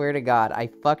I swear to God, I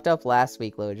fucked up last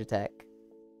week, Logitech.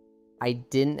 I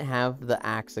didn't have the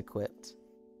axe equipped.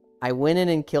 I went in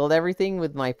and killed everything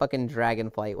with my fucking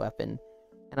Dragonflight weapon.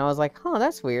 And I was like, huh,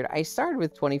 that's weird. I started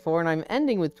with 24 and I'm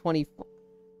ending with 24.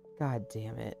 God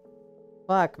damn it.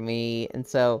 Fuck me. And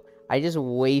so I just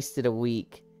wasted a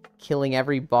week killing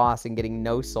every boss and getting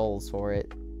no souls for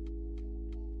it.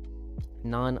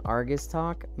 Non-Argus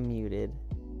talk? Muted.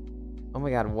 Oh my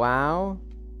God, WoW?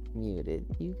 Muted.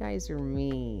 You guys are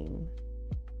mean.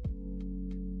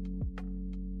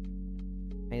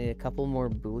 I need a couple more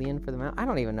Boolean for the mount. I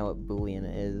don't even know what Boolean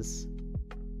is.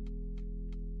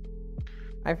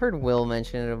 I've heard Will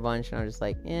mention it a bunch, and I'm just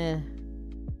like,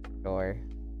 sure.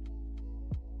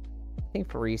 I think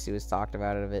Farisu has talked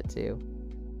about it a bit, too.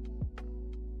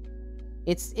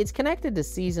 It's connected to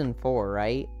season 4,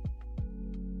 right?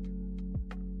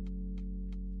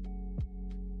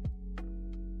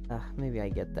 Maybe I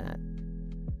get that.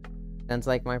 Sounds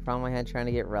like my problem I had trying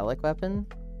to get relic weapon.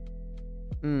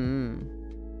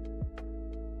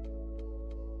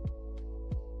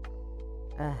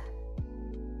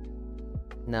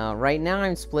 No, right now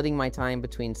I'm splitting my time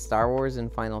between Star Wars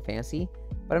and Final Fantasy,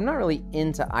 but I'm not really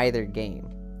into either game.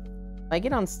 If I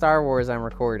get on Star Wars, I'm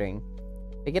recording.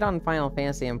 If I get on Final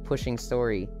Fantasy, I'm pushing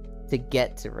story to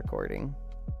get to recording.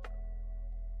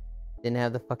 Didn't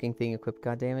have the fucking thing equipped,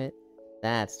 goddammit.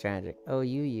 That's tragic. Oh,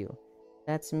 you.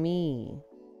 That's me.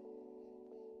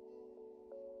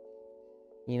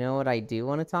 You know what I do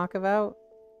want to talk about?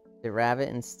 The Rabbit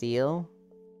and Steel.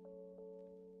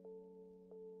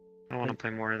 I want to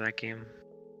play more of that game.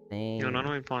 Dang. You know, not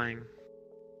only playing.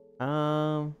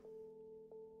 Can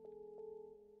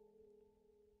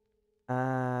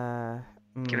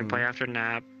we play after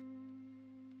nap?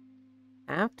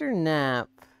 After nap.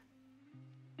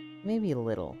 Maybe a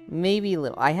little. Maybe a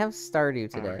little. I have Stardew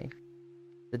today. Alright.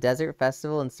 The Desert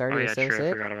Festival in Stardew Oh yeah, is so true. I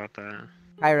sick. forgot about that.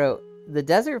 Cairo, the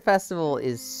Desert Festival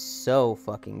is so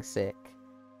fucking sick.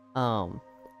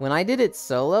 When I did it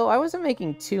solo, I wasn't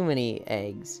making too many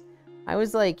eggs. I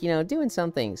was like, you know, doing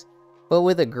some things. But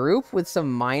with a group, with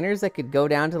some miners that could go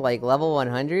down to like level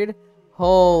 100,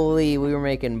 holy, we were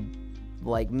making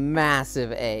like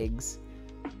massive eggs.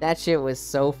 That shit was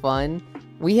so fun.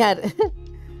 We had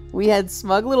we had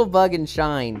Smug Little Bug and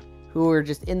Shine, who were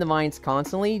just in the mines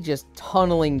constantly, just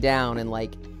tunneling down and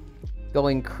like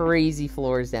going crazy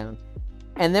floors down.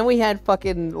 And then we had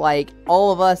fucking like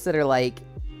all of us that are like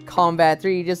Combat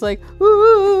 3, just like,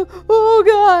 ooh, oh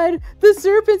god, the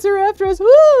serpents are after us,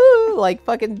 ooh! Like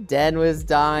fucking Den was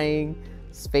dying,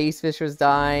 Spacefish was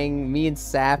dying, me and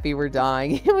Sappy were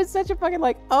dying. It was such a fucking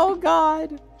like, oh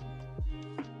god.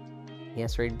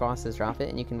 Yes, raid bosses drop it,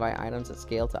 and you can buy items that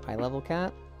scale to eye level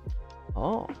cap.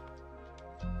 Oh.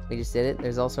 We just did it.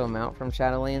 There's also a mount from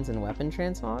Shadowlands and weapon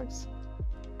transmogs.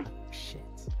 Oh, shit.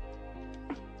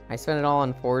 I spent it all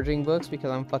on foraging books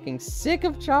because I'm fucking sick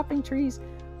of chopping trees.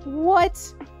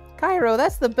 What? Cairo,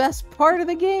 that's the best part of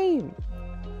the game.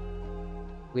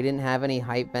 We didn't have any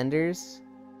hype vendors.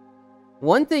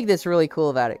 One thing that's really cool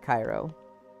about it, Cairo.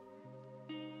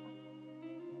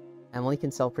 Emily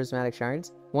can sell prismatic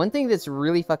shards. One thing that's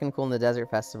really fucking cool in the Desert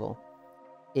Festival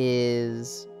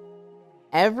is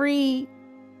every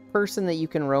person that you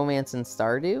can romance in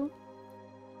Stardew,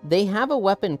 they have a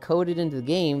weapon coded into the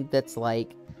game that's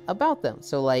like about them.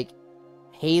 So like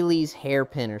Haley's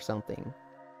hairpin or something,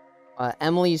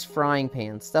 Emily's frying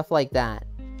pan, stuff like that.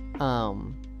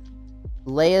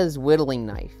 Leia's whittling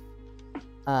knife.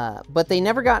 But they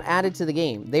never got added to the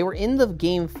game. They were in the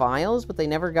game files, but they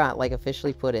never got like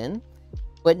officially put in.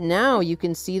 But now you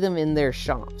can see them in their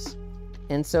shops.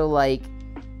 And so like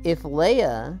if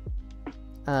Leia,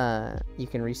 you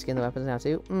can reskin the weapons now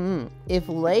too. If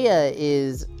Leia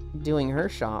is doing her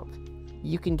shop,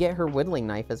 you can get her whittling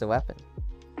knife as a weapon.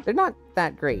 They're not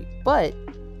that great, but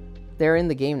they're in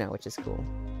the game now, which is cool.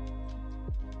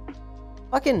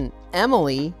 Fucking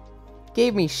Emily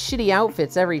gave me shitty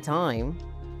outfits every time.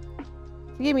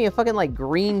 She gave me a fucking like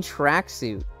green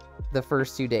tracksuit the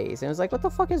first 2 days. And I was like, what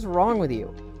the fuck is wrong with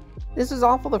you? This was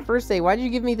awful the first day. Why did you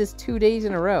give me this 2 days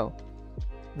in a row?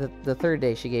 The third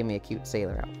day she gave me a cute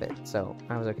sailor outfit, so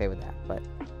I was okay with that. But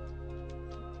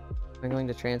I'm going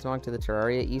to transmog to the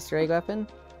Terraria Easter egg weapon.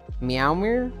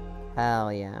 Meowmere?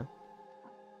 Hell yeah.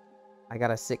 I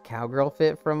got a sick cowgirl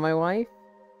fit from my wife.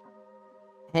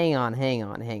 Hang on.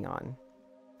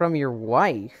 From your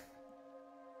wife?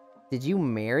 Did you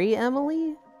marry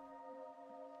Emily?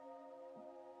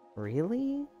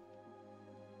 Really?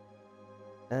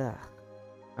 Ugh.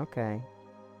 Okay.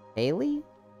 Haley?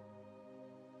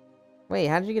 Wait,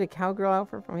 how did you get a cowgirl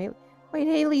outfit from Haley? Wait,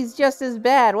 Haley's just as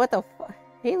bad. What the fuck?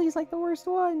 Haley's like the worst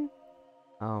one.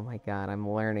 Oh my god, I'm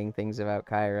learning things about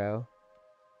Cairo.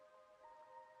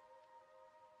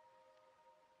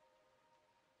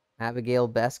 Abigail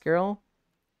best girl?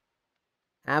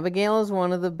 Abigail is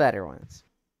one of the better ones.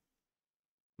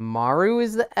 Maru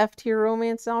is the F tier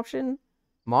romance option?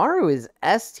 Maru is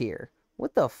S tier.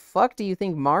 What the fuck do you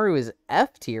think Maru is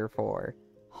F tier for?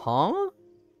 Huh?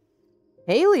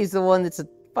 Haley's the one that's a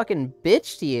fucking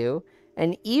bitch to you.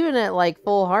 And even at like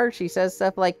full heart, she says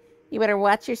stuff like, you better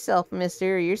watch yourself,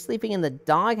 mister. You're sleeping in the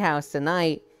doghouse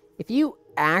tonight. If you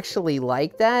actually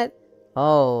like that,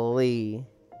 holy.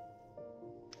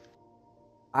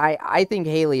 I think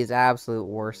Haley is absolute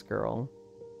worst girl.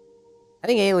 I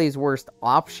think Haley's worst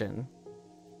option.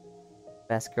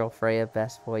 Best girl Freya,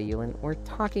 best boy Yulin. We're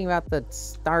talking about the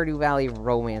Stardew Valley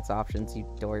romance options, you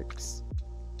dorks.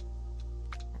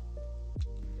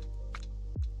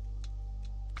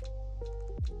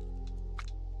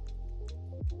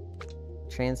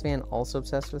 Trans man also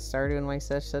obsessed with Stardew and my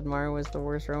sesh said Mario was the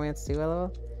worst romance too,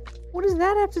 lol. What does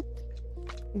that have to...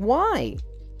 Why?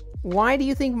 Why do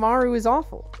you think Maru is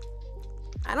awful?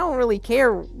 I don't really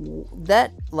care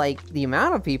that, like, the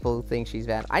amount of people who think she's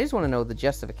bad. I just want to know the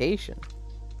justification.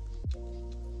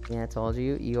 Yeah, I told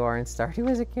you, you are in Stardew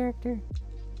as a character.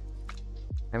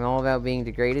 I'm all about being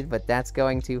degraded, but that's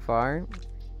going too far.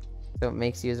 So it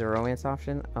makes you as a romance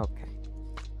option? Okay.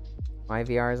 My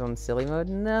VR is on silly mode?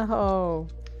 No!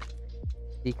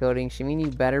 Decoding, she mean you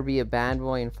better be a bad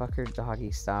boy and fuck her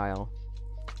doggy style.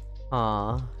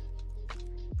 Aw.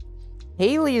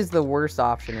 Haley is the worst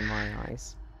option in my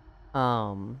eyes.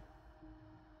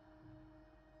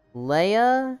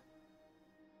 Leia,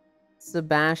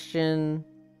 Sebastian,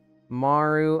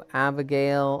 Maru,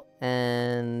 Abigail,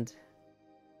 and...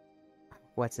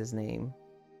 what's his name?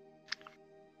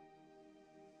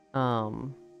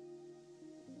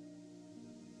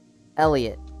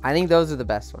 Elliot. I think those are the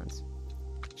best ones.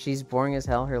 She's boring as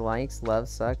hell. Her likes, love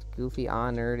sucked, goofy,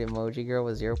 nerd, emoji girl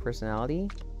with zero personality.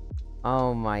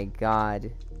 Oh my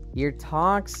god. You're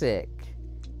toxic.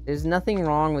 There's nothing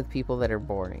wrong with people that are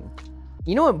boring.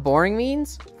 You know what boring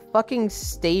means? Fucking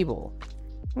stable.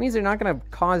 It means they're not gonna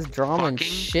cause drama and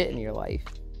shit in your life.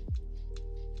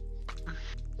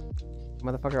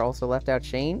 Motherfucker also left out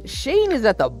Shane. Shane is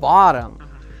at the bottom.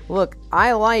 Look,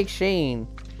 I like Shane,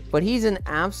 but he's an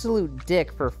absolute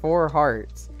dick for 4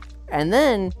 hearts. And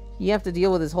then you have to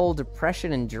deal with his whole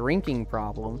depression and drinking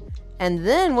problem. And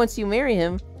then once you marry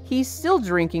him, he's still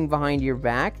drinking behind your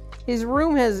back. His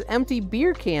room has empty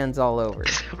beer cans all over.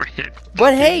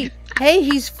 But hey,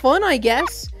 he's fun, I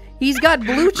guess. He's got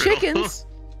blue chickens.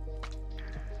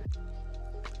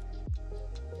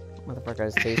 Motherfucker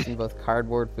is tasting both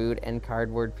cardboard food and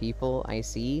cardboard people, I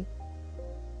see.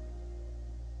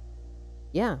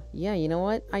 Yeah, you know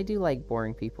what? I do like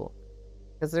boring people.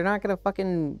 Because they're not gonna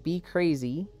fucking be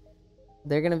crazy.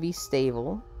 They're gonna be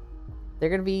stable. They're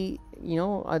gonna be, you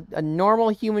know, a normal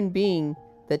human being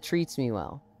that treats me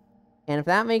well. And if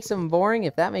that makes them boring,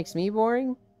 if that makes me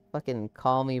boring, fucking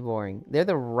call me boring. They're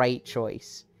the right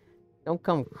choice. Don't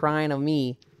come crying on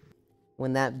me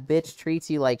when that bitch treats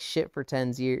you like shit for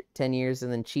 10 years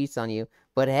and then cheats on you.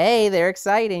 But hey, they're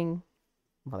exciting.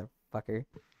 Motherfucker.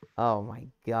 Oh my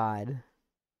god.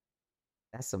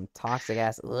 That's some toxic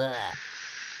ass. Ugh.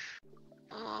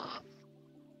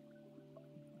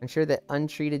 I'm sure that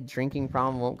untreated drinking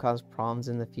problem won't cause problems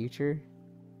in the future.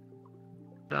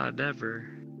 Never.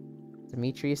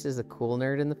 Demetrius is a cool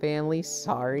nerd in the family.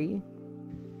 Sorry.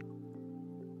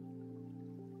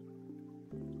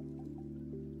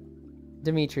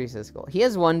 Demetrius is cool. He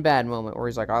has one bad moment where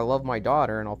he's like, I love my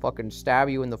daughter and I'll fucking stab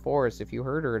you in the forest if you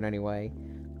hurt her in any way.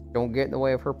 Don't get in the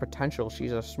way of her potential.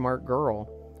 She's a smart girl.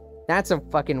 That's a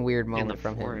fucking weird moment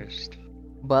from him.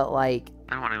 But like...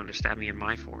 I don't want anyone to stab me in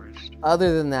my forest.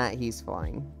 Other than that, he's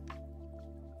fine.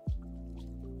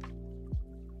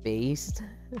 Based?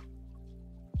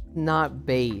 Not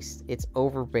based. It's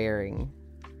overbearing.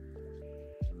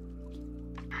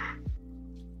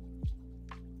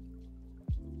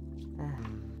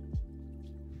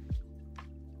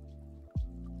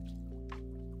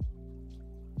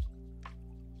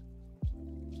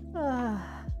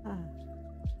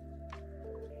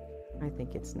 I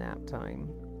think it's nap time.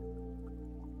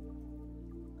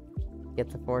 Get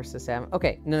the force to Sam.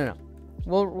 Okay, no.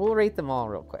 We'll rate them all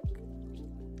real quick.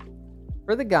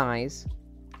 For the guys,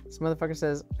 this motherfucker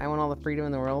says, I want all the freedom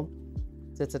in the world.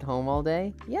 Sits at home all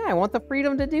day. Yeah, I want the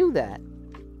freedom to do that.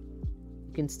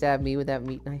 You can stab me with that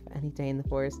meat knife any day in the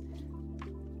forest.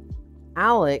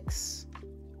 Alex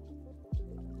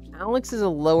is a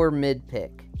lower mid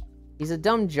pick. He's a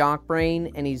dumb jock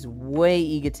brain, and he's way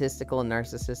egotistical and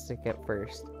narcissistic at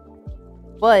first.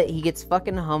 But he gets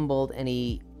fucking humbled, and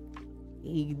he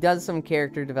does some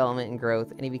character development and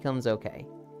growth, and he becomes okay.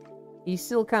 He's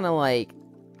still kind of like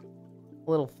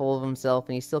a little full of himself,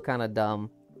 and he's still kind of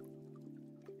dumb.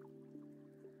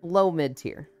 Low mid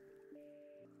tier.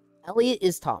 Elliot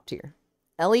is top tier.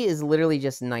 Elliot is literally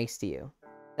just nice to you.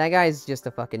 That guy's just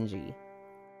a fucking G.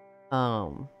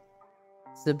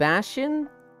 Sebastian,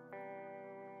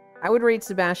 I would rate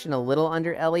Sebastian a little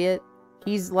under Elliot.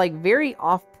 He's like very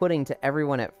off-putting to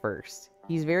everyone at first.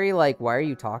 He's very like, why are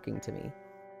you talking to me?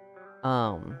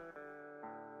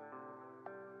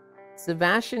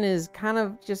 Sebastian is kind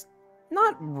of just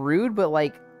not rude, but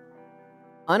like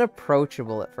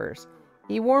unapproachable at first.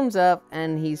 He warms up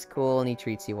and he's cool and he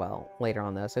treats you well later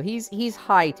on though. So he's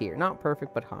high tier, not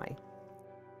perfect but high.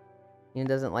 He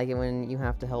doesn't like it when you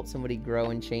have to help somebody grow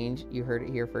and change. You heard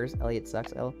it here first. Elliot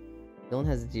sucks. Dylan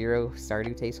has 0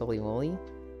 Stardew taste, holy moly.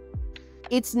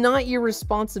 It's not your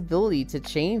responsibility to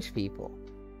change people.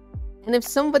 And if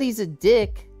somebody's a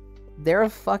dick, they're a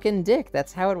fucking dick.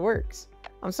 That's how it works.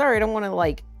 I'm sorry, I don't want to,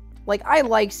 like, I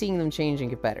like seeing them change and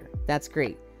get better. That's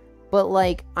great. But,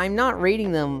 like, I'm not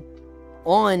rating them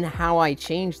on how I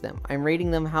change them. I'm rating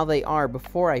them how they are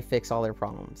before I fix all their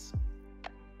problems.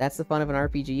 That's the fun of an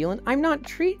RPG, Ewan. I'm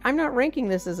not ranking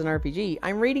this as an RPG.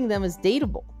 I'm rating them as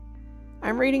dateable.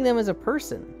 I'm rating them as a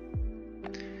person.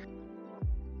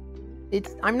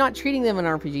 I'm not treating them an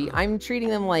RPG. I'm treating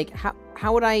them like,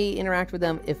 how would I interact with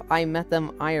them if I met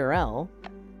them IRL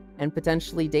and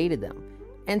potentially dated them?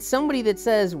 And somebody that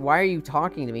says, why are you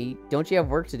talking to me? Don't you have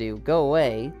work to do? Go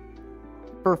away.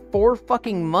 For 4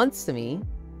 fucking months to me.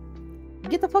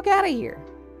 Get the fuck out of here.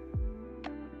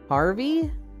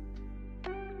 Harvey?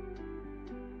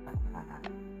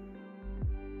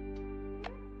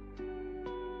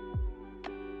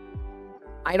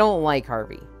 I don't like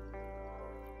Harvey.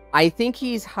 I think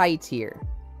he's high tier,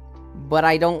 but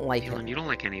I don't like him. You don't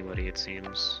like anybody, it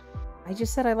seems. I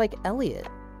just said I like Elliot.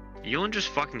 Ewan just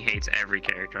fucking hates every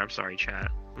character. I'm sorry,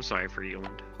 chat. I'm sorry for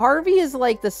Ewan. Harvey is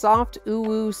like the soft,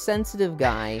 ooh-woo, sensitive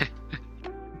guy,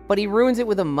 but he ruins it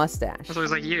with a mustache. That's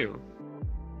always like you.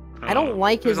 I don't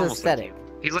like his aesthetic.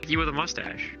 Like he's like you with a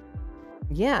mustache.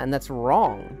 Yeah, and that's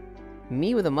wrong.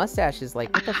 Me with a mustache is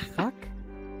like, what the fuck?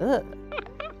 Ugh.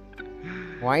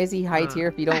 Why is he high tier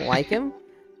if you don't like him?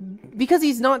 Because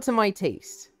he's not to my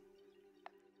taste.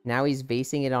 Now he's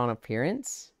basing it on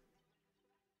appearance?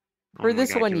 For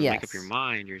this one, yes. Make up your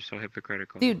mind. You're so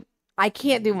hypocritical. Dude, I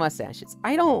can't do mustaches.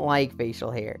 I don't like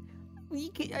facial hair.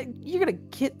 You're gonna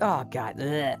kid. Oh god.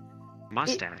 Ugh.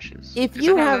 Mustaches. If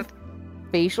you have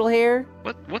facial hair.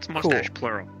 What's mustache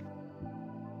plural?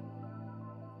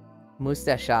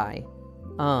 Mustache.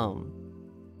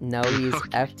 No, he's Okay.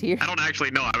 F tier. I don't actually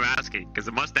know. I'm asking because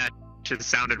the mustache just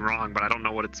sounded wrong, but I don't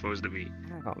know what it's supposed to be.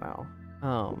 I don't know.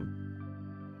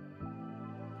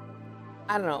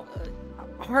 I don't know.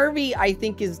 Harvey, I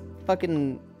think, is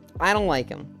fucking. I don't like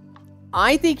him.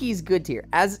 I think he's good tier.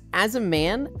 As a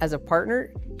man, as a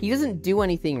partner, he doesn't do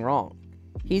anything wrong.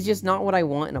 He's just not what I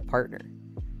want in a partner.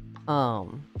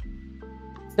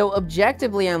 So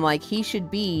objectively, I'm like, he should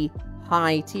be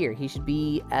high tier. He should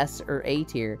be S or A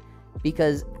tier.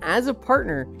 Because as a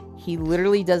partner, he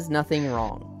literally does nothing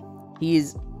wrong.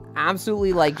 He's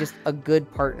absolutely like just a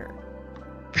good partner.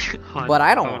 Hunt, but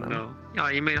I don't want him. No. Oh,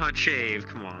 you made Hunt shave.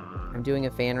 Come on. I'm doing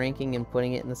a fan ranking and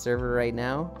putting it in the server right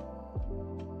now.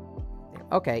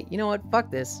 Okay, you know what?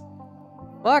 Fuck this.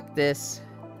 Fuck this.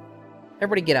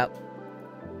 Everybody get up.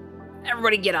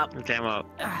 Everybody get up. Okay, I'm up.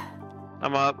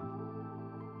 I'm up.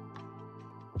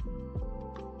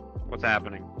 What's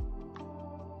happening?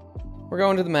 We're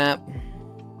going to the map.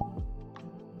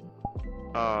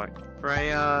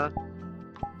 Freya.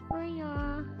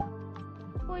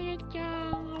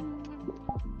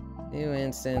 New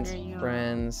instance,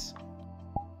 friends.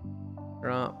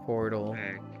 Drop portal.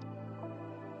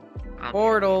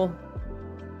 Portal.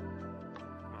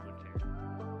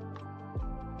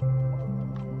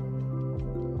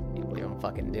 Can't believe I'm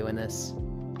fucking doing this.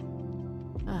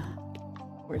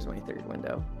 Where's my third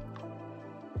window?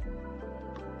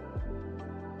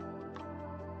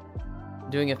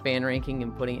 Doing a fan ranking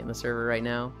and putting it in the server right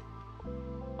now.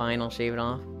 Fine, I'll shave it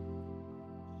off.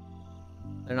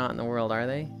 They're not in the world, are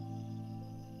they?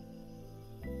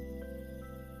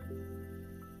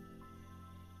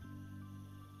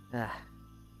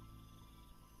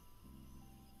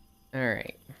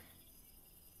 Alright.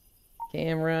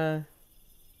 Camera.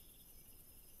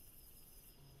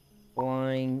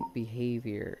 Flying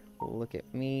behavior. Look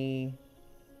at me.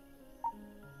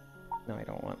 No, I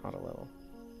don't want auto level.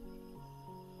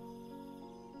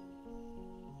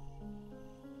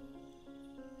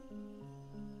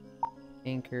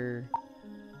 Anchor.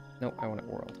 Nope, I want it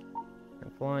world.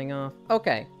 I'm flying off.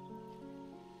 Okay.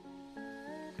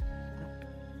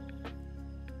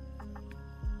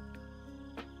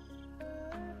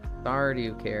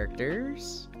 Stardew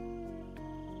characters.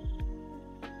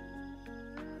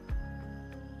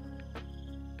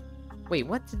 Wait,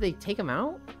 what? Did they take them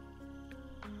out?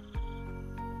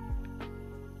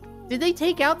 Did they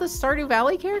take out the Stardew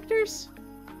Valley characters?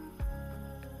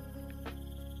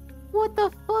 What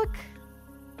the fuck?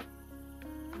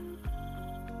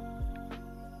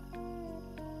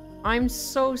 I'm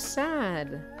so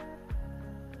sad.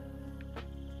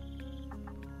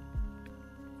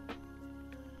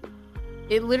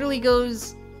 It literally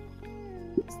goes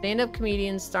stand-up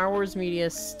comedian, Star Wars media,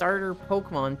 starter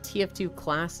Pokemon, TF2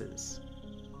 classes.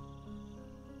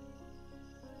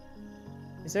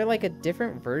 Is there like a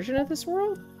different version of this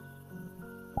world?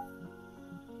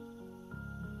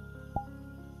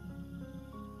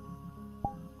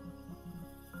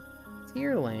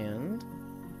 Tierland.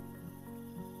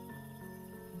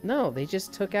 No, they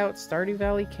just took out Stardew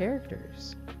Valley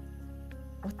characters.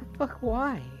 What the fuck?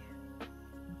 Why?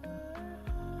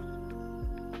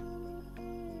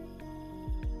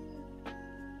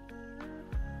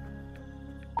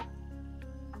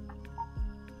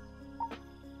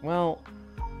 Well...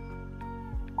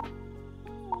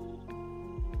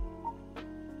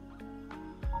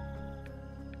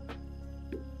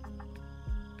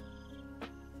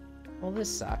 Well,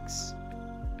 this sucks.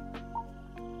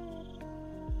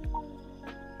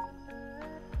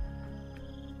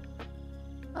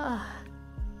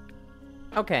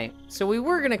 Okay, so we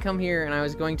were gonna come here and I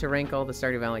was going to rank all the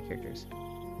Stardew Valley characters.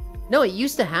 No, it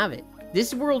used to have it.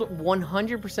 This world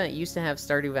 100% used to have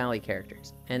Stardew Valley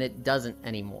characters, and it doesn't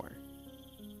anymore.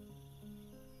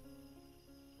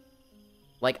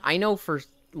 Like, I know for,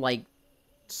 like,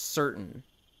 certain.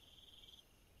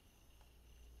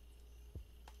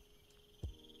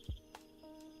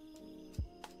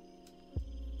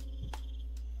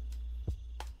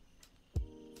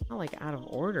 Not, like, out of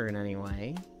order in any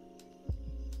way.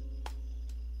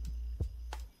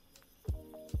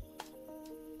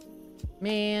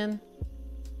 Man.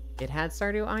 It had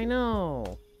Stardew? I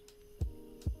know.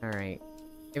 Alright.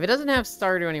 If it doesn't have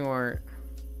Stardew anymore,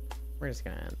 we're just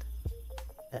gonna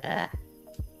end.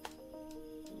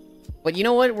 But you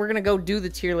know what? We're gonna go do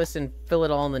the tier list and fill it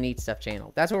all in the Neat Stuff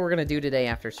channel. That's what we're gonna do today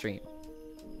after stream.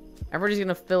 Everybody's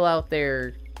gonna fill out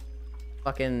their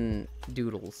fucking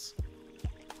doodles.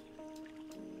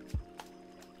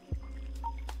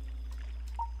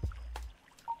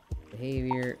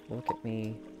 Behavior, look at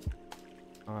me.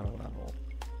 Auto level.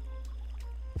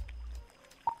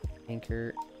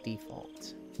 Anchor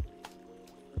default.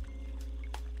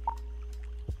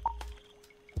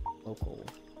 Local.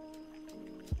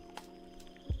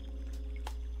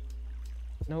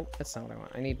 Nope, that's not what I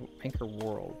want. I need anchor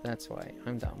world. That's why.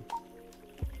 I'm dumb.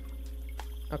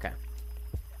 Okay.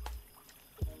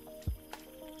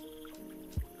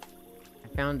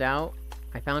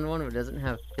 I found one that doesn't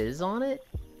have Fizz on it?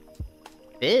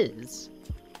 Fizz?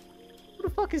 Who the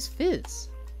fuck is Fizz?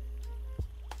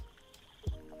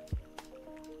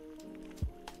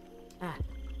 Ah.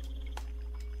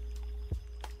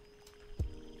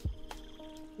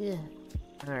 Yeah.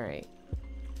 Alright.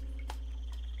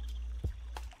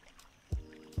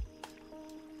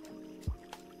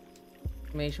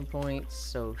 Exclamation points,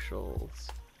 socials.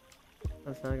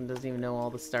 That fucking doesn't even know all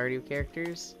the Stardew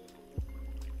characters.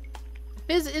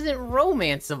 Fizz isn't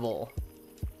romanceable.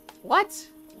 What?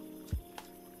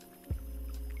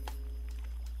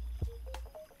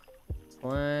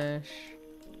 Slash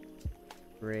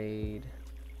raid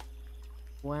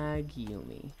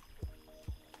Wagyumi.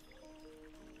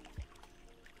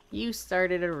 You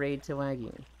started a raid to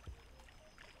Wagyumi.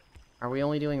 Are we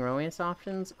only doing romance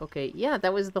options? Okay, yeah,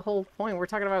 that was the whole point. We're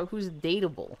talking about who's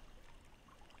dateable.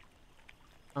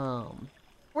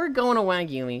 We're going to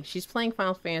Wagyumi. She's playing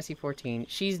Final Fantasy XIV.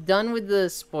 She's done with the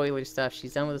spoiler stuff.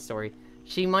 She's done with the story.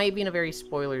 She might be in a very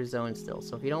spoiler zone still,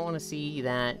 so if you don't want to see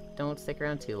that, don't stick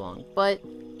around too long. But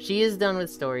she is done with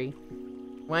story.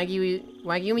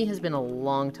 Wagyumi has been a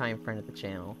long-time friend of the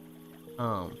channel.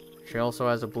 She also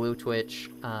has a blue Twitch.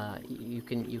 You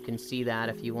can see that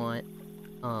if you want.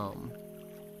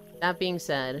 That being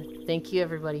said, thank you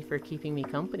everybody for keeping me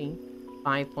company.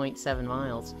 5.7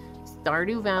 miles.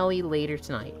 Stardew Valley later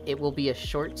tonight. It will be a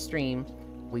short stream.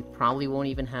 We probably won't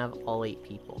even have all 8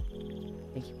 people.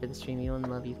 Thank you for the stream, Elon.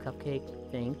 Love you,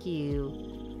 Cupcake. Thank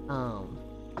you.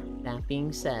 That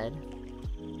being said,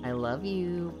 I love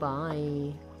you.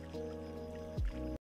 Bye.